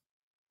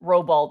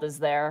 Robald is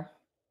there.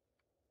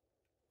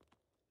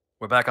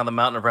 We're back on the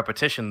mountain of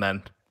repetition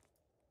then.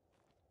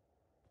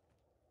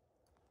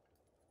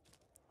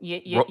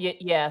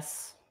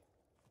 Yes.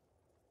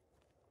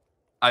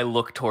 I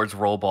look towards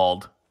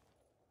Robald.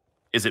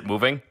 Is it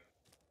moving?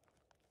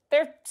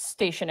 They're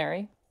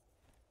stationary.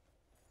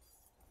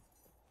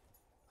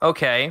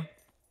 Okay.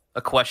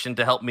 A question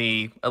to help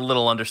me a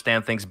little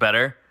understand things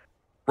better.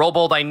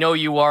 Robald, I know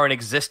you are an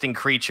existing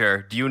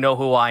creature. Do you know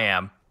who I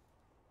am?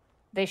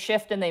 They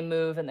shift and they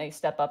move and they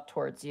step up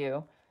towards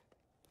you.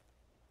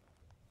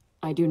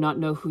 I do not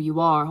know who you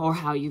are or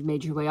how you've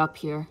made your way up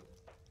here.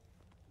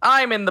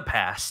 I'm in the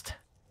past.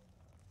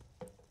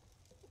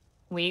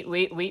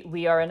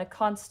 We are in a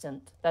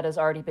constant that has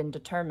already been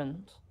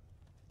determined.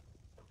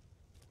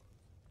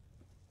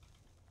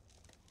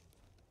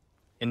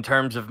 In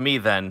terms of me,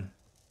 then,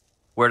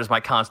 where does my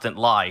constant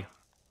lie?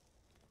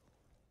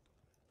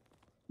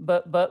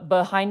 But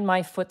behind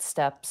my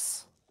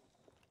footsteps.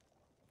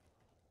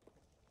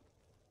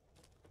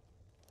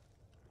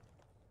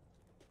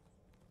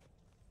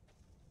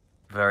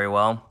 Very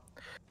well.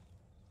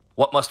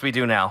 What must we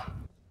do now?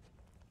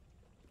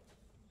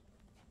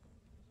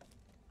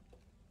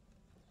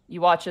 You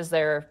watch as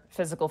their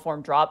physical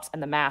form drops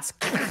and the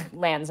mask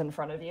lands in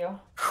front of you.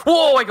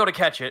 Whoa, I go to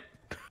catch it.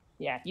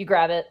 Yeah, you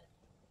grab it.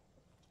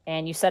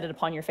 And you set it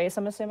upon your face,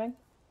 I'm assuming?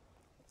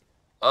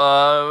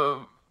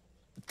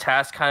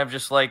 Task kind of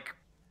just,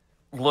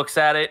 looks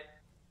at it,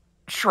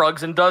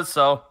 shrugs, and does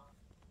so.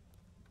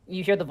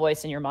 You hear the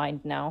voice in your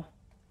mind now.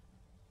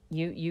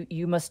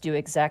 You must do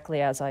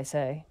exactly as I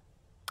say.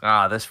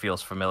 Ah, this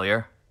feels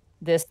familiar.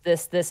 This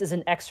is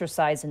an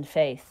exercise in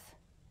faith.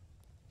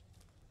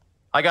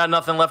 I got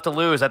nothing left to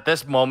lose at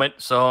this moment,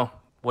 so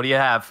what do you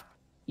have?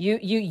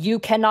 You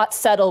cannot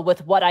settle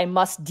with what I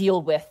must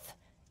deal with.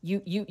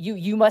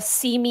 You must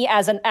see me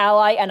as an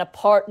ally and a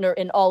partner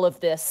in all of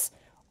this,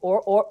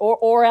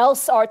 or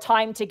else our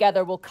time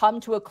together will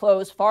come to a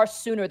close far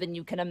sooner than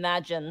you can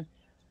imagine.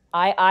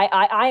 I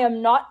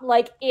am not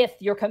like Ith,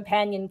 your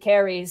companion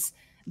carries.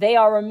 They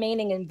are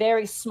remaining in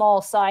very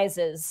small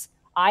sizes.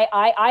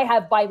 I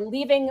have, by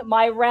leaving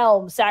my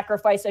realm,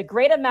 sacrificed a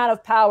great amount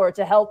of power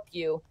to help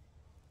you.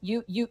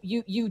 You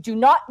do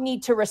not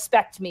need to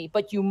respect me,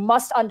 but you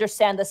must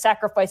understand the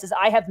sacrifices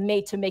I have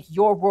made to make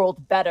your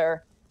world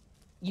better.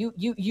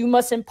 You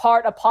must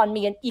impart upon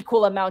me an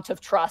equal amount of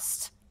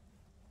trust.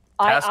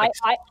 I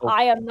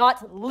am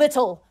not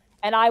little,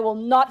 and I will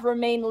not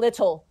remain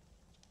little.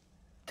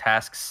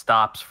 Task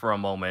stops for a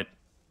moment.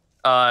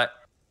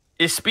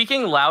 Is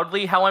speaking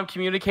loudly how I'm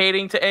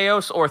communicating to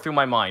Eos, or through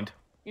my mind?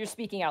 You're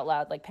speaking out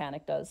loud like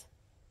Panic does.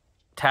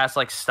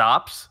 Task,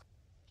 stops.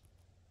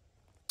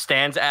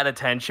 Stands at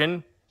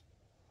attention.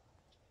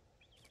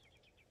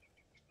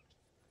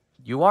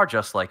 You are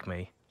just like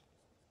me.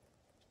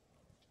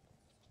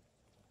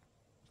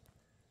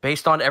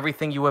 Based on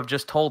everything you have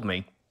just told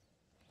me.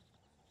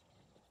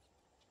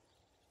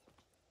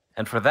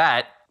 And for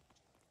that,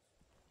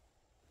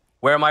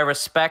 where my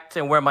respect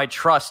and where my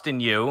trust in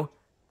you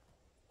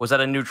was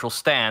at a neutral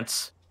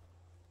stance,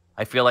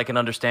 I feel I can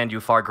understand you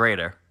far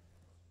greater.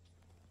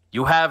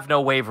 You have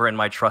no waver in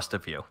my trust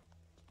of you.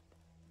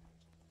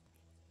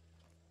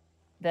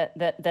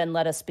 Then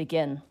let us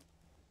begin.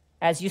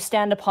 As you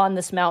stand upon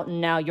this mountain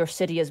now, your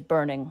city is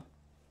burning.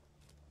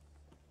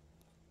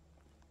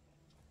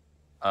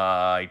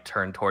 I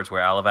turn towards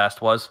where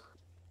Alivast was?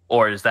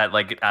 Or is that,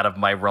 out of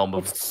my realm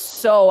of... It's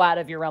so out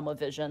of your realm of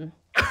vision.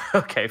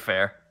 Okay,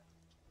 fair.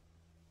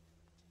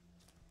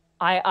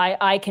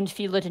 I can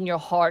feel it in your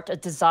heart, a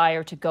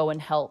desire to go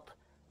and help.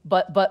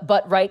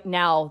 But right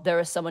now, there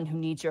is someone who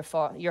needs your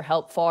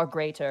help far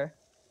greater.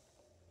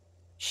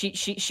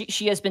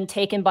 She has been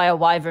taken by a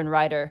wyvern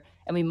rider,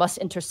 and we must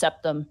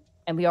intercept them,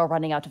 and we are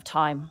running out of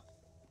time.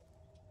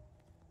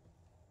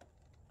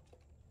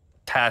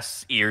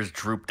 Task's ears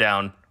droop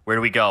down. Where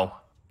do we go?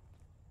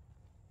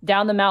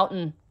 Down the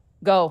mountain.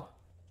 Go.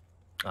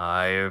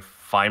 I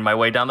find my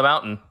way down the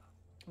mountain.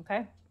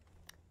 Okay.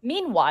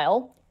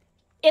 Meanwhile,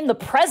 in the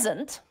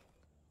present,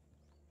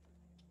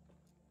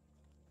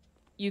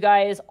 you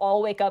guys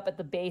all wake up at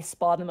the base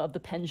bottom of the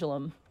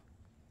pendulum.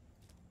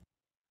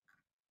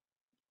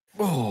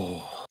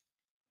 Oh.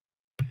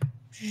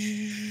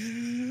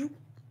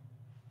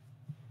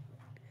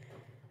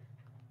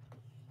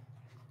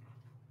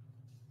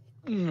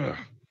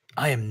 I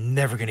am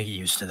never gonna get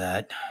used to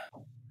that.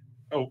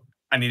 Oh,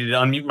 I needed to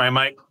unmute my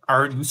mic.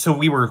 So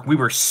we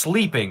were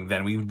sleeping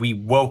then. We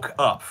woke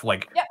up,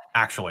 like, Yep.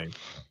 actually.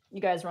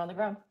 You guys were on the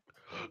ground.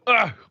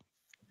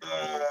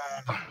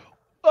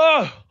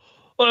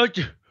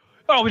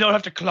 We don't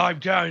have to climb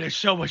down. There's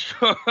so much.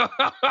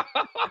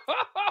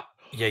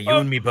 Yeah, you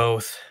and me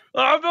both.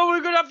 But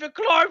we're gonna have to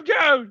climb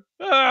down.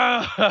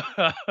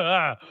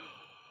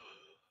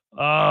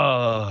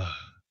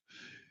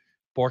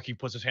 Borky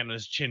puts his hand on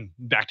his chin,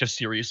 back to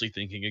seriously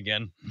thinking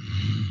again.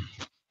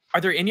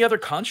 Are there any other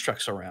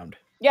constructs around?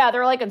 Yeah,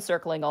 they're like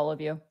encircling all of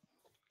you.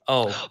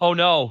 Oh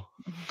no.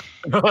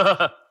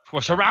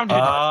 We're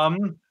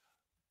surrounded.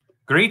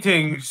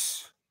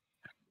 Greetings.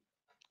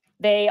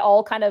 They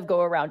all kind of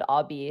go around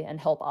Abby and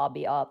help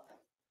Abby up.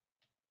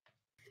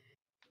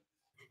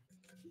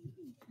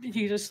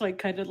 He just like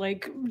kind of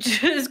like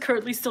is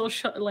currently still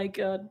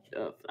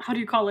how do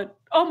you call it?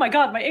 Oh my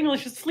god, my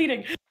English is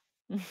fleeting.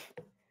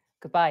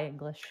 Goodbye,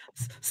 English.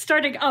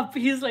 Starting up,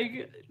 he's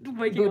like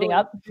booting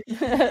up.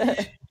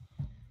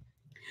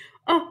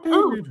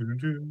 Oh.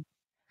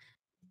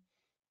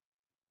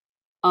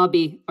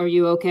 Abby, are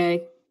you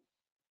okay?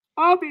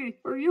 Abby,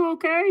 are you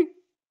okay?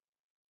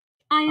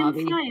 I am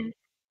Abby. fine.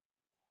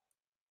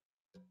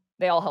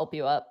 They all help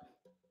you up.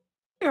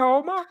 Did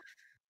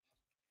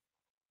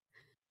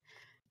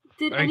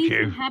Thank anything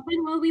you.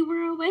 happen while we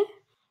were away?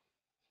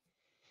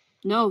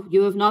 No,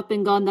 you have not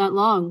been gone that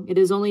long. It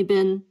has only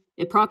been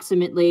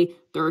approximately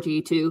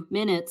 32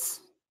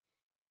 minutes.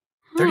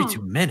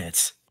 32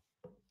 minutes?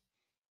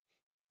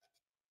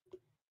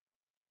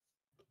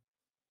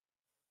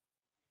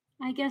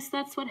 I guess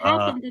that's what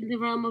happened in the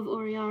realm of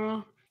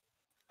Oreyara.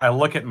 I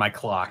look at my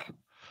clock.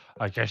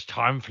 I guess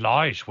time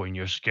flies when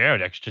you're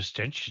scared.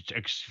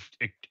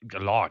 A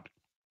lot.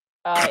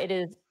 It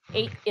is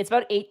 8. It's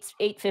about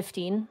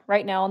 8:15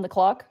 right now on the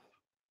clock.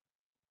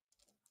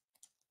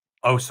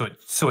 Oh,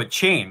 so it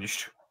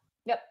changed.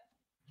 Yep.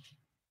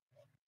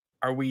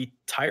 Are we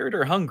tired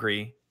or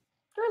hungry?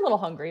 You're a little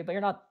hungry, but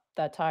you're not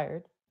that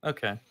tired.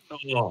 Okay.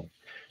 Oh.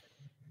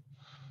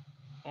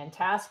 And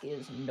Task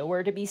is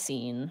nowhere to be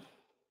seen.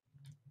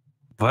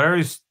 Where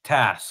is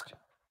Task?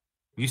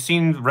 You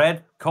seen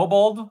Red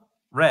Kobold?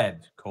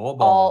 Red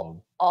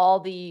Kobold. All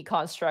the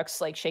constructs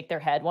like shake their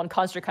head. One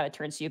construct kind of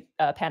turns to you,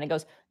 Pan, and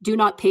goes, "Do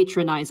not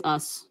patronize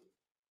us."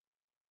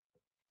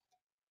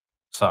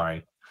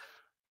 Sorry.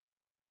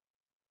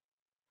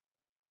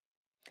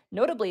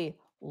 Notably,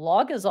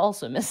 Log is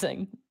also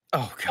missing.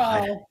 Oh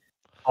god.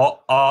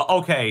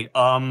 Okay.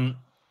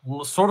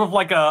 Sort of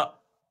like a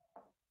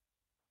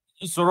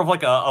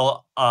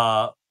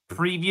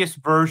previous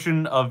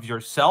version of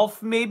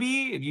yourself, maybe.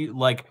 You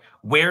like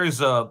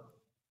wears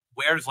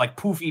like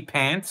poofy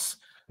pants.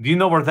 Do you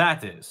know where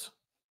that is?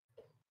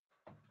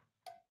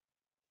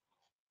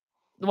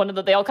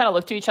 They all kind of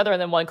look to each other,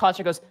 and then one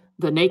construct goes,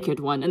 "The naked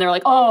one," and they're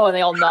like, "Oh!" and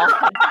they all nod.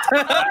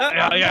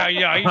 Yeah.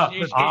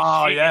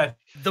 Yeah.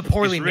 The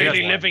poorly he's made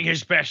really one. living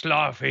his best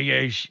life. He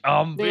is.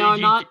 They are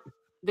not.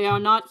 They are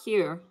not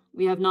here.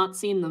 We have not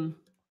seen them.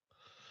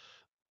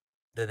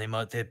 Then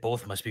they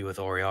both must be with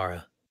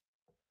Oreyara.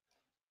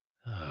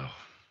 Oh,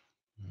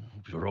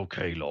 you're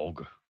okay,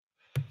 Log.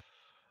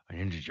 I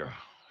ended you. I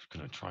was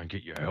gonna try and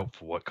get you help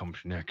for what comes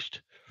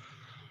next.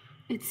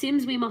 It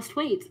seems we must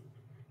wait.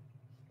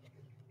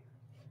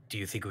 Do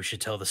you think we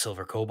should tell the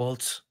Silver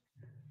Kobolds?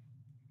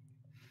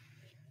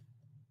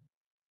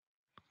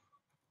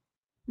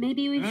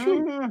 Maybe we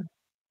should.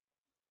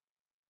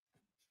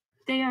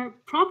 They are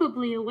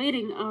probably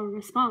awaiting our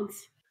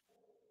response.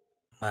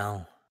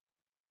 Well,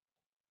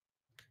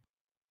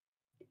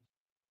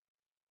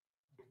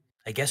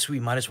 I guess we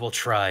might as well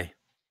try.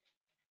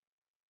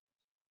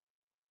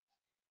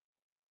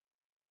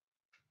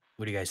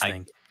 What do you guys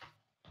think?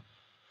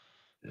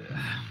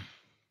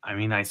 I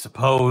mean, I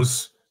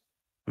suppose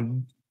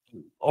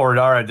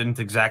Oreyara didn't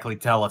exactly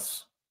tell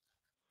us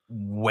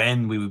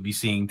when we would be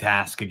seeing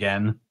Task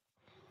again.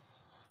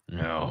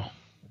 No.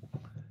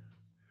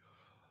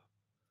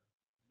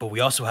 But we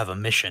also have a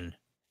mission.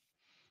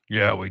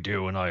 Yeah, we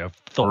do, and I have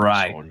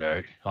thoughts on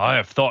that. I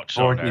have thoughts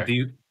on that.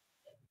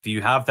 Do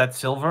you have that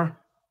silver?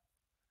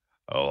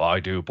 Oh, I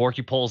do.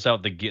 Borky pulls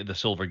out the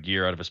silver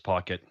gear out of his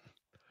pocket.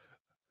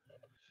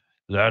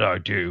 That I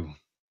do.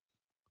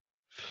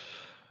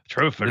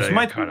 Truthfully, This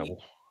might kind of.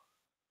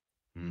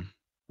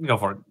 Go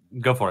for it.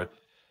 Go for it.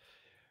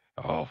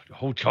 Oh, the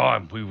whole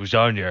time we was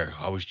on there,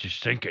 I was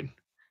just thinking.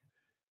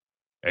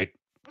 It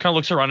kind of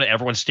looks around at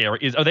everyone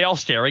staring. Are they all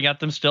staring at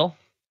them still?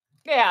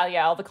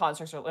 Yeah. All the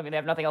constructs are. I mean, they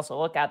have nothing else to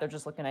look at. They're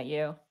just looking at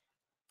you.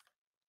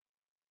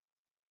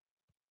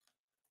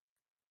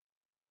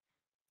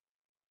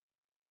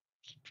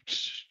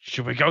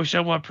 Should we go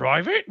somewhere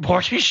private?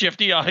 Borky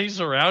shifty eyes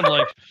around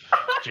like,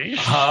 geez.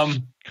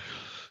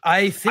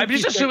 I think I'm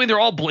just assuming they're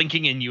all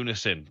blinking in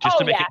unison, just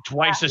to make it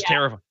twice as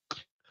terrifying.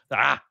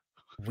 Oh,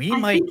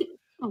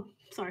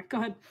 sorry. Go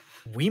ahead.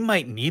 We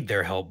might need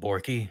their help,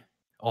 Borky.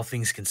 All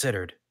things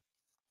considered.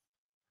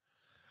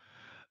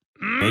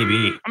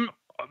 Maybe.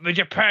 It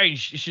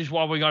depends. This is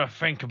why we gotta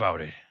think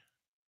about it.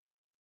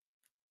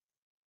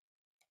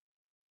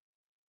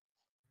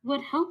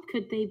 What help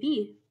could they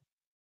be?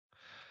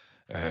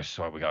 That's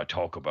why we gotta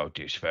talk about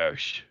this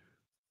first.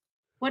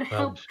 What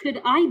help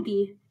could I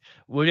be?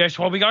 Well, that's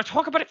why we gotta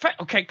talk about it first.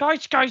 Okay,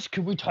 guys,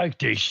 can we take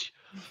this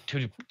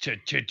to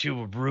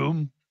a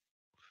room?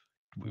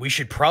 We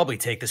should probably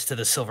take this to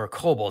the Silver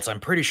Kobolds. I'm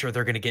pretty sure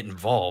they're going to get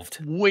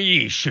involved.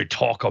 We should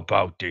talk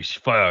about this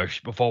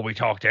first before we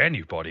talk to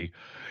anybody.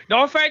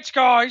 No offense,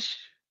 guys.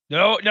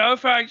 No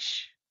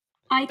offense.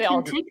 I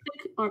can take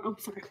the. Or oh,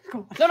 sorry.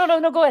 Go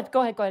on. No. Go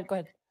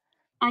ahead.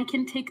 I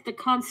can take the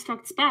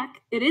constructs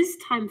back. It is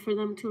time for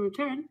them to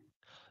return.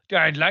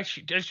 Then let's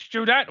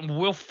do that, and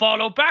we'll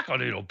follow back a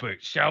little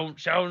bit. Sound.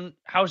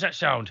 How's that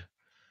sound?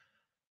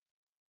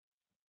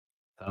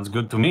 Sounds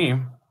good to me.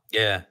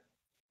 Yeah.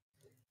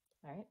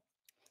 All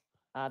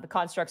right. The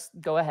constructs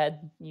go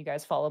ahead. You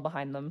guys follow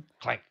behind them.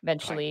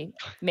 Eventually,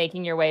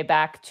 making your way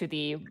back to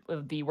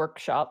the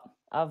workshop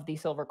of the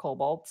Silver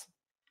Kobolds,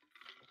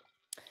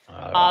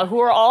 who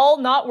are all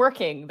not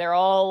working. They're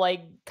all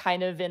like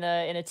kind of in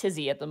a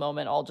tizzy at the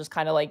moment, all just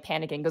kind of like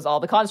panicking because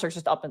all the constructs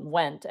just up and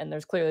went, and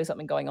there's clearly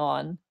something going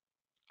on.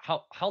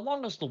 How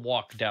long is the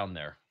walk down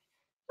there?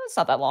 It's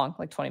not that long,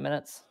 like 20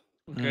 minutes.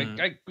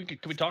 Okay, can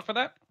we talk for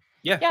that?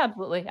 Yeah,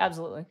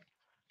 absolutely.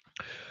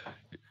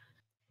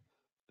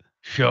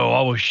 So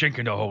I was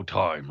thinking the whole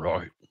time,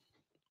 right,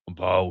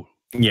 about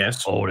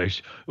all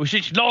this. Well,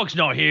 since Log's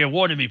not here,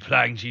 one of me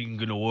plans ain't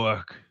gonna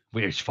work.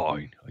 But it's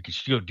fine. I can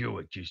still do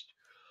it. Just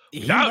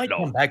he might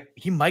come back.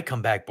 He might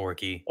come back,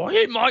 Borky. Or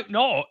he might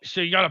not.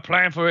 So you got a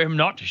plan for him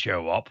not to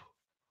show up.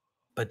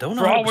 But don't.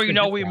 For all we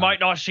know, we might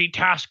not see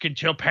Task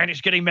until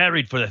Penny's getting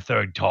married for the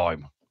 3rd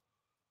time.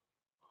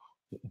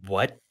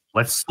 What?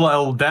 Let's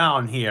slow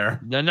down here.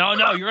 No.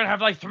 You're gonna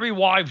have like 3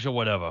 wives or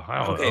whatever.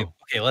 I don't know.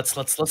 Okay. Let's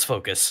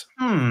focus.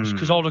 It's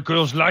because all the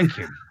girls like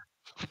him.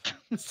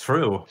 It's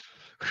true.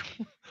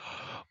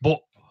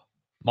 But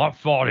my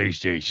thought is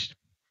this.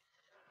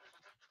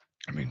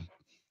 I mean,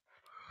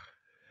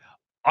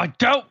 I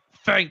don't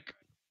think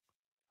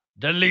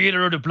the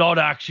leader of the Blood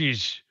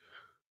Axes,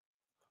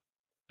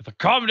 if I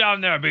come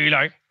down there and be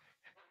like,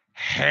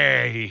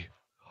 hey,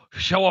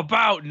 so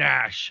about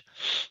Nash,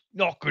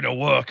 not gonna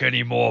work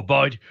anymore,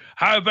 bud.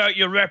 How about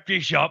you wrap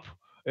this up?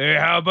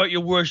 How about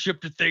you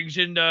worship the things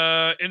in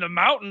the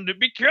mountain that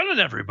be killing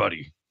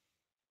everybody?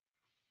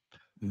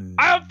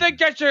 I don't think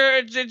that's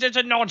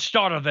a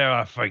non-starter there,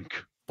 I think.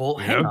 Well,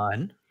 hang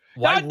on.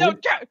 Why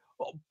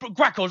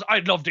Greckles,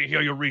 I'd love to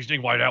hear your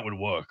reasoning why that would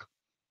work.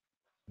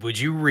 Would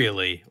you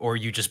really? Or are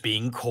you just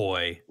being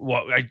coy?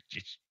 Well,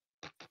 just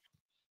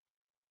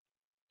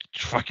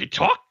fucking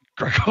talk,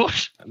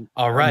 Greckles.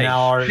 All right.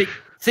 Now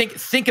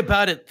think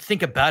about it.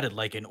 Think about it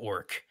like an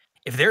orc.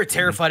 If they're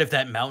terrified of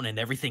that mountain and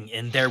everything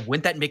in there,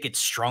 wouldn't that make it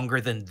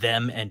stronger than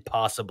them and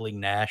possibly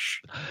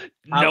Nash?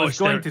 I was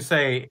going to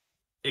say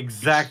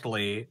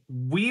exactly.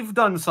 We've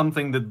done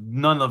something that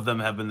none of them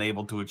have been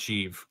able to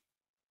achieve.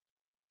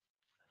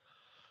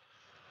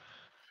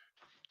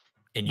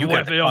 And you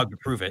got the cog to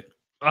prove it.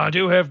 I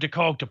do have the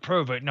cog to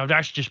prove it. Now,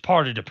 that's just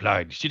part of the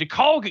plan. See, the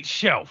cog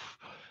itself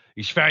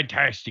is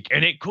fantastic,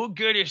 and it could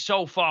get us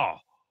so far.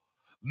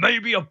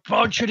 Maybe a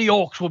bunch of the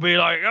orcs will be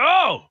like,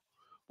 oh,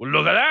 well,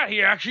 look at that.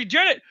 He actually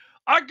did it.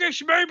 I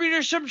guess maybe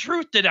there's some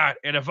truth to that.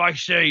 And if I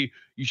say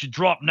you should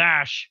drop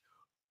Nash,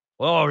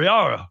 well,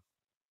 Oreyara,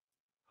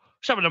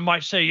 some of them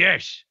might say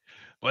yes.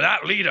 But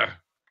that leader,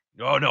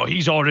 no,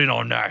 he's all in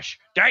on Nash.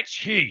 That's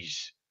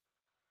his.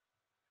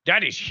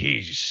 That is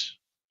his.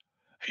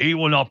 He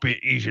will not be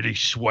easily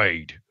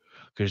swayed.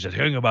 Because the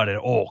thing about an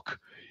orc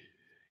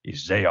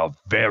is they are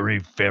very,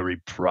 very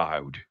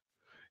proud.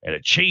 And a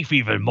chief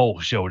even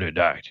more so than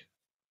that.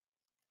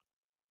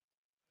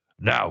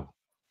 Now,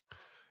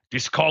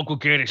 this cog will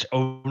get us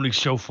only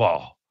so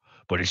far,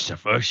 but it's the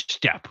first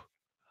step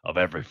of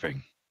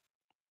everything.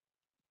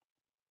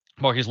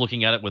 Mark is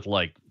looking at it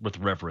with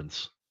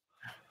reverence.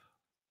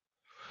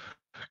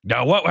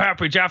 Now, what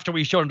happens after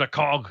we show him the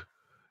cog?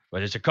 Well,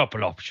 there's a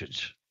couple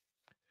options.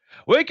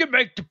 We can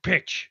make the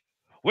pitch.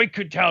 We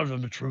could tell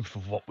them the truth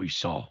of what we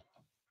saw.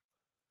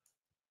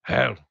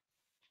 Hell,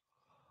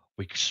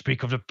 we could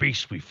speak of the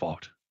beast we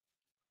fought.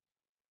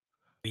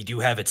 We do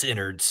have its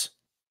innards.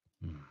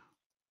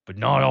 But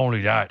not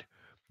only that,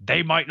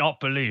 they might not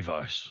believe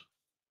us.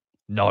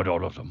 Not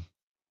all of them.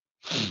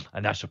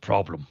 And that's a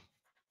problem.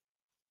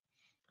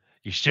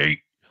 You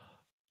see,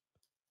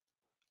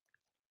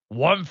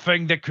 one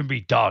thing that can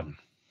be done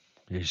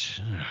is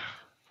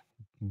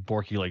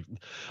Borky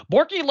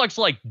looks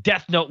like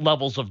Death Note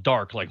levels of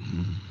dark, like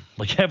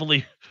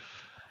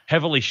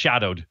heavily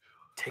shadowed.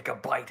 Take a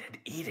bite and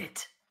eat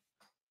it.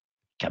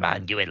 Come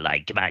on, do it,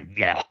 come on,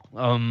 yeah.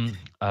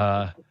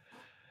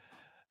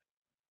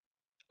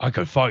 I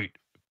could fight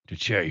the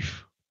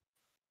chief.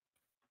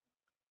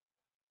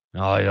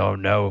 I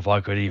don't know if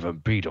I could even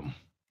beat him.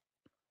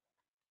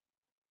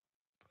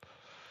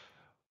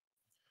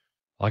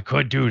 I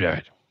could do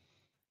that.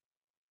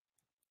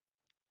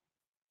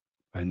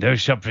 And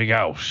there's something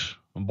else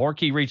And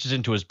Borky reaches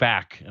into his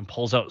back and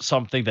pulls out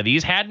something that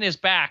he's had in his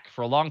back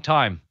for a long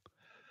time.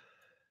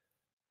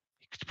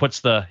 He puts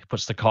the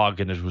cog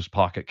into his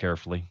pocket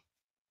carefully.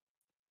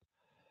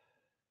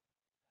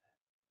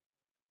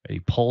 And he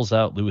pulls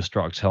out Louis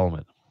Strogg's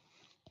helmet.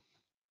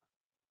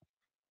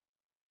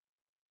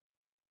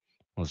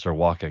 Let's start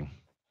walking.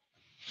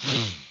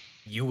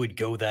 You would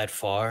go that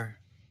far?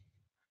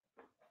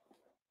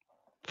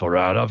 For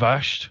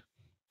Alivast.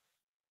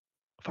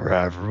 For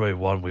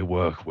everyone we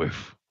work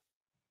with.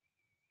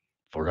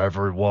 For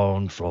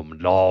everyone from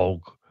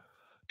Log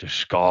to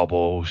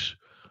Scarbows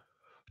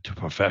to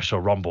Professor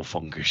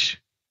Rumblefungus.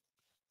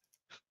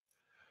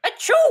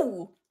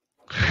 Achoo!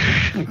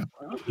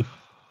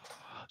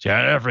 To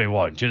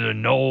everyone, to the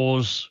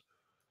Knolls,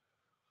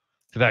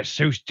 to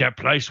that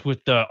place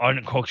with the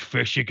uncooked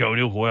fish you go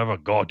to, whoever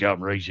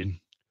goddamn reason.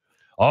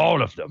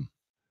 All of them.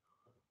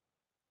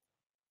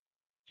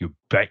 You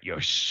bet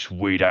your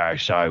sweet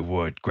ass I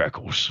would,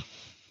 Greckles.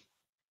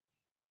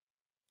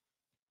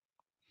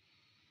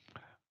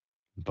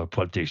 But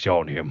put this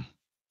on him,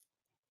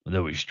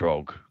 Louis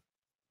Strog.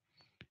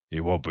 He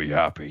won't be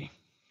happy.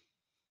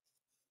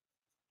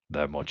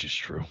 That much is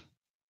true.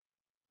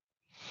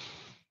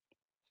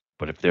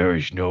 But if there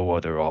is no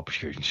other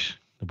options...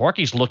 The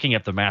Borky's looking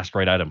at the mask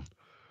right at him.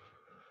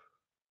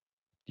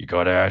 You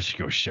gotta ask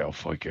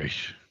yourself, I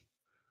guess.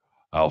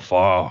 How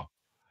far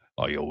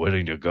are you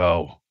willing to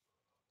go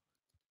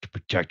to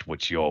protect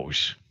what's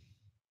yours?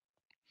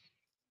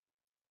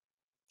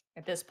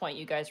 At this point,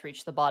 you guys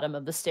reach the bottom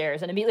of the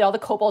stairs, and immediately all the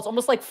kobolds,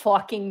 almost like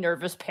fucking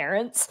nervous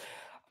parents,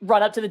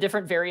 run up to the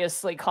different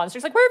various like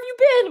constructs. Like, where have you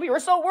been? We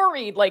were so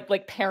worried.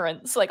 Like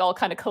parents, like all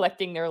kind of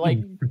collecting their like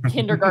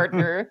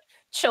kindergartner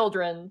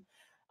children.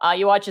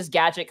 You watch as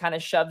Gadget kind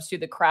of shoves through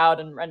the crowd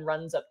and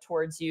runs up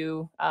towards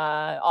you,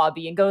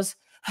 Obby, and goes,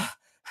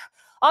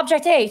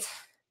 "Object 8.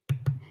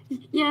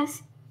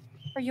 Yes.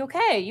 Are you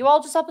okay? You all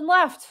just up and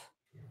left."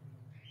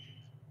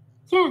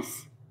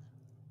 Yes.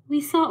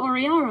 We saw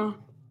Oreyara.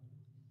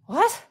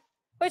 What?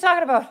 What are you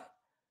talking about?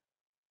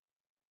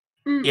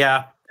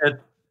 Yeah,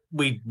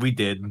 we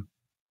did.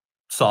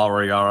 Saw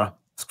Oreyara.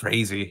 It's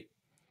crazy.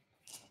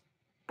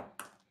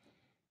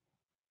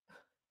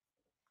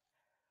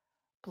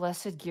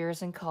 Blessed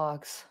gears and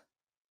cogs.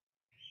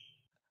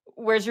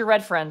 Where's your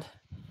red friend?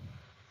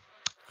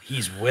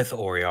 He's with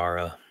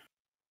Oreyara.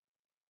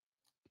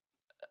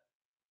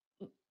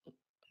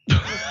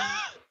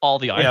 All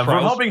the eyebrows. Yeah,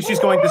 we're hoping she's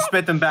going to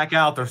spit them back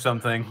out or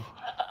something.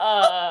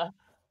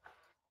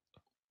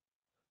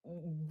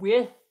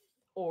 With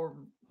or...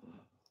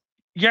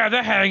 Yeah,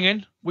 they're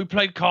hanging. We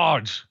played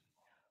cards.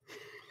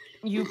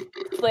 You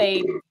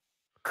played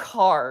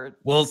cards?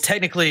 Well,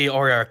 technically,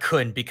 Oreyara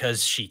couldn't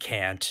because she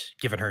can't,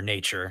 given her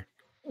nature.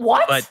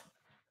 What? But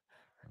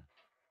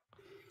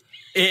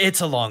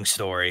it's a long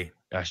story.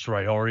 That's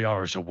right.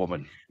 Oreyara's a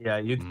woman. Yeah,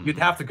 you'd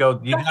have to go.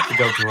 You'd have to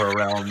go to her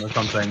realm or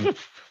something.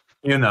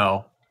 You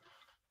know.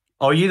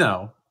 Oh, you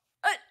know.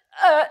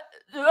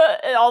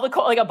 All the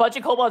like a bunch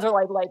of kobolds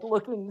are like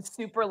looking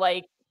super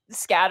like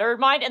scattered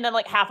mind, and then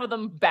like half of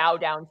them bow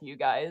down to you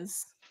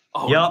guys.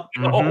 Oh, yep.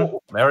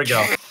 No. There we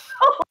go.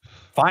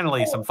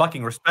 Finally, some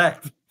fucking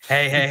respect.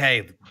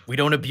 Hey. We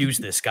don't abuse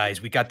this,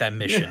 guys. We got that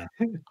mission.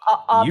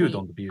 Obby, you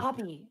don't abuse.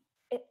 Obby,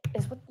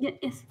 is what?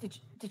 Yes.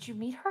 Did you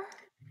meet her?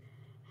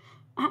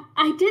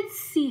 I did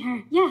see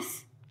her.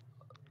 Yes.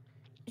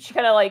 She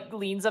kind of like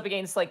leans up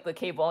against like the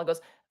cable and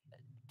goes,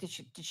 Did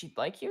she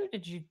like you?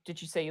 Did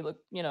you say you look,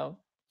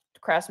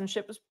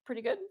 craftsmanship was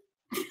pretty good?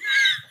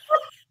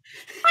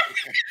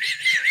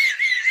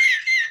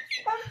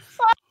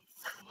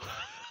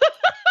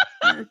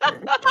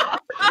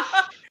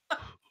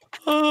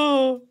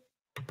 Oh,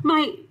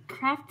 my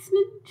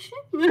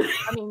craftsmanship?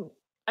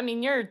 I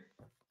mean, you're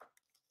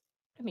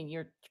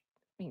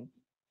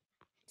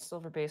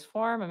silver base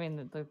form.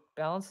 The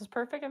balance is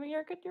perfect.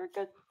 You're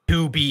good.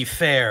 To be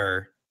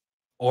fair,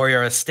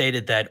 Oreyara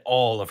stated that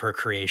all of her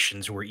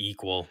creations were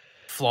equal,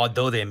 flawed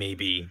though they may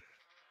be.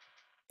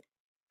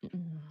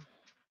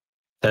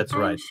 That's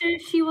right. I'm sure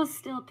she was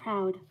still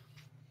proud.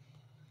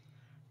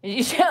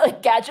 You see,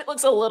 like Gadget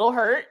looks a little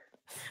hurt.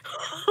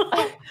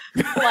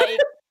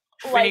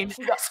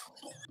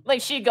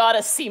 like she got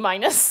a C-.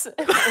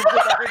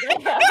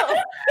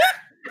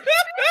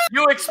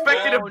 You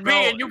expected a B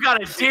and you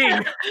got a D.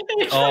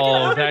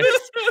 Oh, that's...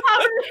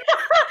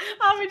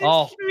 Abby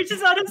just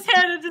reaches out his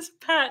hand and just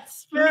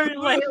pats very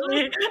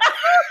lightly.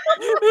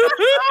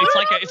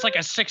 It's like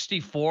a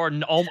 64,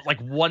 and like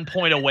 1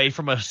 point away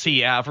from a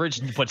C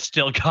average, but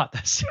still got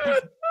this.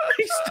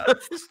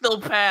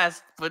 Still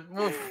passed, but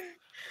oof.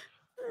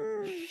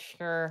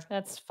 Sure,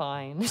 that's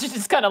fine. She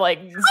just kind of like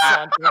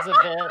saunters a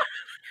bit.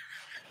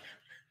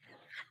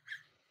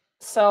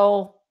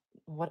 So,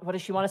 what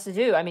does she want us to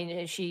do?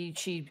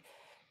 She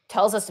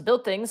tells us to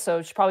build things,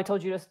 so she probably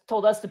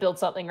told us to build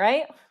something,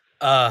 right?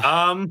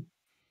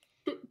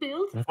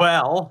 Build?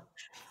 Well,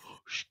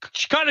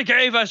 she kind of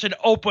gave us an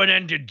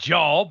open-ended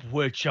job,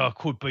 which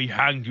could be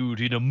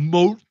handled in a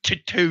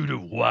multitude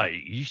of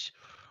ways.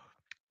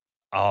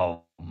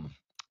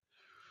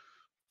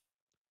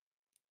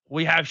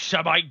 We have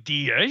some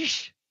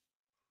ideas.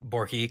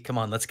 Borky, come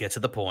on, let's get to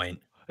the point.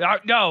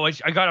 No,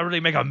 I gotta really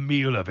make a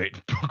meal of it,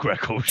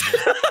 Greckles.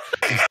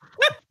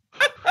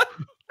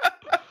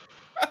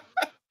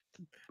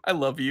 I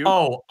love you.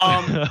 Oh,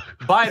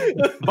 by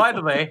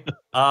the way,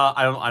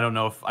 I don't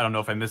know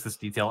if I missed this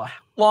detail. How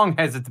long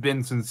has it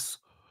been since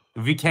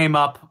we came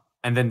up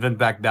and then went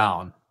back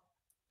down?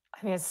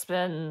 I mean, it's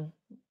been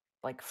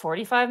like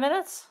 45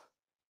 minutes.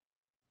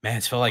 Man,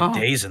 it's felt like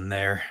days in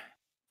there.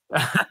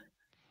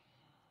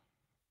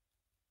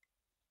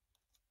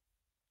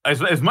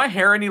 Is my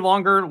hair any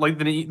longer like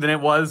than it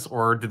was,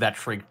 or did that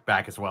shrink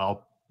back as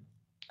well?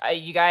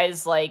 You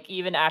guys, like,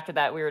 even after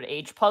that weird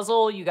age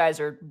puzzle, you guys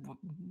are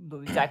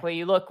exactly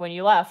you look when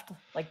you left.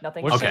 Like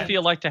nothing. What does it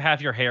feel like to have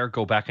your hair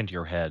go back into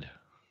your head?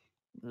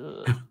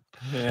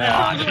 Yeah.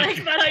 I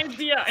like that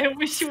idea. I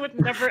wish you would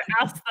never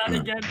ask that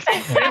again.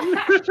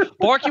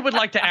 Borky would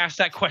like to ask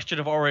that question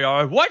of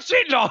Oreyara. What's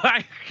it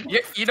like?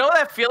 You know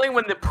that feeling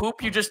when the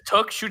poop you just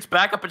took shoots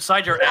back up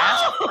inside your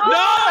ass? No!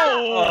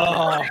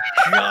 Oh,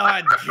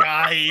 God,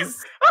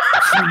 guys.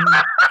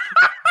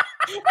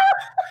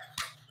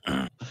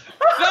 No,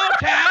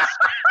 Task!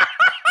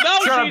 No,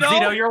 Shut up,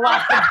 Zito, you're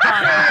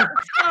laughing.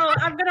 Oh,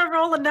 I'm gonna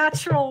roll a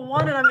natural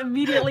 1 and I'm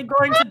immediately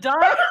going to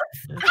die.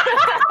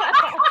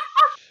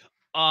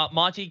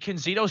 Monty, can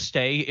Zito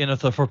stay in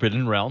the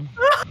Forbidden Realm?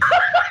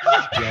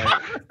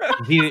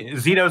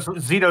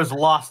 Zito's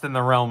lost in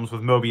the realms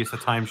with Mobius, the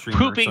time streamer.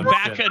 Pooping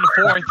back and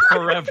forth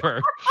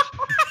forever.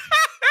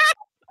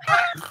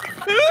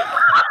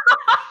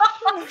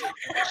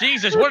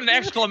 Jesus, what an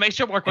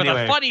exclamation mark with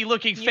a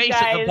funny-looking face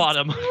at the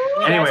bottom.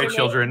 Anyway,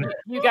 children.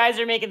 You guys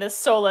are making this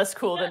so less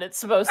cool than it's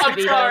supposed to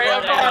be. I'm sorry.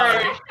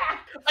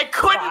 I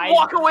couldn't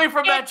walk away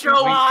from that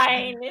joke.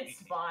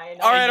 It's fine.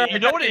 All right. You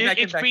know what?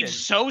 It's been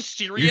so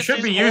serious. You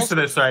should be used to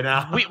this right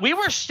now. We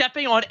were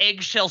stepping on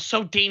eggshells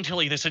so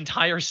daintily this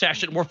entire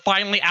session. We're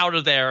finally out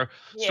of there.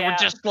 So we're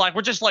just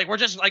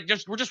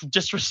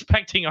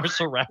disrespecting our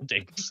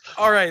surroundings.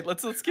 All right,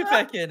 let's get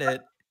back in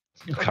it.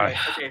 Okay.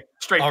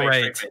 Straight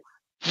face.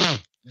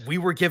 We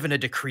were given a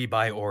decree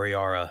by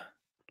Oreyara.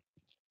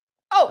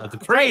 Oh, a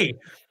decree.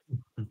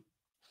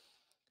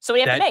 So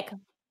we have to make.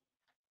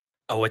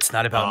 Oh, it's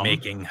not about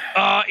making.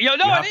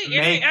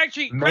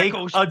 Actually, make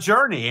Greckles, a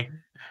journey.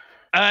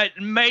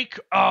 Make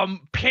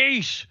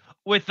peace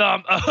with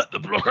the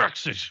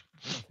Bloodxes.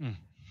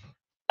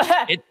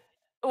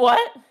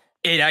 What?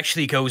 It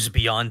actually goes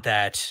beyond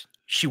that.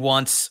 She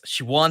wants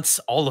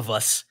all of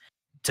us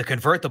to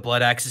convert the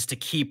Blood Axes to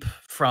keep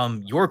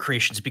from your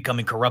creations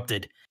becoming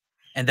corrupted,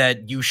 and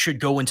that you should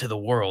go into the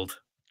world.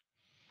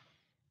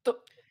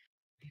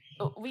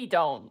 We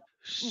don't.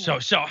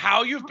 So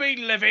how you've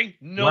been living?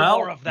 No well,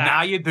 more of that.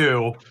 Now you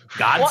do.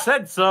 God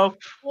said so.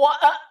 What?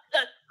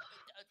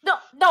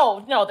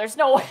 No. There's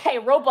no way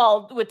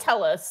Robald would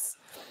tell us.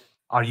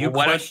 Are you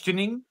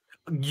questioning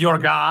your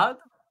God?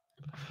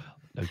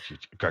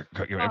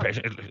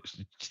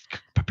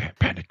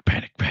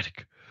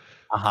 Panic.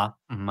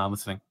 I'm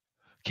listening.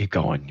 Keep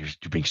going. You're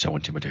being so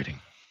intimidating.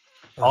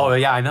 Oh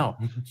yeah, I know.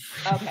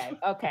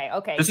 Okay.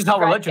 This is how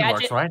religion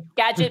works, right?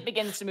 Gadget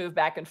begins to move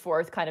back and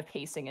forth, kind of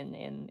pacing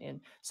in.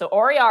 So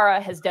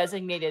Oreyara has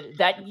designated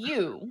that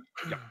you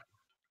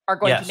are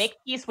going to make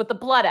peace with the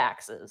Blood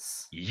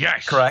Axes.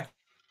 Yes. Correct.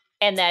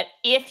 And that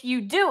if you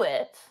do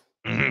it,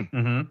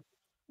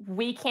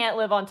 we can't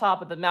live on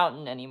top of the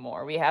mountain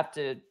anymore. We have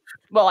to.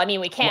 Well, I mean,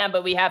 we can,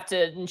 but we have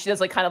to. And she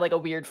does like kind of like a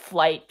weird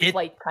flight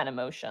kind of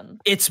motion.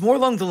 It's more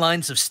along the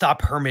lines of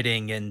stop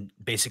hermiting and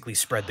basically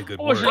spread the good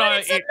word.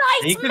 But it's a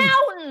nice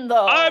mountain,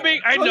 though. I mean,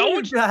 I know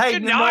it's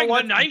denying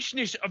the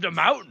niceness of the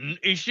mountain.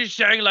 It's just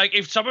saying, like,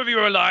 if some of you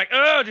are like,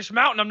 oh, this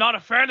mountain, I'm not a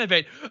fan of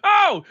it.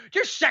 Oh,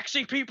 there's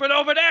sexy people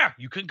over there.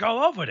 You can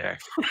go over there.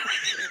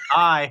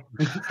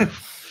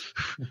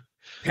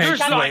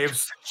 There's like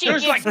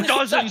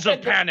dozens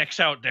of panics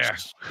out there.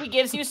 He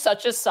gives you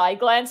such a side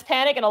glance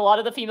panic, and a lot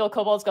of the female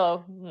kobolds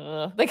go,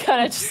 ugh. They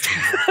kind of just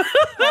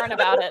learn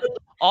about it.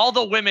 All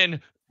the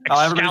women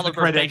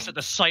Excalibur face at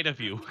the sight of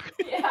you.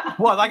 Yeah.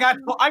 What? I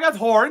got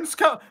horns.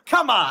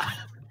 Come on.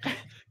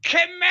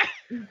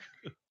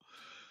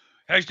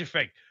 Here's the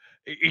thing.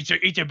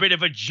 It's a bit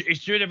of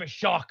a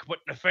shock, but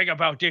the thing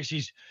about this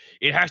is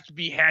it has to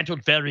be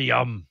handled very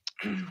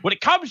when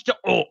it comes to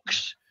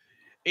orcs,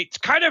 it's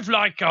kind of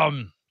like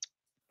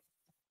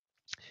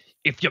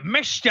if you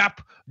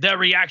misstep, their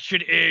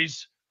reaction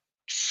is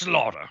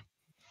slaughter.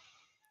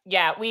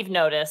 Yeah, we've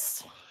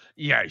noticed.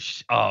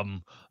 Yes,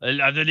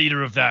 the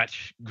leader of that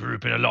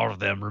group, and a lot of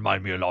them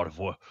remind me a lot of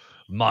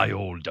my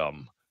old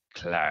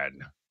clan.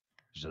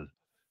 So,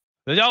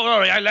 don't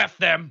worry, I left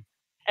them.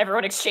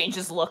 Everyone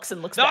exchanges looks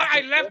and looks. No,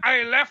 back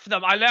I left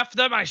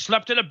them. I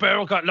slept in a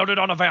barrel, got loaded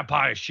on a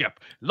vampire ship.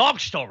 Long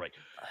story.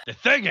 The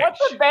thing is,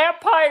 what's a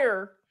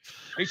vampire?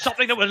 It's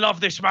something that will love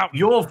this mountain.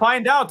 You will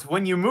find out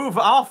when you move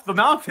off the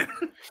mountain.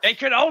 They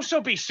can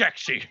also be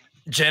sexy.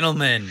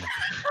 Gentlemen.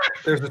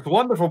 There's this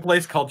wonderful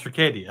place called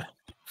Tricadia.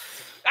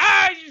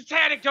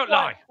 Panic, don't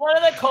lie. One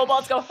of the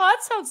kobolds go, that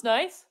sounds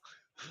nice.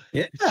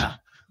 Yeah.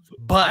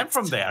 But I'm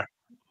from there.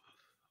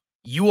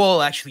 you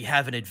all actually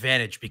have an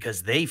advantage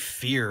because they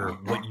fear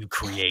what you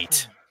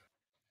create.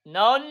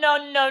 No,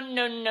 no, no,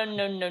 no, no,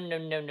 no, no, no,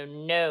 no, no,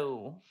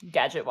 no.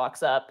 Gadget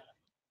walks up.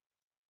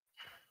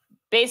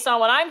 Based on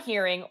what I'm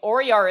hearing,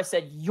 Oreyara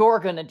said you're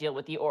going to deal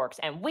with the orcs,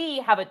 and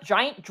we have a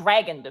giant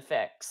dragon to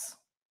fix.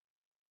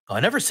 I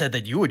never said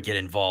that you would get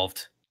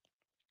involved,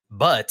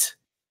 but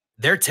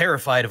they're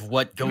terrified of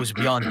what goes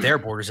beyond their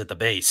borders at the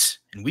base,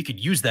 and we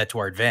could use that to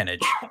our advantage.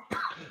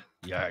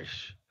 Yes.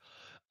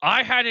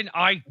 I had an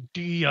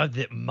idea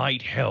that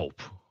might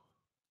help.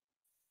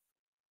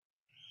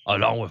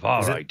 Along with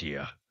our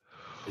idea.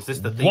 Is this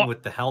the thing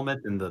with the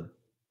helmet and the...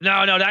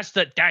 No, that's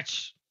the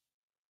last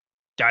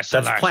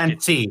plan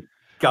C.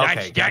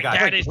 Okay,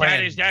 that is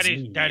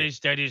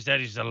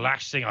the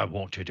last thing I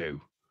want to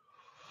do.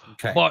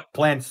 Okay. But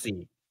plan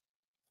C.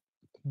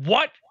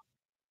 What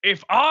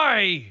if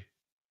well,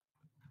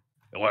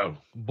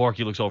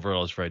 Borky looks over at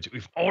all his friends.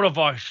 If all of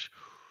us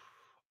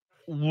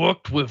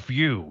worked with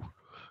you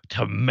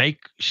to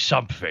make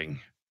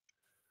something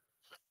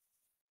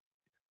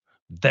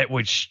that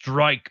would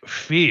strike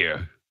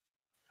fear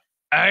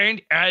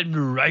and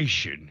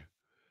admiration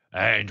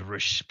and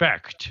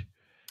respect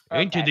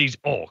into these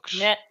orcs.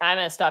 I'm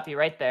going to stop you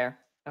right there,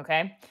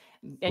 okay?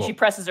 And she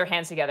presses her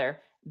hands together.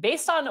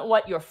 Based on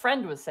what your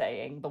friend was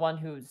saying, the one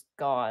who's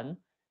gone,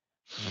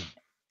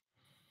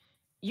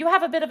 you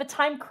have a bit of a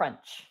time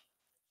crunch.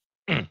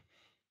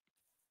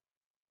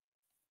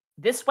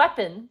 This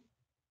weapon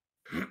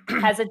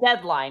has a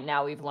deadline,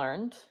 now we've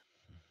learned.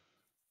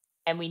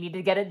 And we need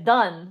to get it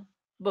done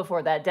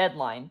before that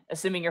deadline,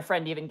 assuming your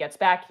friend even gets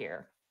back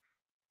here.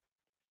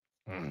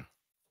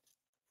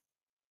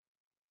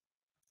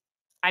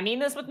 I mean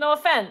this with no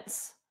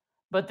offense,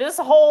 but this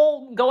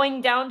whole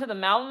going down to the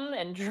mountain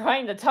and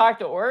trying to talk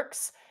to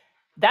orcs,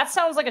 that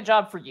sounds like a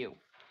job for you.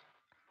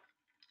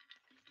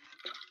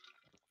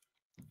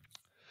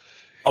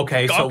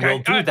 Okay, so we'll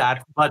do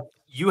that, but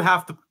you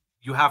have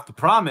to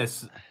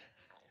promise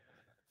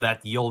that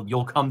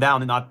you'll come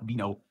down and not,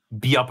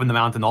 be up in the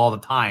mountain all the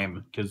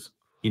time, because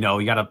you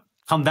gotta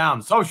come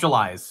down,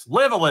 socialize,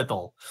 live a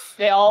little.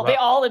 They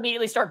all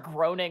immediately start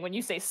groaning when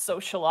you say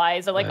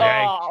socialize. They're like,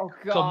 oh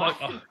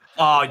god.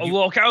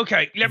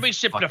 Okay. Let me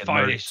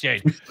simplify this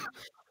then.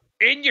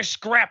 In your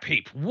scrap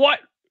heap, what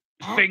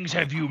things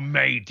have you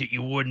made that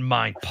you wouldn't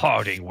mind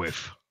parting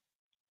with?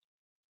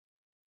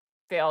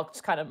 They all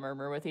just kind of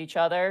murmur with each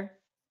other.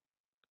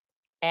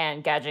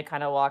 And Gadget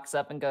kind of walks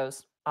up and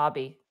goes,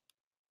 Abby.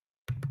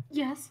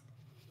 Yes?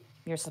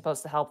 You're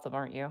supposed to help them,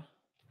 aren't you?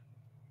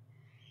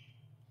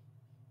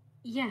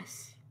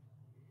 Yes.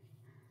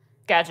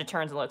 Gadget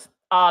turns and looks.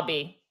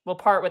 Abby. We'll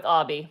part with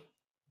Abby.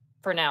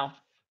 For now.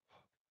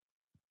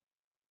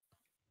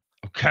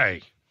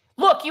 Okay.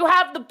 Look, you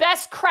have the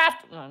best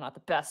no, not the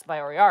best by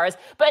Oreyara's,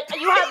 but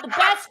you have the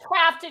best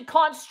crafted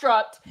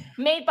construct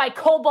made by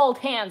kobold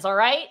hands, all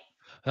right?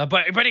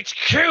 But it's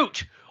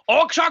cute.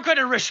 Orcs aren't going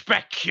to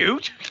respect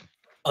cute.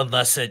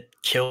 Unless it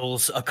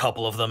kills a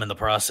couple of them in the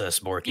process,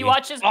 Borky. You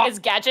watch as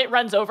Gadget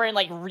runs over and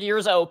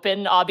rears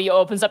open. Abby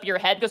opens up your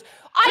head, goes,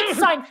 I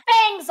signed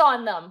fangs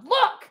on them.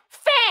 Look,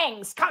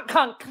 fangs. Kunk,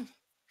 kunk.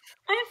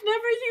 I've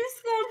never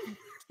used them.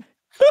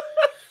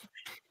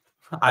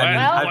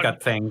 I've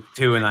got things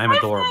too, and I'm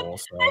adorable.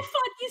 I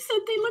thought you said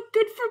they look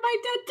good for my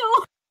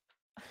dental.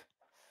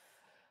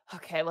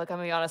 Okay, look, I'm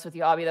gonna be honest with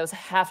you, Abby. That was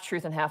half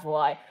truth and half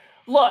lie.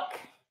 Look,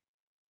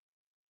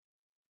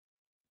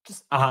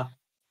 just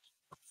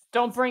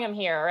don't bring him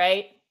here, all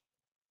right?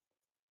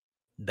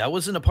 That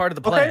wasn't a part of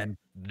the plan.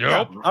 Okay.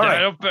 Nope. Yeah, all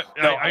right.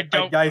 I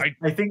don't. Guys,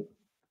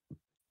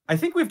 I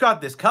think we've got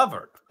this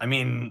covered. I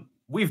mean,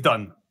 we've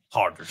done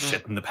harder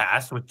shit in the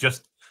past with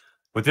just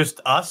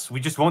us. We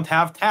just won't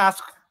have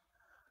Task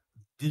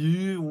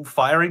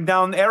firing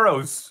down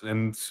arrows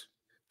and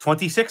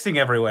 26ing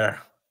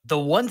everywhere. The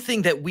one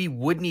thing that we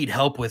would need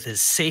help with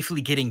is safely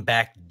getting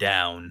back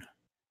down.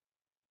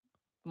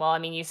 Well, I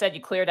mean, you said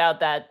you cleared out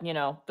that,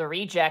 the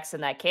rejects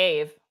in that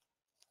cave.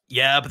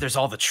 Yeah, but there's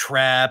all the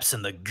traps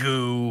and the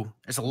goo.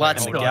 There's a lot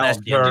still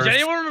nested. Does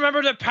anyone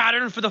remember the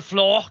pattern for the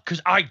floor?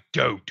 Because I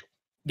don't.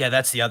 Yeah,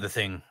 that's the other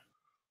thing.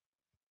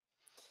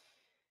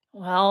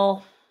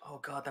 Well... Oh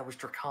god, that was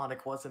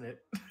draconic, wasn't it?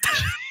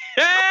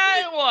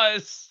 Yeah, it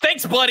was.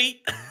 Thanks,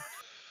 buddy.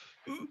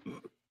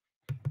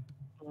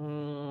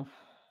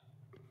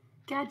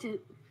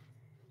 Gadget.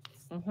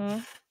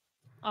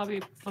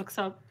 Abby looks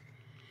up.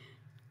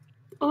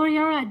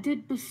 Oreyara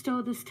did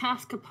bestow this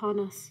task upon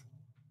us.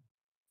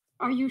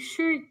 Are you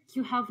sure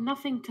you have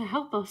nothing to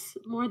help us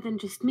more than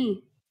just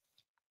me?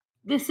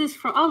 This is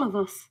for all of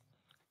us,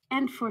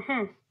 and for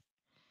her.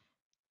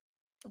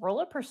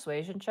 Roll a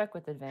persuasion check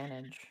with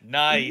advantage.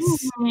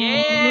 Nice.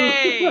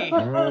 Yay!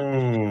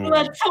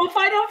 Let's hope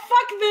I don't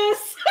fuck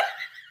this.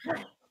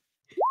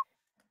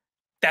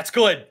 That's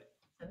good.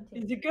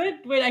 Is it good?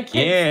 Wait, I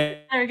can't. Yeah.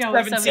 There we go.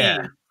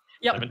 17.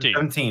 Yep.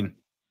 17.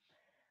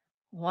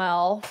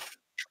 Well,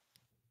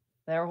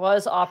 there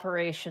was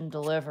Operation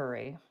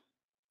Delivery.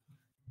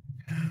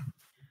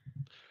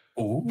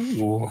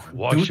 Ooh.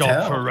 What's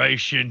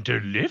Operation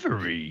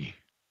Delivery?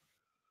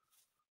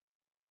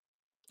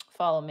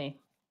 Follow me.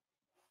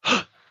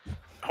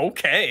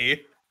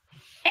 Okay.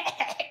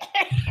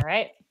 All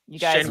right. You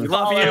guys Shen, we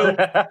follow, love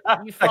you.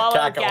 you follow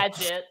Cackle.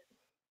 Gadget.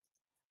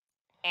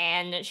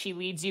 And she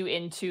leads you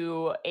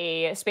into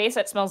a space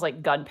that smells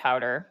like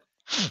gunpowder.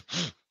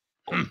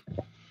 And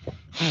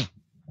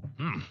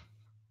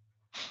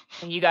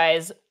you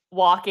guys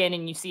walk in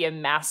and you see a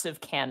massive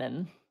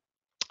cannon.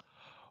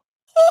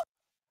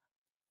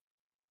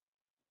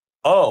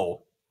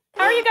 Oh.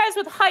 How are you guys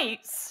with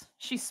heights?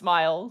 She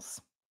smiles.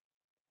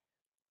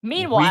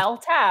 Meanwhile,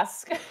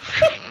 Task.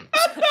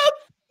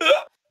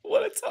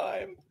 What a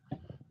time.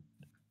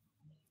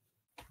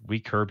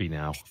 We Kirby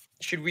now.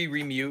 Should we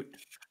remute?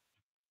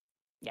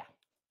 Yeah.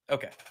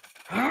 Okay.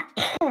 All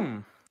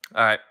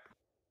right.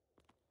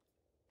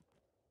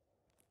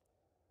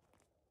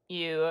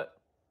 You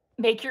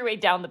make your way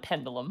down the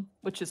pendulum,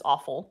 which is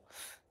awful.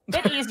 A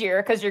bit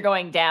easier because you're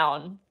going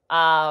down.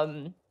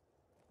 At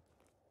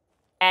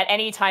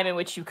any time in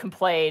which you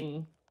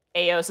complain,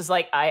 Eos is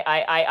like,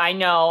 I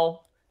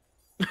know.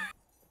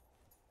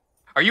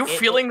 Are you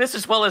feeling this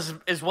as well as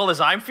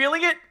I'm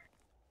feeling it?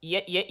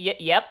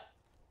 Yep.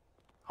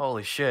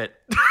 Holy shit.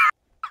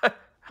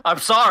 I'm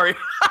sorry.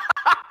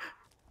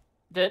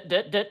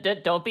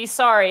 Don't be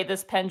sorry.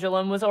 This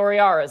pendulum was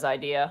Oreyara's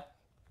idea.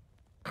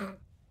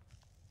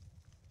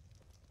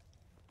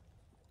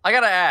 I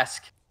gotta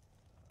ask,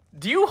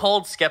 do you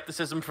hold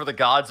skepticism for the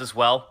gods as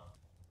well?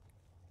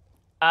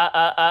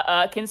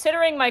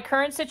 Considering my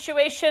current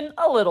situation,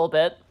 a little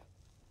bit.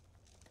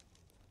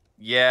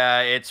 Yeah,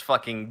 it's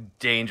fucking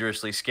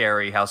dangerously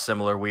scary how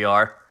similar we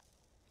are.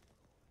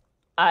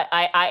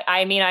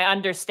 I mean, I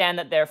understand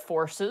that they're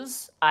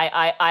forces.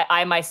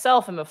 I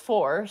myself am a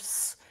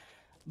force,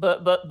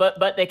 but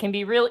they can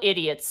be real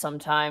idiots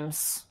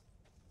sometimes.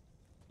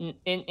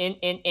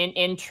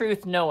 In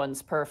truth, no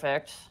one's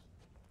perfect.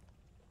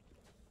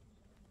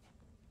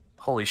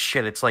 Holy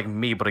shit, it's like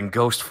me, but in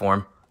ghost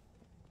form.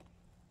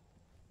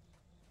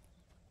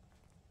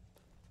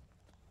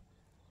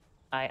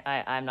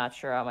 I'm not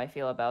sure how I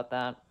feel about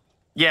that.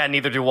 Yeah,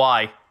 neither do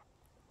I.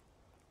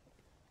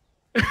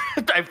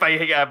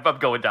 I'm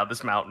going down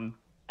this mountain.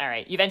 All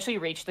right, you eventually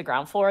reach the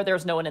ground floor.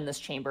 There's no one in this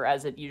chamber,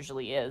 as it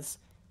usually is.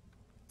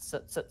 So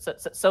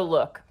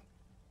look.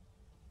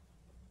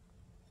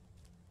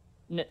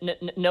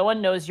 No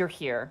one knows you're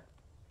here,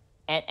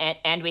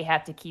 and we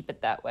have to keep it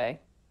that way.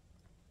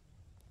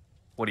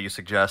 What do you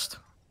suggest?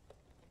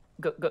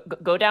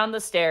 Go down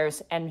the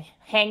stairs and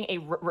hang a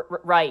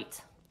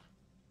right.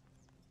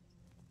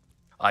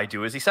 I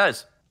do as he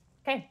says.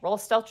 Okay, roll a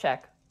stealth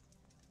check.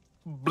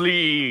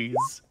 Please.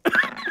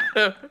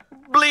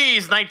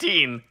 Please,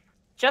 19.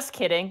 Just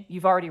kidding.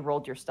 You've already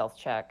rolled your stealth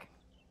check.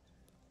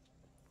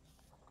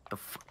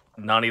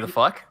 Nani the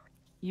fuck?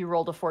 You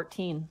rolled a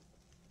 14.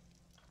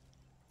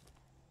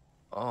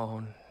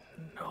 Oh,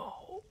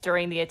 no.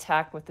 During the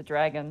attack with the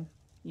dragon,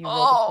 you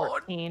rolled a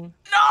 14.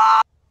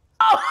 No!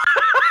 Oh,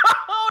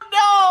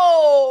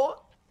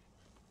 no!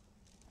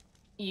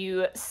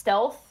 You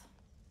stealth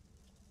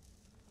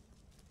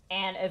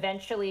and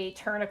eventually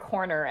turn a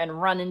corner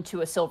and run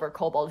into a silver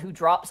kobold who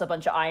drops a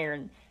bunch of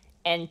iron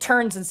and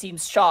turns and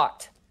seems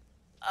shocked.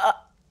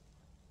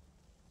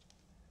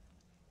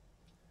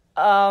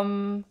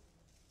 Why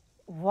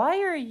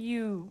are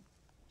you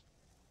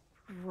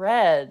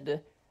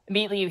red?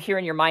 Immediately you hear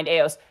in your mind,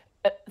 Eos,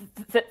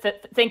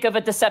 think of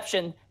a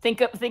deception. Think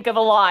of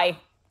a lie.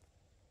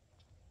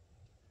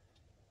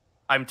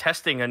 I'm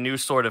testing a new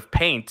sort of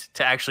paint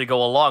to actually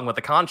go along with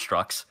the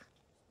constructs.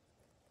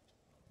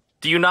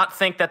 Do you not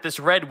think that this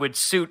red would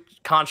suit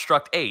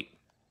Construct 8?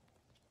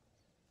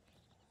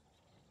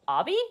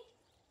 Obby?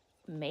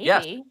 Maybe.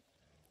 Yes.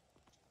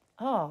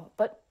 Oh,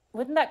 but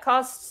wouldn't that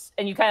cost...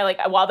 And you kind of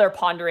like, while they're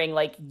pondering,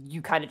 like,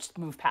 you kind of just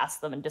move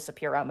past them and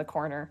disappear around the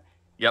corner.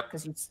 Yep.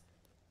 Because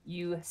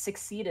you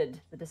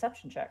succeeded the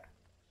deception check.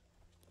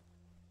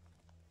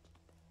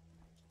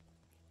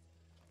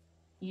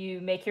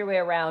 You make your way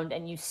around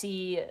and you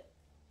see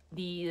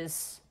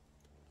these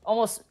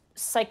almost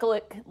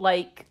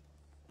cyclic-like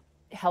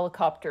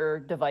helicopter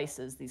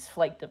devices, these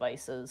flight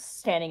devices,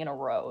 standing in a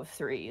row of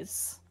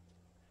threes.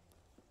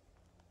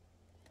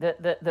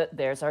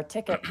 There's our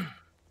ticket.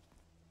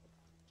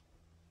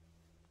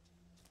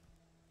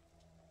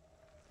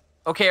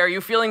 Okay, are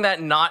you feeling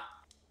that not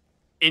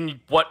in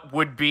what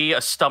would be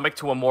a stomach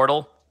to a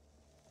mortal?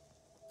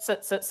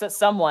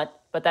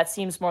 Somewhat, but that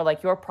seems more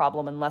like your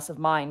problem and less of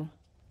mine.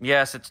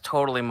 Yes, it's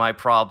totally my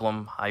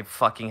problem. I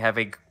fucking have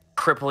a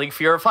crippling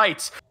fear of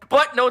heights.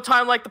 But no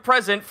time like the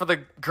present for the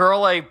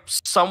girl I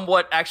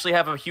somewhat actually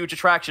have a huge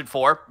attraction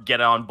for.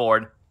 Get on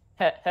board.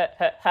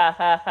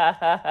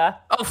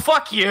 Oh,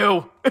 fuck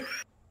you!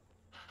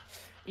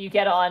 You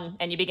get on,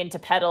 and you begin to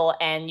pedal,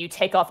 and you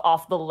take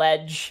off the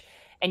ledge,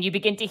 and you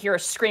begin to hear a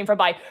scream from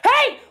by,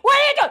 "Hey, where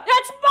are you going?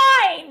 That's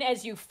mine!"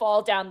 As you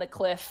fall down the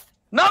cliff.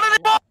 Not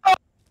anymore!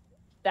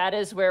 That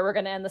is where we're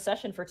going to end the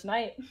session for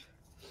tonight.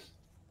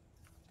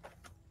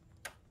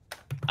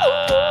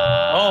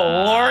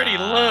 Oh, lordy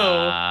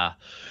Lou.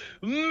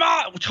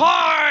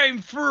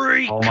 Time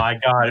freak! Oh my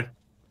god.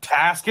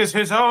 Task is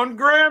his own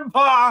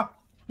grandpa.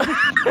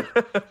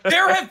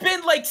 There have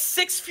been like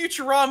 6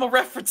 Futurama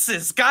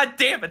references. God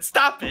damn it!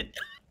 Stop it.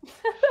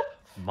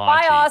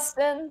 Bye,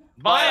 Austin.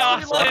 Bye,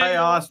 Austin. Bye,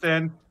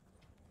 Austin.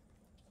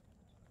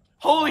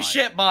 Holy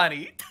shit,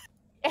 Monty.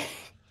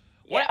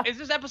 What is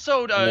this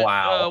episode?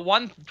 Wow.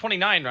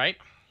 129, right?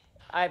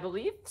 I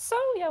believe so.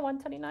 Yeah,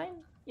 129.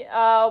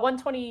 Yeah,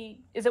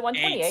 120. Is it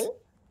 128?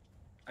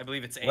 I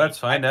believe it's 8. Let's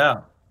find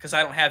out. Because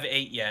I don't have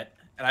 8 yet,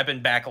 and I've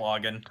been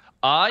backlogging.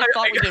 I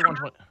thought we did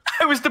 120.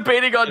 I was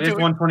debating on It is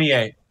doing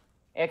 128.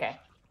 Okay.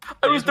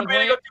 I was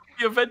debating on doing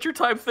the Adventure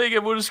Time thing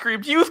and would have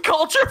screamed youth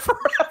culture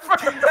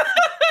forever.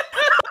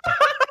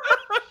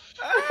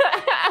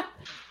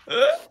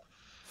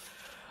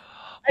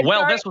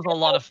 Well, this was a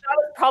lot of... That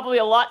was probably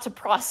a lot to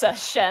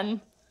process,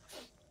 Shen.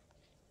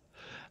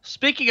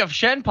 Speaking of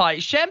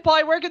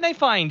Shenpai, where can they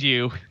find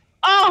you?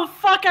 Oh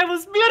fuck! I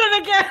was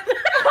muted again.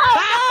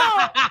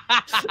 Oh,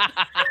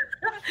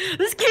 no!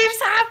 This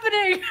keeps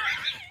happening.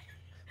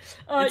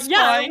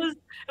 Yeah,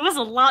 it was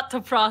a lot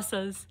to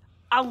process.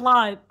 A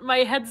lot. My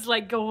head's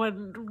like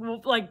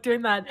going, like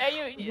doing that.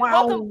 Yeah,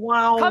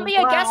 wow. Come be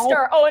a guest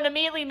star. Oh, and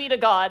immediately meet a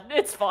god.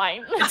 It's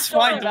fine. It's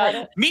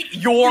fine. Meet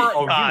your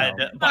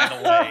god, by the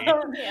way.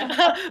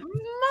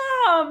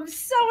 Mom,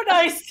 so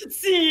nice to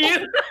see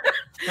you.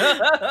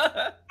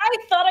 I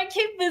thought I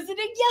came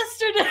visiting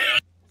yesterday.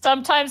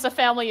 Sometimes a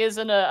family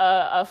isn't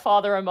a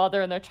father or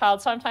mother and their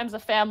child. Sometimes a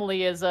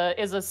family is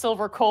a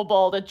silver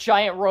kobold, a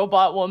giant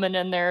robot woman,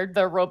 and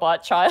their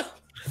robot child.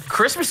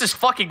 Christmas is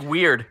fucking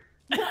weird.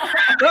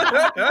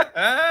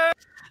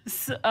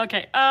 So,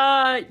 okay,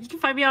 you can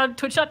find me on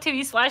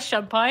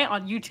twitch.tv/Shenpai,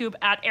 on YouTube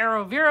at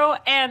ArrowVero,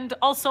 and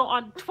also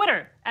on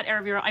Twitter at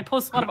ArrowVero. I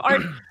post a lot of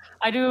art.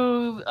 I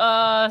do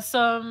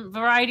some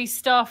variety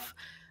stuff.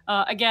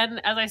 Again,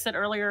 as I said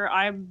earlier,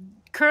 I'm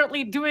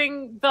currently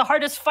doing the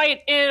hardest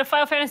fight in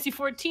Final Fantasy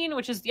XIV,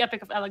 which is the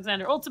Epic of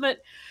Alexander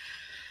Ultimate.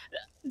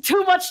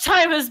 Too much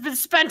time has been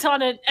spent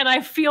on it, and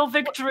I feel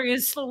victory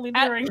is slowly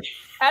nearing.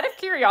 Out of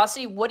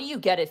curiosity, what do you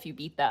get if you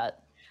beat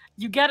that?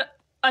 You get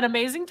an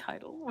amazing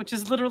title, which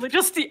is literally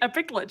just the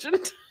Epic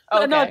Legend.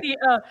 Okay.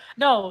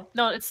 No,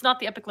 it's not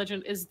the Epic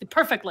Legend. It's the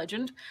Perfect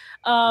Legend,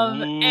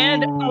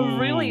 and a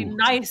really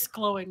nice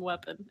glowing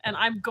weapon. And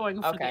I'm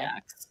going for the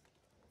axe.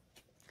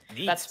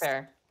 That's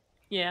fair.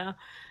 Yeah,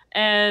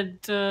 and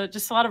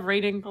just a lot of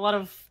raiding, a lot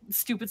of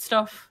stupid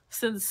stuff.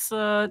 Since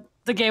the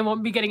game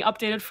won't be getting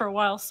updated for a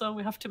while, so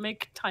we have to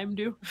make time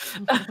do.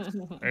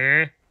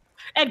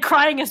 And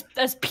crying as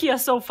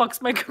PSO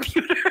fucks my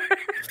computer.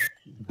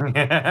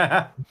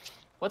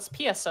 What's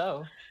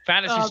PSO?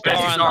 Fantasy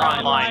Star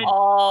Online.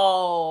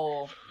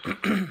 Oh.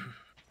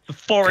 The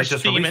forest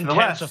theme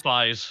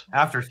intensifies.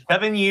 After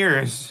 7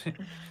 years.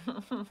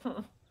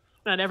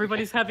 And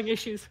everybody's having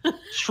issues.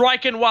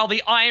 Striking while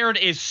the iron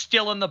is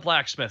still in the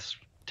blacksmiths,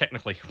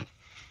 technically.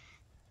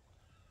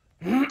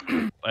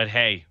 But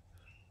hey.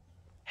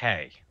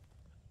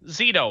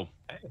 Zito,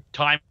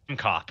 Time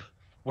Cop,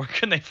 where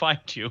can they find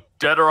you?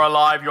 Dead or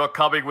alive, you're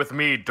coming with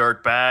me,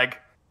 dirtbag.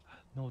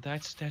 No,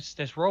 that's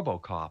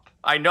RoboCop.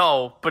 I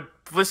know, but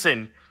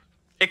listen,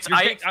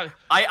 I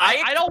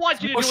don't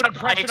want you to do an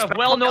impression of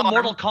well-known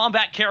Mortal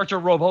Kombat character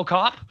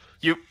RoboCop.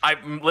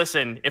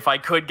 Listen, if I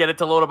could get it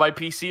to load on my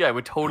PC, I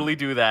would totally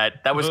do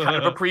that. That was kind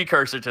of a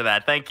precursor to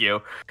that. Thank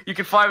you. You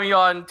can find me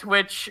on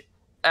Twitch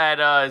at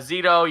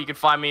Zito. You can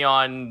find me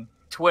on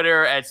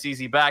Twitter at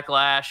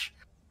CZBacklash.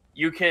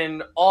 You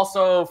can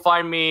also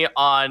find me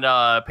on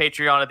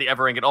Patreon at the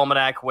Everington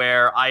Almanac,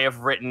 where I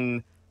have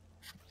written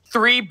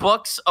 3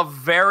 books of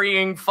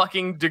varying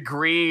fucking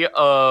degree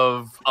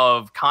of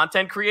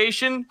content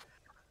creation.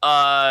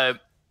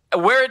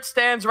 Where it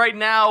stands right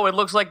now, it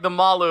looks like the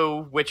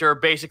Malu, which are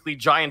basically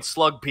giant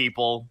slug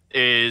people,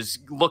 is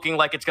looking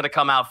like it's going to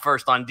come out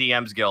first on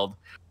DM's Guild.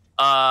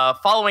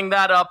 Following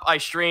that up, I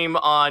stream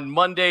on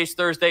Mondays,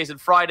 Thursdays,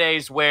 and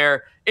Fridays,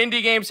 where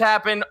indie games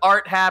happen,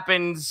 art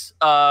happens.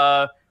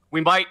 We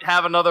might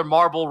have another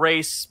marble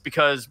race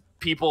because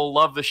people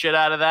love the shit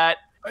out of that.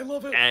 I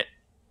love it. And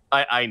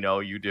I know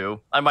you do.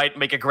 I might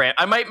make a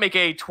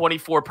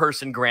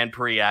 24-person Grand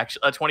Prix,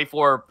 actually, a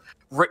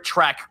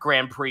 24-track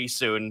Grand Prix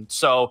soon.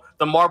 So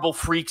the Marble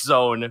Freak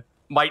Zone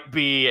might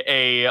be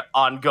a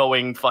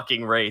ongoing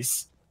fucking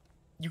race.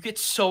 You get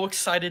so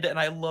excited, and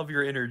I love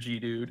your energy,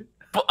 dude.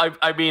 But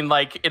I mean,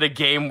 like, in a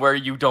game where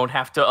you don't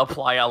have to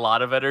apply a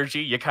lot of energy,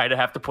 you kind of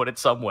have to put it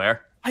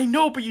somewhere. I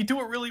know, but you do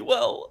it really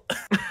well.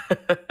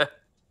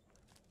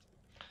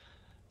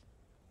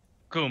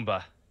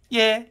 Goomba.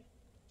 Yeah.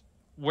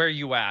 Where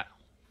you at?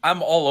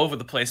 I'm all over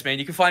the place, man.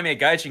 You can find me at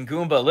Gaijin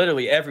Goomba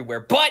literally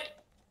everywhere,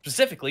 but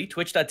specifically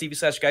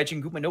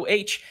twitch.tv/Gaijin Goomba, no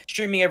H,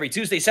 streaming every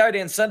Tuesday, Saturday,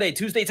 and Sunday.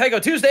 Tuesday, Taiko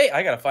Tuesday.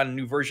 I gotta find a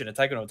new version of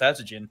Taiko no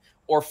Tatsujin,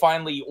 or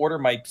finally order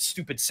my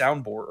stupid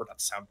soundboard, or not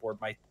soundboard,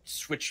 my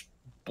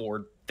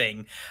switchboard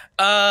thing.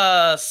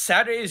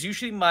 Saturday is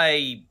usually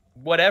my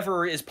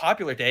whatever is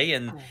popular day,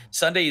 and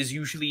Sunday is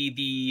usually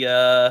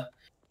the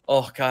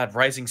oh god,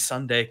 Rising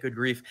Sunday, good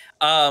grief.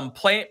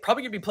 Probably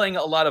gonna be playing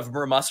a lot of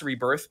Muramasa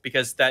Rebirth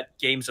because that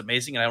game's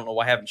amazing and I don't know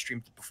why I haven't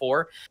streamed it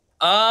before.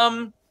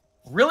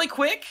 Really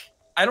quick,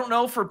 I don't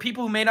know, for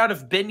people who may not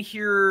have been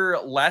here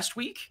last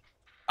week,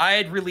 I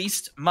had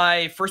released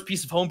my first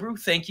piece of homebrew.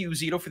 Thank you,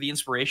 Zito, for the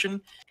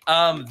inspiration.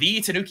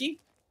 The Tanuki.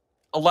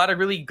 A lot of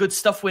really good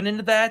stuff went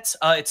into that.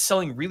 It's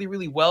selling really,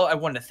 really well. I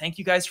wanted to thank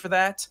you guys for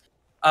that.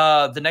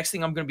 The next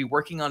thing I'm going to be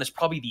working on is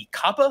probably the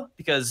Kappa,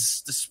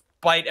 because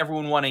despite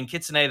everyone wanting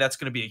Kitsune, that's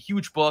going to be a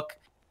huge book.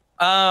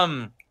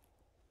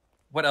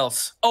 What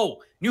else?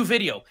 Oh, new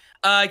video.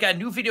 I got a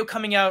new video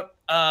coming out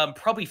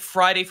probably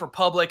Friday for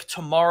public,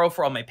 tomorrow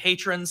for all my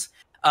patrons.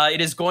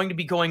 It is going to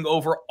be going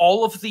over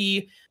all of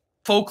the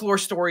folklore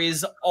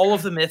stories, all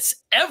of the myths,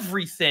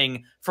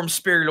 everything from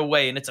Spirited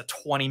Away, and it's a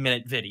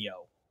 20-minute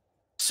video.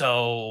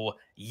 So,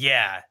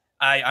 yeah,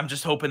 I'm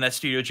just hoping that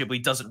Studio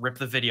Ghibli doesn't rip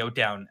the video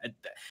down.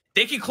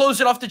 They can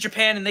close it off to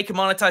Japan, and they can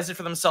monetize it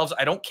for themselves.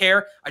 I don't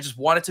care. I just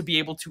want it to be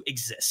able to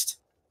exist.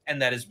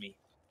 And that is me.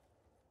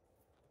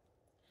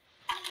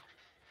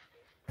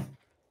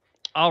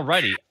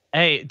 Alrighty.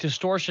 Hey,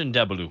 Distortion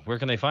Devil, where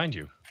can they find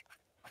you?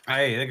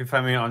 Hey, they can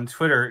find me on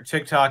Twitter,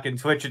 TikTok, and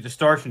Twitch at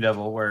Distortion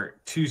Devil, where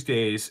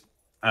Tuesdays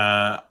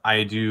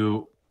I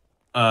do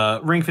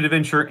Ring Fit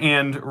Adventure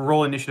and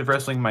Roll Initiative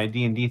Wrestling, my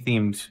D&D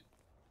themed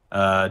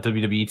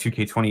WWE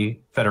 2K20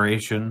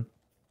 Federation.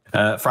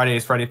 Friday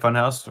is Friday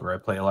Funhouse, where I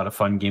play a lot of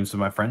fun games with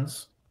my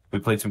friends. We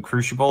played some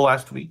Crucible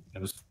last week.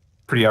 It was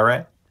pretty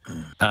alright.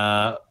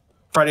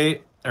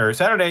 Saturday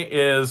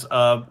is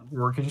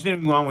we're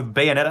continuing on with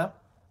Bayonetta.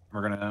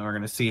 We're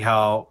gonna see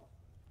how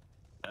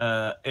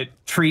it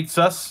treats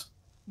us,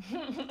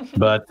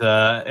 but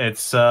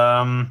it's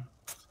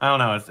I don't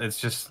know. It's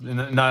just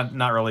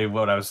not really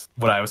what I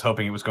was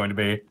hoping it was going to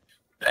be.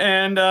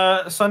 And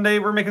Sunday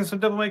we're making some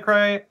Devil May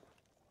Cry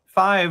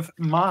 5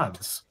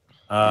 mods.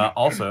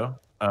 Also,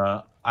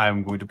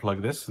 I'm going to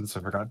plug this since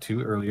I forgot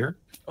to earlier.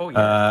 Oh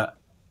yeah.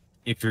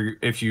 If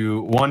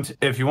you want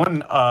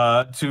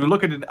to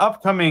look at an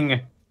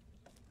upcoming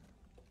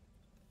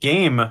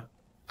game,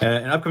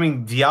 an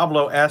upcoming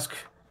Diablo-esque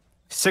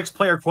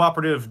 6-player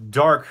cooperative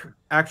dark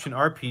action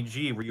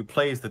RPG where you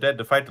play as the dead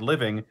to fight the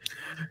living,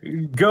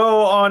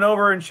 go on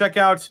over and check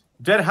out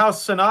Dead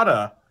House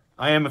Sonata.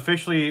 I am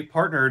officially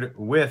partnered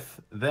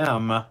with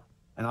them,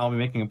 and I'll be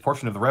making a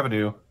portion of the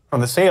revenue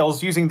from the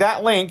sales using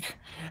that link,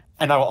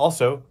 and I will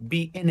also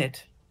be in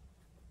it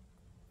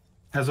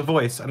as a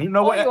voice. I don't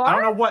know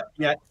what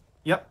yet.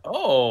 Yep.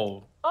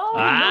 Oh.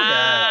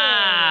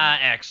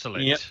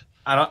 Excellent. Yep.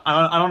 I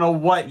don't know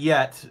what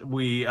yet.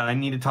 I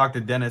need to talk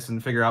to Dennis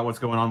and figure out what's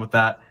going on with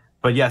that.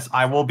 But yes,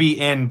 I will be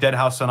in Dead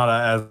House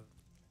Sonata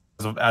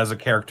as a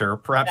character,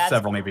 perhaps That's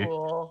several, maybe.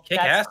 Cool. Kick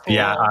That's ass. cool.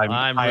 Yeah,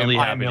 I'm really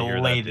happy to hear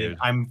elated.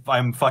 that, dude.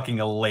 I'm fucking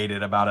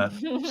elated about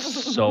it.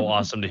 So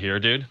awesome to hear,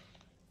 dude.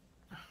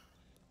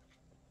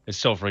 It's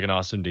so freaking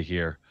awesome to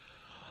hear.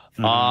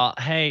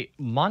 Hey,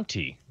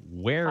 Monty,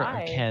 where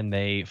Hi. can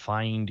they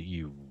find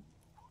you?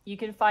 You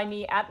can find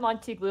me at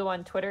Montyglue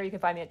on Twitter. You can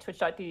find me at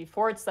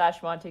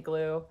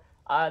twitch.tv/Montyglue.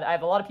 I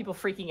have a lot of people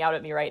freaking out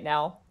at me right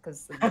now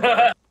because.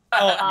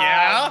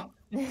 Yeah.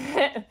 But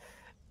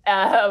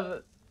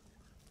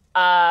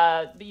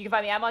you can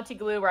find me at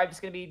Montyglue, where I'm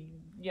just gonna be,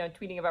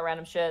 tweeting about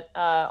random shit,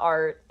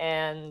 art,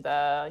 and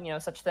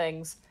such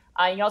things.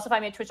 You can also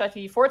find me at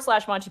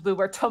twitch.tv/Montyglue,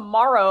 where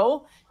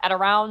tomorrow at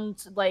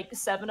around like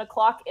 7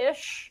 o'clock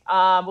ish,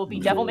 will be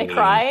Devil May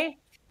Cry.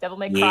 Devil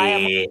May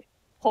Cry.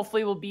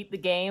 Hopefully we'll beat the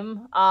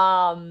game.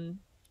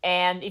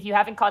 And if you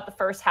haven't caught the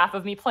first half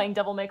of me playing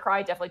Devil May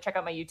Cry, definitely check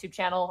out my YouTube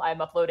channel.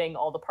 I'm uploading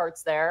all the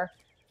parts there.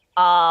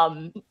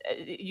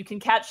 You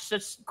can catch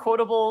such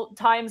quotable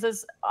times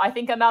as I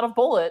think I'm out of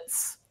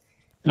bullets.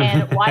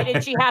 And why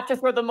did she have to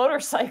throw the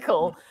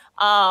motorcycle?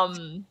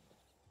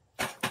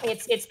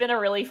 It's been a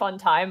really fun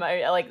time.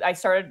 I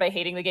started by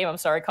hating the game. I'm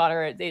sorry,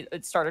 Connor.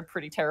 It started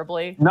pretty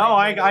terribly. No,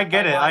 I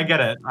get it. I get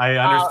it. I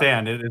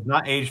understand. It is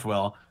not aged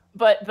well.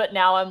 But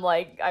now I'm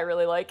like, I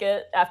really like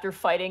it. After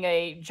fighting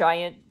a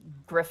giant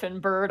griffin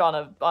bird on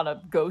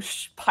a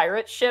ghost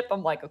pirate ship,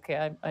 I'm like,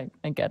 okay,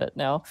 I get it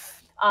now.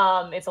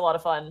 It's a lot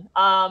of fun.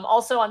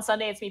 Also on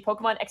Sunday, it's me,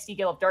 Pokemon XD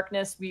Gale of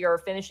Darkness. We are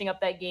finishing up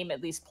that game, at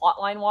least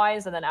plotline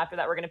wise, and then after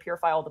that, we're going to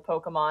purify all the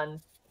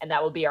Pokemon, and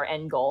that will be our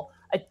end goal.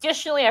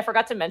 Additionally, I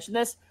forgot to mention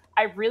this.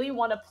 I really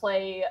want to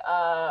play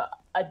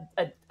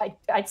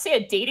I'd say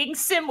a dating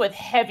sim with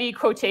heavy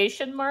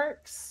quotation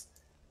marks.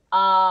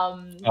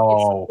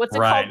 What's it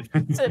called?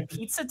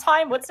 Pizza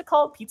time? What's it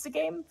called? Pizza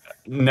game?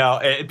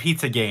 No,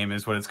 Pizza Game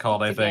is what it's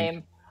called, I think.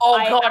 Game.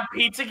 God,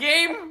 Pizza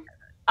Game?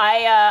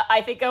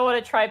 I think I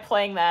want to try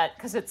playing that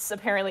because it's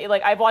apparently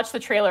I've watched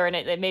the trailer and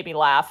it made me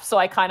laugh. So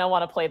I kind of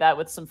want to play that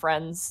with some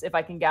friends if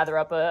I can gather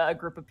up a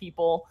group of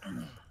people.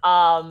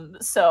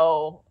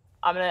 So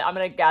I'm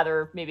gonna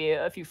gather maybe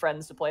a few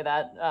friends to play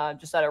that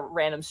just at a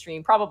random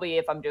stream. Probably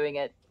if I'm doing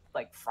it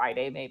like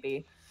Friday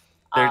maybe.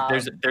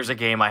 There's a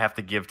game I have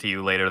to give to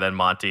you later then,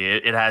 Monty.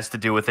 It has to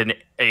do with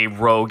a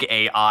rogue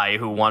AI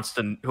who wants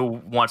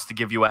to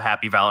give you a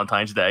happy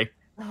Valentine's Day.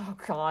 Oh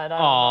God!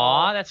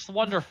 Aw, that's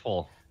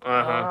wonderful.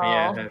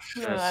 Yeah.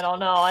 I don't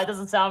know. It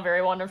doesn't sound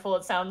very wonderful.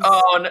 It sounds.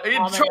 Oh no!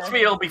 Trust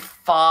me, it'll be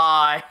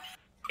fine.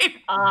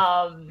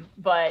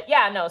 But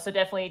yeah, no. So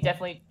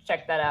definitely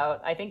check that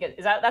out. I think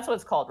that's what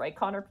it's called, right?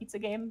 Connor Pizza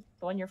Game,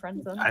 the one your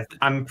friend's in.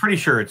 I'm pretty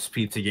sure it's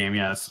Pizza Game.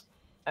 Yes.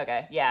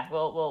 Okay, yeah,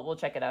 we'll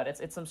check it out.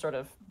 It's some sort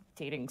of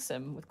dating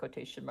sim with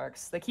quotation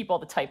marks. They keep all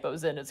the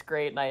typos in. It's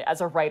great, and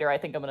as a writer, I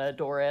think I'm gonna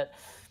adore it,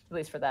 at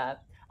least for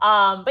that.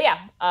 But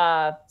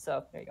yeah,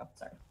 so there you go.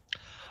 Sorry.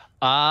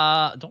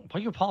 Why are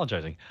you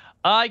apologizing?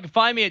 You can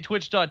find me at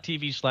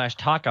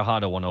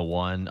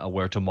twitch.tv/Takahata101,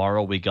 where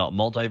tomorrow we got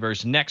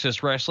Multiverse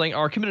Nexus Wrestling,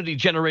 our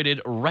community-generated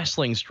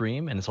wrestling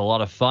stream, and it's a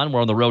lot of fun.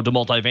 We're on the road to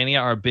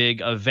Multivania, our big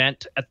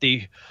event I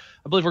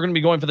believe we're going to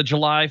be going for the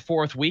July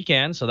 4th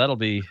weekend, so that'll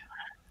be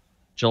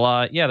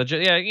July,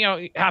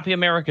 Happy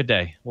America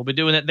Day. We'll be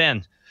doing it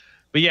then.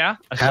 But yeah,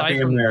 aside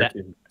from that,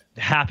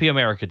 Happy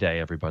America Day,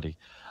 everybody.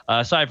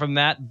 Aside from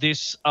that,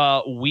 this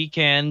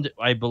weekend,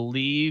 I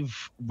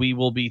believe we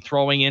will be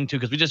throwing into,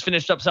 because we just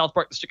finished up South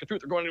Park: The Stick of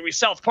Truth. We're going to be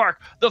South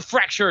Park: The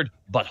Fractured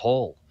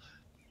Butthole,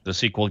 the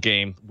sequel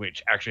game,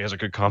 which actually has a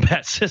good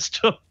combat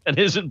system and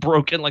isn't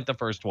broken like the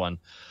first one.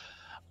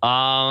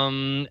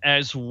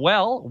 As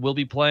well, we'll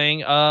be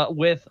playing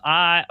with,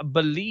 I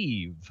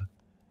believe,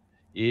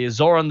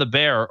 Zoran the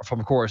Bear from,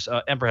 of course,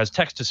 Emperor Has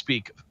Text to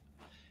Speak.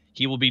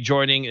 He will be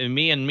joining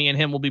me, and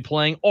him will be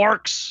playing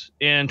orcs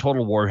in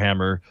Total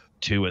Warhammer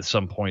 2 at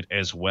some point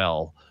as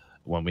well,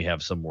 when we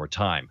have some more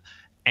time.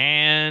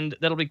 And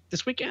that'll be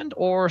this weekend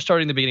or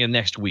starting the beginning of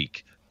next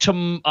week.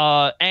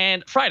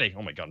 And Friday,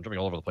 oh my god, I'm jumping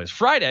all over the place.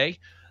 Friday,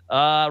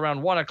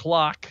 around 1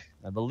 o'clock,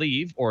 I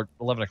believe, or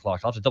 11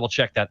 o'clock. I'll have to double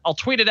check that. I'll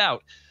tweet it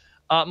out.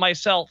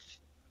 Myself,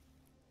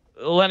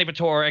 Lenny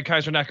Pator, and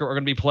Kaiser Necker are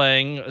going to be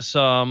playing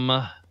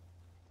some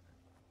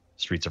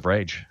Streets of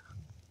Rage.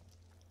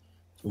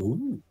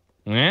 Ooh.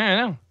 Yeah, I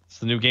know. It's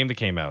the new game that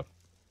came out.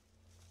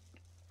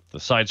 The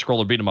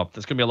side-scroller beat 'em up.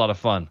 That's going to be a lot of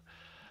fun.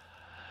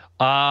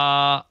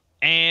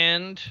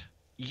 And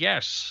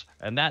yes,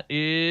 and that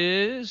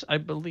is, I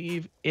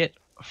believe, it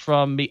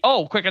from me.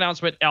 Oh, quick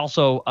announcement.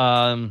 Also,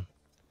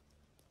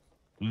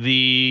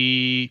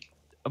 the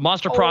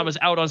Monster Prom is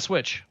out on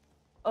Switch.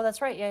 Oh,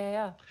 that's right.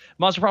 Yeah.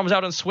 Monster Prom is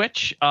out on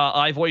Switch.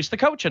 I voiced the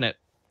coach in it,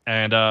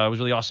 and it was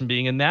really awesome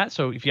being in that.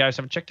 So if you guys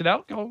haven't checked it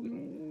out, go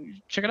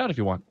check it out if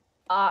you want.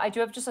 I do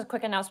have just a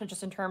quick announcement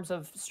just in terms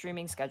of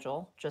streaming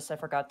schedule. I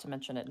forgot to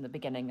mention it in the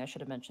beginning. I should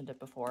have mentioned it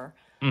before.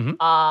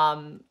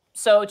 Mm-hmm.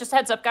 So just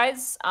heads up,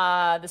 guys.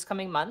 This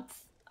coming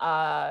month,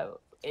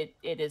 it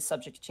is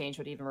subject to change,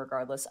 but even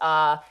regardless.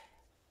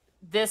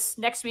 This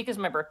next week is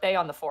my birthday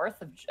on the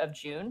 4th of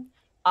June.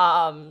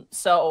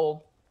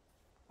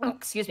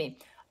 Excuse me.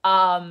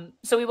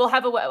 So we will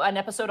have an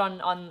episode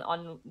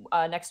on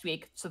next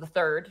week. So the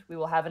 3rd, we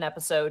will have an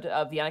episode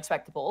of the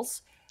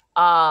Unexpectables.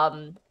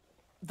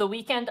 The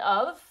weekend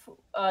of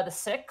the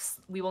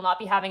 6th, we will not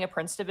be having a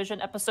Prince Division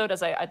episode,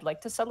 as I'd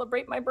like to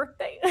celebrate my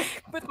birthday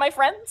with my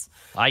friends.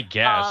 I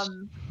guess.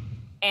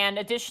 And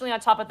additionally, on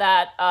top of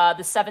that,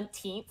 the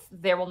 17th,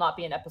 there will not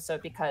be an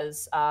episode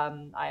because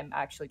I'm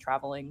actually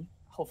traveling,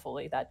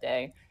 hopefully, that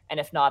day. And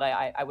if not,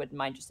 I wouldn't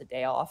mind just a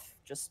day off.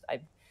 I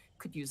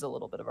could use a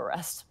little bit of a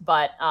rest.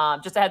 But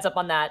just a heads up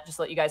on that, just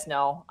to let you guys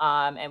know.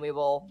 And we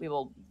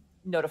will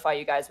notify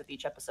you guys with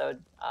each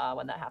episode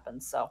when that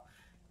happens. So,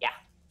 yeah.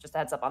 Just a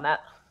heads up on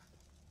that.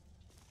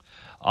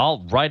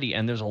 Alrighty,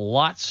 and there's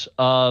lots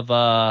of.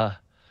 By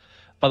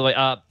the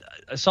way,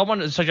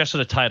 someone suggested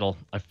a title.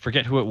 I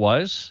forget who it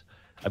was.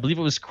 I believe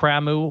it was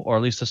Kramu, or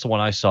at least that's the one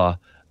I saw.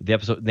 The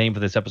episode name for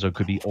this episode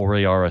could be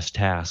Oreyara's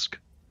Task.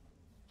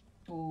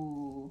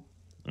 Ooh.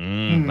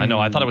 I know.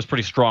 I thought it was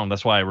pretty strong.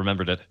 That's why I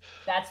remembered it.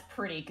 That's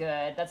pretty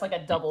good. That's like a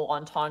double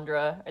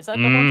entendre. Is that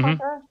a double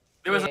entendre?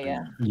 There was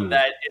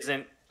that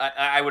isn't.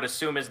 I would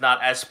assume is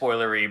not as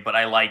spoilery, but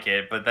I like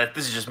it. But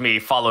this is just me.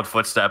 Followed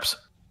footsteps.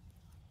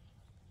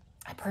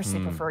 I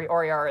personally prefer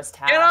Oreyara's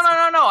Task.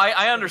 Yeah, no.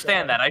 I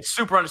understand that. I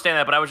super understand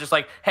that. But I was just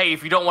like, hey,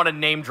 if you don't want to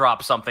name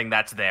drop something,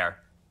 that's there.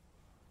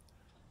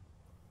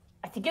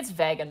 I think it's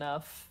vague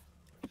enough.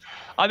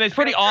 I mean, it's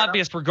pretty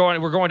obvious. We're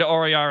going to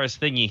Oreyara's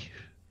thingy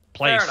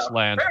place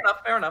land.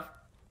 Fair enough.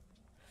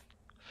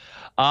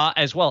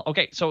 As well.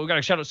 Okay, so we've got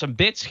to shout out some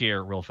bits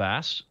here real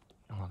fast.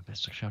 A lot of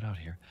bits to shout out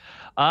here.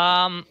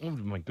 Oh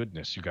my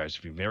goodness, you guys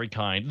have been very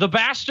kind. The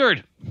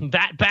bastard!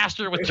 That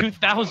bastard with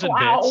 2,000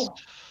 bits.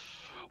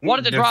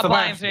 Wanted to drop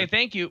by and say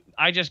thank you.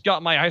 I just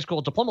got my high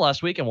school diploma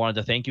last week and wanted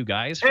to thank you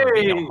guys for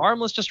being a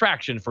harmless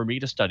distraction for me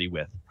to study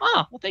with.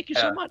 Well, thank you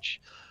so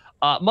much.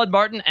 Mud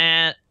Martin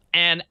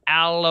and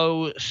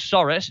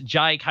Allosaurus,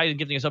 Jai Kaiden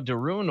giving us up to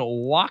Rune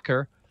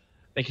Walker.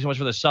 Thank you so much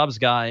for the subs,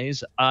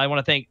 guys. I want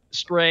to thank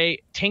Stray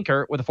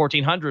Tinker with the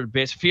 1,400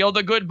 bits. Feel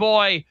the good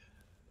boy.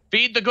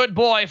 Feed the good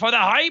boy for the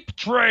hype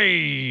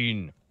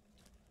train.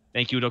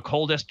 Thank you to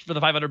Coldest for the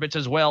 500 bits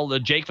as well. To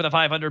Jake for the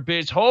 500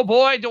 bits. Oh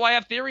boy, do I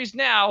have theories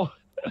now.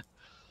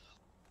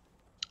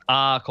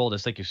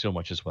 Coldest, thank you so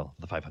much as well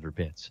for the 500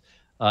 bits.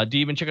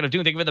 Demon Chicken of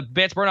Doom, thank you for the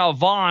bits. Burnout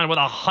Vaughn with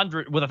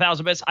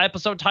 1,000 bits.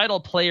 Episode title,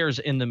 Players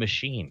in the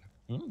Machine.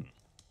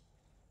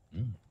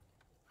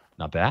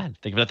 Not bad.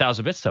 Thank you for the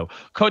 1,000 bits, though.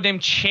 Codename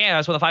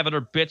Chaz with the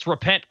 500 bits.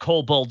 Repent,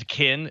 Kobold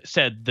Kin,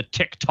 said the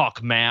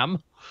TikTok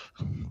ma'am.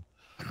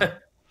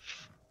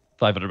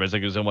 500 bits.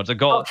 Thank you so much. The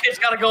goal. Kids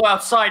gotta go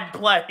outside and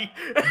play.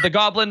 The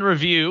Goblin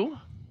Review.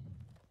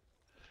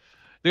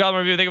 The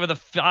Goblin Review, thank you for the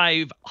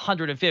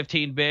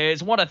 515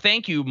 bits. Want to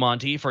thank you,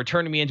 Monty, for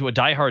turning me into a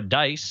diehard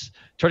dice.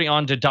 Turning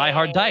on to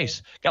diehard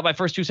dice. Got my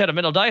first 2 set of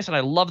middle dice, and I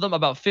love them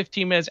about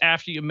 15 minutes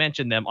after you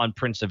mentioned them on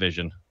Prince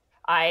Division.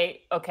 I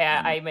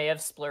may have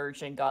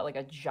splurged and got like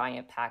a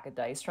giant pack of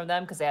dice from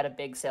them because they had a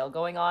big sale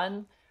going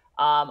on.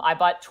 I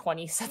bought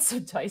 20 sets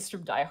of dice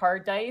from Die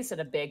Hard Dice in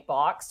a big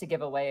box to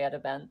give away at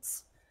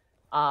events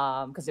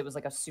because it was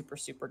like a super,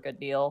 super good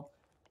deal.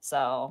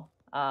 So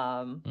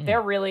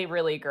they're really,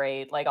 really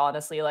great. Like,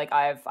 honestly, like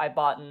I've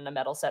bought a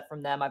metal set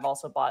from them. I've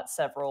also bought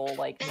several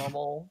like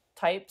normal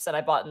types, and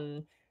I bought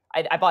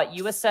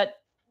you a set,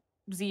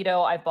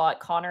 Zito. I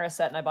bought Connor a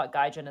set, and I bought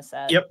Gaijin a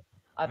set. Yep.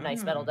 Of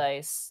nice metal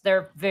dice.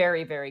 They're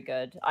very, very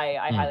good.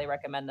 I highly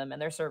recommend them, and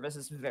their service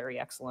is very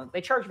excellent. They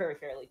charge very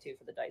fairly too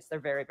for the dice. They're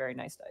very, very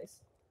nice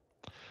dice.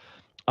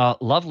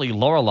 Lovely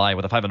Lorelei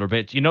with a 500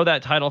 bits. You know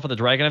that title for the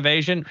Dragon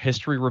Invasion?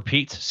 History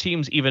Repeats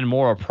seems even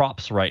more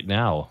props right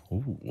now.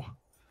 Ooh.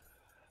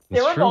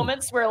 There were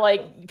moments where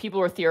like people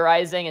were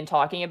theorizing and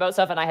talking about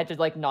stuff, and I had to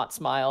like not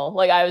smile.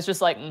 Like I was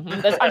just like,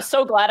 I'm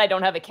so glad I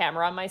don't have a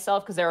camera on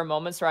myself because there are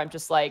moments where I'm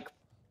just like,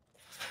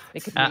 they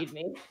could read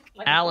me.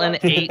 Like,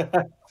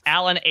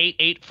 Alan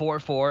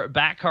 8844,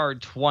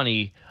 backcard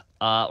 20,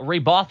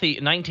 Raybothi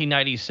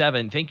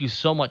 1997. Thank you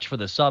so much for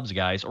the subs,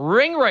 guys.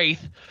 Ring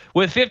Wraith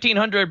with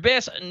 1500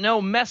 bits.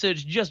 No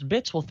message, just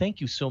bits. Well,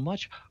 thank you so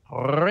much,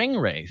 Ring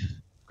Wraith.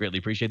 Greatly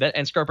appreciate that.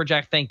 And Scarper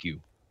Jack, thank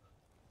you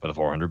for the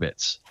 400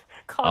 bits.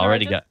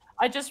 Connor,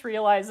 I just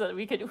realized that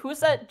we could. Who's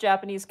that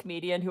Japanese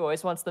comedian who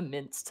always wants the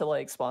mints to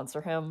like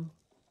sponsor him?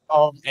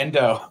 Oh,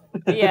 Endo.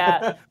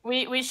 Yeah,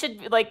 we should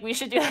do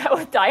that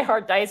with Die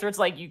Hard Dice, where it's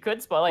like you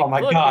could spoil. Like, oh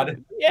my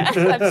god! Yeah,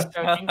 I'm just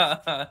joking.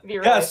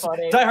 Really yes,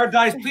 funny. Die Hard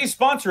Dice, please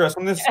sponsor us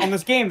on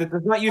this game that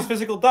does not use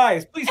physical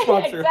dice. Please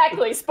sponsor.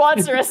 Exactly,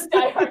 sponsor us,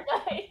 Die Hard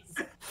Dice.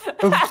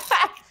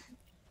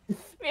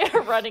 We had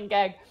a running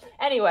gag.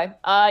 Anyway,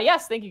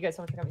 yes, thank you guys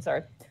so much for coming.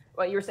 Sorry,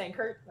 what you were saying,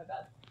 Kurt? My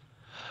bad.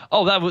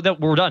 Oh, that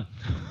we're done.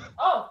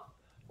 Oh.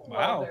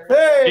 Wow.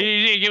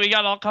 Hey. We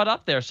got all caught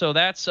up there. So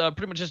that's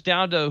pretty much just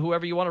down to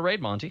whoever you want to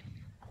raid, Monty.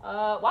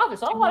 Wow,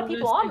 there's not a lot of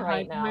people on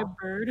right now. My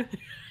bird.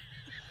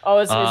 Oh,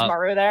 is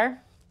Maru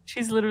there?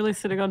 She's literally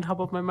sitting on top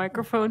of my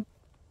microphone.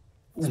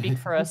 Speak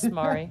for us,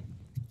 Mari.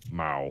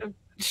 Mau.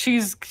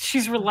 She's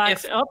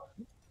relaxed up.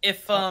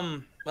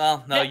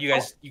 Well, no, you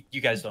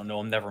guys don't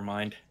know him. Never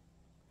mind.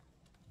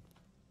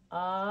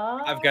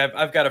 I've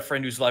got a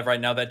friend who's live right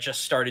now that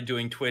just started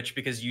doing Twitch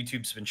because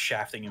YouTube's been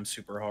shafting him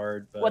super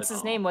hard. But, what's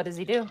his name? What does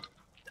he do?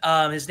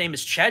 His name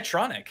is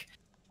Chadtronic.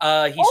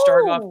 He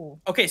started off.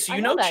 Okay, so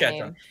you know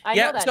Chadtronic. I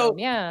know that name.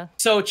 Yeah.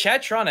 So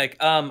Chadtronic,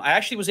 I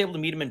actually was able to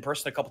meet him in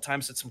person a couple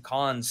times at some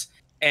cons,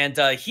 and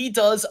he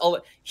does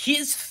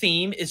his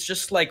theme is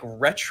just like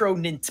retro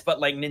but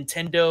like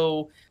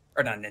Nintendo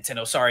or not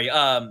Nintendo, sorry,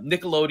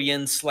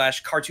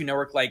 Nickelodeon / Cartoon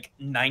Network like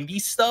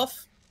 90s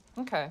stuff.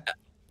 Okay.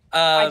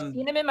 I've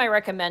seen him in my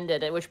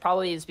recommended, which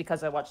probably is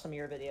because I watched some of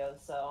your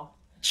videos. So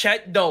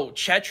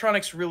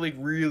Chadtronic's really,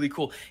 really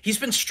cool. He's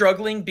been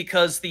struggling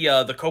because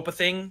the Copa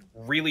thing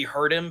really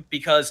hurt him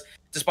because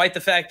despite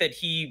the fact that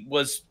he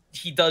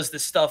does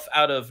this stuff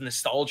out of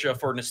nostalgia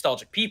for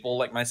nostalgic people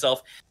like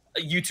myself,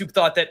 YouTube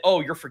thought that, oh,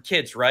 you're for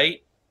kids,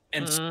 right?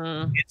 And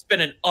it's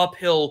been an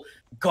uphill,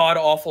 god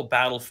awful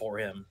battle for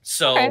him.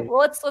 So okay,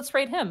 well let's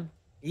rate him.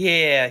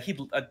 Yeah,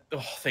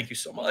 thank you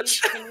so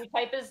much. Can you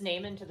type his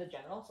name into the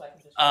general so I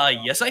can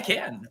just? Yes, I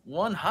can.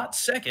 One hot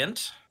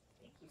second.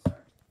 Thank you, sir.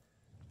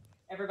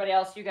 Everybody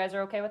else, you guys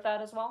are okay with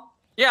that as well?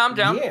 Yeah, I'm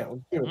down. Yeah.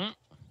 All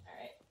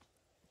right.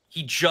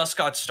 He just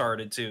got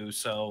started too,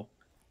 so.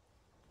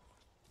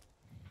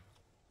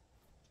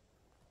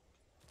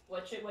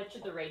 What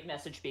should the raid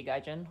message be,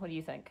 Gaijin? What do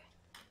you think?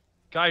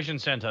 Gaijin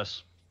sent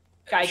us.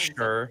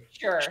 Gaijin.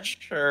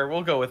 Sure,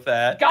 we'll go with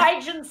that.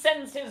 Gaijin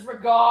sends his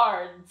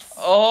regards.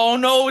 Oh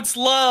no, it's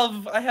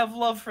love. I have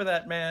love for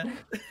that man.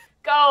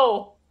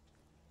 Go.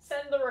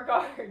 Send the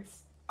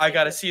regards. I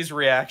gotta see his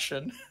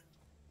reaction.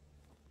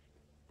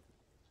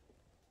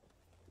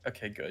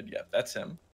 Okay, good. Yep, that's him.